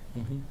plan.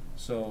 Mm-hmm.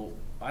 So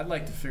I'd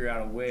like to figure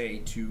out a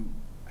way to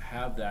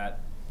have that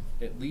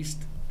at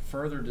least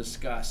further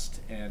discussed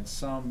and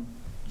some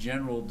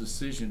general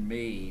decision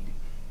made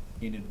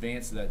in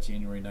advance of that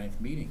January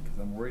 9th meeting, because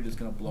I'm worried it's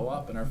going to blow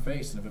up in our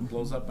face, and if it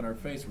blows up in our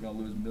face, we're going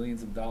to lose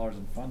millions of dollars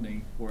in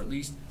funding, or at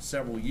least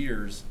several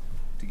years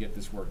to get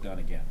this work done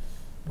again.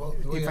 Well,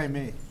 If I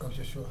may. Oh,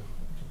 sure.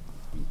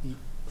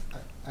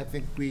 I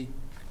think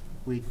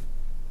we're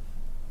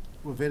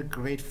very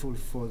grateful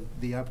for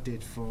the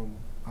update from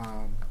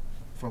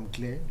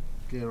Claire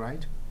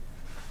Wright,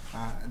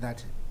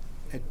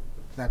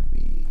 that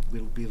we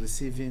will be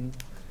receiving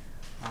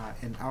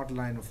an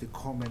outline of the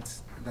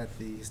comments that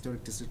the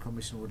Historic District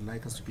Commission would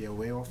like us to be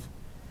aware of,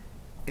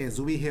 as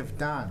we have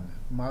done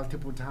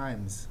multiple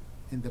times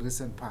in the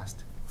recent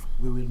past.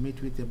 We will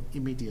meet with them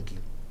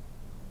immediately,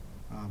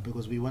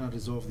 because we want to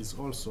resolve this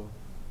also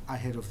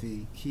ahead of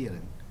the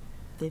hearing.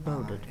 They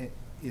voted.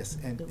 Yes,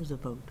 and There was a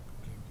vote.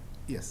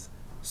 yes.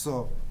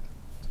 So,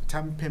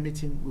 time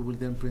permitting, we will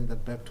then bring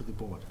that back to the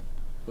board.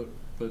 But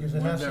Because it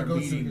when has to they're go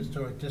through meeting,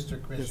 Historic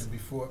District Commission Yes.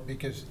 before,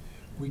 because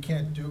we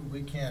can't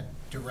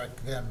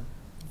direct them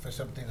for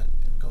something that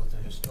didn't go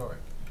through Historic.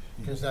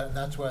 Because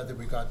that's why that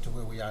we got to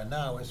where we are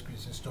now, is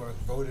because Historic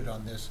voted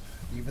on this,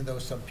 even though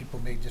some people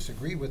may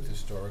disagree with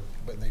Historic,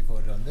 but they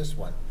voted on this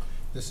one.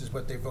 This is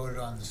what they voted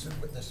on, this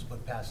is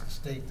what passed the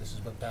state, this is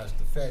what passed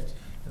the feds,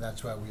 and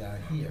that's why we are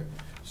here.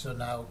 So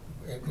now,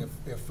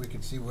 if we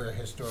can see where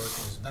Historic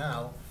is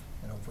now,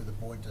 for the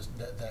board,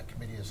 that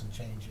committee doesn't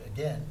change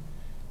again,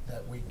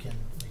 that we can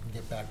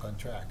get back on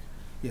track.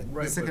 Yeah,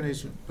 right, the second but,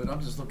 issue. but I'm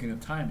just looking at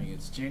timing.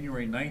 It's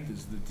January 9th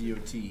is the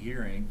DOT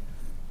hearing.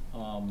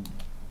 Do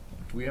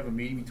we have a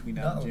meeting between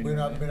now and No, January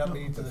 9th? we're not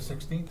meeting to the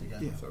 16th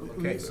again. Yeah.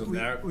 Okay, so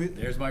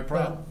there's my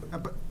problem.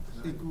 But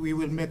we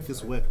will make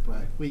this work,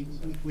 right? We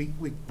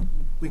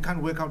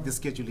can't work out the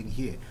scheduling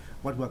here.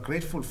 What we're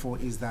grateful for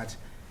is that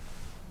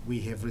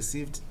we have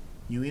received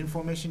new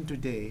information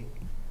today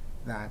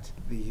that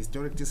the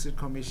Historic District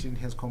Commission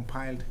has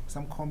compiled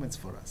some comments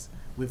for us.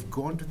 We've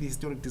gone to the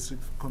Historic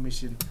District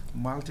Commission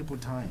multiple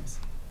times.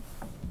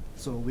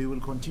 So we will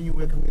continue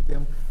working with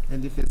them,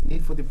 and if there's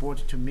need for the board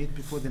to meet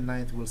before the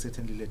 9th, we'll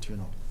certainly let you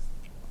know.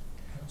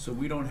 So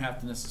we don't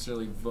have to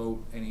necessarily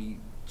vote any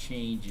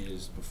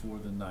changes before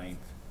the 9th,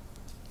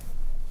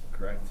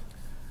 correct?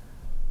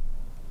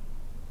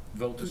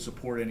 Vote to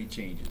support any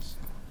changes.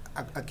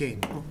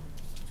 again,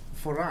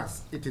 for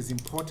us, it is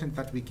important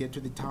that we get to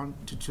the town,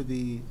 to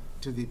the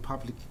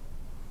public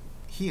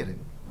hearing,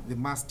 the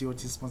Mass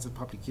DOT-sponsored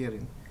public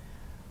hearing,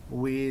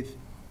 with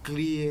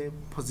clear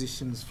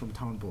positions from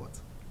town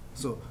boards.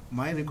 So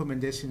my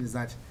recommendation is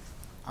that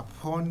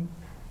upon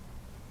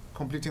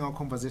completing our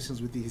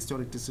conversations with the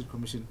Historic District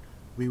Commission,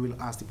 we will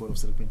ask the Board of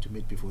Selectmen to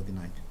meet before the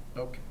 9th.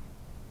 Okay.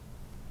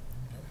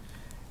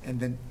 And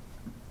then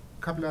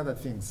a couple other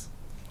things.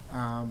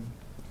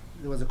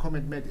 There was a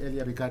comment made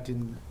earlier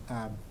regarding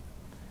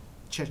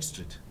Church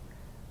Street.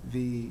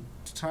 The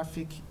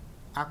traffic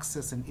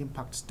access and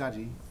impact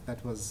study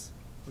that was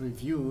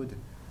reviewed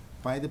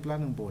by the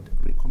planning board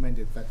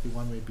recommended that the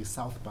one-way be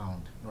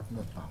southbound, not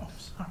northbound.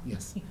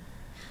 Yes.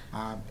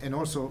 And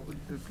also,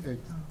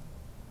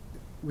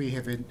 we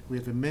have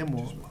a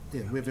memo.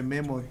 Yeah, we have a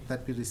memo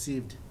that we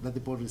received, that the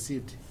board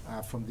received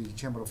from the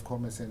Chamber of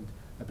Commerce, and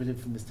I believe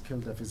Mr.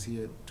 Kilduff is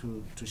here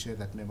to share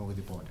that memo with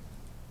the board.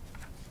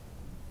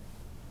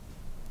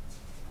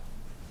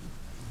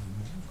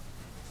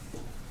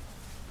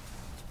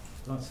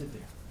 Don't sit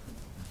there.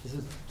 This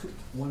is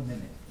 1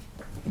 minute.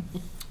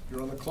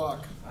 You're on the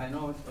clock. I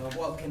know,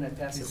 well, can I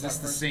pass Is this this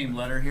up the first? same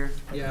letter here?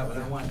 Yeah, but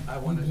I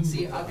want to,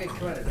 see, I'll get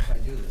credit if I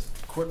do this.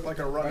 Quick like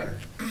a runner.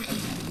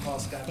 Call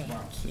Scott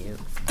tomorrow. Thank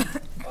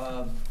you.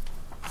 Um,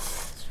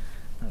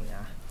 Oh,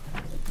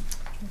 yeah.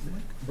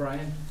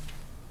 Brian,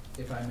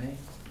 if I may,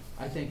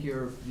 I think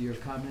your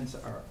comments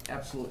are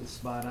absolutely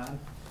spot on.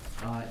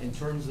 In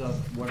terms of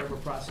whatever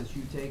process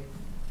you take,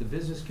 the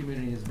business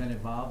community has been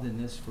involved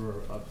in this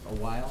for a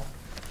while.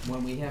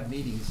 When we have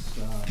meetings,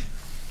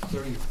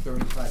 30,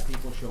 35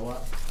 people show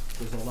up.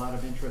 There's a lot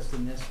of interest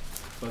in this,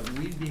 but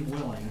we'd be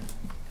willing,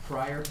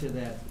 prior to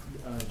that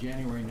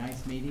January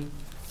 9th meeting,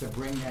 to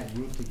bring that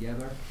group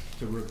together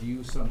to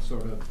review some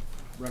sort of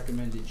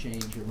recommended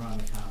change around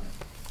the common.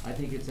 I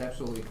think it's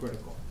absolutely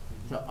critical.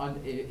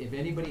 If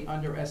anybody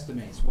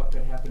underestimates what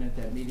could happen at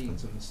that meeting,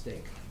 it's a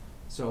mistake.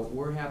 So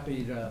we're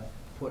happy to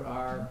put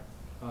our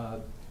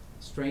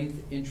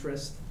strength,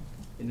 interest,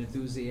 and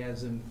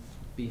enthusiasm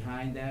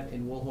behind that,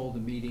 and we'll hold a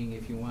meeting,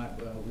 if you want,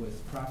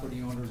 with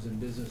property owners and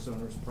business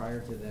owners prior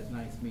to that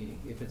 9th meeting,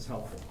 if it's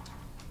helpful.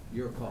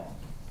 Your call.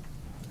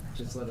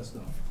 Just let us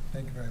know.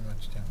 Thank you very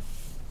much, Tim.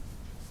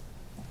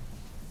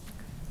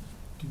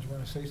 Did you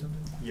want to say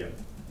something? Yeah,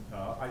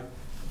 I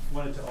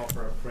wanted to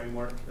offer a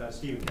framework.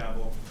 Stephen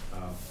Campbell,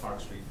 Park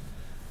Street,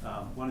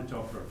 wanted to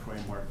offer a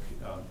framework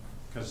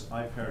because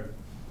I've heard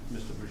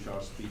Mr.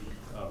 Bouchard speak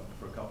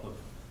for a couple of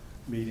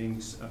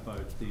meetings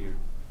about the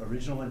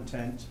original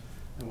intent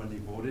and when they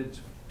voted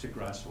to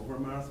grass over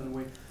Marathon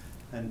Way.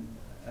 And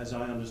as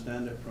I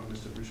understand it from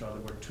Mr. Bouchard,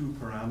 there were 2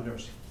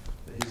 parameters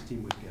that his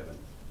team was given.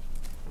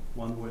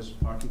 One was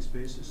parking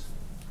spaces,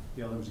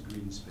 the other was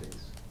green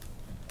space.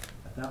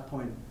 At that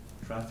point,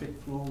 traffic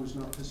flow was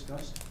not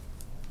discussed.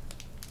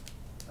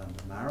 And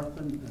the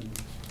marathon and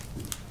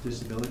the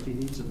disability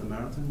needs of the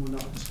marathon were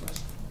not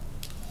discussed.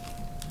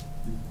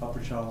 The Upper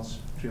Charles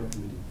Trail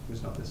Committee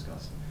was not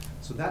discussed.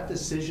 So that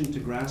decision to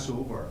grass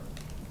over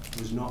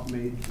was not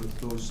made with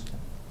those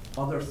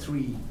other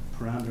 3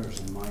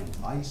 parameters in mind.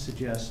 I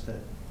suggest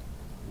that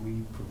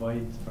we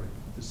provide, or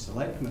the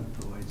selectmen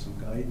provide some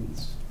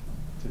guidance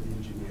to the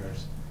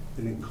engineers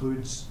that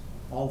includes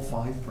all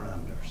 5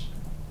 parameters.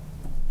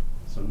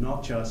 So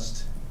not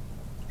just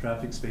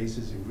traffic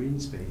spaces and green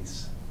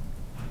space,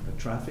 but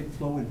traffic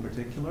flow in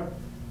particular,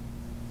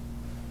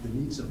 the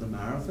needs of the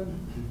marathon,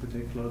 in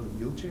particular the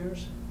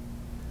wheelchairs,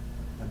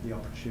 and the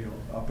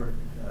Upper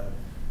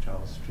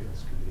Charles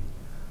Trails Committee.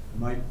 I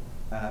might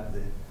add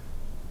the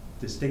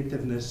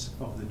distinctiveness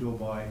of the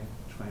Dubai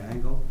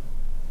Triangle.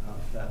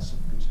 That's of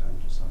concern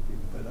to some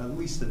people, but at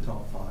least the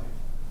top 5.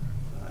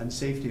 And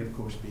safety, of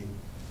course, being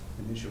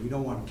an issue. We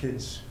don't want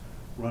kids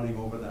running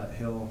over that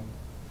hill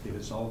if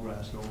it's all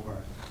grassed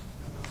over.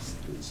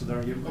 So there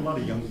are a lot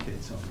of young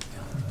kids on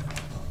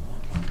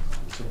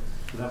so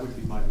that would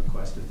be my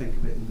request, to think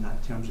of it in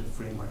that terms of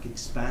framework,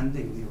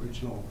 expanding the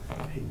original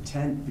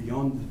intent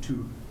beyond the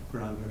 2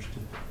 parameters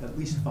to at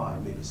least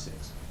 5, maybe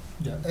 6.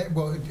 Yeah,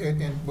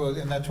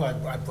 and that's why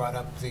I brought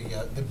up the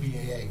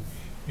BAA,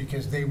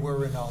 because they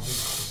were in all these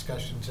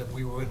discussions, and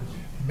we were in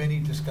many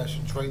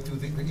discussions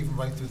even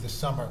right through the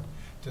summer,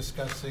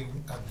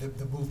 discussing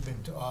the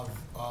movement of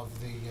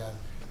the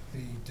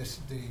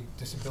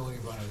disability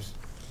runners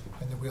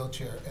and the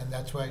wheelchair, and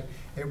that's why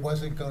it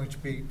wasn't going to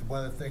be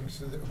one of the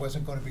things. It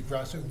wasn't going to be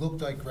grass. It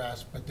looked like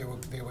grass, but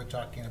they were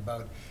talking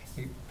about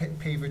a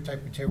paver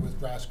type material with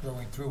grass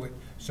growing through it,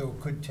 so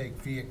it could take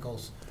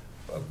vehicles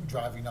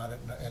driving on it,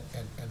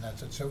 and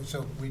that's it.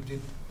 So we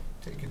did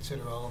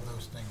consider all of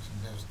those things,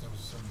 and there was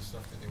some of the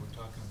stuff that they were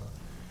talking about,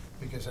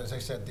 because as I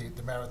said,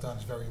 the marathon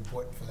is very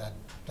important for that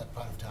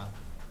part of town.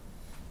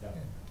 Yeah.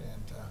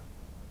 And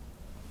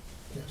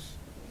yes.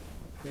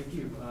 Thank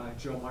you.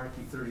 Joe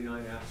Markey,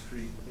 39 App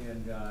Street,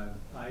 and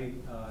I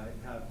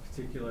have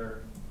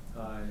particular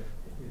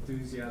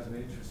enthusiasm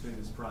and interest in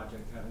this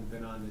project, having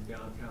been on the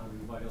Downtown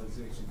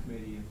Revitalization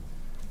Committee in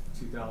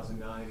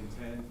 2009 and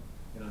 10.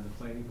 and on the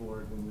planning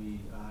board when we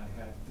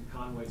had the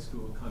Conway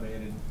School come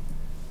in and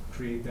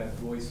create that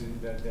voice,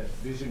 that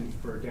vision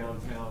for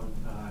downtown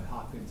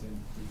Hopkinton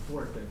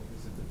report that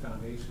is at the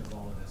foundation of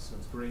all of this. So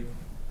it's great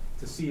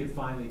to see it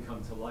finally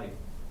come to light.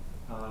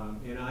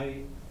 And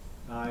I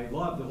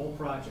love the whole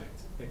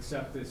project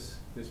except this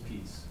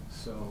piece.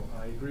 So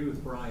I agree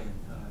with Brian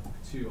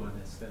too on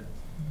this, that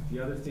the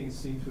other things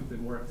seem to have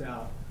been worked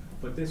out,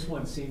 but this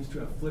one seems to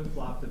have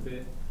flip-flopped a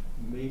bit,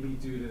 maybe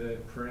due to the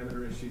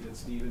parameter issue that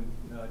Stephen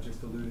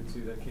just alluded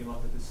to that came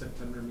up at the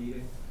September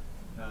meeting,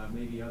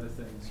 maybe other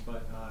things.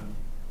 But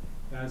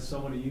as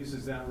someone who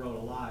uses that road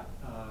a lot,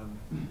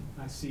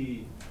 I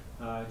see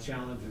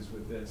challenges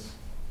with this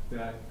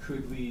that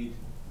could lead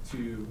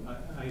to,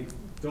 I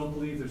don't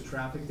believe there's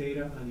traffic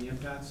data on the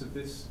impacts of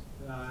this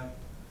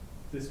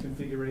this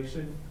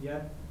configuration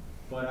yet,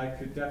 but I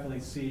could definitely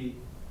see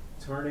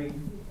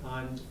turning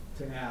on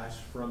to Ash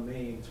from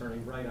Main,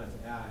 turning right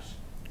onto Ash,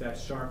 that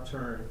sharp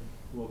turn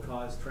will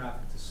cause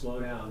traffic to slow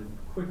down and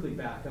quickly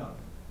back up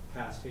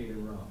past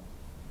Hayden Row.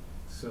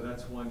 So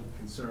that's one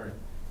concern.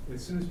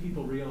 As soon as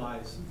people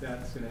realize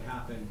that's going to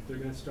happen, they're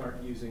going to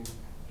start using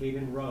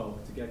Hayden Row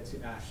to get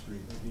to Ash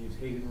Street. They're going to use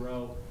Hayden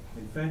Row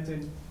in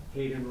Fenton,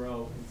 Hayden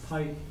Row in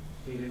Pike,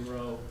 Hayden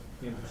Row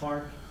in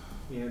Park,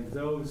 and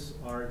those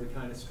are the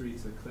kind of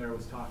streets that Claire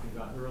was talking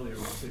about earlier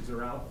where kids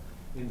are out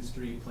in the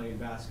street playing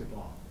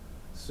basketball.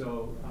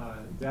 So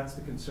that's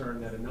the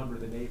concern that a number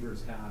of the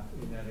neighbors have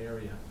in that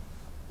area.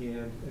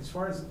 And as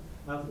far as,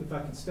 if I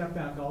can step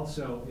back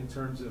also in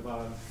terms of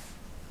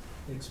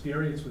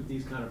experience with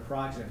these kind of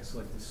projects,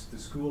 like the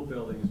school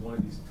building is one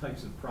of these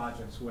types of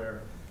projects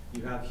where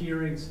you have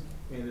hearings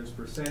and there's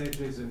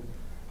percentages and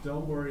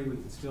don't worry, we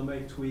can still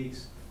make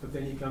tweaks, but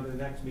then you come to the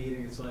next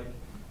meeting, it's like,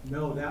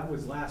 no, that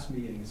was last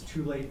meeting, it's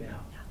too late now.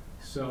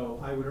 So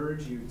I would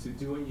urge you to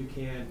do what you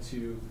can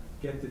to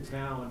get the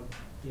town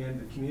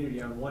and the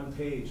community on one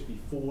page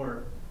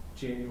before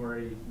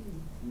January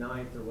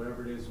 9th or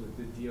whatever it is with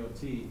the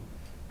DOT,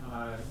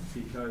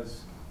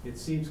 because it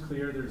seems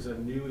clear there's a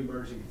new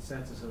emerging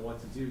consensus on what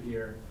to do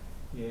here,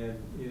 and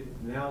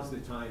now's the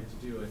time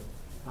to do it.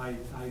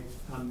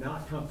 I'm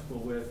not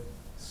comfortable with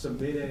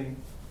submitting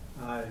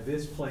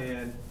this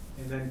plan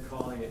and then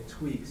calling it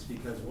tweaks,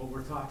 because what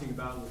we're talking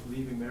about with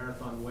leaving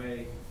Marathon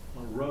Way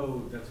a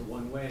road that's a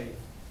one-way,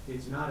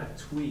 it's not a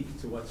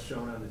tweak to what's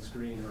shown on the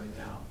screen right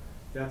now.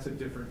 That's a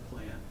different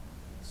plan.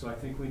 So I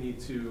think we need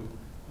to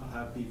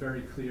be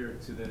very clear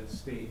to the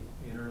state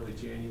in early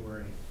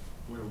January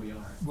where we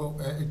are. Well,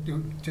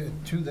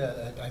 to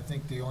that, I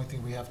think the only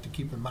thing we have to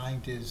keep in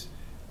mind is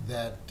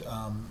that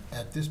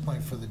at this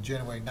point for the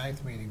January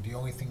 9th meeting, the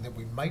only thing that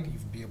we might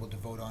even be able to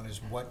vote on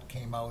is what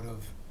came out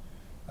of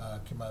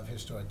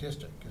Historic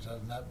District, because other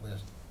than that,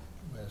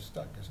 we're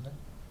stuck, isn't it?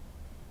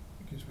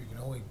 Because we can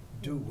only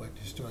do what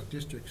Historic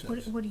District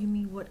says. What do you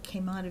mean, what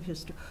came out of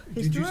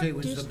Did you say it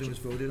was something was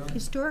voted on?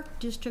 Historic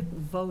District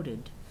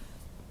voted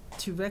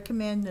to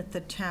recommend that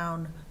the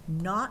town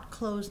not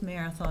close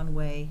Marathon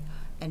Way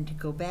and to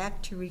go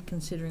back to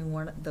reconsidering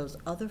one of those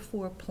other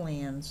four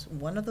plans,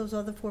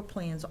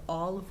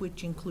 all of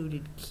which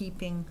included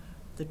keeping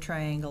the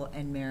Triangle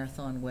and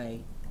Marathon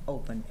Way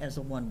open as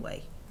a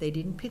one-way. They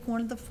didn't pick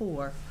one of the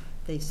four.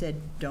 They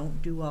said,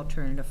 don't do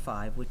alternative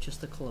 5, which is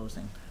the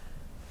closing.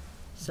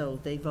 So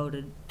they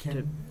voted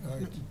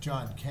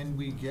John, can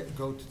we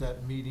go to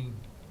that meeting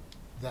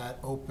that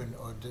open,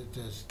 or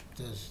does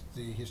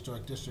the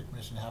Historic District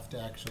Commission have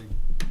to actually?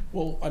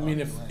 Well, I mean,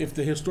 if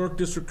the Historic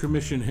District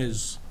Commission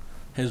has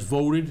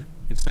voted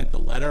and sent the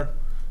letter,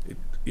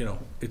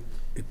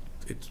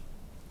 it's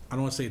I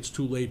don't want to say it's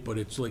too late, but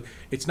it's like,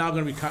 it's now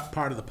going to be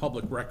part of the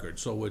public record.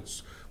 So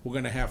we're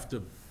going to have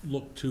to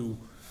look to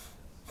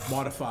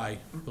modify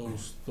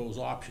those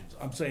options.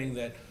 I'm saying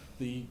that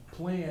the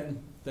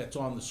plan that's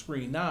on the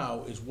screen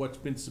now is what's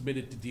been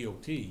submitted to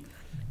DOT,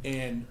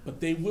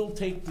 but they will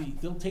take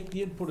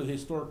the input of the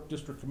Historic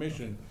District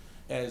Commission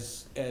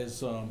as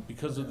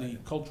because of the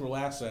cultural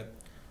asset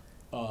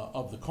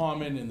of the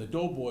Common and the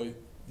Doughboy.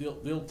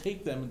 They'll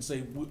take them and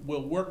say,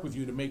 we'll work with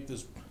you to make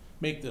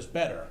this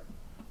better.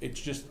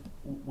 It's just,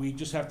 we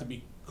just have to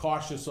be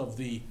cautious of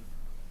the,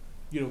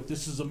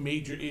 this is a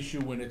major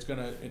issue and it's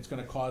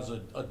gonna cause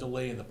a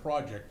delay in the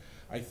project.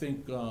 I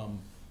think,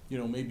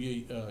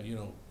 maybe,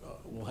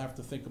 we'll have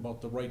to think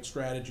about the right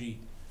strategy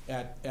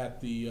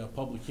at the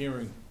public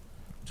hearing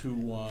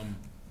to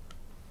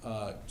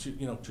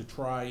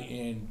try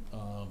and,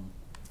 I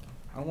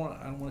don't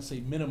want to say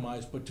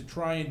minimize, but to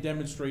try and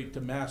demonstrate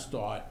to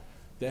MassDOT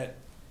that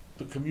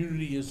the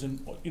community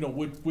isn't,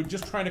 we're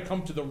just trying to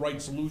come to the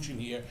right solution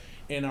here.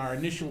 And our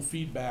initial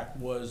feedback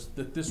was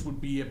that this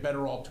would be a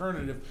better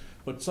alternative,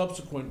 but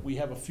subsequent, we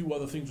have a few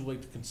other things we'd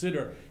like to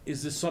consider.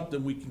 Is this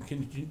something we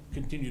can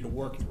continue to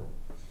work through?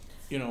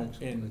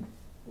 And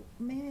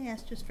may I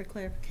ask, just for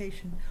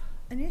clarification,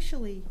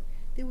 initially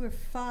there were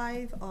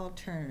 5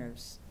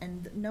 alternatives,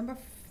 and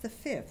the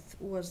 5th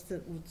was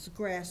the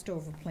grassed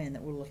over plan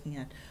that we're looking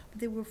at.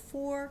 But there were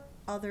 4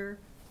 other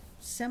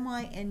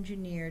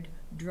semi-engineered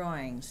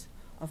drawings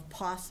of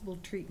possible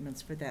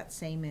treatments for that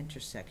same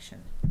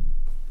intersection.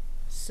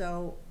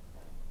 So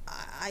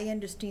I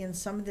understand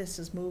some of this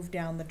has moved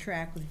down the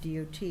track with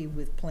DOT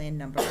with Plan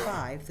Number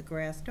 5, the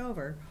grassed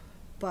over,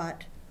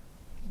 but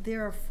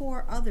there are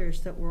 4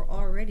 others that were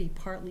already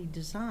partly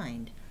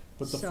designed.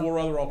 But the So- 4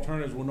 other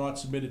alternatives were not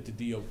submitted to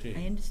I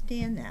DOT.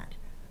 understand that,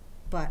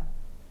 but I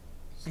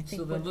So think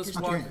then what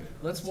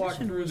let's walk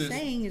through we're this.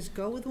 saying is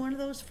go with one of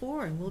those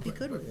 4 and we'll be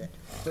good with it.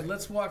 But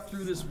let's walk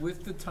through this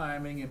with the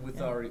timing and with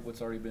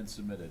what's already been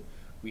submitted.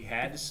 We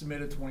had to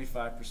submit a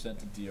 25%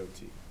 to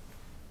DOT.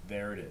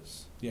 There it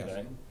is. Yes.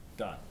 Okay?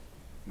 Done.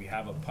 We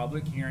have a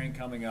public hearing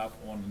coming up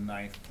on the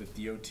 9th that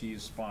DOT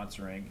is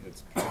sponsoring.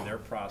 It's part of their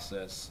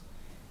process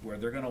where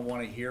they're gonna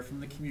wanna hear from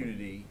the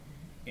community,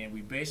 and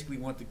we basically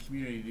want the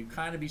community to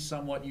kind of be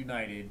somewhat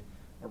united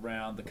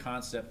around the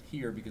concept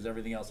here, because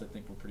everything else I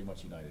think we're pretty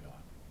much united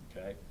on,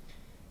 okay?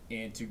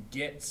 And to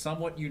get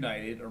somewhat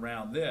united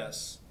around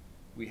this,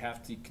 we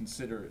have to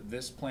consider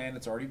this plan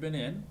that's already been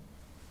in,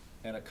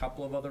 and a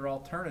couple of other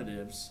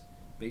alternatives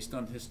based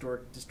on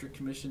Historic District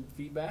Commission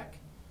feedback,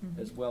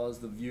 as well as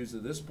the views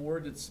of this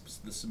board. It's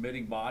the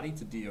submitting body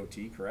to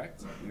DOT,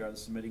 correct? We are the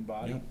submitting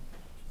body.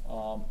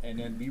 And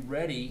then be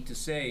ready to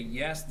say,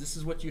 yes, this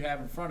is what you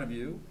have in front of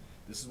you,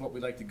 this is what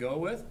we'd like to go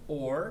with,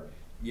 or,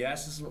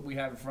 yes, this is what we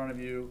have in front of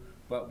you,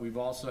 but we've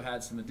also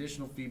had some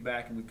additional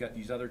feedback and we've got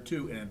these other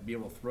 2, and be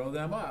able to throw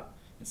them up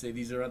and say,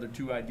 these are other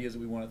 2 ideas that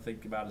we want to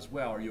think about as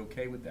well. Are you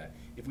okay with that?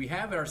 If we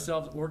have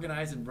ourselves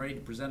organized and ready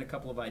to present a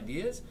couple of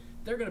ideas,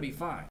 they're going to be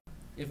fine.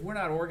 If we're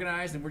not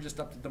organized and we're just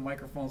up to the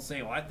microphone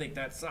saying, well, I think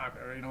that sucks,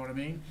 or you know what I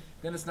mean,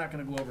 then it's not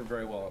going to go over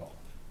very well at all.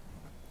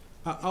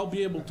 I'll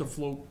be able to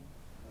float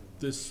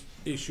this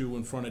issue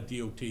in front of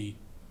DOT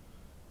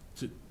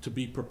to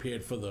be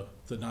prepared for the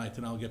 9th,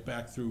 and I'll get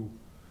back through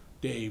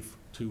Dave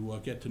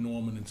to get to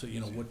Norman and say,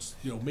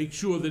 make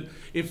sure that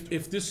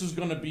if this is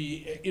gonna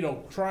be,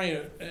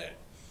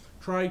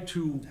 try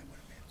to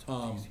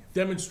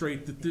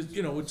demonstrate that this,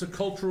 it's a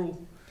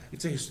cultural,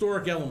 it's a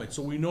historic element,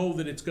 so we know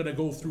that it's gonna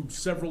go through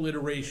several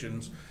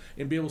iterations,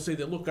 and be able to say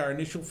that, look, our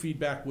initial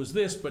feedback was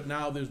this, but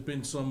now there's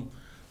been some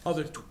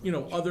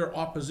other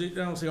opposition,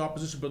 I don't say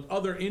opposition, but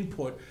other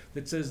input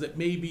that says that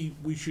maybe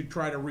we should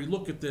try to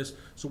relook at this,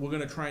 so we're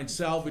gonna try and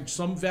salvage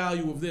some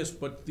value of this,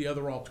 but the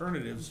other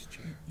alternatives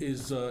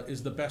is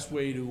the best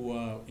way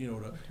to,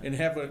 and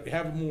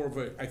have more of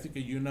a, I think,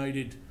 a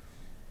united,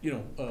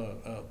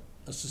 a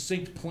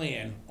succinct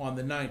plan on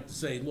the 9th to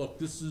say, look,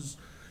 this is,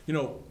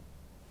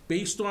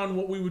 based on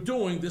what we were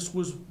doing, this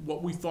was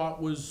what we thought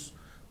was,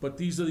 but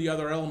these are the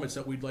other elements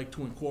that we'd like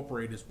to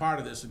incorporate as part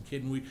of this, and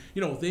can we,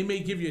 they may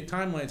give you a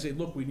timeline and say,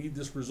 look, we need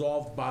this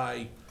resolved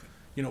by,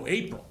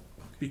 April.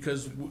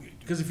 Because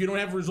if you don't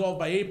have it resolved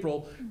by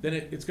April, then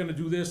it's gonna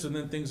do this, and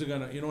then things are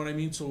gonna, you know what I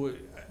mean? So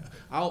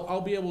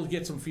I'll be able to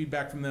get some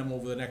feedback from them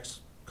over the next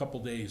couple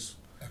days.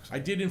 I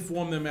did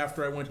inform them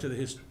after I went to the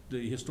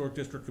Historic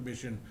District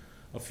Commission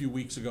a few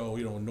weeks ago,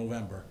 in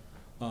November,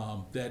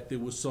 that there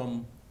was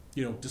some,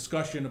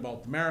 discussion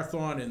about the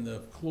marathon and the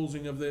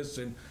closing of this,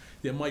 and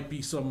there might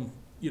be some,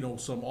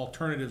 some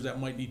alternatives that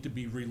might need to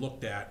be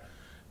relooked at.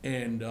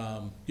 And,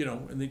 and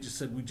they just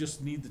said, we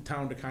just need the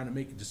town to kind of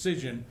make a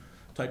decision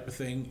type of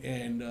thing.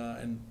 And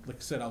like I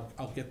said,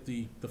 I'll get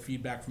the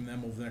feedback from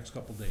them over the next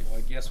couple of days. Well,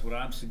 I guess what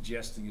I'm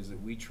suggesting is that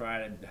we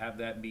try to have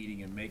that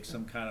meeting and make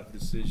some kind of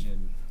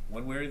decision,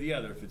 one way or the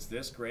other. If it's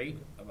this, great.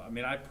 I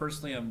mean, I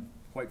personally am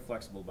quite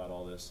flexible about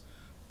all this.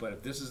 But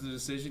if this is the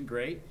decision,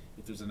 great.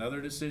 If there's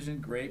another decision,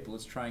 great, but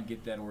let's try and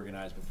get that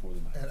organized before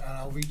the night. And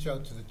I'll reach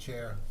out to the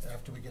chair,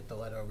 after we get the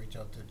letter, I'll reach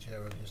out to the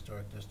chair of the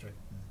Historic District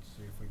and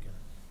see if we can.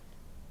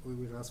 We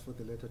will ask for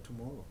the letter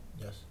tomorrow.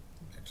 Yes,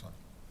 excellent.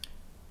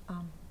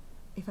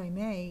 If I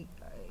may,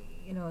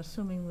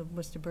 assuming that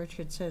Mr.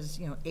 Burchard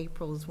says,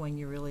 April is when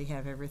you really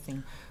have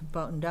everything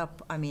buttoned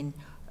up, I mean,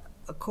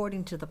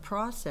 according to the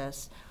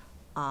process,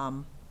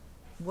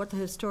 what the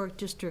Historic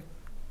District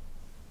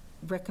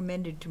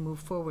recommended to move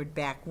forward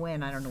back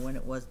when, I don't know when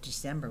it was,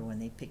 December, when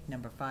they picked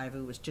number 5,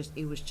 it was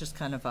just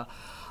kind of a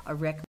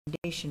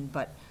recommendation.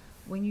 But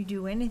when you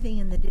do anything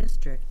in the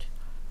district,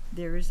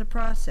 there is a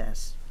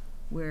process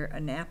where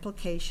an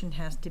application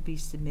has to be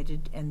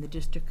submitted and the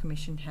district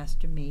commission has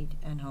to meet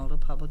and hold a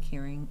public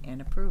hearing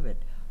and approve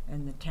it.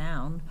 And the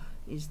town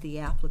is the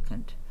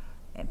applicant,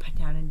 and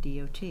town and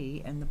DOT,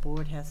 and the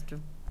board has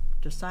to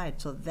decide.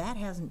 So that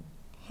hasn't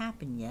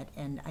happen yet,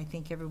 and I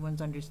think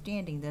everyone's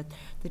understanding that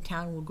the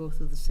town will go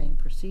through the same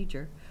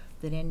procedure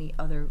that any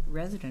other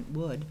resident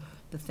would.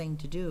 The thing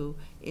to do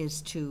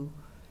is to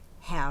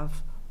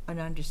have an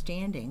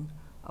understanding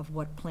of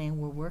what plan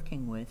we're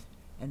working with,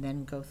 and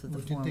then go through the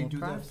formal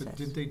process.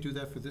 Did they do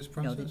that for this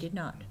process? No, they did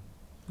not.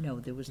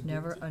 No, there was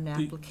never an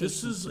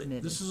application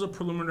submitted. This is a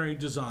preliminary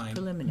design.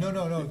 Preliminary.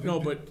 No. No,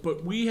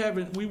 but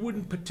we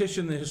wouldn't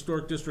petition the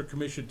Historic District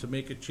Commission to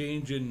make a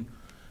change in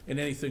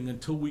anything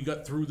until we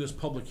got through this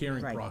public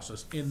hearing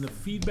process. And the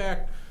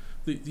feedback,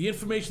 the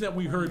information that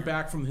we heard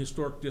back from the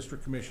Historic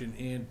District Commission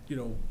and,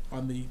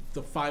 on the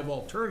 5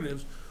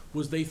 alternatives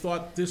was they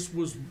thought this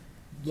was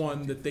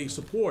one that they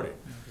supported.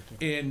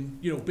 And,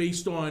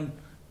 based on,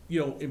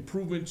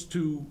 improvements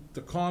to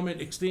the common,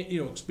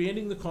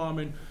 expanding the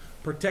common,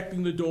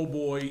 protecting the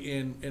doughboy,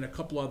 and a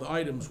couple other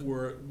items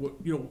were,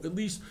 at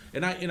least,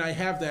 and I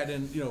have that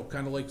in,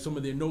 kind of like some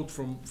of their notes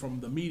from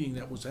the meeting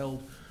that was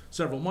held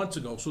several months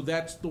ago. So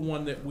that's the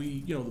one that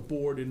we, the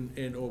board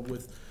or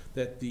with,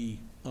 that the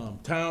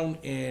town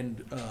and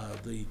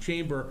the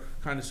chamber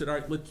kind of said, all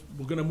right,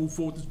 we're gonna move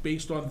forward with this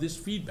based on this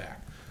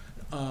feedback.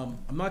 I'm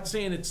not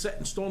saying it's set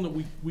in stone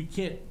that we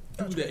can't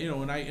do that,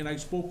 and I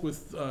spoke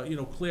with,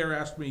 Claire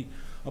asked me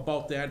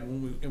about that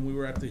when we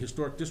were at the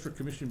Historic District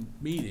Commission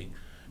meeting.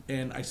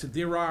 And I said,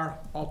 there are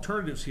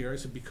alternatives here. I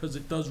said, because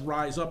it does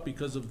rise up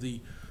because of the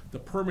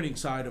permitting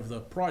side of the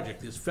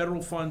project. There's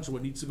federal funds, so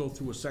it needs to go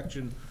through a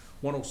section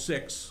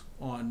 106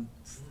 on,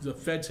 the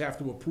feds have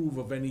to approve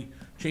of any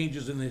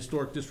changes in the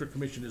Historic District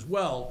Commission as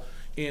well.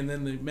 And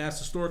then the Mass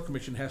Historic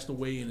Commission has to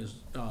weigh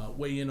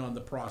in on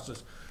the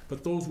process.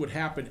 But those would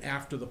happen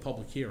after the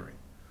public hearing.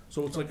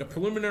 So it's like a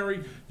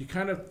preliminary,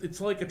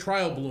 it's like a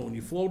trial balloon.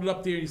 You float it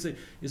up there and you say,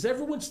 is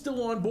everyone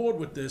still on board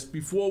with this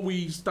before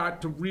we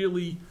start to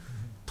really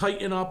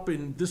tighten up,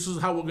 and this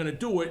is how we're gonna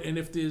do it? And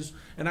if there's,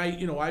 and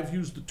I've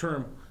used the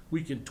term,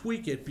 we can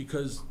tweak it,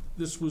 because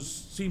this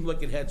seemed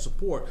like it had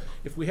support.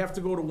 If we have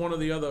to go to one of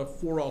the other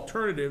 4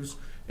 alternatives,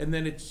 and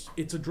then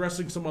it's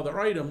addressing some other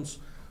items,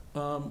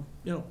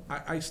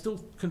 I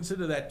still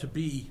consider that to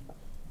be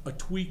a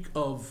tweak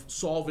of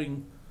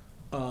solving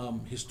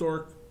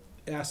historic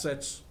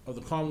assets of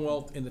the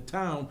Commonwealth and the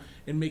town,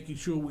 and making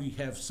sure we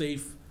have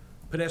safe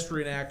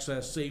pedestrian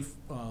access, safe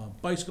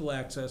bicycle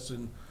access,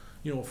 and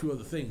a few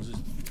other things.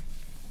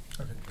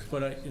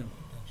 But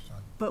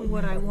But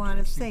what I want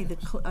to say,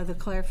 the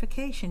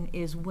clarification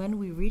is, when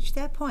we reach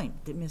that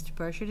point that Mr.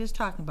 Burchard is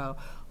talking about,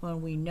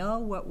 when we know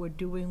what we're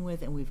doing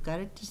with, and we've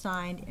got it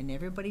designed, and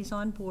everybody's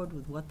on board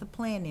with what the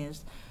plan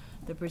is,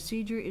 the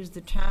procedure is,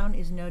 the town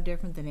is no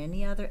different than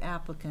any other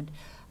applicant.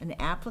 An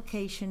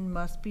application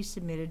must be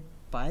submitted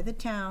by the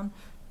town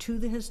to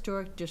the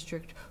Historic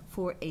District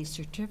for a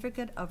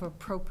certificate of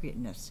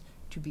appropriateness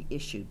to be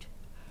issued.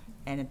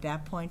 And at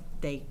that point,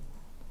 they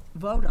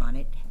vote on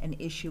it and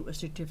issue a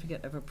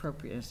certificate of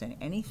appropriateness. And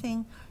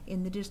anything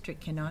in the district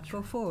cannot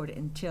go forward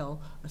until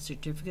a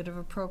certificate of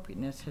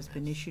appropriateness has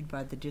been issued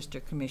by the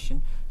District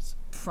Commission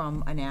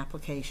from an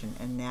application.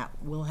 And that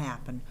will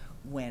happen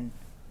when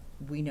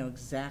we know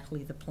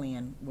exactly the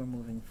plan we're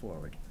moving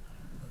forward.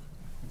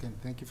 Again,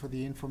 thank you for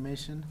the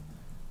information.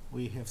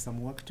 We have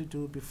some work to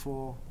do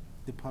before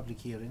the public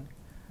hearing.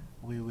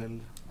 We will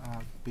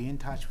be in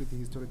touch with the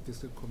Historic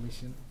District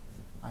Commission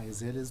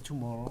as early as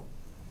tomorrow.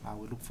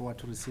 We look forward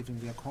to receiving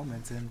their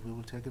comments, and we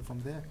will take it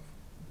from there.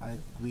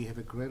 We have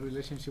a great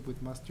relationship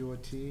with Mass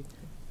DOT.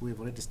 We've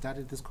already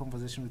started this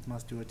conversation with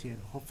Mass DOT,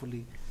 and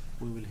hopefully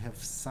we will have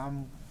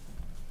some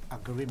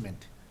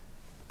agreement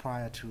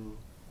prior to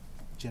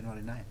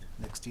January 9th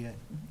next year.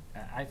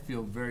 I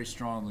feel very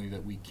strongly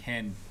that we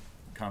can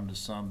come to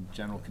some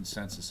general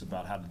consensus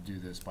about how to do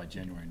this by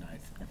January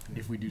 9th,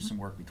 if we do some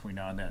work between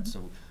now and then.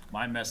 So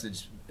my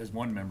message as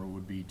one member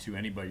would be to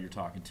anybody you're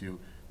talking to,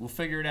 we'll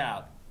figure it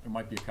out. There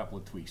might be a couple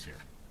of tweaks here.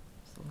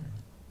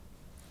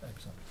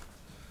 Excellent.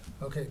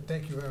 Okay,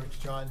 thank you very much,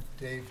 John,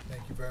 Dave,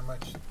 thank you very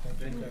much.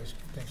 Thank you guys,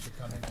 thanks for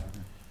coming.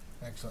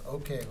 Excellent.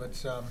 Okay,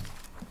 let's,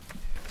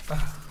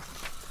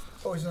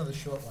 always another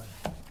short one.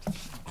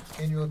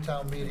 Annual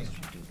town meeting.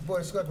 The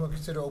Board of Selectmen will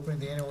consider opening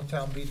the annual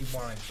town meeting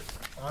warrant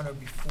on or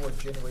before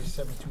January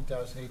 7,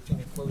 2018,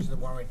 and closing the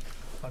warrant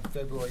on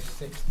February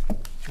 6,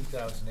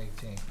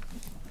 2018.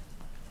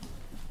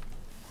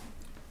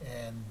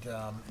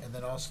 And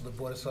then also the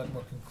Board of Selectmen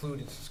will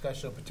conclude its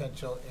discussion of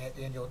potential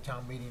annual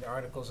town meeting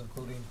articles,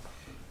 including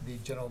the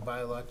general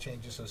bylaw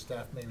changes, so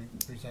staff may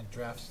present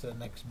drafts to the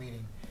next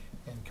meeting,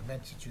 and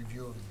commence its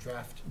review of the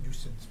draft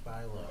nuisance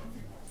bylaw.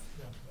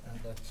 And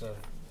that's,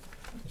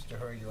 Mr.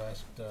 Hurry, you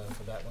asked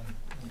for that one.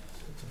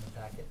 It's in the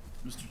packet.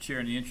 Mr. Chair,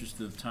 in the interest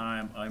of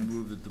time, I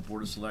move that the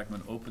Board of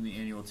Selectmen open the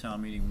annual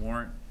town meeting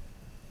warrant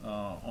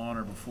on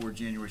or before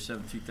January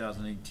 7,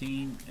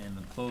 2018, and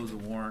then close the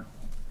warrant.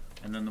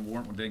 And then the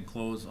warrant would then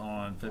close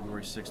on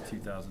February 6,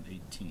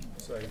 2018.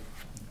 Second.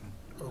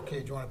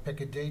 Okay, do you want to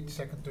pick a date,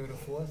 2nd, 3rd,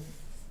 or 4th?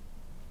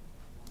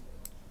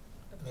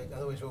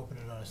 Otherwise, we'll open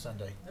it on a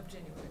Sunday.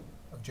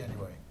 Of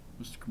January.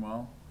 Mr.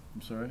 Kamal,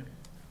 I'm sorry?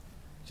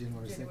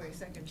 January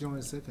 2nd.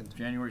 January 2nd.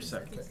 January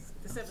 2nd.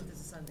 The 7th is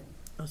a Sunday.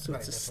 Oh, so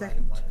Right, it's the that's why I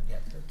didn't 2nd, want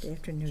to get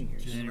after New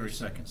Year's. January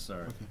 2nd,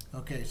 sorry.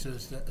 Okay, so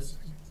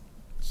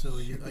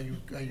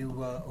are you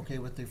okay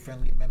with the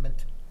friendly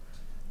amendment?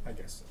 I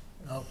guess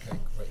so. Okay,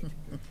 great.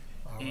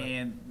 All right.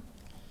 And,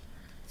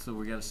 so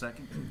we got a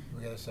second?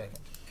 We got a second.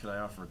 Could I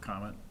offer a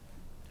comment?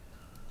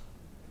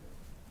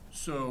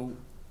 So,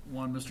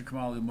 one, Mr.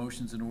 Kamal, the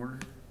motion's in order?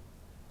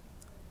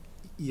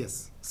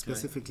 Yes,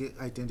 specifically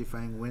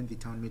identifying when the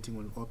town meeting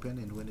will open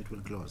and when it will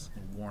close.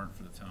 A warrant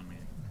for the town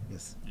meeting.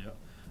 Yes. Yep.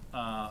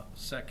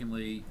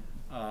 Secondly,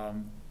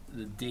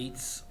 the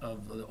dates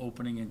of the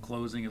opening and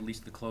closing, at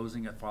least the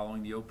closing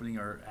following the opening,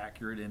 are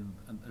accurate, and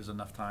there's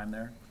enough time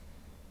there?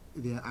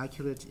 they are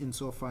accurate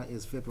insofar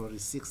as February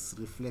 6th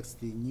reflects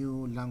the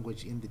new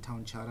language in the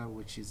town charter,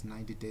 which is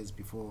 90 days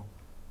before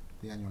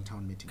the annual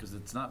town meeting. Because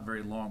it's not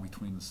very long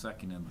between the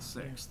 2nd and the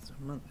 6th.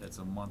 It's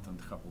a month and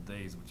a couple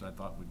days, which I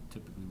thought would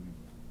typically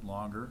be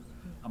longer.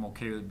 I'm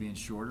okay with it being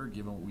shorter,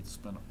 given what we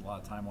spent a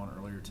lot of time on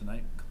earlier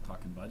tonight,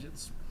 talking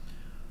budgets.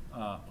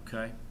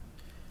 Okay.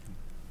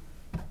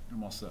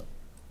 I'm all set.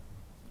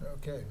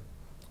 Okay.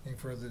 Any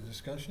further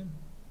discussion?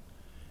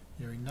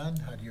 Hearing none,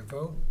 how do you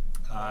vote?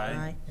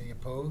 Aye. Any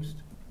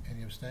opposed?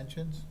 Any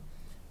abstentions?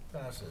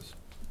 Passes.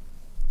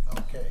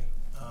 Okay.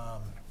 Do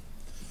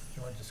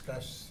you want to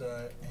discuss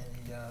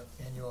any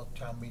annual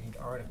town meeting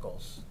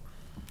articles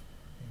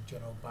and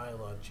general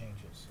bylaw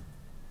changes?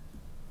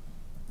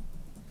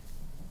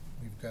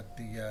 We've got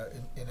the,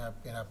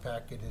 in our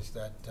packet is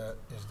that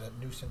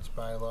nuisance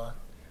bylaw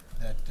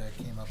that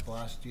came up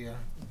last year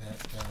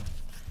that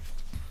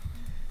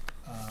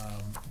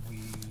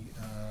we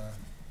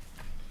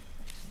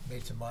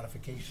made some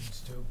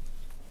modifications to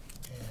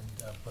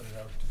and put it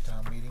out to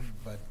town meeting,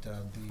 but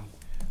the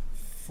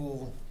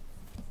full,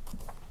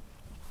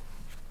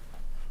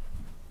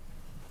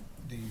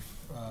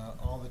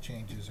 all the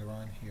changes are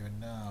on here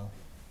now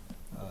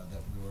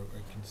that we were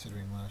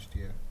considering last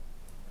year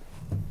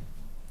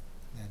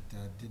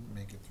that didn't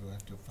make it through. I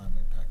have to find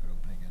my packet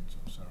open again, so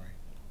I'm sorry.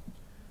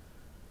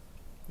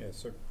 Yeah,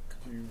 so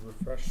could you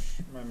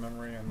refresh my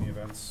memory on the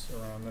events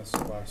around this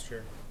last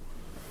year?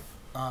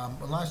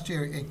 Well, last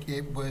year,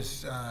 it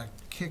was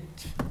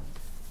kicked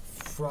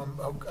from,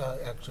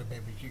 actually,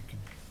 maybe you could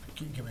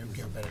give a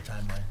better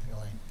timeline,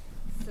 Elaine.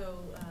 So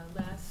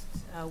last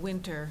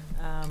winter,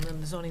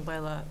 when the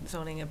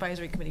zoning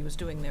advisory committee was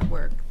doing their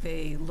work,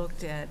 they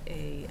looked at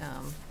a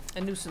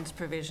nuisance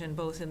provision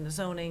both in the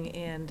zoning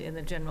and in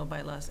the general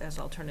bylaws as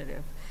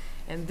alternative.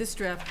 And this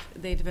draft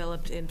they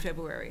developed in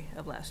February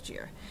of last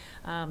year.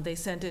 They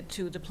sent it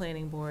to the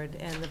planning board,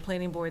 and the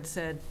planning board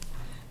said,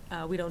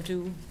 we don't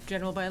do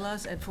general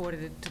bylaws, and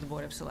forwarded it to the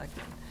Board of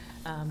Selectmen.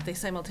 They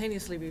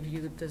simultaneously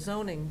reviewed the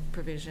zoning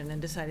provision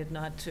and decided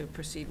not to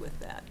proceed with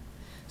that.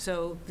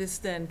 So this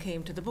then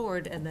came to the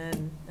board, and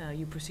then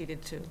you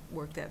proceeded to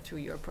work that through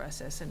your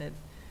process, and it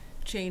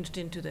changed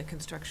into the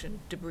construction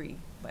debris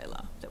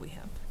bylaw that we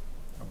have.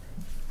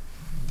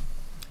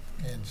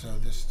 Okay. And so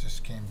this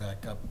just came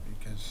back up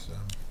because...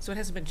 So it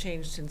hasn't been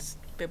changed since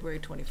February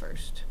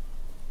 21st.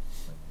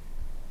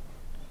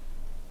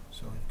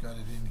 So we've got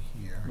it in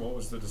here. What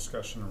was the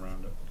discussion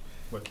around it?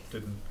 What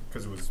didn't,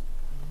 because it was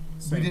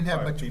We didn't have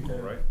five much people,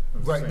 right? It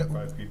was right, the same no,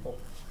 5 people?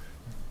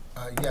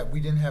 Yeah, we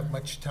didn't have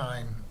much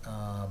time.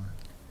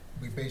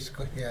 We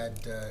basically had,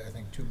 I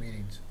think, 2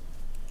 meetings,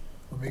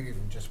 or maybe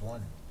even just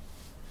one,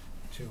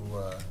 to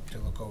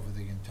look over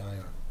the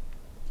entire.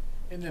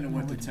 And then it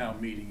went to town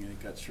meeting, and it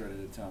got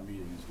shredded at town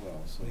meeting as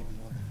well, so,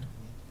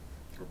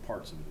 or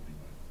parts of it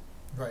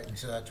anyway. Right, and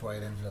so that's why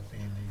it ended up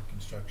being the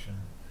construction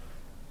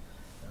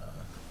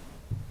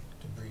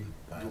debris.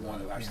 The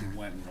one that actually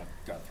went and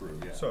got through,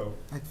 yeah. So,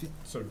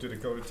 so did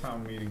it go to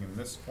town meeting in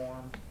this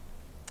form?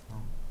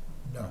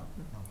 No.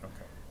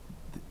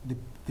 Okay.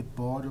 The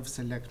Board of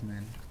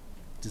Selectmen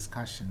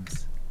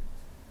discussions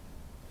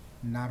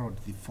narrowed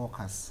the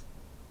focus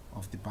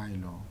of the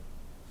bylaw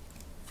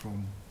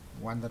from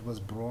one that was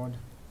broad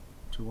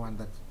to one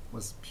that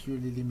was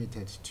purely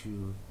limited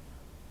to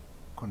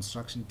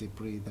construction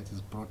debris that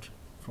is brought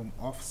from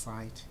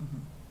off-site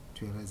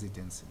to a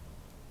residency.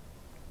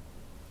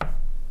 And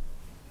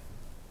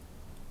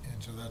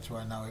so that's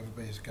why now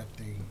everybody's got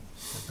the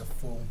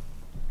full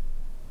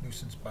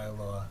nuisance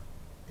bylaw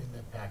in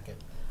their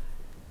packet.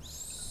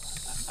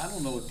 I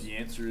don't know what the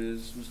answer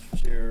is,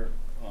 Mr. Chair.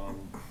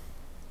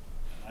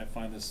 I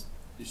find this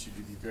issue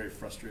to be very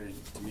frustrating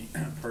to me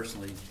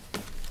personally.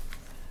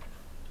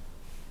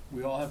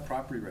 We all have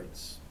property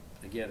rights.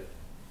 I get it.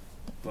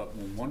 But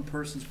when one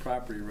person's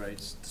property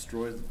rights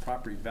destroys the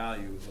property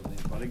value of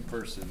the abutting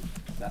person,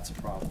 that's a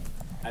problem.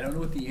 I don't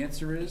know what the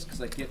answer is, because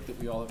I get that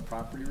we all have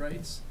property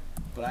rights,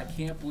 but I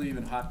can't believe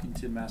in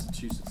Hopkinton,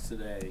 Massachusetts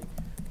today,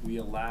 we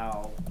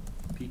allow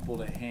people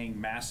to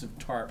hang massive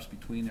tarps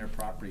between their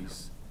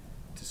properties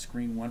to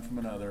screen one from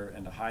another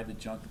and to hide the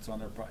junk that's on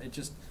their property. It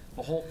just,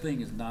 the whole thing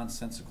is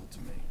nonsensical to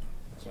me.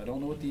 So I don't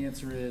know what the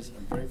answer is.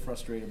 I'm very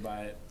frustrated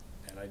by it,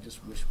 and I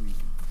just wish we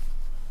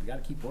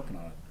gotta keep working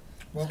on it.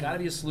 Well, There's gotta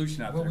be a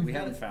solution out there. We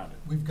haven't found it.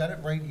 We've got it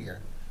right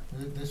here.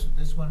 This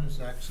one is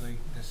actually,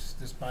 this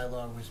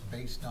bylaw was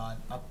based on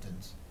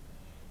Upton's,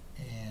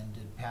 and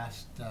it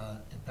passed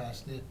their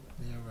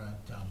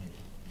town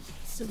meeting.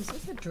 So is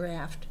this a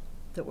draft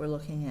that we're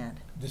looking at?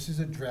 This is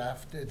a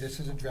draft that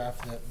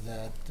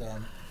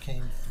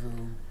came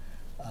through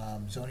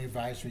zoning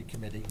advisory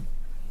committee,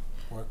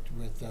 worked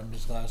with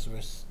Ms.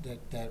 Lazarus,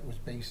 that was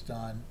based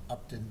on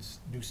Upton's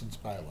nuisance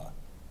bylaw.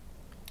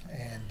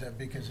 And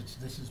because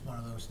this is one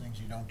of those things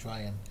you don't try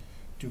and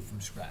do from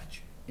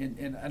scratch.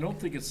 And I don't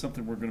think it's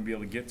something we're gonna be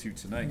able to get to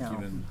tonight, No.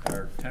 given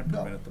our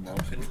temperament at the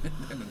moment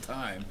and the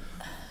time.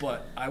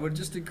 But I would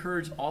just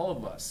encourage all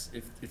of us,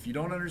 if you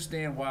don't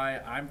understand why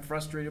I'm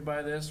frustrated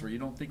by this, or you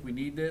don't think we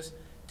need this,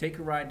 take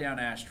a ride down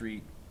Ash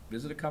Street,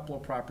 visit a couple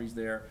of properties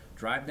there,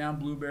 drive down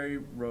Blueberry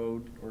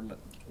Road or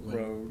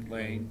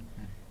Lane,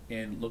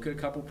 and look at a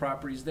couple of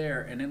properties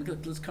there, and then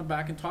let's come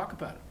back and talk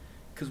about it.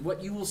 Because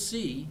what you will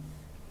see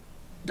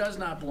does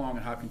not belong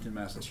in Hopkinton,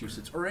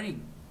 Massachusetts, or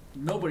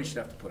nobody should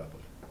have to put up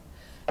with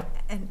it.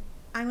 And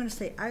I want to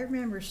say, I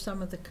remember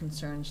some of the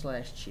concerns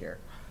last year,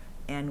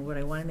 and what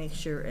I want to make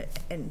sure,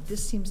 and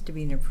this seems to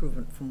be an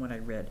improvement from what I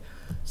read.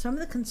 Some of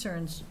the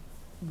concerns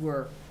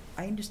were,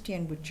 I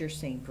understand what you're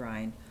saying,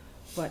 Brian,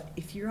 but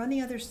if you're on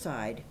the other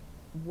side,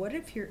 what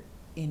if you're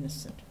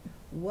innocent?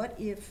 What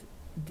if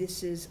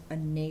this is a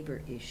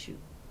neighbor issue?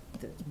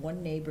 That's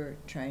one neighbor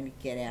trying to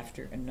get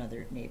after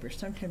another neighbor.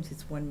 Sometimes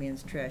it's one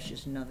man's trash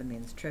is another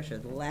man's treasure.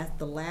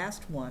 The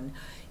last one,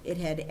 it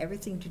had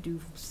everything to do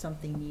with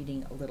something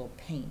needing a little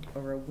paint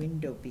or a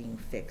window being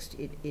fixed.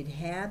 It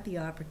had the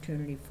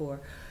opportunity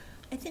for,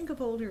 I think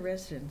of older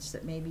residents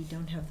that maybe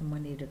don't have the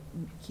money to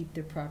keep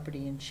their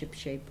property in ship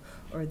shape,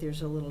 or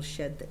there's a little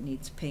shed that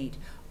needs paint.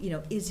 You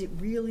know, is it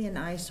really an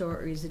eyesore,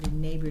 or is it a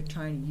neighbor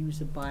trying to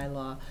use a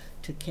bylaw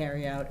to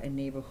carry out a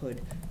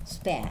neighborhood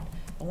spat?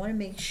 I want to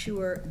make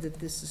sure that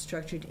this is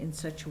structured in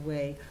such a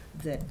way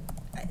that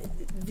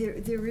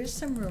there is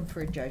some room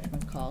for a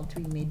judgment call to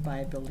be made by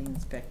a building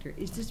inspector.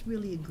 Is this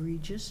really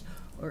egregious,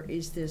 or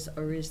is this,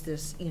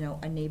 you know,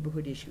 a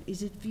neighborhood issue?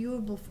 Is it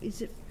viewable?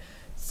 Is it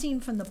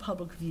seen from the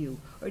public view,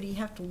 or do you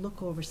have to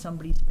look over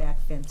somebody's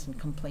back fence and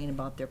complain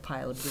about their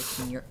pile of bricks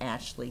and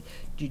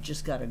you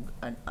just got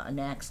an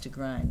axe to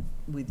grind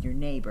with your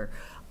neighbor?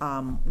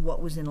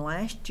 What was in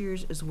last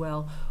year's as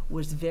well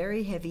was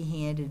very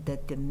heavy-handed,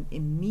 that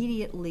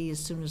immediately as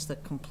soon as the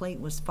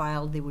complaint was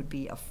filed, there would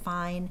be a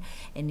fine,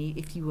 and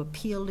if you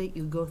appealed it,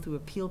 you go through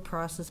appeal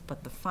process,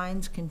 but the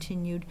fines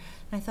continued.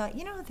 And I thought,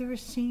 you know, there are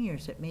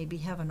seniors that maybe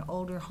have an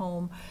older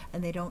home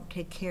and they don't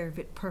take care of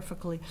it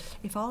perfectly.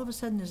 If all of a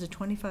sudden there's a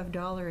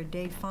 $25 a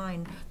day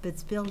fine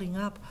that's building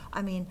up,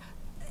 I mean,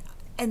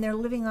 and they're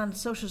living on a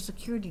Social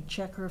Security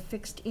check or a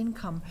fixed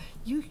income,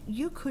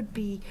 you could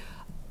be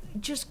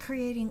just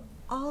creating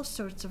all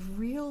sorts of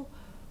real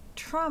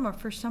trauma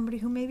for somebody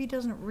who maybe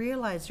doesn't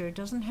realize or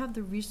doesn't have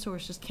the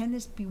resources. Can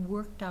this be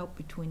worked out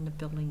between the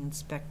building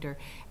inspector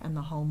and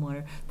the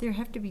homeowner? There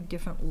have to be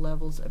different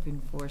levels of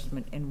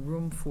enforcement and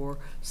room for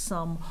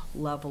some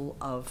level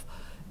of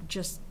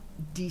just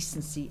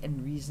decency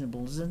and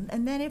reasonableness.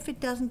 And then if it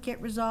doesn't get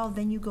resolved,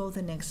 then you go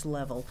the next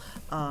level.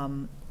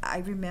 I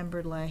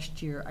remember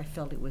last year I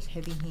felt it was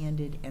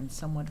heavy-handed and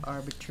somewhat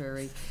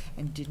arbitrary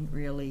and didn't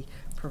really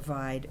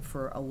provide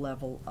for a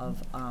level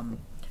of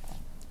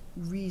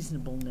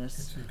reasonableness.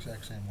 It's the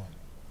exact same one.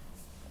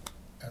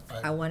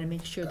 I want to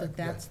make sure that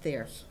that's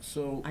there.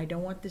 So I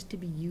don't want this to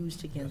be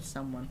used against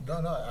someone.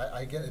 No,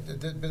 I get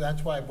it, but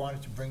that's why I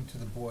wanted to bring to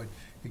the board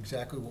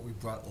exactly what we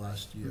brought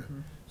last year,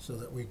 so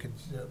that we could,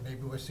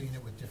 maybe we're seeing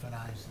it with different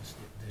eyes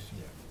this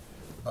year.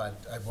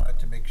 But I wanted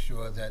to make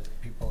sure that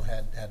people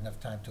had enough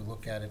time to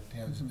look at it.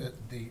 You know,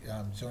 the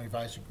zoning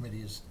advisory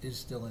committee is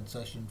still in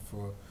session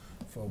for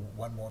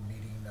one more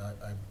meeting,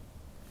 I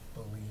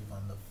believe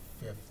on the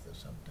 5th or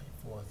something,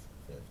 4th,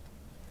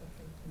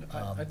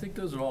 5th. I think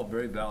those are all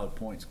very valid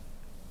points.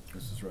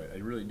 This is right. I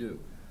really do.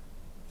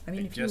 I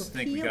mean, I if you just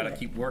think we appeal got to it-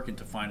 keep working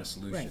to find a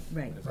solution.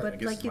 Right.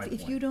 But like,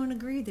 if you don't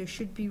agree, there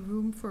should be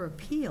room for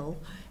appeal,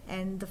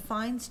 and the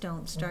fines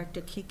don't start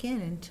to kick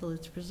in until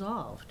it's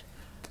resolved.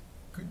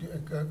 Could you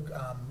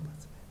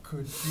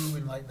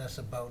enlighten us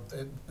about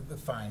the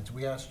fines?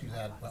 We asked you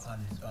that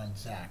on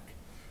Zach,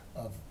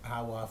 of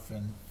how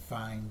often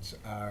fines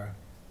are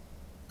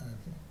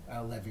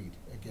levied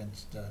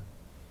against.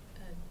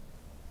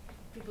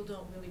 People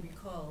don't really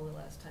recall the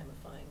last time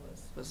a fine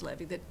was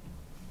levied. That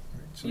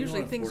So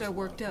usually things are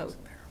worked out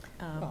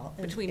Well,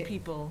 between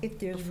people. If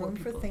there's before room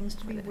for people things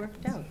to be put it.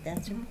 worked out,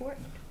 that's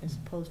important, as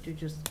opposed to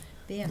just,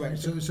 damn, Right,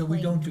 there's so a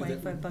we don't do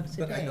complaint, that. 25 bucks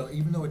a But I day. know,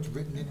 even though it's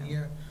written in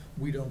here,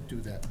 we don't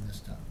do that in this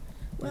town.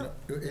 Well-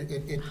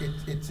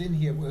 It's in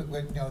here,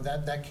 you know,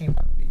 that came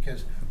up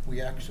because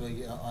we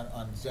actually,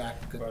 on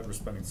Zach. Glad we're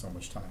spending so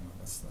much time on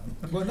this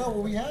then. Well, no,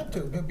 we had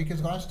to,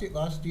 because last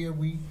year,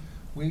 we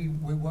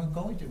weren't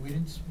going to,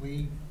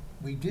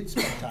 we did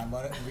spend time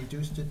on it and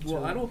reduced it to.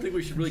 Well, I don't think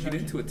we should really get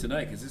into it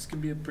tonight, because this can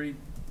be a pretty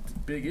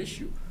big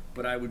issue.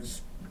 But I would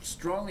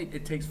strongly,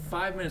 it takes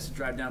 5 minutes to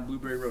drive down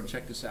Blueberry Road.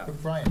 Check this out.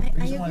 But Brian, I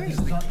the reason why agree. this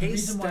is The on- the case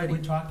reason why study-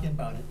 we're talking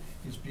about it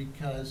is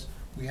because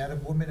we had a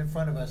woman in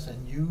front of us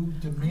and you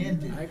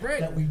demanded I agree.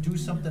 that we do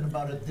something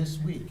about it this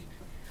week.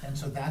 And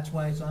so that's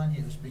why it's on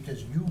here, is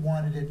because you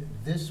wanted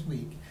it this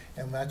week,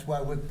 and that's why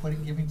we're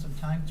giving some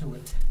time to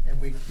it. And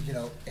we, you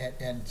know,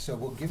 and so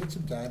we'll give it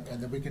some time,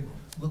 and then we can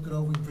look it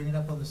over and bring it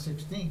up on the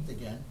 16th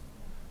again.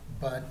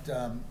 But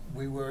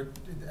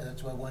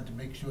that's why I wanted to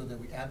make sure that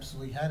we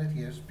absolutely had it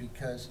here, is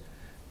because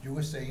you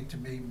were saying to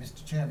me,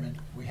 Mr. Chairman,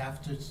 we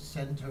have to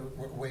send her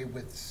away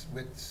with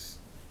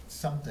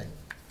something.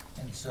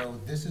 And so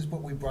this is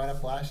what we brought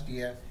up last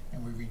year,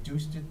 and we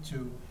reduced it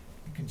to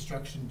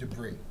construction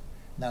debris.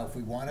 Now, if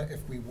we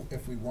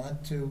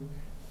want to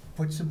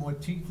put some more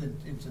teeth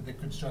into the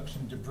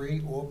construction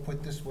debris or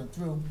put this one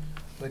through,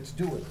 let's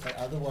do it. But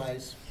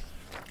otherwise,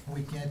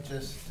 We can't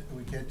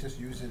just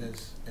use it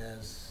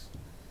as,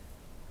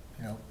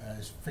 you know,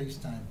 as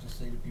FaceTime to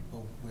say to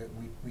people,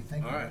 we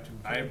think All about right, you.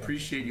 I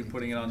appreciate you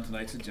putting it on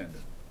tonight's agenda.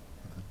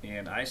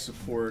 And I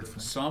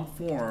support some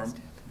form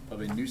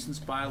of a nuisance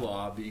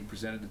bylaw being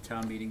presented at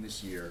town meeting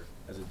this year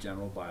as a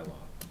general bylaw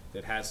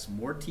that has some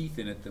more teeth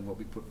in it than what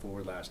we put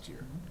forward last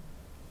year.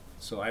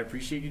 So I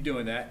appreciate you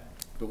doing that,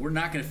 but we're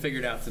not gonna figure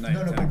it out tonight.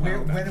 No,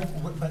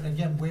 but but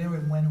again, where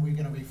and when are we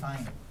gonna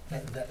refine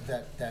it?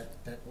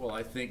 That. Well,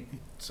 I think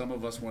some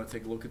of us wanna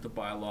take a look at the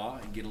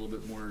bylaw and get a little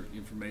bit more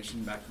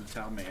information back to the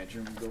town manager,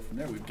 and we'll go from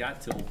there. We've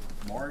got till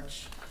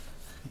March.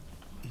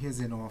 Here's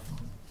an offer.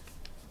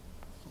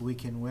 We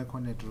can work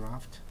on a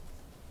draft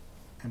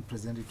and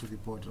present it to the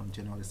board on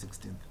January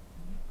 16th.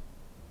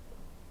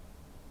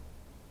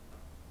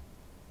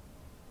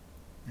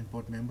 And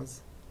board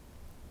members,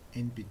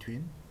 in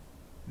between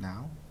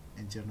now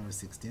and January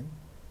 16th,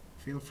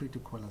 feel free to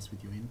call us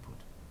with your input.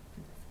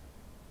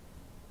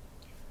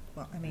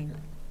 Well, I mean,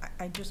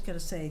 I just gotta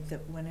say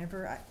that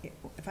whenever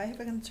if I have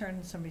a concern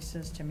and somebody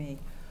says to me,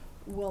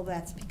 well,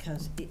 that's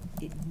because it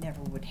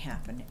never would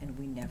happen, and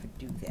we never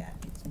do that,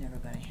 it's never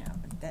gonna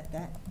happen,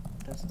 that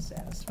doesn't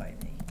satisfy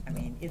me. I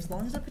mean, as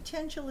long as the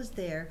potential is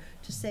there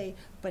to say,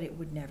 but it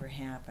would never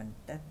happen,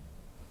 that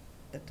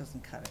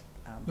doesn't cut it.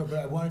 No, but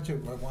I wanted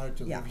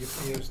to Yeah. leave your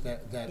fears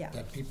that Yeah.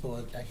 people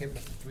are hit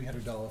with the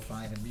 $300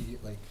 fine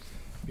immediately,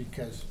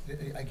 because,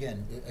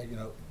 again, you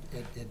know,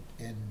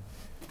 in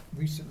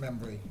recent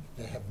memory,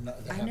 there have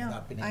not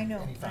been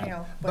any fine. I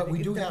know, But we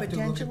if do the have to look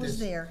at potential is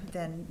this. there,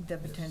 then the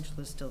potential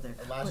is still there.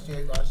 Last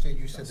But- year,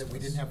 you said that we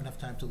didn't have enough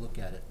time to look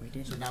at it. We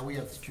didn't. So now we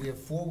have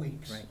 4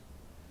 weeks. Right.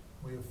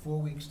 We have 4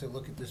 weeks to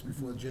look at this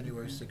before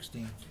January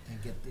 16th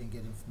and get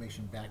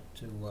information back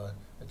to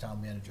the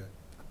town manager.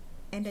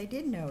 And I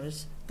did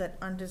notice that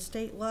under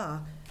state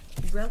law,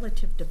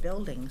 relative to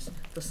buildings,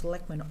 the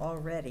selectmen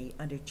already,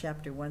 under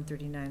chapter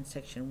 139,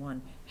 section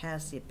 1,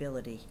 has the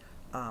ability,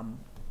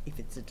 if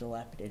it's a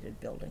dilapidated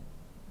building.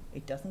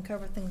 It doesn't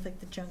cover things like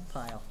the junk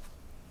pile,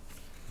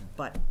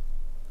 but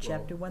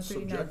chapter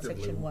 139,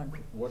 section 1.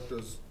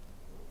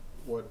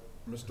 What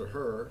Mr.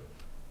 Herr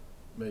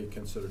may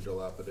consider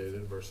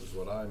dilapidated versus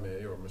what I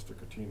may, or Mr.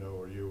 Catino,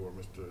 or you, or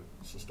Mr.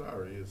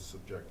 Sestari is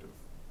subjective.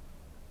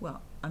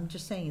 Well, I'm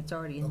just saying it's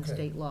already in the Okay.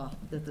 state law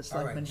that the All right,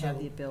 selectmen have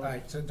the ability. All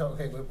right, so,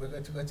 okay,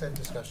 let's end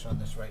discussion on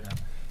this right now,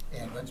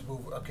 and let's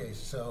move, okay,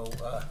 so,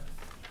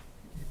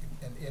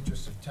 in the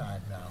interest of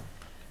time now,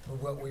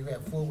 we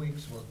have 4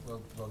 weeks,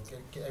 we'll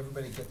get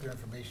everybody get their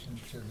information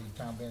to the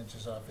town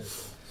manager's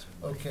office.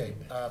 Okay,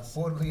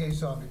 board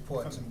liaison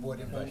reports and board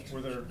invites.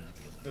 Were there,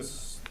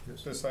 this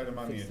item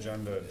on the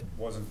agenda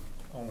wasn't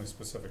only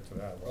specific to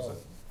that, was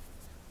it?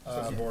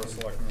 Says the Board of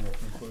Selectmen will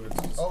conclude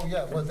its Oh,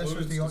 yeah, well, this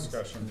was the only.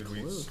 discussion. Did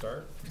we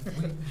start?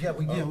 Yeah,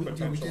 we did.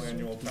 Potential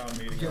annual town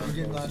meeting Yeah, we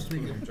did articles, last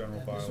week, including general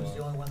and this was the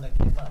bylaw. only one that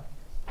came up.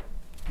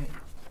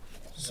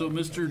 So,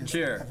 Mr. Yes, I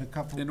Chair, have a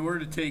couple- in order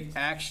to take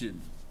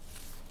action,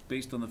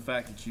 based on the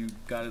fact that you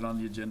got it on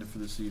the agenda for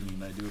this evening,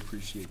 and I do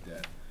appreciate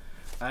that,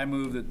 I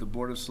move that the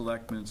Board of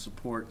Selectmen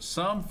support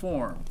some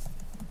form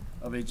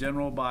of a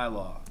general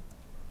bylaw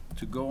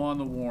to go on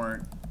the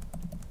warrant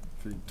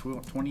for the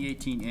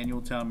 2018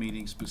 annual town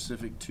meeting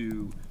specific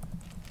to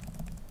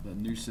the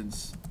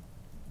nuisance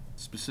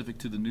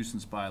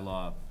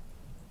bylaw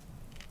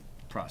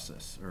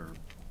process or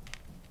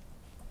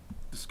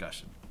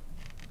discussion.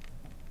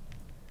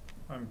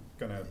 I'm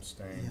gonna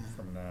abstain Yeah.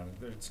 from that.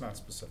 It's not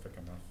specific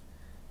enough.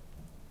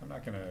 I'm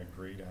not gonna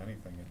agree to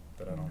anything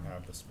that I don't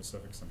have the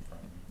specifics in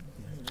front of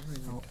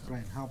me. Oh,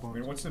 Brian, how I about,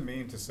 mean, what's it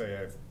mean to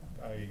say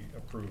I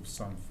approve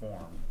some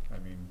form? I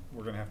mean,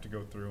 we're gonna have to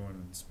go through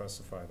and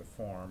specify the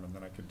form, and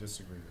then I could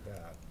disagree with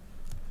that.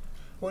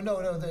 Well,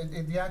 no,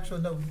 the actual,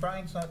 no,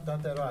 Brian's not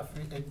that off.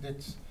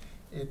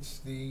 It's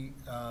the,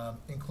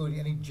 including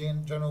any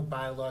general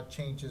bylaw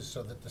changes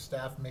so that the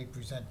staff may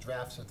present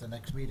drafts at the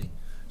next meeting.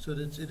 So it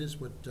is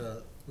what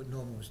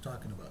Norman was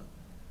talking about.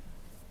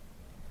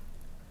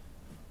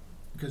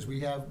 Because we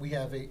have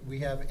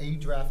a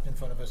draft in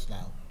front of us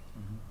now.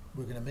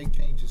 We're gonna make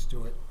changes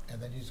to it,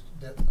 and then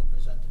they'll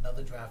present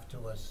another draft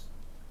to us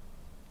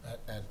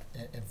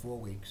in 4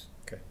 weeks.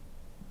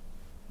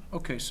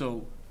 Okay,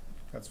 so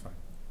That's fine.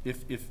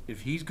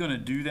 if he's gonna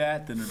do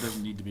that, then there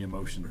doesn't need to be a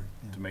motion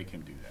to make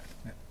him do that.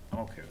 Yeah. I'm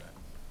okay with that.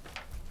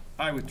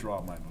 I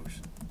withdraw my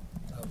motion.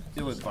 Okay.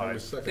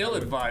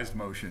 Ill-advised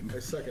motion, I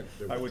second.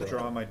 I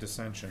withdraw my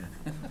dissension.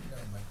 No,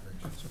 Mike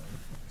Richards,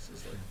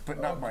 right. but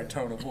not my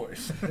tone of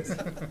voice.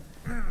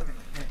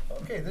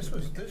 Okay, this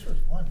was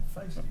one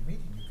feisty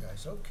meeting, you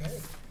guys, okay.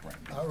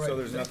 All right. So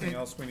there's nothing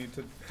else we need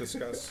to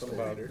discuss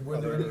about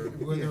Were there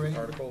other any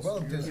articles?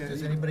 Well, does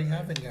anybody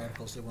have any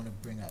articles they want to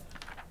bring up?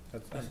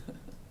 That's-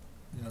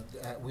 You know,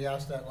 we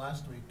asked that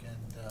last week, and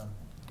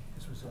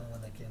this was the only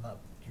one that came up.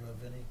 Do you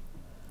have any?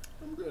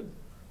 I'm good.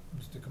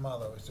 Mr.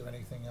 Kamalo, is there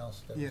anything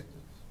else that? Yeah.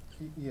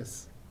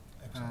 Yes.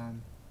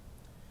 Excellent.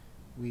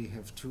 We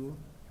have 2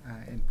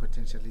 and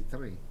potentially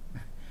 3.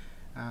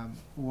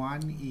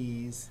 One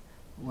is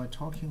we're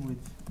talking with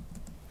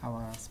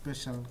our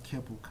special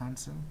cable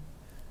counsel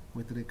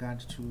with regard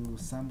to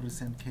some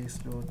recent case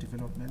law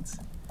developments.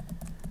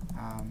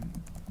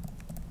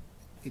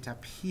 It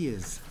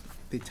appears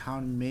the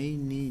town may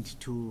need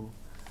to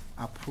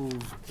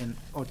approve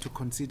or to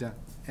consider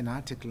an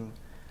article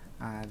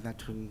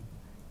that will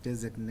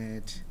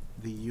designate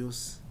the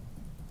use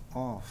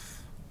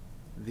of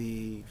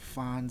the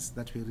funds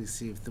that we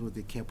receive through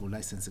the cable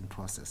licensing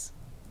process.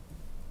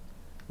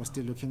 We're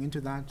still looking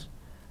into that,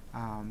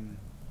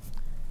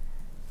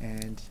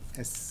 and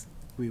as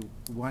we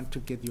want to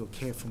get the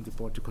okay from the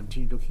board to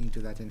continue looking into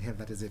that and have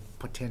that as a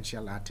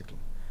potential article.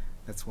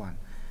 That's one.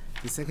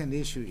 The second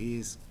issue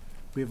is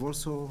we've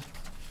also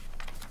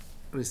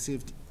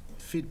received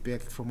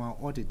feedback from our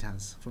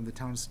auditors, from the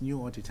town's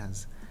new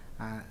auditors,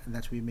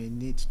 that we may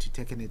need to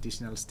take an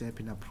additional step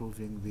in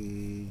approving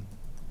the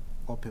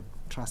OPEP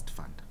trust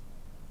fund.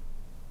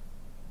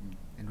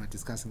 And we're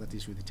discussing that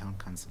issue with the town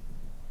council.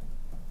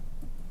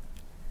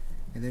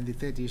 And then the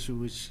third issue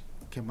which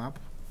came up,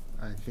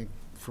 I think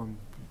from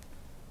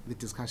the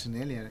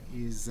discussion earlier,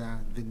 is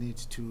the need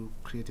to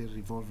create a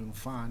revolving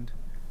fund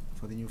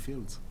for the new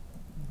fields.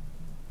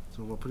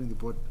 So we're putting the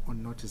board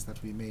on notice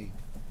that we may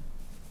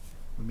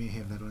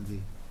have that on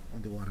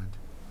the warrant.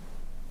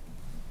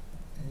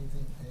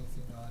 Anything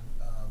on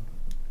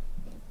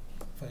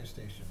fire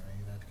station or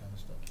any of that kind of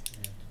stuff? We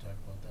have to talk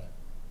about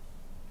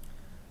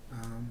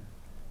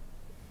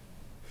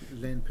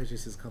that. Land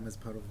purchases come as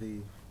part of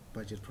the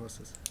budget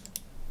process.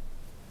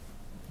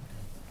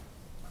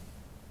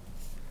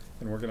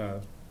 And we're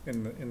gonna,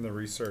 in the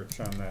research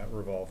on that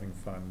revolving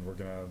fund, we're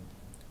gonna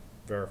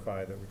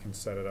verify that we can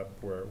set it up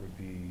where it would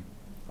be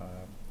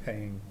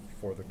paying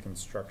for the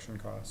construction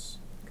costs,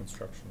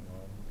 construction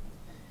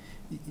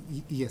loan.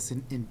 Yes,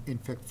 in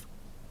fact,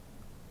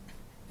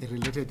 a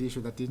related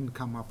issue that didn't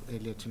come up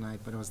earlier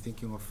tonight, but I was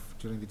thinking of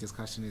during the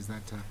discussion, is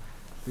that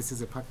this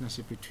is a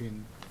partnership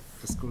between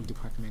the school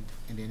department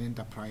and an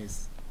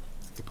enterprise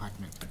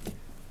department,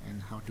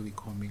 and how do we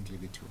commingle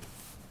the two?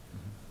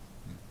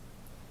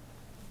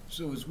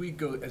 So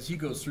as he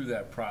goes through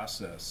that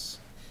process,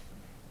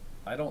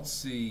 I don't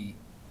see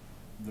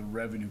the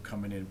revenue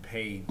coming in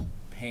paying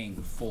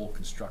the full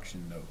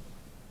construction note.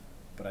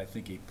 But I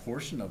think a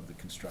portion of the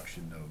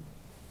construction note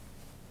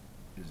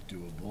is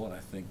doable, and I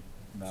think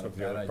not a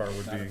bad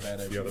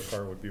idea. The other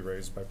part would be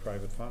raised by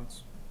private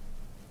funds?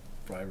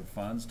 Private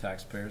funds,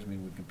 taxpayers, I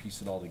mean, we can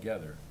piece it all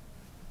together.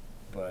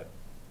 But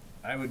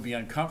I would be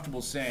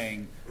uncomfortable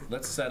saying,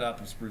 let's set up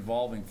this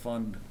revolving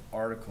fund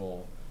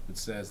article that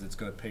says it's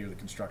gonna pay you the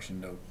construction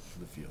note for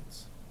the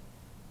fields.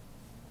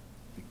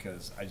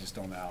 Because I just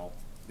don't know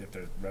if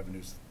there's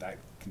revenues that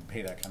can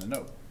pay that kind of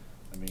note.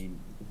 I mean,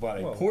 but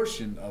a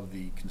portion of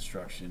the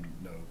construction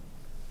note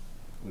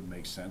would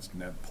make sense,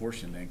 and that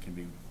portion then can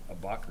be a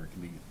buck or it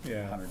can be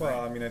 $100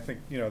 well, grand. I mean, I think,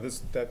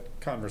 that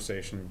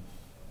conversation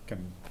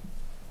can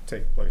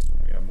take place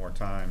when we have more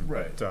time.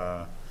 Right.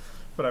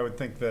 But I would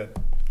think that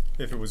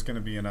if it was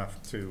gonna be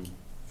enough to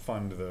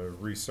fund the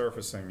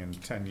resurfacing in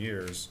 10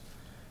 years,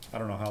 I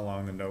don't know how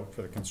long the note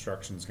for the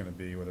construction is gonna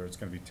be, whether it's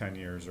gonna be 10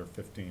 years or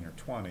 15 or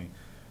 20,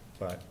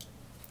 but,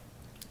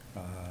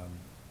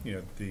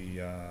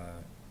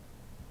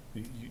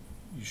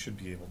 you should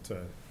be able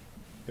to,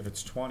 if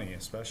it's 20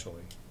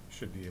 especially, you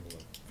should be able to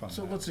fund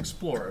So that. let's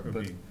explore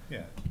it,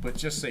 but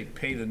just say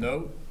pay the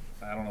note,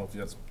 I don't know if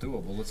that's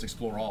doable, let's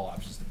explore all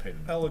options to pay the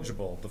note.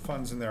 Eligible, the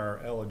funds in there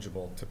are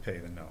eligible to pay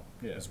the note,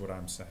 is what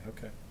I'm saying.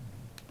 Okay.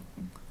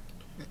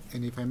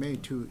 And if I may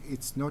too,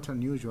 it's not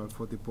unusual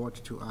for the board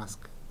to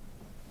ask,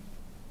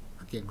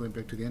 again, going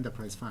back to the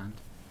enterprise fund,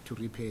 to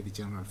repay the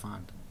general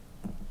fund.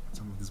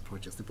 Some of these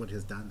projects, the board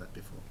has done that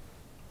before.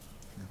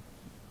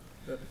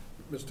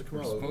 Mr. We're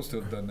Kamala. supposed to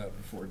have done that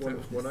before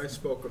too. When I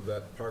spoke of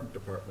that park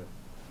department,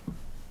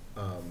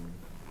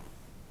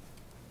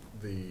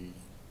 the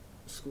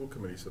school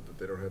committee said that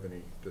they don't have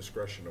any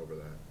discretion over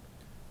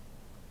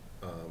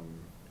that.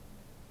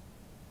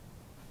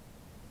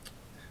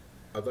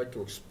 I'd like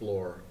to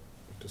explore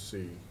to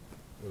see,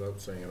 without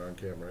saying it on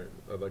camera,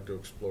 I'd like to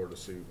explore to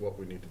see what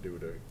we need to do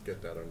to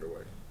get that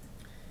underway.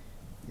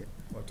 Yeah.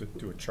 We'll have to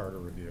do a charter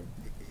review.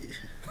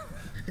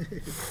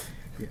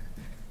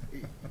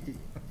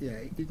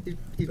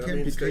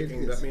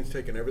 That means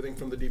taking everything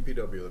from the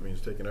DPW, that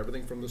means taking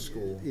everything from the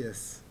school.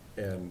 Yes.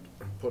 And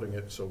putting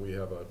it, so we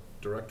have a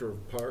director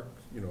of park,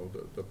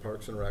 the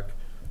Parks and Rec,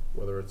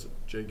 whether it's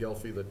Jay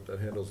Gelfie that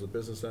handles the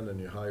business end, and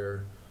you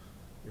hire,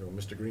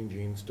 Mr. Green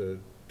Jeans to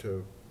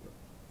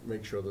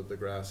make sure that the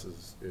grass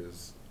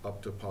is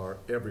up to par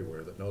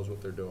everywhere, that knows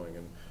what they're doing,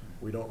 and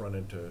we don't run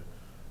into,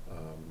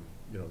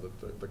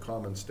 the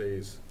common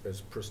stays as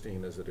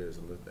pristine as it is,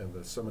 and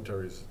the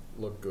cemeteries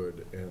look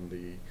good, and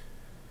the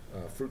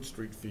Fruit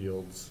Street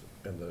fields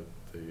and the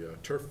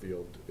turf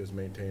field is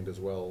maintained as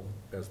well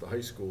as the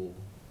high school.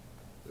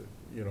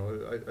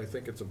 I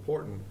think it's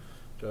important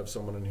to have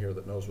someone in here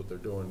that knows what they're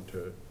doing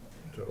to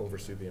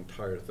oversee the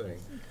entire thing,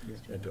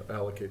 and to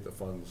allocate the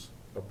funds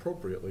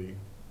appropriately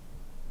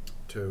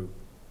to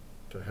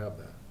have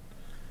that,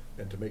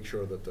 and to make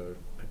sure that the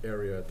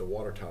area at the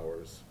water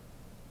towers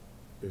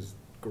is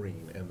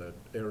green, and the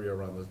area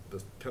around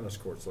the tennis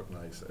courts look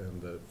nice,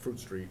 and the Fruit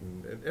Street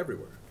and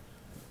everywhere.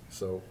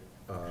 So,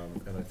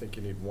 and I think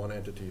you need one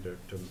entity to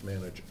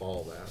manage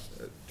all that,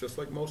 just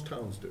like most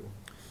towns do.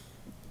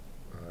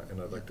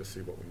 And I'd like to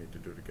see what we need to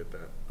do to get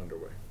that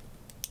underway.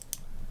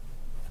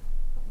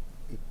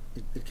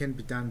 It can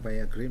be done by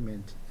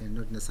agreement and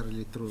not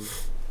necessarily through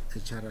a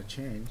charter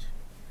change.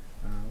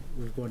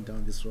 We've gone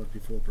down this road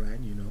before,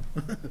 Brian, you know.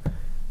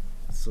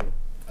 So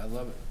I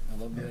love it. I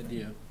love the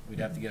idea. We'd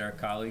have to get our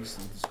colleagues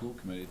in the school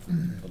committee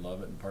to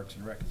love it, and Parks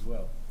and Rec as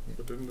well.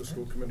 But didn't the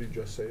school committee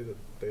just say that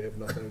they have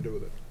nothing to do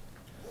with it?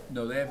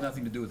 No, they have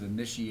nothing to do with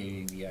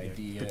initiating the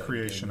idea. The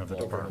creation of the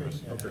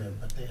department. Okay.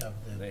 But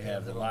They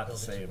have a their own lot to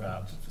buildings say and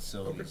about grounds. the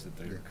facilities that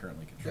they're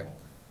currently controlling.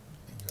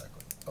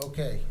 Exactly.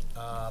 Okay,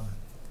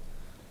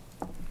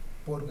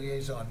 board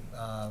liaison,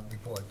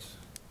 reports.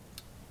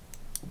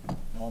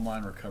 All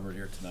mine were covered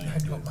here tonight. I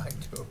know mine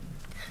too.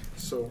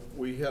 So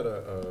we had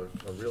a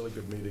really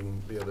good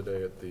meeting the other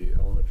day at the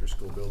elementary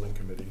school building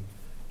committee.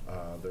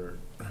 They're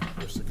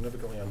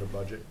significantly under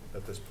budget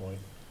at this point.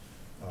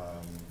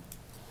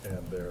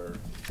 And they're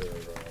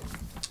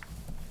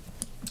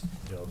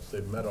you know,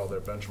 they've met all their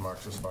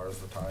benchmarks as far as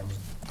the time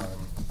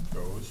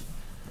goes.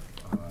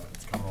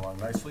 It's coming along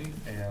nicely,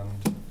 and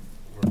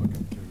we're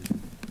looking to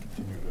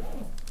continue to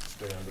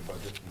stay under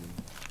budget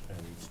and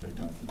stay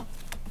tight.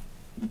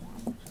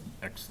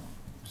 Excellent.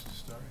 Mr.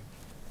 Starry?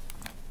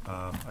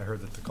 I heard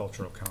that the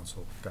Cultural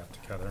Council got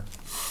together.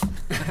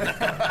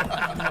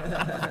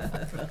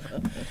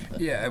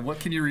 Yeah, and what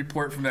can you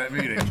report from that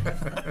meeting?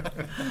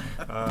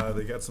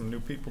 They got some new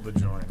people to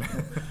join.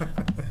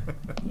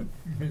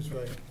 That's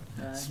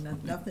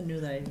right. Nothing new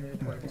that I didn't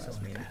report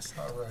last meeting.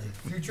 All right.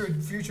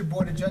 Future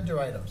board agenda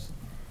items.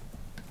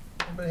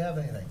 Anybody have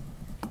anything?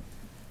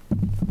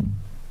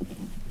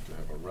 To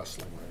have a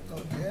wrestling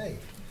ring. Okay,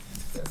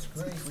 that's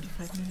great.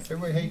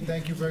 Everybody, hey,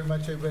 thank you very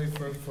much,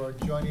 everybody, for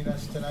joining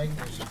us tonight.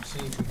 We should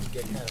see if we can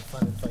get kind of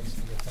fun and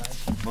feisty at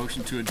times.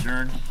 Motion to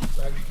adjourn.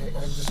 Okay,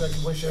 and just like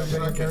to wish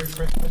everybody a Merry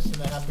Christmas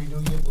and a Happy New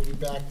Year. We'll be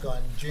back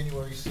on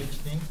January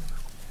 16th,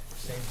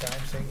 same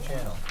time, same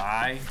channel.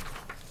 Aye.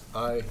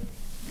 Aye.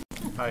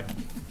 Hi.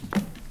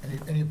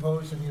 Any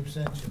opposed, any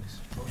abstentions?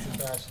 Motion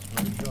passes.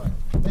 We're adjourned.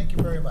 Thank you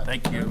very much.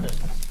 Thank you. Merry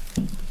Christmas.